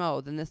Joe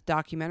Schmo than this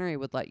documentary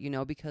would let you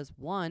know, because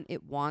one,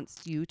 it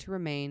wants you to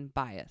remain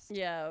biased.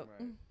 Yeah.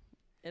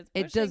 It's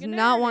It pushing does a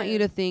not want you to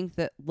narrative. think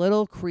that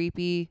little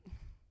creepy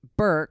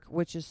Burke,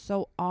 which is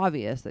so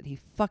obvious that he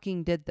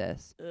fucking did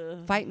this.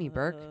 Fight me,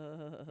 Burke.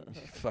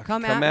 Fuck,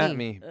 Come come at at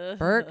me. me.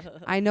 Burke,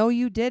 I know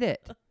you did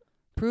it.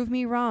 Prove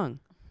me wrong.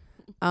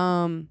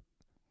 And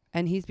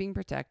he's being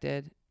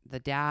protected. The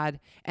dad.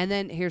 And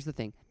then here's the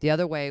thing. The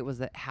other way was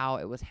that how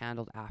it was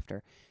handled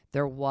after.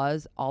 There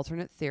was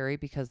alternate theory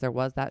because there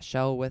was that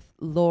show with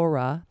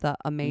Laura, the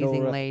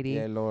amazing lady.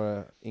 Yeah,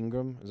 Laura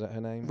Ingram. Is that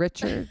her name?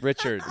 Richard.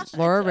 Richards.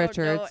 Laura I don't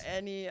know Richards.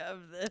 any of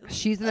this.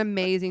 She's an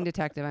amazing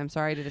detective. I'm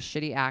sorry I did a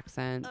shitty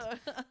accent.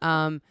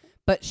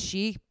 But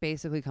she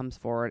basically comes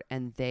forward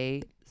and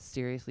they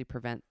seriously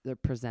present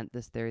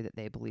this theory that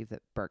they believe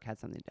that Burke had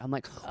something to do. I'm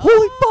like,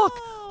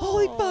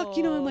 holy fuck.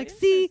 You know, I'm like,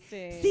 see,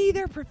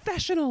 they're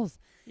professionals.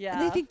 Yeah.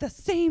 And they think the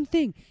same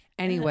thing.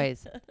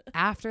 Anyways,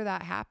 after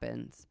that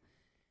happens,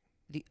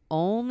 the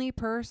only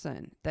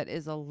person that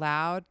is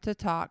allowed to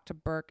talk to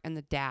Burke and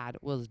the dad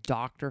was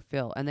Dr.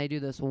 Phil. And they do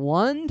this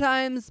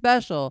one-time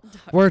special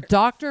where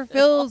Dr.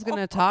 Phil's going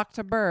to talk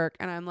to Burke.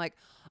 And I'm like,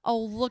 oh,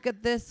 look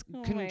at this Oh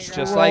my control. God.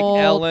 Just like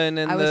Ellen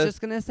and I was the-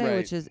 just going to say, right.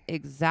 which is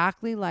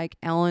exactly like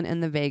Ellen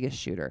and the Vegas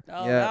shooter.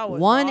 Oh, Yeah. that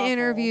was One awful.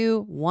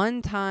 interview,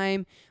 one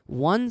time,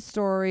 one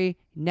story,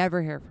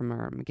 never hear from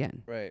her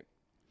again. Right.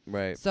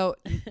 Right. So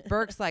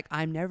Burke's like,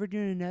 I'm never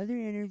doing another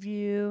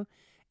interview.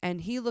 And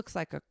he looks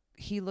like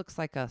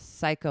a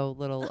psycho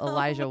little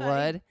Elijah Oh my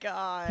Wood.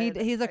 God. He's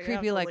a I have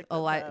creepy to like look this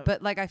Elijah, up.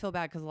 but like I feel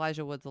bad because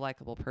Elijah Wood's a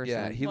likable person.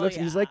 Yeah, he Well, looks.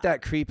 He's like yeah.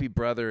 that creepy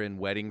brother in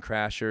Wedding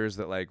Crashers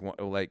that like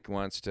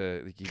wants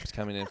to. He keeps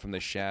coming in from the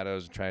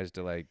shadows and tries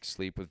to like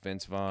sleep with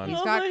Vince Vaughn. He's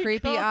Oh got my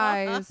creepy God.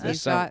 eyes. There's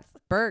He's some- got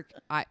Burke.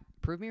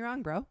 Prove me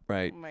wrong, bro.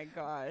 Right. Oh my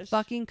gosh.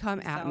 Fucking come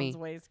He at me. sounds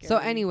way So,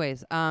 scary.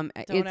 anyways, Don't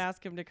it's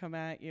ask him to come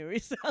at you. He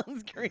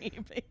sounds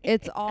creepy.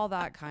 it's all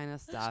that kind of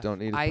stuff. don't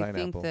need a I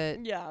pineapple. think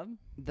that yeah.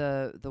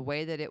 the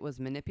way that it was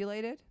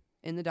manipulated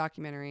in the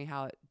documentary,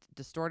 how it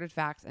distorted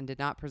facts and did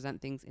not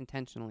present things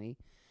intentionally,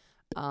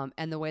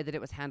 and the way that it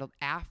was handled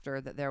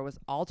after, that there was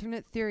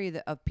alternate theory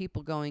that of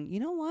people going, you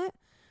know what,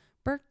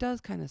 Burke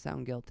does kind of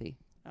sound guilty,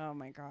 Oh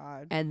my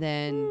God. and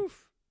then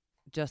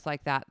just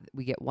like that,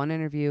 we get one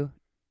interview,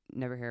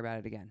 never hear about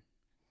it again.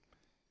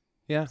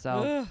 Yeah. So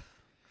Ugh.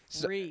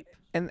 So- Creep.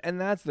 And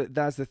that's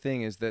the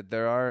thing is that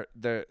there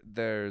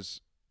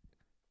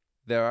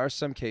are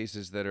some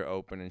cases that are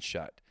open and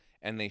shut,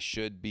 and they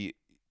should be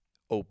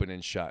open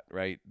and shut,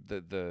 right?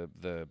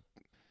 The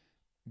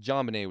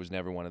John Bonet was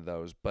never one of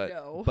those, but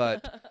No.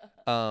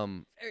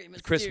 Very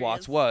Chris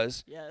Watts mysterious.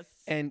 was. Yes.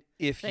 And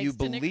if you Thanks to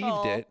believed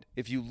Nicole. it,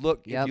 if you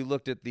looked Yep.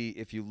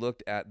 if you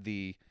looked at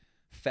the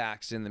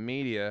facts in the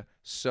media,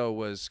 so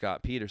was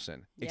Scott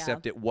Peterson. Yeah.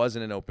 Except it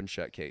wasn't an open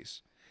shut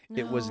case.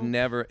 It was No.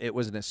 never. It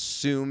was an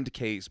assumed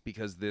case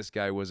because this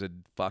guy was a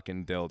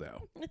fucking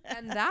dildo.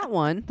 and that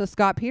one, the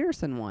Scott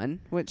Peterson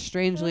one, which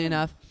strangely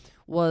enough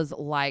was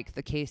like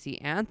the Casey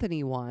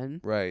Anthony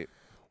one, Right.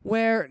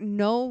 where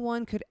no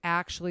one could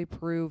actually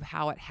prove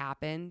how it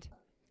happened.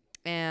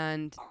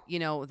 And, you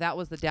know, that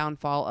was the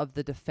downfall of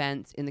the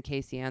defense in the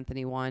Casey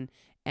Anthony one.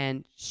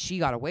 And she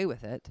got away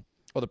with it.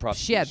 Oh, the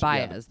She had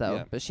prosecution. Baez, though.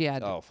 Yeah. But she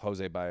had Oh,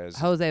 Jose Baez.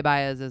 Jose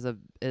Baez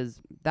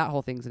is that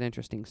whole thing's an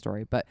interesting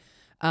story. But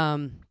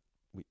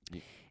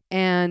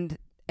and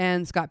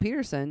Scott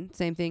Peterson,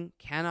 same thing,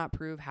 cannot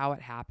prove how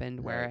it happened,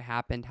 where Right. it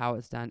happened, how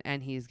it's done,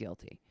 and he's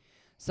guilty.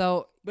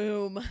 So,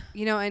 Boom.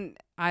 you know, and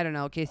I don't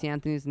know, Casey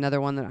Anthony's another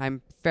one that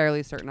I'm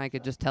fairly certain I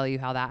could just tell you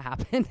how that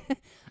happened.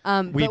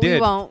 We but did. we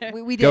won't.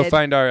 We Go did.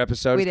 find our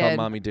episode. We It's called did.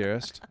 Mommy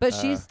Dearest. But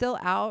she's still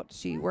out.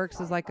 She works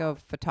as like a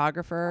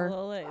photographer.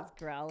 Lola is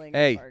growling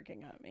Hey. and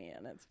barking at me,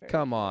 and it's very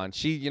Come on.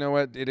 She. You know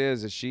what it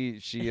is? Is she?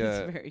 It's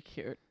very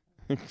cute.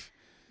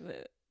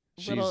 The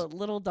She's-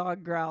 little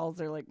dog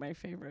growls are like my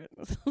favorite.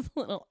 This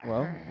little.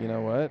 Well, you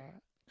know what?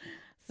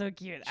 So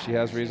cute. She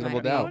has She reasonable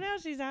might be- doubt. Oh, now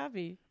she's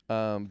happy.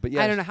 But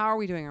yeah. I don't know. How are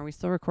we doing? Are we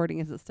still recording?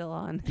 Is it still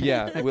on?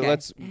 Yeah. Well, Okay.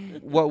 let's.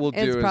 What we'll do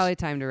It's is. probably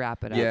time to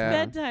wrap it up. Yeah.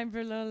 Bedtime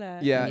for Lola.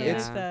 Yeah, It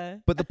it's-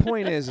 is, But the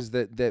point is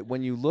that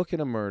when you look at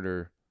a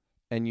murder,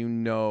 and you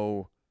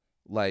know,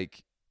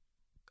 like,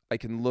 I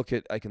can look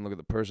at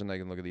the person, I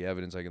can look at the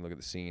evidence, I can look at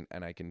the scene,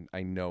 and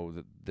I know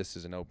that this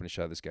is an open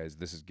shot.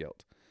 This is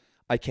guilt.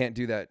 I can't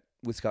do that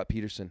with Scott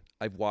Peterson.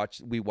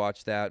 We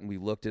watched that and we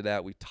looked at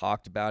that. We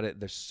talked about it.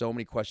 There's so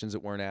many questions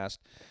that weren't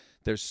asked.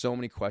 There's so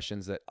many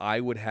questions that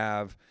I would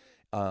have,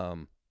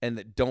 and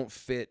that don't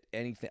fit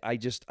anything. I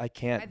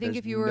can't. I think There's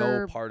if you no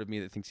were- part of me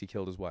that thinks he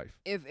killed his wife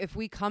If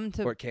we come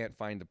to or can't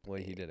find a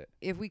way he did it.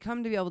 if we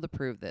come to be able to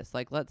prove this,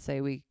 like let's say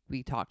we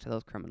talk to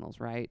those criminals,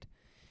 right?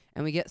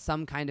 And we get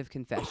some kind of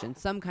confession,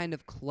 some kind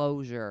of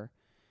closure,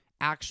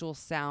 actual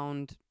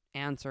sound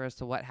answer as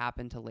to what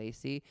happened to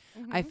Lacey.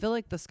 I feel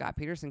like the Scott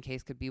Peterson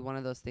case could be one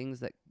of those things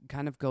that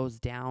kind of goes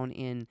down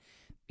in,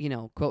 you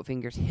know, quote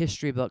fingers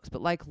history books,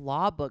 but like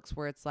law books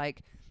where it's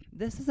like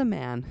This is a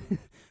man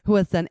who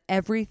has done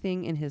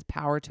everything in his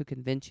power to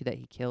convince you that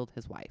he killed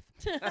his wife.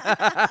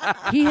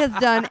 He has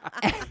done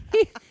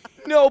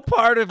No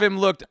part of him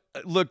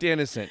looked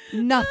innocent.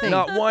 nothing.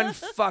 Not one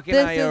fucking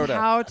This iota. is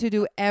how to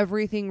do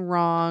everything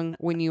wrong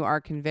when you are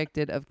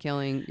convicted of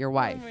killing your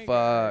wife. my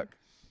Fuck.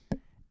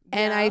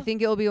 And I Yeah.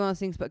 think it will be one of those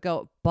things,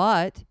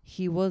 but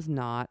he was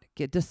not,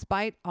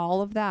 despite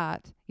all of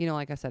that,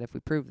 like I said, if we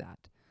prove that,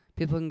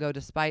 people can go,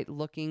 despite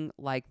looking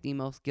like the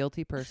most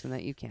guilty person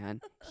that you can,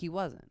 he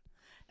wasn't.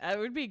 It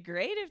would be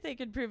great if they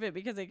could prove it,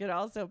 because it could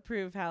also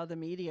prove how the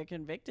media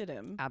convicted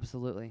him.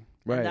 Absolutely.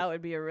 Right. And that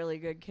would be a really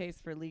good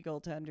case for legal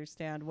to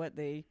understand what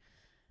they.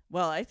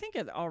 Well, I think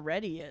it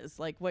already is,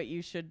 like what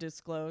you should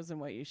disclose and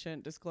what you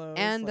shouldn't disclose.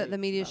 And that like, the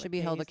media about a should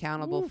be held case.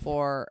 accountable Oof.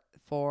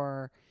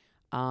 for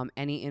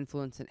any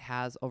influence it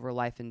has over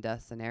life and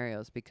death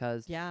scenarios,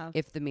 because Yeah.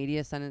 if the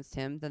media sentenced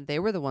him, then they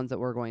were the ones that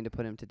were going to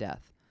put him to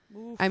death.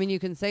 Oof. I mean, you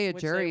can say a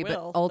Which jury, they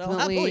but will. They'll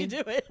happily ultimately, do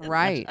it.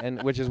 right.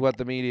 And which is what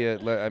the media,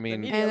 I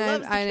mean, media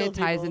loves to And kill it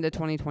ties people. into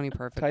 2020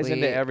 perfectly. ties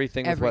into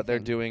everything with what they're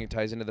Everything. doing. It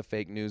ties into the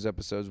fake news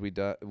episodes we've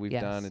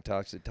Yes. done. It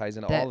ties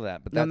into That all of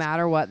that. But no that's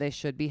matter what, they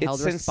should be held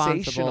it's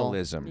responsible.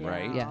 sensationalism, Yeah.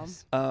 right?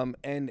 Yes.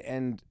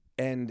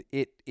 And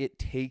it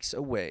takes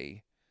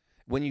away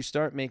when you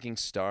start making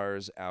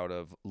stars out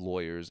of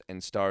lawyers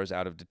and stars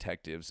out of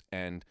detectives,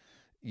 and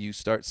you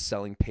start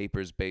selling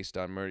papers based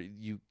on murder.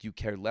 You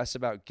care less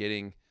about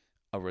getting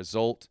a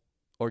result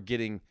or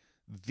getting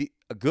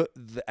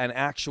an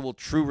actual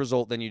true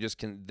result than you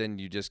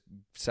just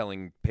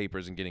selling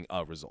papers and getting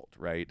a result,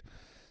 right?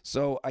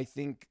 So I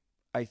think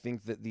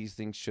that these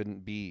things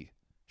shouldn't be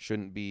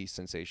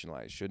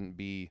sensationalized, shouldn't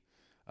be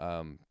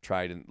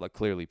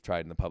clearly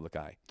tried in the public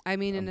eye. I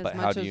mean, and but as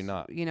how much do as you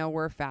not?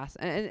 we're fast,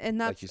 and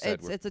that's you said,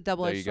 it's a there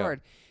double-edged you go.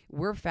 sword.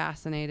 We're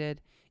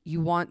fascinated.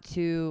 You want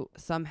to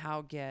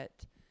somehow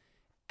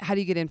how do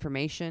you get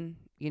information?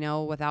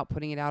 Without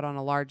putting it out on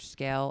a large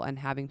scale and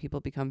having people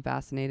become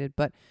fascinated.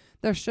 But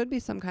there should be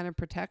some kind of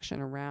protection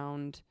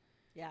around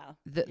Yeah.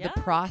 the Yeah.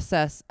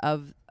 process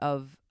of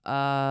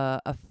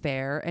a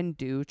fair and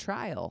due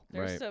trial.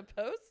 They're Right.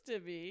 supposed to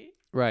be.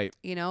 Right.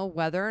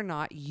 Whether or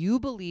not you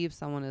believe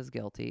someone is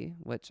guilty,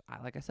 which,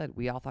 like I said,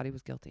 we all thought he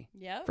was guilty.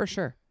 Yeah. For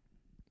sure.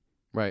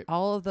 Right.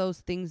 All of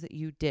those things that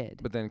you did.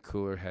 But then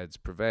cooler heads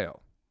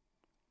prevail.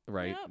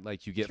 Right? Yep.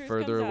 Like you get Truth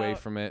further comes away out.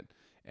 from it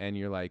and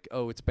you're like,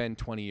 "Oh, it's been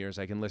 20 years.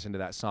 I can listen to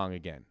that song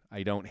again.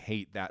 I don't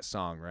hate that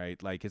song,"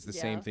 right? Like it's the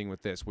same Yeah. thing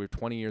with this. We're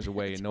 20 years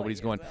away and 20 nobody's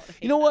years going, old. I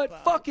 "You know hate what?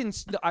 that song."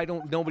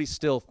 Fucking nobody's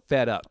still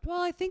fed up."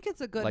 Well, I think it's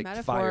a good Like,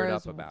 metaphor fired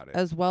as, up about it.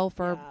 as well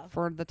Yeah.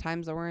 for the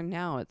times that we're in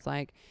now. It's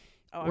like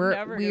Oh, we're- I'm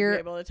never going to we're- be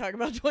able to talk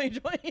about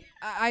 2020.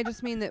 I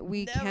just mean that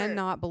we Never.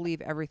 cannot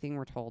believe everything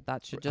we're told.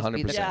 That should just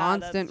be the 100%. Yeah,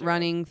 that's constant true.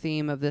 running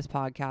theme of this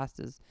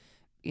podcast is,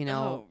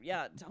 Oh,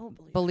 yeah. Don't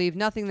believe believe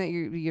nothing that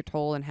you're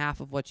told and half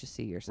of what you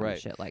see or some Right.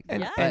 shit like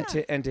And that.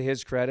 Yeah. and to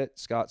his credit,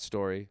 Scott's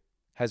story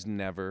has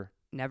never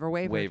Never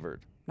wavered.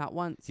 wavered. Not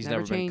once. He's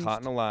never never been changed.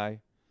 caught in a lie.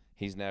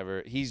 He's God,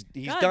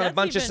 done a that's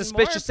bunch of even more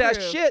suspicious ass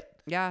proof. shit.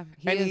 Yeah,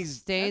 he And has he's-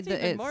 stayed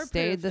That's even more it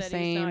stayed proof the that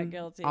he's not same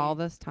guilty. all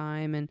this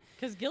time, and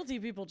Because guilty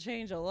people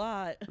change a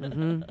lot.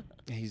 mhm.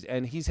 He's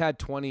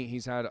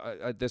had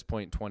at this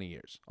point 20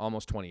 years,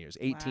 almost 20 years,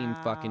 18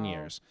 fucking Wow.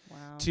 years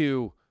Wow.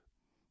 to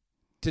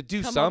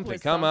do Come up something.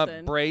 with Come something.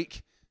 up,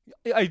 break.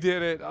 I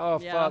did it. Oh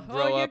Yeah. fuck, Oh,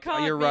 grow you up.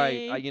 caught You're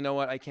right. me. You know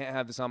what? I can't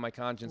have this on my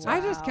conscience. I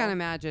just Wow. can't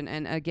imagine.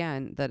 And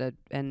again, that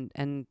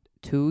and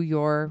to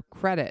your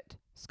credit,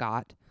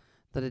 Scott,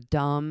 that a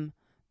dumb,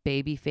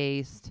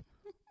 baby-faced,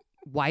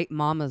 white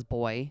mama's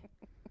boy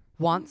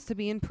wants to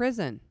be in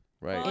prison.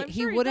 Right. Well, I'm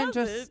He sure he wouldn't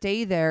does just it.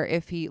 stay there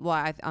if he.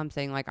 Well, I'm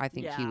saying like I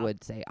think he Yeah.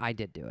 would say I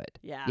did do it.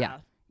 Yeah.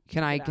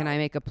 Can I Get can I out.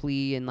 make a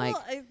plea and like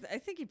well, I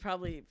think he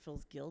probably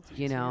feels guilty.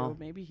 You know. too.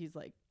 Maybe he's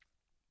like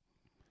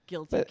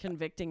guilty But-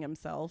 convicting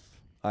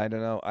himself. I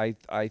don't know. I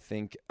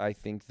think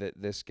that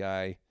this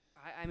guy.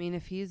 I mean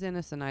if he's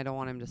innocent, I don't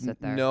want him to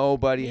sit there.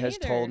 Nobody Me has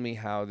told neither. me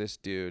how this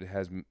dude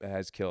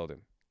has killed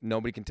him.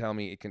 Nobody can tell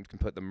me. It can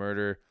put the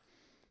murder.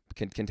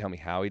 Can tell me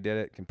how he did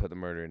it. Can put the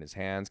murder in his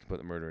hands. Can put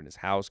the murder in his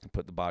house. Can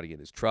put the body in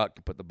his truck.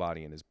 Can put the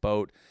body in his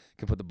boat.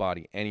 Can put the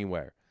body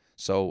anywhere.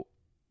 So,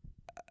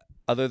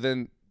 other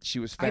than she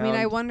was I found mean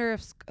I wonder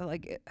if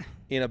like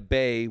in a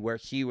bay where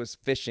he was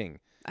fishing.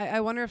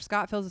 I wonder if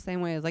Scott feels the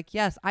same way as like,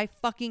 yes, I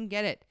fucking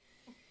get it.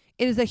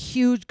 It is a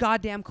huge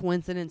goddamn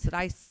coincidence that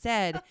I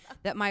said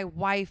that my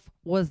wife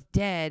was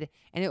dead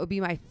and it would be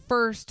my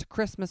first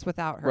Christmas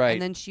without her. Right.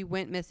 And then she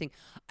went missing.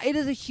 It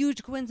is a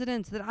huge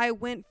coincidence that I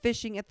went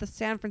fishing at the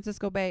San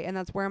Francisco Bay and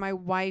that's where my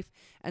wife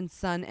and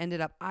son ended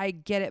up. I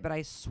get it, but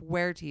I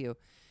swear to you,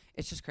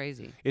 it's just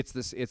crazy. It's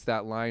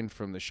that line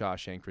from the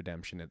Shawshank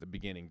Redemption at the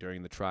beginning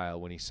during the trial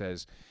when he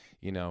says,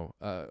 you know,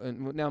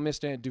 now,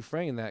 Mr.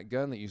 Dufresne, that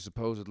gun that you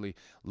supposedly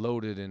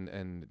loaded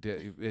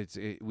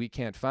we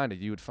can't find it.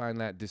 You would find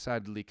that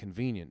decidedly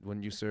convenient,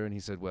 wouldn't you, sir? And he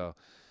said, well,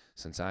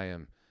 since I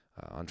am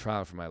on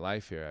trial for my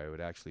life here, I would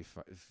actually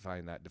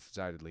find that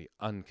decidedly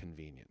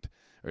inconvenient,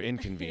 or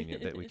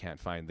inconvenient that we can't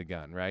find the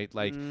gun, right?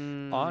 Like,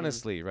 Mm.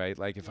 honestly, right?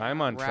 Like, if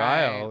I'm on Right.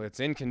 trial, it's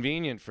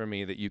inconvenient for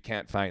me that you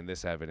can't find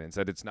this evidence,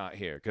 that it's not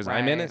here, because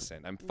I'm Right.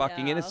 innocent. I'm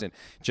fucking Yeah. innocent.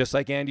 Just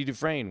like Andy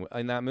Dufresne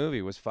in that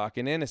movie was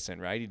fucking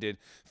innocent, right? He did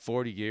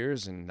 40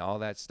 years and all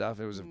that stuff.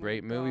 It was a Oh my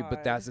great movie. But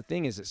God. that's the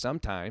thing, is that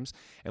sometimes,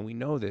 and we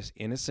know this,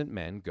 innocent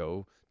men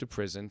go to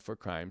prison for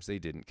crimes they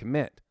didn't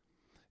commit.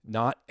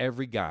 Not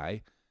every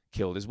guy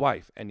killed his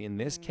wife. And in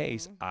this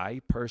case,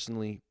 I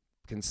personally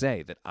can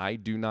say that I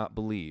do not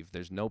believe,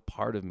 there's no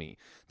part of me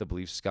that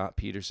believes Scott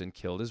Peterson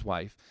killed his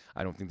wife.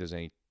 I don't think there's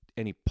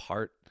any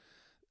part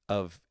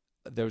of,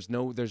 there's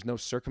no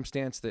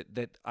circumstance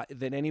that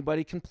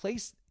anybody can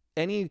place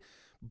any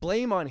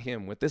blame on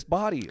him with this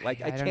body.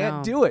 Like, I don't can't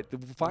know. do it.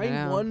 Find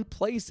know. one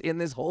place in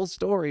this whole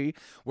story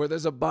where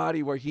there's a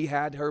body where he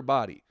had her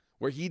body,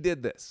 where he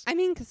did this. I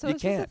mean, so You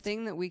is this a can't.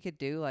 thing that we could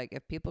do? Like,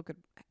 if people could,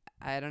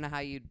 I don't know how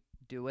you'd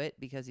do it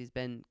because he's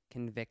been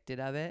convicted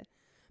of it.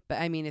 But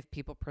I mean, if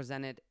people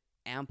presented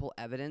ample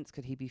evidence,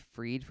 could he be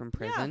freed from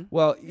prison?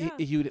 Well, Yeah.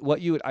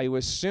 I would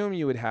assume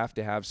you would have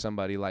to have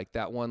somebody like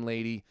that one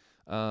lady.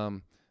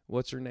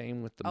 What's her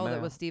name with the Oh, that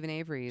mouth? was Stephen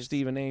Avery's.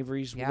 Stephen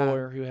Avery's Yeah.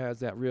 lawyer, who has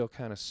that real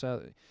kind of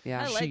southern.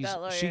 Yeah, I like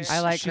that lawyer. I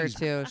like her she's-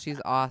 too.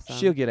 She's awesome.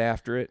 She'll get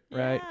after it,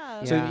 right?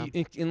 Yeah. So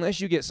Yeah. unless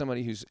you get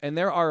somebody who's, and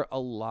there are a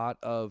lot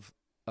of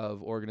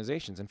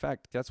organizations. In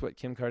fact, that's what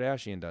Kim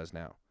Kardashian does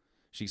now.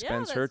 She Yeah,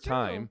 spends her that's true.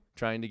 time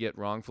trying to get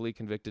wrongfully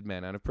convicted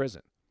men out of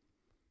prison.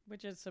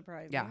 Which is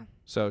surprising. Yeah.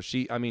 So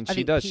she I she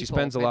think does. She people.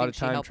 spends a I lot think of she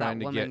time helped that trying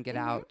to woman get. get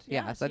out.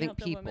 Yeah, Yeah, so I she think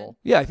helped the woman. people.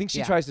 Yeah, I think she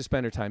Yeah. tries to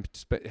spend her time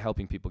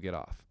helping people get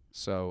off.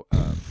 So,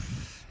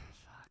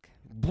 Fuck.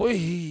 boy,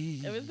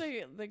 It was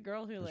the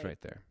girl who it was like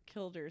right there.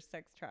 killed her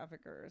sex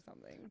trafficker or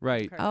something.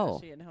 Right. Oh.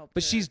 Kardashian helped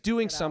But her she's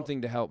doing get out.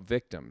 something to help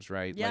victims,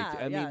 right? Yeah, like,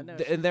 I yeah, mean, no,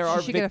 and there she are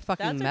She should get a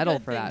fucking That's a medal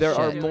good for thing that. there she's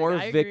are shit. doing. more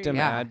I agree. victim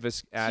Yeah.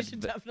 She should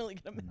definitely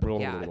get a medal.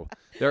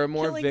 Yeah. There are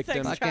more Killing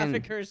victims. sex Fucking-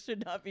 traffickers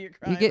should not be a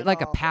crime. You get at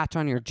like a all. patch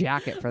on your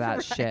jacket for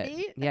that shit.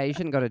 Right? Yeah, you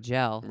shouldn't go to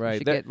jail. Right, You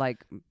should that- get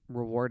like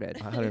rewarded.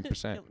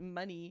 100%.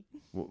 Money.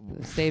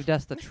 Saved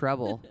us the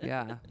trouble.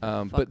 Yeah.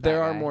 Fuck But there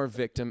that are guy. more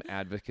victim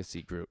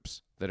advocacy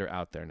groups that are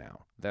out there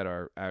now that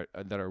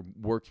are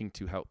working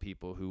to help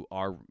people who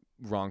are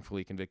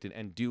wrongfully convicted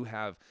and do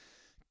have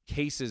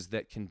cases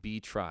that can be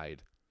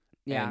tried.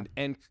 Yeah.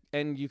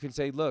 And you can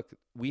say, look,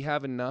 we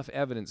have enough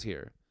evidence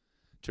here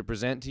to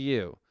present to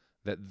you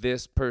that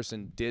this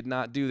person did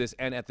not do this,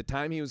 and at the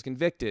time he was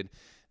convicted,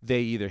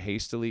 they either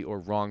hastily or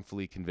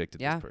wrongfully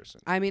convicted Yeah. this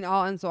person. I mean,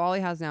 all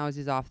he has now is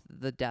he's off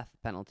the death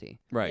penalty.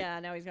 Right. Yeah,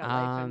 now he's got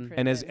life in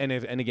prison.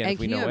 And again, And if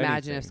we can know you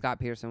imagine anything, if Scott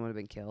Peterson would have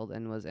been killed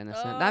and was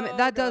innocent? Oh,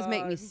 that does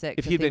make me God. sick.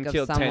 if to he'd been think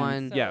killed of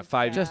someone 10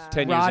 sad. just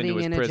 10 years rotting into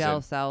his in a prison.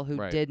 jail cell who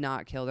Right. did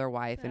not kill their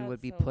wife and would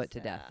That's be so put to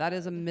death. That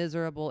is a sad.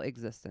 miserable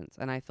existence,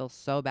 and I feel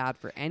so bad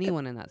for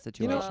anyone in that You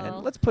situation. know,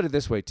 and let's put it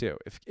this way too: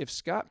 if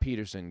Scott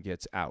Peterson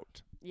gets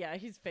out, Yeah,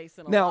 he's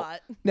facing a Now,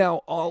 lot. now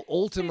Facing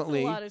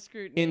ultimately a lot of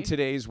scrutiny. in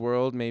today's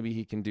world, maybe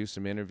he can do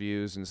some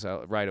interviews and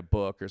write a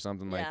book or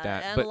something yeah, like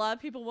that. and But a lot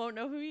of people won't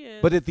know who he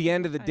is. But at the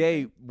end of the I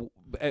day, think.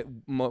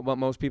 what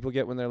most people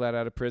get when they're let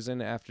out of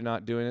prison after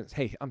not doing it,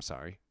 hey, I'm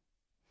sorry.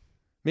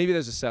 Maybe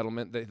there's a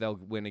settlement that they'll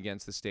win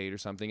against the state or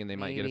something, and they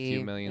might get a few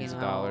Maybe, millions you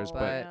of know, dollars.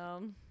 But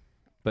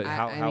but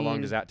how I long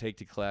mean- does that take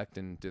to collect,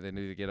 and do they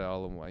need to get it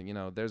all in one? You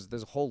know, there's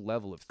a whole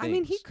level of things. I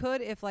mean, he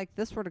could, if like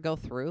this were to go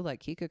through,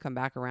 like he could come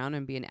back around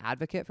and be an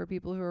advocate for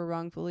people who are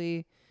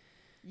wrongfully.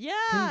 Yeah,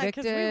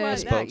 because we convicted, want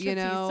Spoke. that. 'Cause you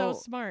he's so know.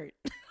 smart.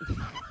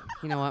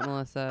 You know what,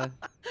 Melissa?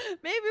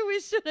 Maybe we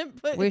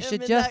shouldn't put. We him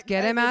should in just that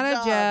get kind him out of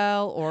job.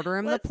 jail, order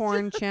him Let's the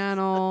porn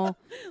channel,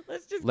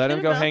 Let's just let get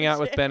him go hang of out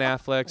with Ben jail.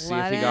 Affleck, see if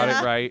Let he got him-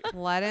 it right.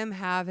 let him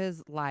have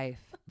his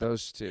life.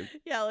 Those two.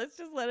 Yeah, let's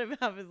just let him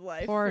have his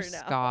life Poor for now.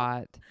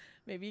 Scott.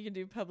 Maybe he can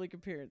do public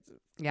appearances.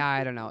 Yeah,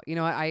 I don't know. You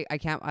know what? I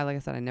can't. Like I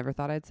said, I never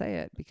thought I'd say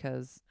it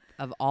because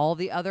of all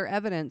the other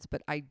evidence,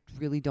 but I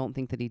really don't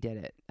think that he did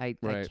it. I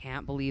Right.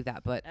 can't believe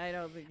that. But I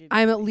don't think he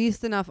I'm did. at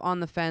least enough on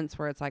the fence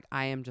where it's like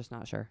I am just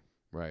not sure.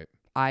 Right.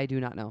 I do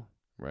not know.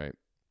 Right.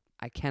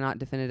 I cannot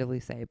definitively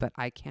say, but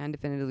I can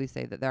definitively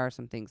say that there are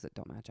some things that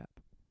don't match up.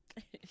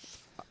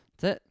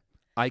 That's it.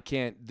 I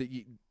can't.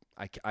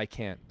 I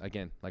can't.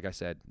 Again, like I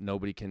said,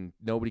 nobody can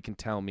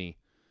tell me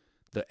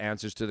the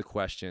answers to the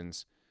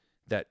questions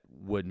that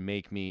would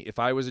make me. If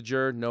I was a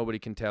juror, nobody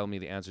can tell me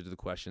the answer to the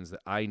questions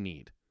that I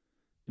need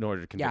in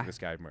order to convict Yeah. this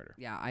guy of murder.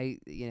 Yeah,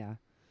 yeah.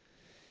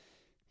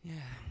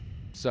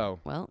 So,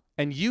 Well,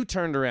 and you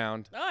turned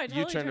around. Oh, I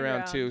totally you turned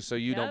around too, so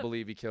you don't Yep.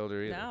 believe he killed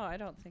her either. No, I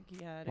don't think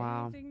he had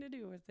Wow. anything to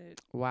do with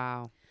it.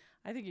 wow.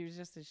 I think he was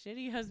just a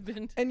shitty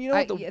husband. And you know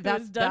what the yeah, Who that's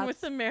was done with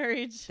that's- the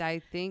marriage. I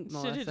think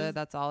Should've Melissa. just-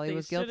 That's all he they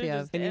was should've guilty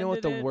of. just And you know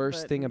what the ended it,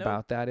 worst but thing nope.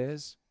 about that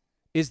is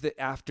that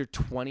after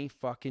 20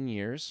 fucking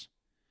years,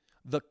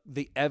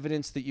 the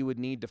evidence that you would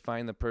need to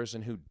find the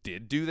person who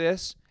did do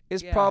this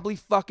is Yeah. probably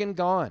fucking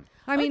gone.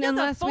 I mean, yeah, that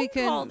unless we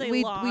phone call can, they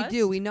we lost.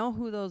 do. We know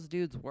who those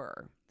dudes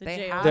were. The They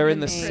jail have They're the in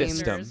the names.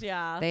 system. prisoners,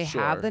 Yeah. They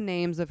Sure. have the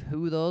names of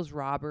who those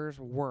robbers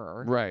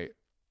were. Right.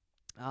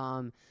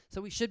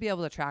 So we should be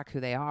able to track who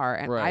they are.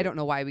 And I Right. don't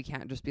know why we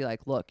can't just be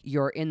like, look,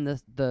 you're in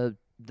the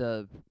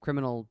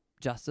criminal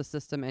justice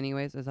system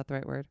anyways. Is that the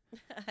right word?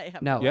 I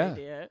have No. no Yeah.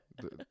 idea.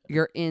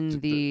 You're in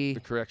The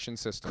correction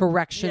system.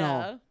 correctional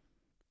Yeah.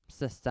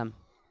 system.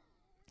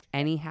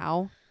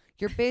 Anyhow,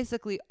 you're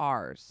basically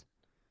ours.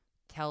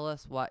 Tell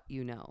us what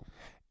you know.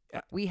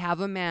 Yeah. We have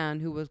a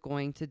man who was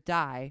going to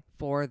die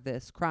for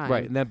this crime.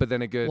 Right, and then but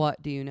then a good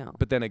What do you know?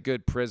 but then a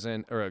good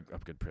prison or a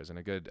good prison,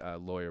 a good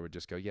lawyer would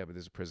just go, yeah, but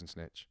there's a prison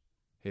snitch.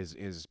 His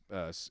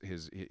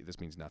this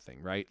means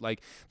nothing, right?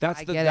 Like I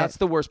get it. that's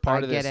the worst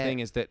part I of this get it. thing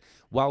is that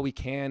while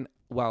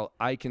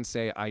I can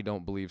say I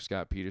don't believe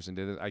Scott Peterson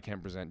did it, I can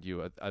present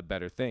you a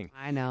better thing.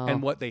 I know.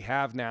 And what they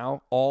have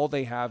now, all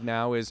they have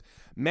now is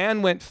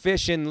man went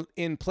fishing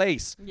in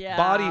place. Yeah.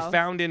 Body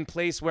found in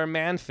place where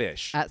man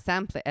fish. at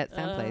Sam Place.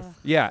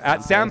 Yeah,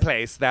 at some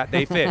place that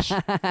they fish.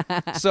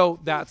 So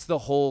that's the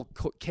whole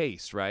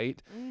case,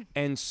 right?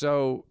 And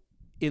so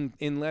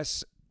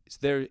unless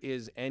there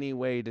is any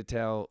way to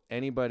tell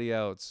anybody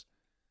else,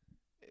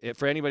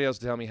 for anybody else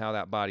to tell me how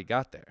that body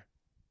got there,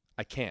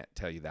 I can't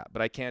tell you that.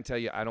 But I can tell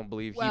you I don't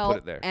believe he put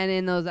it there. And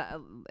in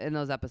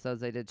those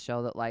episodes, they did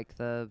show that like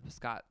the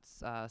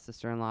Scott's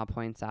sister-in-law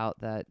points out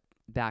that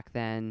back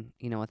then,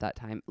 at that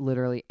time,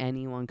 literally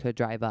anyone could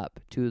drive up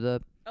to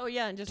the Oh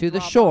yeah, and just To the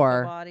drop off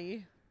shore.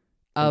 body.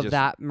 of just-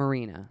 that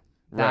marina,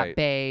 that Right.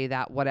 bay,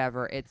 that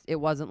whatever. It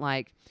wasn't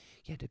like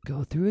you had to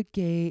go through a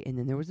gate and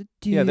then there was a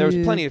dude. Yeah, there was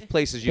plenty of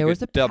places you there was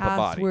could a dump a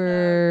body.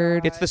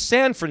 password. It's the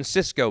San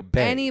Francisco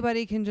Bay.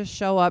 Anybody can just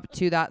show up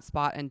to that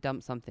spot and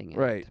dump something in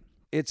Right. it.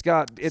 It's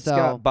got So-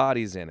 got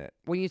bodies in it.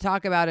 When you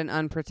talk about an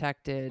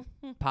unprotected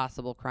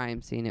possible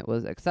crime scene, it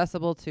was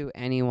accessible to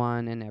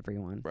anyone and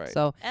everyone. Right.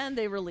 So And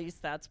they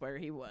released that's where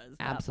he was.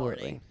 that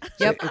absolutely. morning.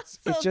 Yep.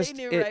 So It's just they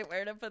knew it- right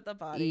where to put the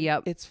body.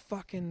 Yep. It's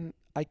fucking.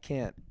 I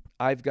can't.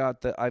 I've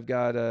got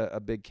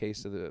a big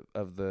case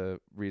of the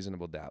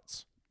reasonable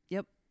doubts.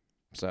 Yep.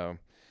 So,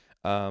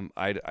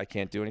 I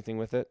can't do anything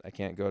with it. I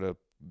can't go to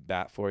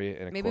bat for you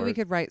in a Maybe court. we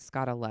could write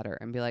Scott a letter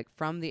and be like,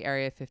 from the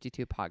Area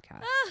 52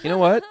 podcast. You know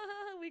what?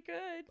 We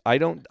could. I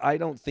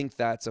don't think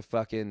that's a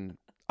fucking.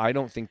 I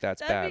don't think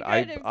that's That'd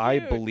bad. be kind of I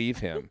cute. believe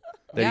him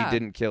that Yeah. he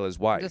didn't kill his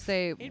wife. Just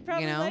say, He'd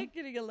probably you know, like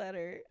getting a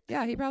letter.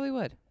 yeah, he probably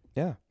would.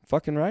 Yeah,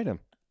 fucking write him.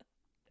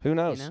 Who You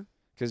knows? know,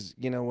 Because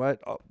you know what?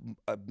 I'll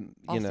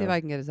see if I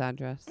can get his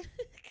address.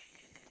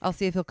 I'll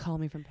see if he'll call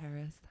me from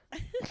Paris.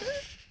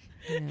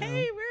 You know.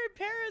 Hey, we're in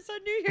Paris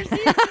on New Year's Eve.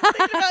 Just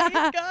thinking about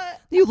you,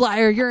 Scott. You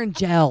liar! You're in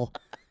jail.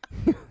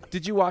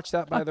 Did you watch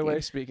that, by the way?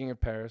 Okay. Speaking of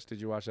Paris,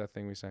 did you watch that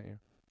thing we sent you?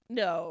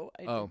 No,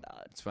 I Oh. did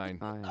not. It's fine.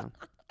 I know.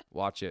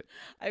 Watch it.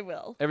 I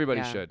will. Everybody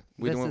Yeah. should.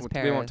 This is We won't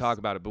Paris. talk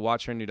about it, but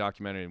watch her new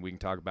documentary, and we can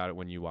talk about it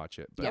when you watch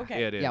it. But Yeah.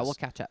 Okay. it is Yeah, we'll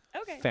catch up.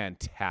 Okay.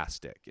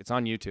 fantastic. It's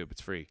on YouTube.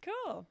 It's free.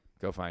 Cool.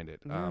 Go find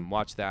it. Yeah.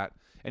 Watch that.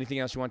 Anything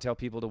else you want to tell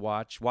people to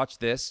watch? Watch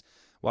this.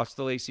 Watch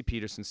the Lacey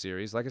Peterson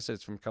series. Like I said,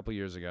 it's from a couple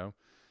years ago.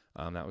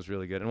 That was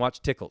really good. And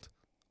watch Tickled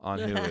on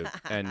Hulu.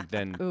 And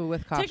then, Ooh,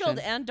 with caution. Tickled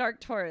and Dark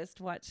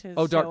Tourist. Watch his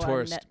Oh, Dark show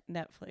Tourist. on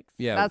Netflix.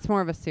 yeah, That's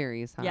more of a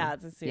series, huh? Yeah,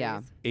 it's a series.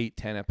 Yeah.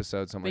 8-10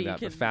 episodes, something But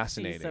like you that. can But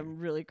fascinating. see some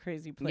really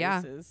crazy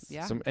Yeah. places.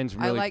 Yeah. And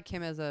some I really, like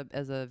him as a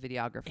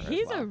videographer.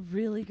 He's as well. a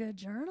really good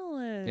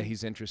journalist. yeah,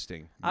 he's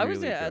interesting. I was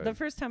Really the good.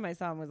 first time I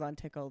saw him was on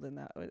Tickled, and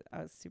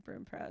I was super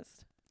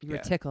impressed. You were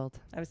Yeah. tickled.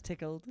 I was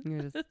tickled. You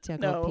were just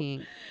tickled No.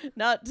 pink.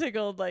 Not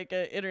tickled like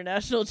an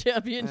international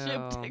championship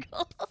Oh.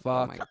 tickled.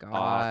 Fuck my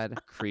God.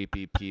 off,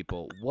 creepy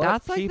people. What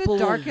That's like the people will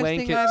darkest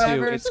wank thing it I've to,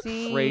 ever it's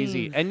crazy.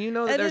 seen. And you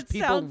know that And there's it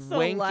people sounds so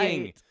wanking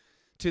light.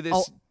 to this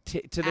Oh, to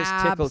this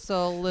tickle.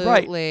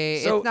 Absolutely.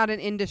 So- it's not an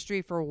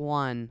industry for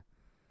one.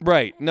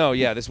 Right. No,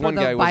 yeah, this one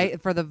guy was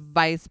for the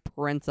vice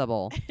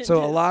principal.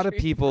 so a lot of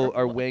Industry people for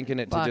are one. wanking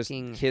it to just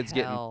Fucking kids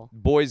hell.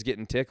 boys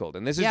getting tickled.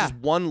 And this is Yeah. just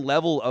one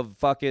level of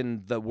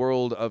fucking the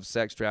world of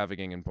sex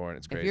trafficking and porn.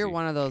 It's crazy. If you're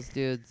one of those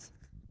dudes,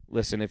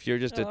 Listen, if you're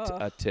just a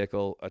Ugh.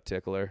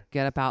 tickler,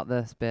 get about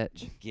this,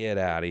 bitch. get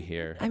out of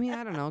here. I mean,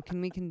 I don't know.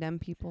 Can we condemn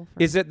people for?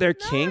 Is it their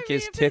No, kink? I mean,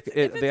 Is if tick?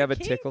 it's- if they it's have a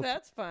kink, tickle?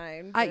 That's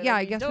fine. I but, I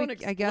mean, guess don't we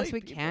can't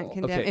exploit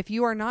condemn. Okay. If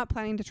you are not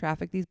planning to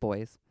traffic these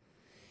boys,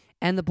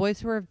 and the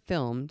boys who are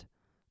filmed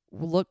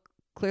look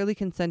clearly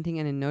consenting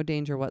and in no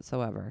danger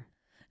whatsoever.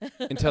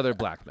 Until they're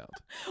blackmailed.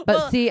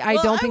 But see, I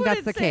don't think that's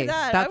wouldn't the say case.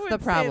 that. I That's the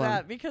wouldn't say problem.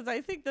 that because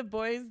I think the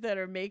boys that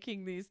are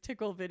making these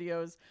tickle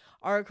videos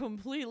are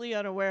completely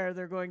unaware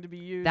they're going to be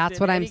used. That's in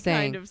what I'm any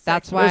saying. Kind of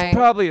That's sexual- why- There's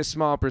probably a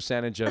small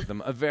percentage of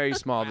them, a very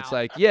small, that's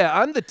like, yeah,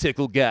 I'm the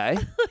tickle guy.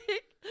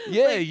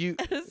 Yeah, like you.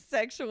 a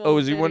sexual. Oh,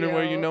 is he wondering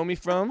where you video. know me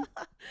from?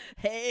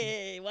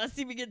 Hey, want to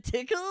see me get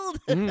tickled?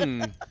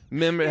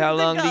 Remember how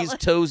They long got these like-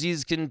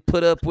 toesies can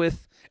put up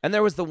with? And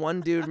there was the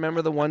one dude.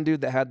 Remember the one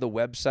dude that had the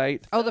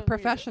website? Oh, the weird.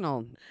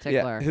 professional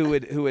tickler. Yeah,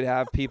 who would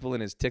have people in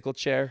his tickle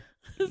chair?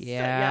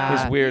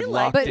 Yeah. His weird he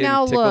liked locked But in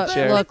now tickle look,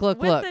 chair. look. With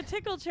look. the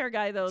tickle chair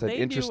guy, though, It's an they knew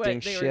what interesting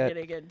they shit.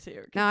 were getting into.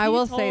 'cause Now, I he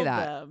will say told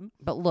that. them.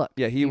 But look,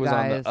 Yeah, he you was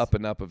on guys, the up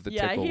and up of the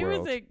Yeah, tickle he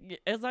world. was.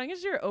 As long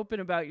as you're open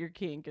about your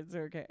kink, it's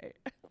okay.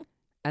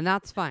 And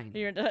that's fine.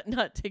 You're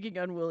not taking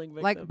unwilling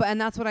victims.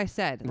 And that's what I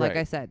said. Like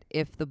Right. I said,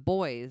 if the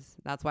boys,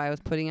 that's why I was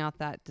putting out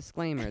that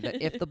disclaimer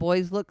that if the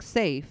boys look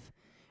safe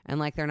and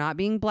like they're not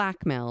being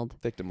blackmailed,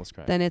 Victimless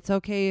crime. then it's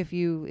okay if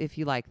you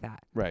like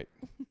that. Right.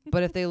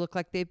 But if they look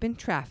like they've been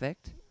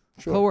trafficked,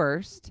 Sure.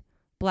 coerced,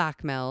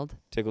 blackmailed,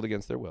 Tickled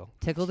against their will.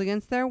 tickled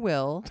against their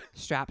will,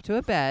 strapped to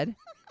a bed,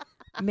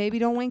 maybe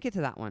don't wink it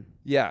to that one.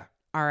 Yeah.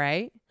 All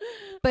right?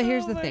 But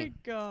here's the thing.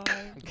 Oh my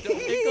God.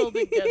 Tickled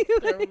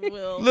against their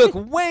will. Look,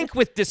 wank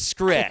with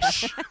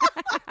discretion.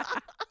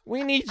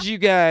 We need you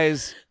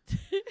guys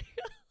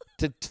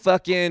to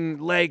fucking,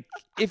 like,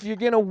 if you're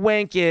going to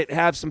wank it,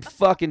 have some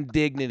fucking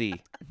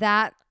dignity.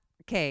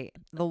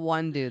 The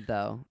one dude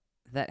though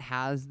that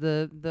has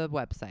the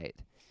website,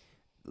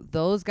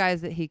 those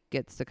guys that he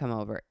gets to come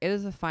over, it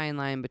is a fine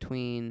line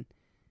between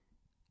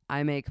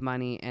I make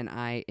money and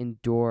I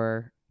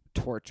endure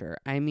torture.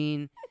 I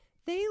mean,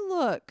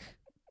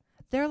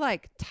 they're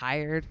like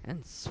tired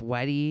and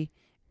sweaty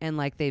and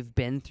like they've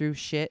been through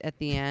shit at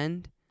the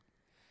end.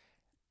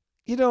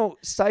 You know,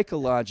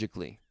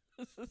 psychologically.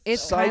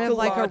 It's kind of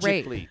like a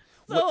rape. Psychologically,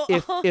 So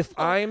if awful.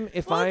 I'm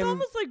It's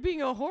almost like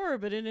being a whore,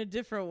 but in a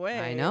different way.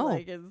 I know.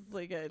 Like it's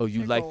like a oh,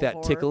 you like that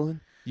whore. tickling?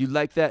 You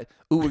like that?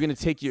 Ooh, we're gonna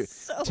take your.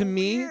 So To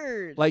me,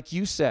 weird. Like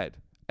you said,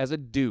 as a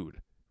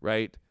dude,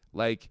 right?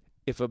 Like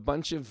if a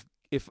bunch of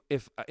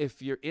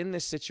if you're in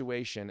this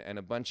situation and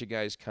a bunch of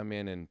guys come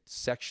in and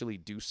sexually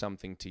do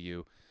something to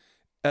you,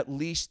 at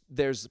least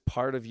there's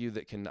part of you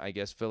that can, I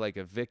guess, feel like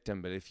a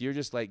victim. But if you're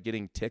just like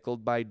getting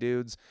tickled by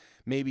dudes,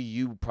 maybe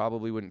you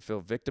probably wouldn't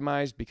feel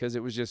victimized because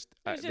it was just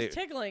it was just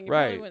tickling. You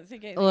right. probably wouldn't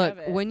think anything Look, of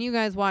it. when you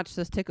guys watch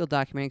this Tickle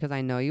documentary, because I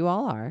know you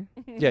all are,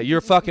 yeah,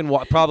 you're fucking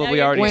probably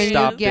you're already when you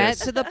stopped get this.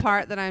 to the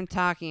part that I'm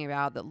talking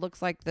about that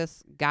looks like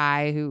this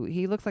guy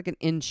he looks like an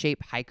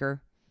in-shape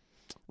hiker.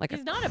 Like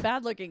He's not a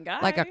bad-looking guy.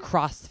 like a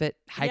CrossFit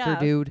hiker Yeah.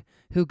 dude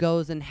who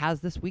goes and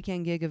has this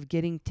weekend gig of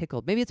getting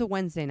tickled. Maybe it's a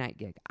Wednesday night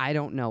gig. I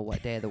don't know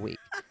what day of the week.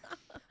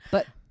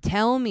 But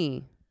tell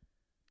me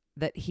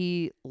that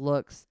he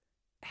looks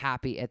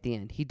happy at the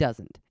end. He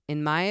doesn't.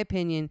 In my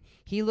opinion,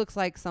 he looks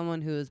like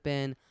someone who has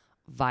been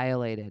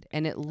violated.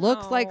 And it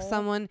looks like Oh.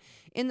 someone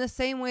in the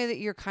same way that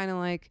you're kind of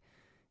like,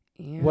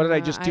 yeah, What did I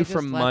just do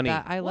for money?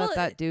 I Well, let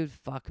that dude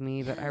fuck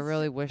me, but I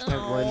really wished I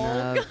Oh, wouldn't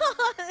have.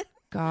 God.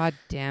 God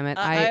damn it.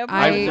 I I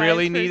apologize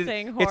really for needed.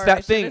 saying It's whore. I that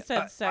should thing. have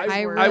said sex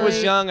I worker. was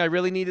really- young. I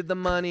really needed the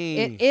money.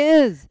 It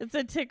is. It's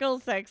a tickle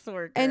sex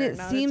worker. And it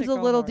not seems a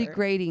tickle little whore.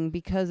 degrading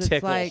because it's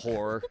Tickle like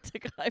whore.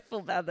 I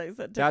feel bad that I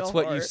said tickle That's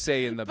what you whore.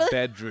 say in the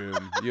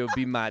bedroom. You'll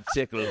be my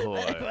tickle I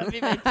whore. want to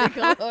be my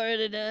tickle whore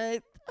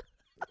tonight.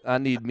 I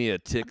need me a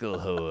tickle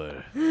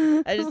whore.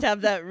 I just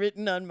have that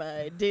written on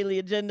my daily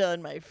agenda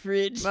on my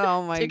fridge.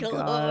 Oh my tickle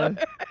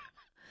God.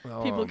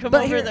 whore. People come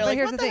But, over, they're like,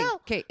 here's what the the thing. hell?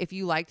 Okay, if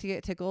you like to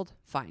get tickled,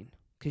 fine,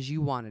 because you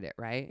wanted it,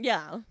 right?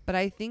 Yeah. But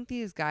I think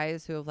these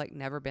guys who have like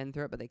never been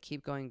through it, but they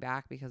keep going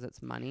back because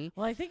it's money.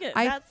 Well, I think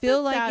I that's feel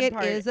the like sad it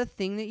part. is a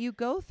thing that you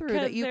go through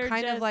 'Cause that you they're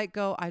kind of just- like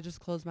go, I just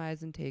close my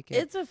eyes and take it.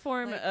 It's a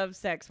form Like- of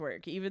sex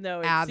work, even though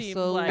it seems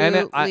Absolutely. like And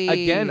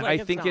Absolutely. again, Like I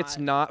it's think it's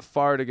not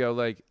far to go.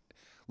 Like,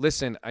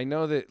 listen, I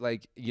know that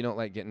like you don't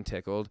like getting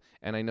tickled,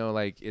 and I know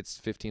like it's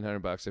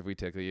 $1,500 if we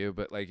tickle you.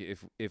 But like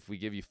if we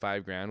give you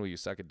 $5,000, will you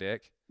suck a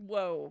dick?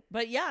 whoa.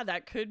 But yeah,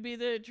 that could be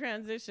the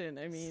transition.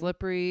 I mean,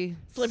 slippery,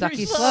 Slippery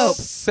sucky slope.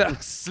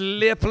 slope.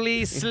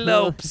 Slippery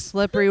slopes.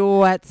 Slippery,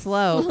 wet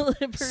slope.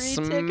 slippery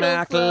tickle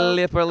Smack slope.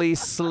 lipperly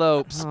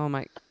slopes. Oh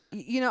my!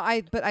 You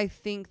know, but I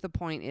think the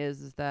point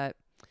is that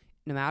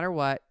no matter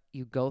what,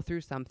 you go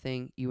through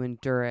something, you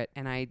endure it,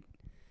 and I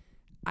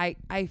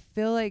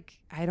feel like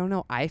I don't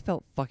know. I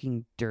felt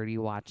fucking dirty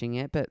watching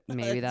it, but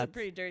maybe That's a that's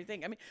pretty dirty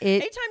thing. I mean,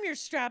 it. anytime you're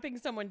strapping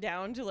someone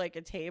down to like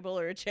a table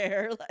or a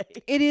chair,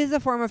 like It is a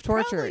form of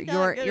torture. probably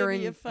not gonna You're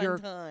be a fun you're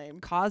time.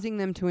 causing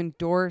them to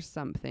endure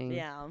something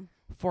Yeah,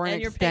 for an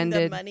and you're paying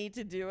them extended money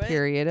to do it.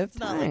 period of It's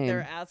not like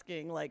they're time.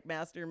 asking, like,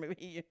 Master,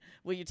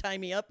 will you tie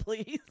me up,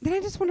 please? Then I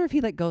just wonder if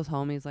he like goes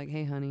home. He's like,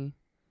 "Hey, honey,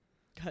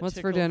 Got what's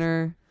for tickled.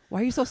 dinner?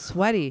 Why are you so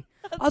sweaty?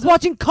 I was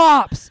watching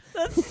Cops.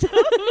 That's so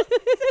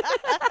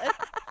sad.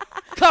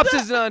 Cops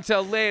isn't on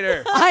until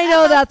later. I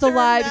know that's a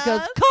lie because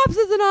Aftermath. Cops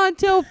isn't on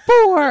till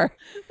 4.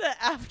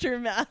 The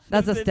aftermath.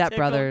 That's a of the Step Tickle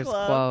Brothers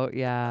Club. quote.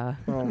 Yeah.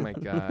 Oh my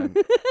god.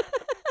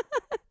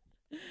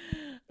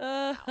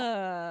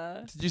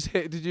 Did you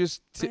say? Did you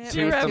just I had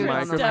tooth my the tooth on the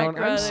microphone?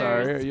 mic. I'm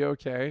sorry. Brothers. Are you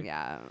okay?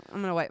 Yeah.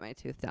 I'm gonna wipe my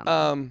tooth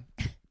down.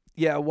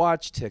 Yeah,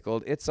 watch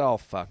Tickled. It's all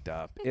fucked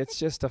up. It's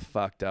just a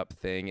fucked up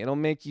thing. It'll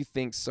make you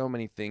think so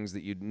many things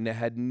that you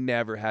had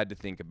never had to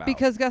think about.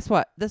 Because guess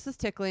what? This is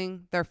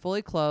tickling. They're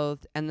fully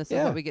clothed, and this is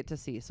Yeah. what we get to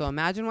see. So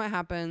imagine what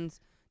happens.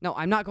 No,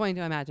 I'm not going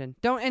to imagine.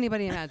 Don't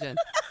anybody imagine.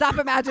 Stop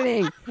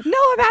imagining.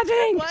 No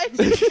imagining. Why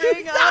did you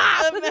bring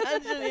up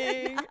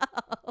imagining?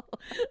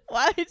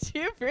 Why did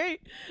you bring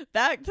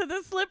back to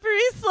the slippery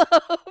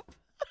slope?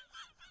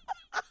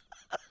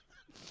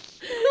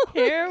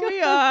 Here we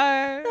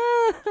are.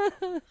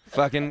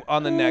 fucking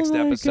on the Oh next my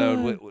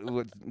episode,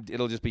 God.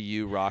 it'll just be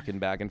you rocking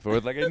back and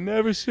forth like I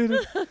never should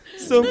have.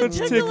 So much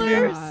ticklers.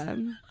 tickling.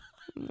 God.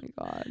 Oh my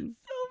God.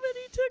 So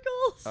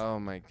animals. Oh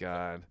my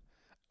God.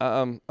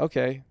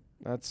 Okay,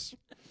 that's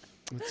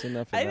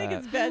enough of I that. think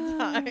it's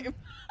bedtime.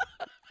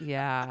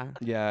 Yeah.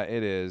 Yeah,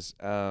 it is.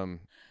 Fuck,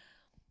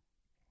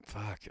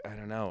 I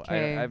don't know. I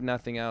 'Kay. have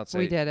nothing else.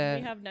 We did We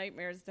it. have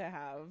nightmares to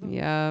have.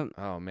 Yeah.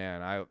 Oh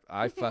man,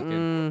 I fucking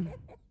Mm.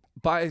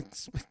 by.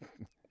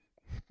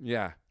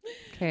 Yeah,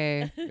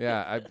 Okay.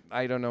 yeah.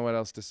 I don't know what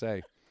else to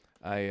say.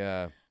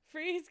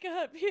 Free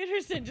Scott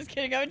Peterson. Just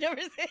kidding. I would never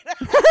say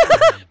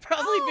that.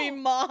 Probably be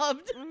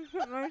mobbed.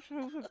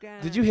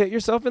 Did you hit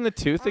yourself in the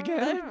tooth I'd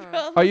again?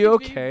 probably Are you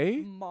be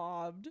okay?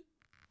 Mobbed. if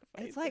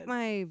I It's like said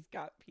my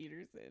Scott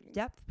Peterson.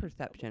 depth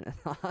perception is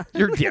on.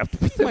 Your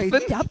depth. My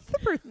depth Now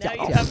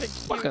perception. you have a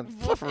Fucking cute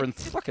fluffer and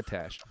voice.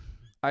 fuckatash.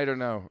 I don't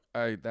know.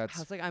 I That's.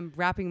 was like, I'm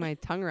wrapping my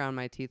tongue around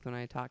my teeth when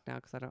I talk now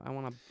because I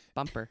want a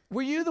bumper.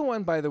 Were you the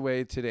one, by the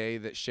way, today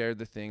that shared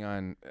the thing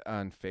on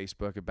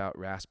Facebook about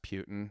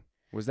Rasputin?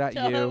 Was that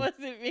No, you? it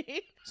wasn't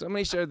me.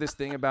 Somebody shared this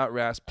thing about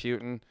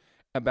Rasputin,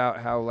 about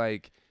how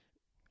like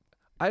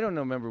I don't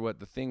know, remember what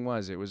the thing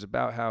was. It was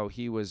about how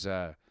he was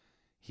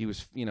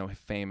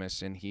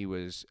famous and he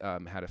was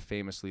had a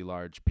famously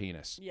large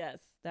penis Yes,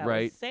 that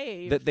Right. was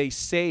saved. that they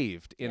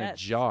saved in a Yes.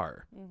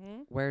 jar.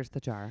 Mm-hmm. Where's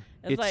the jar?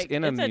 It's, It's like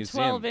in a it's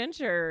museum. a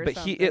 12-incher.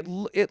 But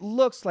it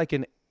looks like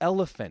an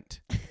elephant.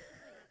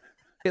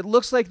 It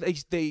looks like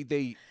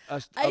they I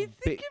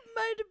think it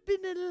might have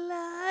been a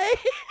lie.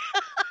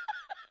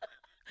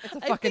 It's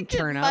a I fucking think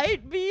turn it up.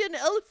 might be an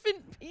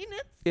elephant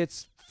penis.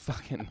 it's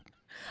fucking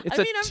it's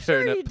I a mean, I'm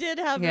turnip. sure he did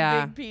have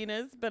Yeah. a big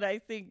penis, but I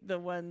think the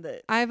one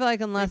that I feel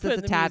like unless put it's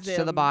in the attached to the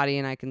museum, body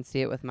and I can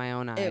see it with my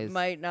own eyes. it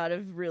might not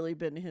have really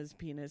been his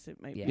penis.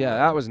 It might Yeah. be Yeah,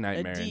 that was a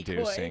nightmare decoy.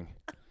 inducing.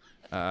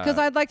 Because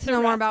I'd like to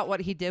know more Rasp- about what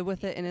he did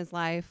with it in his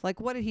life. Like,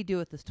 what did he do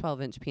with this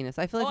 12-inch penis?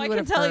 I feel like Oh, we I would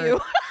can have tell heard. you.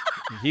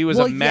 He was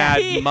Well, a yeah.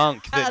 mad He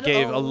monk that had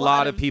gave a a lot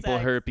lot of of people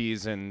sex.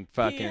 herpes and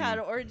fucking. He had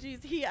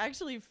orgies. He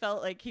actually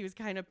felt like he was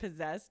kind of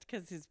possessed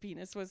because his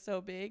penis was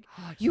so big.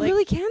 You Like,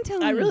 really can tell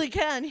me. I really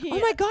can. He, Oh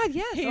my God!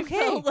 Yes. He okay.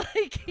 felt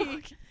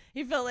like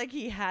he felt like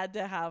he had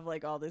to have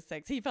like all this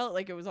sex. He felt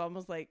like it was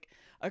almost like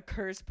a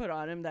curse put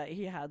on him that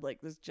he had like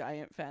this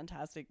giant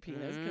fantastic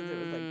penis because it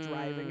was like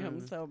driving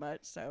him so much.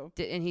 So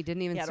And he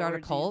didn't even he had start a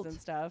orgies cult.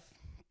 and stuff.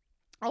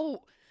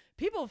 Oh,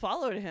 people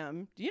followed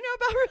him. Do you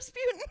know about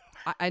Rasputin?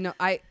 I know.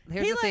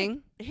 Here's He, the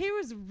thing. He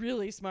was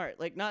really smart,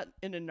 like not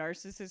in a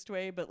narcissist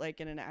way, but like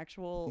in an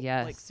actual, like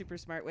Yes. super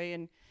smart way.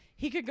 And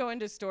he could go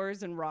into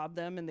stores and rob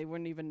them, and they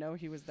wouldn't even know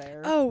he was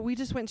there. Oh, we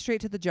just went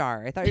straight to the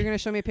jar. I thought you were gonna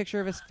show me a picture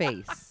of his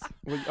face.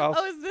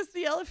 Oh, is this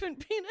the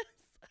elephant penis?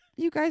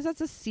 You guys,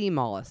 that's a sea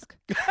mollusk.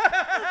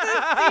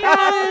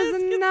 That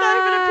is it's not- not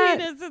even a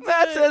penis. It's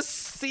That's a it's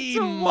sea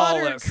a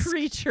water mollusk.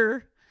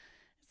 creature.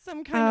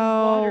 Some kind Oh,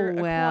 of water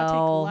well.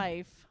 aquatic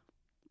life.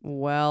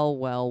 Well.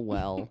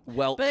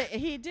 Well, But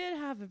he did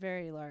have a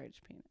very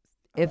large penis.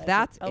 If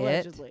that's it,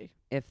 allegedly.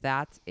 If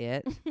that's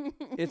it,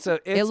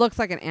 it looks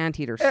like an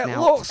anteater It snout.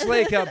 looks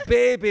like a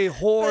baby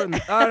horn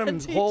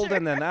arms Teacher.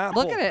 holding an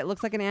apple. Look at it. It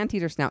looks like an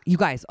anteater snout. You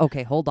guys,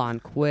 okay, hold on.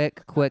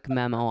 Quick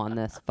memo on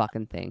this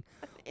fucking thing.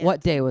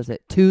 What day was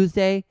it?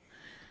 Tuesday?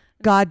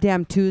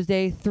 Goddamn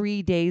Tuesday.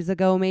 3 days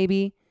ago,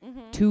 maybe.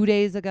 2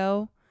 days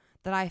ago,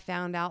 that I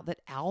found out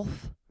that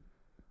Alf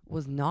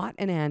was not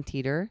an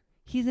anteater.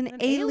 He's an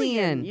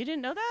alien. You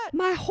didn't know that?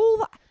 My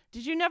whole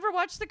Did you never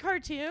watch the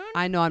cartoon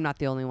I know I'm not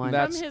the only one.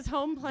 That- from his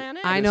home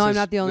planet? I know I'm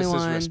not the only This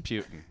one. is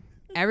Rasputin.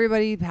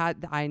 Everybody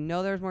had. I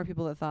know there's more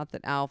people that thought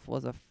that Alf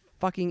was a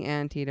fucking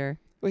anteater.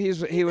 Well, he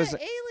was He's an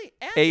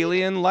an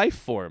alien life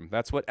form.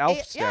 That's what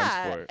ALF stands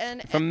yeah, for.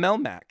 and- From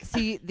Melmac.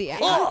 See the.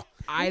 Oh,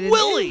 I didn't.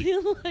 Willie!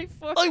 alien life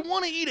form. I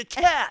want to eat a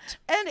cat.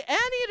 And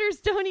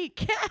anteaters don't eat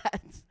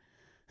cats.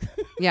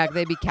 Yeah,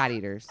 they'd be cat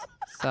eaters.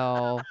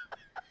 So,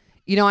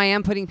 I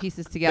am putting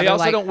pieces together. They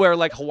also like, don't wear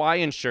like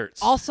Hawaiian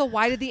shirts. Also,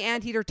 why did the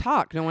anteater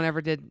talk? No one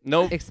ever did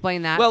Nope.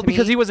 explain that. Well, to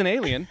because me. he was an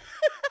alien.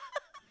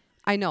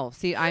 I know.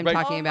 See, I'm Right.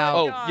 talking Oh about my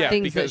Oh, God. yeah.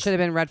 things that because, should have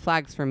been red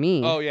flags for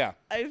me. oh, yeah.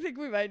 I think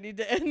we might need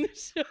to end the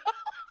show.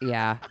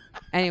 Yeah.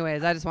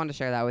 Anyways, I just wanted to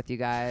share that with you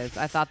guys.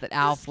 I thought that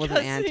Alf was an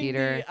Discussing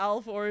anteater. the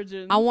Alf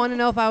origins. I want to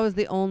know if I was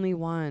the only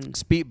one.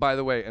 By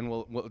the way, and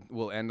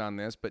we'll end on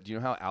this, but do you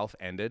know how Alf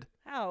ended,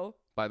 How?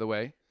 by the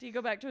way? Do you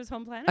go back to his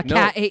home planet? A No.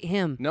 cat ate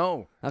him.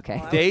 No.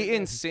 Okay. Oh, They Okay.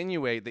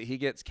 insinuate that he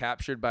gets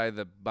captured by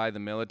the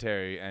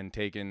military and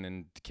taken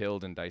and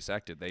killed and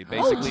dissected. They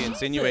basically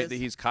insinuate that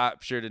Jesus. he's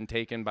captured and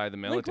taken by the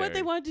military. Like what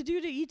they wanted to do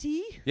to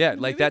E.T.? Yeah,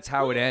 like that's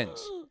how it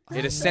ends.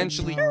 It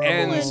essentially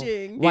ends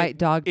Ending. White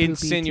dog poop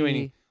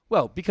insinuating. ET.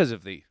 Well, because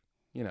of the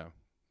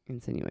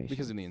Insinuation.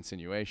 because of the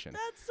insinuation.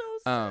 That's so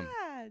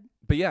sad.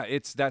 But yeah,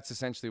 that's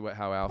essentially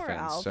how Alf Poor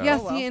ends. Alf. So. Yeah, Oh,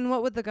 see, well. and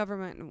what would the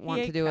government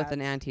want ate to do with an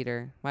cats.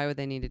 anteater? Why would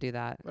they need to do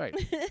that? Right.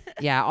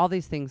 Yeah, all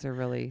these things are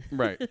really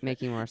Right.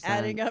 making more sense.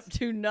 Adding up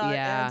to not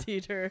Yeah.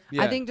 anteater.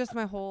 Yeah. I think just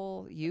my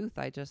whole youth,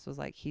 I just was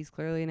like, he's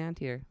clearly an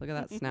anteater. Look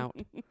at that snout.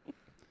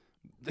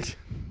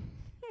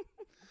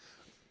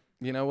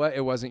 You know what?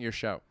 It wasn't your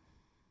show.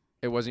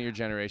 It wasn't your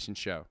generation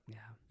show. Yeah.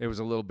 It was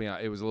a little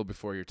beyond. It was a little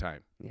before your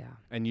time, Yeah.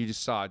 and you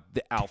just saw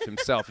the Alf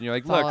himself, and you're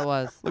like, That's all look, it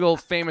was. look,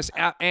 old famous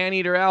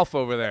Anteater Alf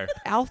over there.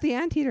 Alf the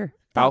Anteater.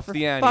 Alf For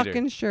the Anteater.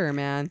 Fucking sure,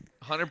 man.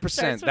 100%.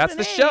 Starts with That's an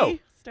the A. show.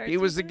 Starts He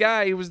was with the an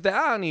guy. He was the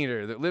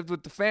Anteater that lived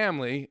with the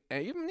family,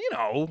 and even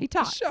He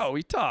talks. The show.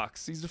 He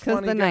talks. He's a Because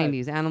funny the guy.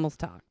 90s, animals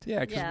talked. Yeah,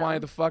 because Yeah. why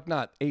the fuck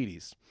not?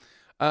 80s.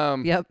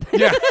 Yep.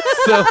 Yeah.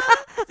 So.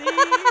 See?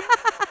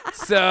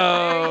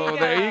 So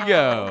there you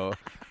go.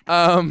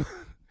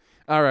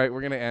 All right,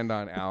 we're gonna end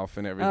on Alf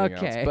and everything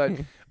Okay. else,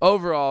 but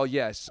overall,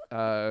 yes.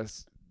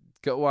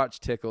 Go watch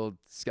Tickled.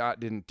 Scott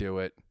didn't do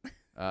it.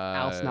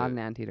 Alf's not an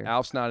anteater.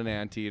 Alf's not an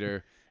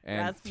anteater.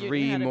 And Rasputin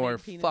 3 had a more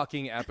big penis.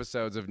 fucking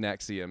episodes of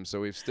Nexium,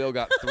 so we've still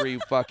got 3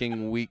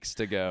 fucking weeks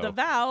to go. The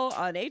Vow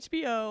on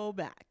HBO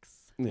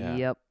Max. Yeah.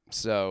 Yep.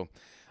 So,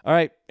 all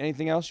right.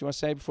 Anything else you want to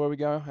say before we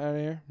go out of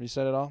here? You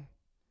said it all.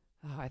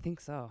 Oh, I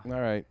think so. All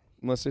right.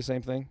 Melissa,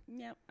 same thing.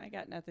 Yep, I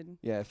got nothing.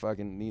 Yeah,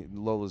 fucking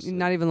Lola's.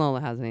 Not even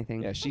Lola has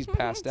anything. Yeah, she's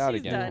passed out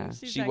She's again. done. Yeah.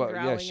 She's She done woke.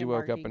 Yeah, growling she and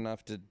woke up barking.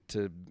 enough to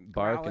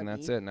bark, Growl and at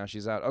that's me. it. Now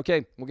she's out.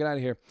 Okay, we'll get out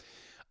of here.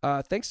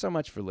 Thanks so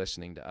much for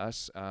listening to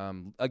us.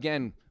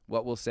 Again,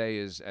 what we'll say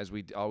is, as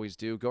we always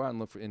do, go out and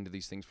look into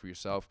these things for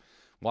yourself.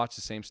 Watch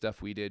the same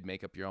stuff we did.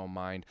 Make up your own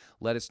mind.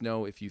 Let us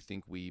know if you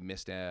think we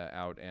missed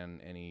out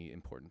on any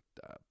important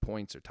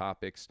points or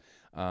topics.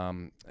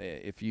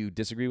 If you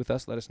disagree with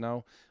us, let us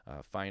know.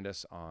 Find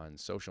us on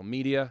social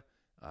media.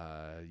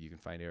 You can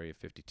find Area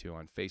 52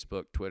 on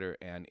Facebook, Twitter,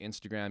 and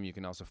Instagram. You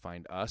can also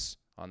find us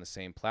on the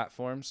same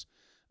platforms.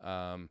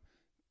 Do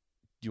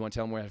you want to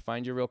tell them where to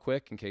find you real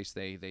quick in case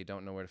they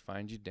don't know where to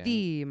find you,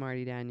 Danny? The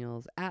Marty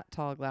Daniels at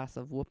Tall Glass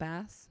of Whoop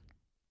Ass.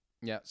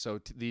 Yeah, so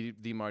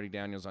the Marty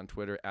Daniels on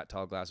Twitter, at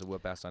Tall Glass of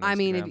Whoop Ass on Instagram. I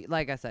mean, if,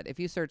 like I said, if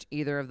you search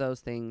either of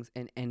those things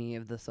in any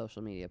of the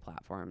social media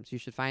platforms, you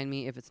should find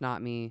me. If it's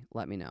not me,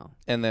 let me know.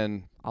 And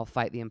then I'll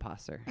fight the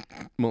imposter.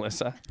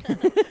 Melissa.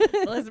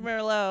 Liz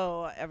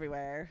Merlot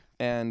everywhere.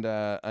 And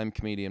I'm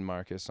Comedian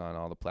Marcus on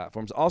all the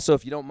platforms. Also,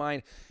 if you don't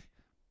mind,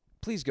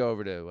 please go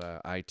over to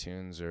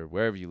iTunes or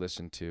wherever you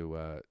listen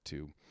to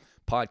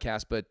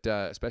podcasts, but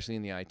especially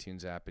in the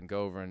iTunes app, and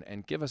go over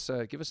and give us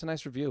a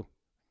nice review.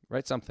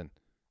 Write something.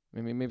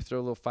 Maybe throw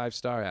a little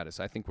 5-star at us.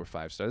 I think we're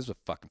 5-star. This is a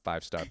fucking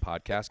 5-star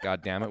podcast.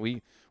 God damn it. We're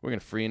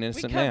gonna free an We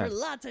innocent cover man.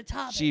 lots of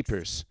topics.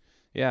 Jeepers.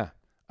 Yeah.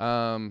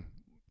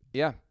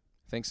 Yeah.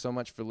 Thanks so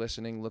much for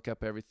listening. Look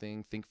up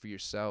everything. Think for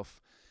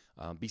yourself.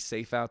 Be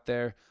safe out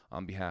there.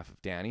 On behalf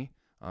of Danny,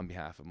 on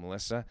behalf of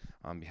Melissa,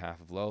 on behalf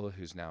of Lola,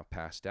 who's now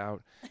passed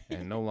out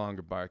and no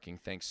longer barking,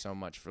 thanks so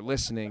much for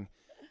listening.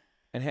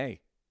 And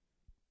hey,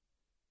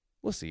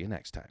 we'll see you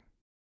next time.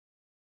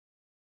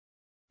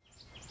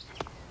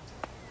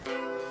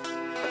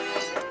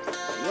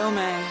 Yo,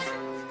 man.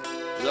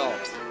 Yo,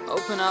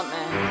 Open up,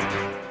 man.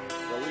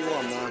 what do you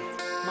want, man?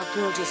 My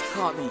girl just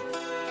caught me.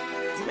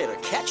 You made her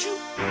catch you?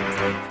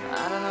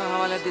 I don't know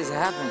how I let this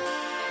happen.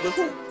 With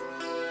who?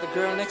 The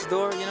girl next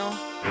door, you know?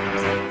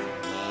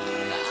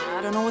 I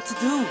don't know what to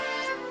do.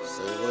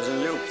 Say it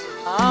wasn't you.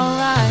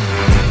 Alright.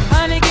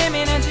 Honey came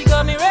in and she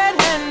got me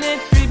red-handed,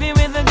 creepy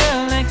with the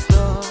girl next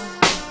door.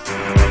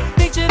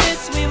 Picture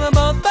this, we were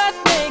both butt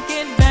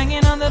naked,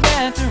 banging on the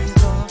bathroom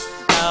door.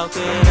 How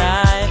could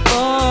I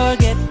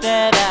forget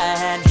that I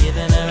had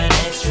given her an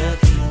extra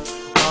key?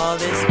 All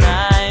this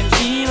time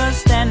she was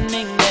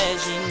standing there,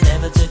 she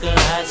never took her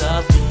eyes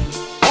off me.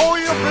 Oh,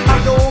 you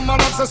bring the woman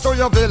access to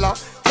your villa.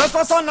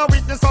 Trespass on a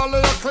witness, all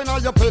of your clean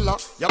on your pillar.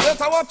 You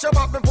better watch your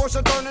back before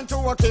she turn into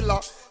a killer.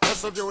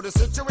 Let's review the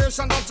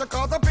situation that you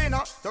call the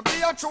winner. To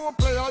be a true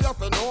player, you have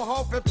to know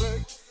how to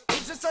play.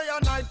 If she say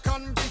a night,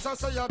 convince her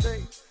say a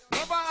day.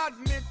 Never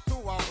admit to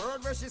a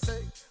word where she say.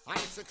 And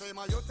if she claim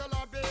her, you tell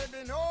her,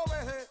 baby, no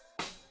way.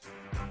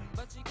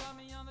 But she caught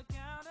me on the camera.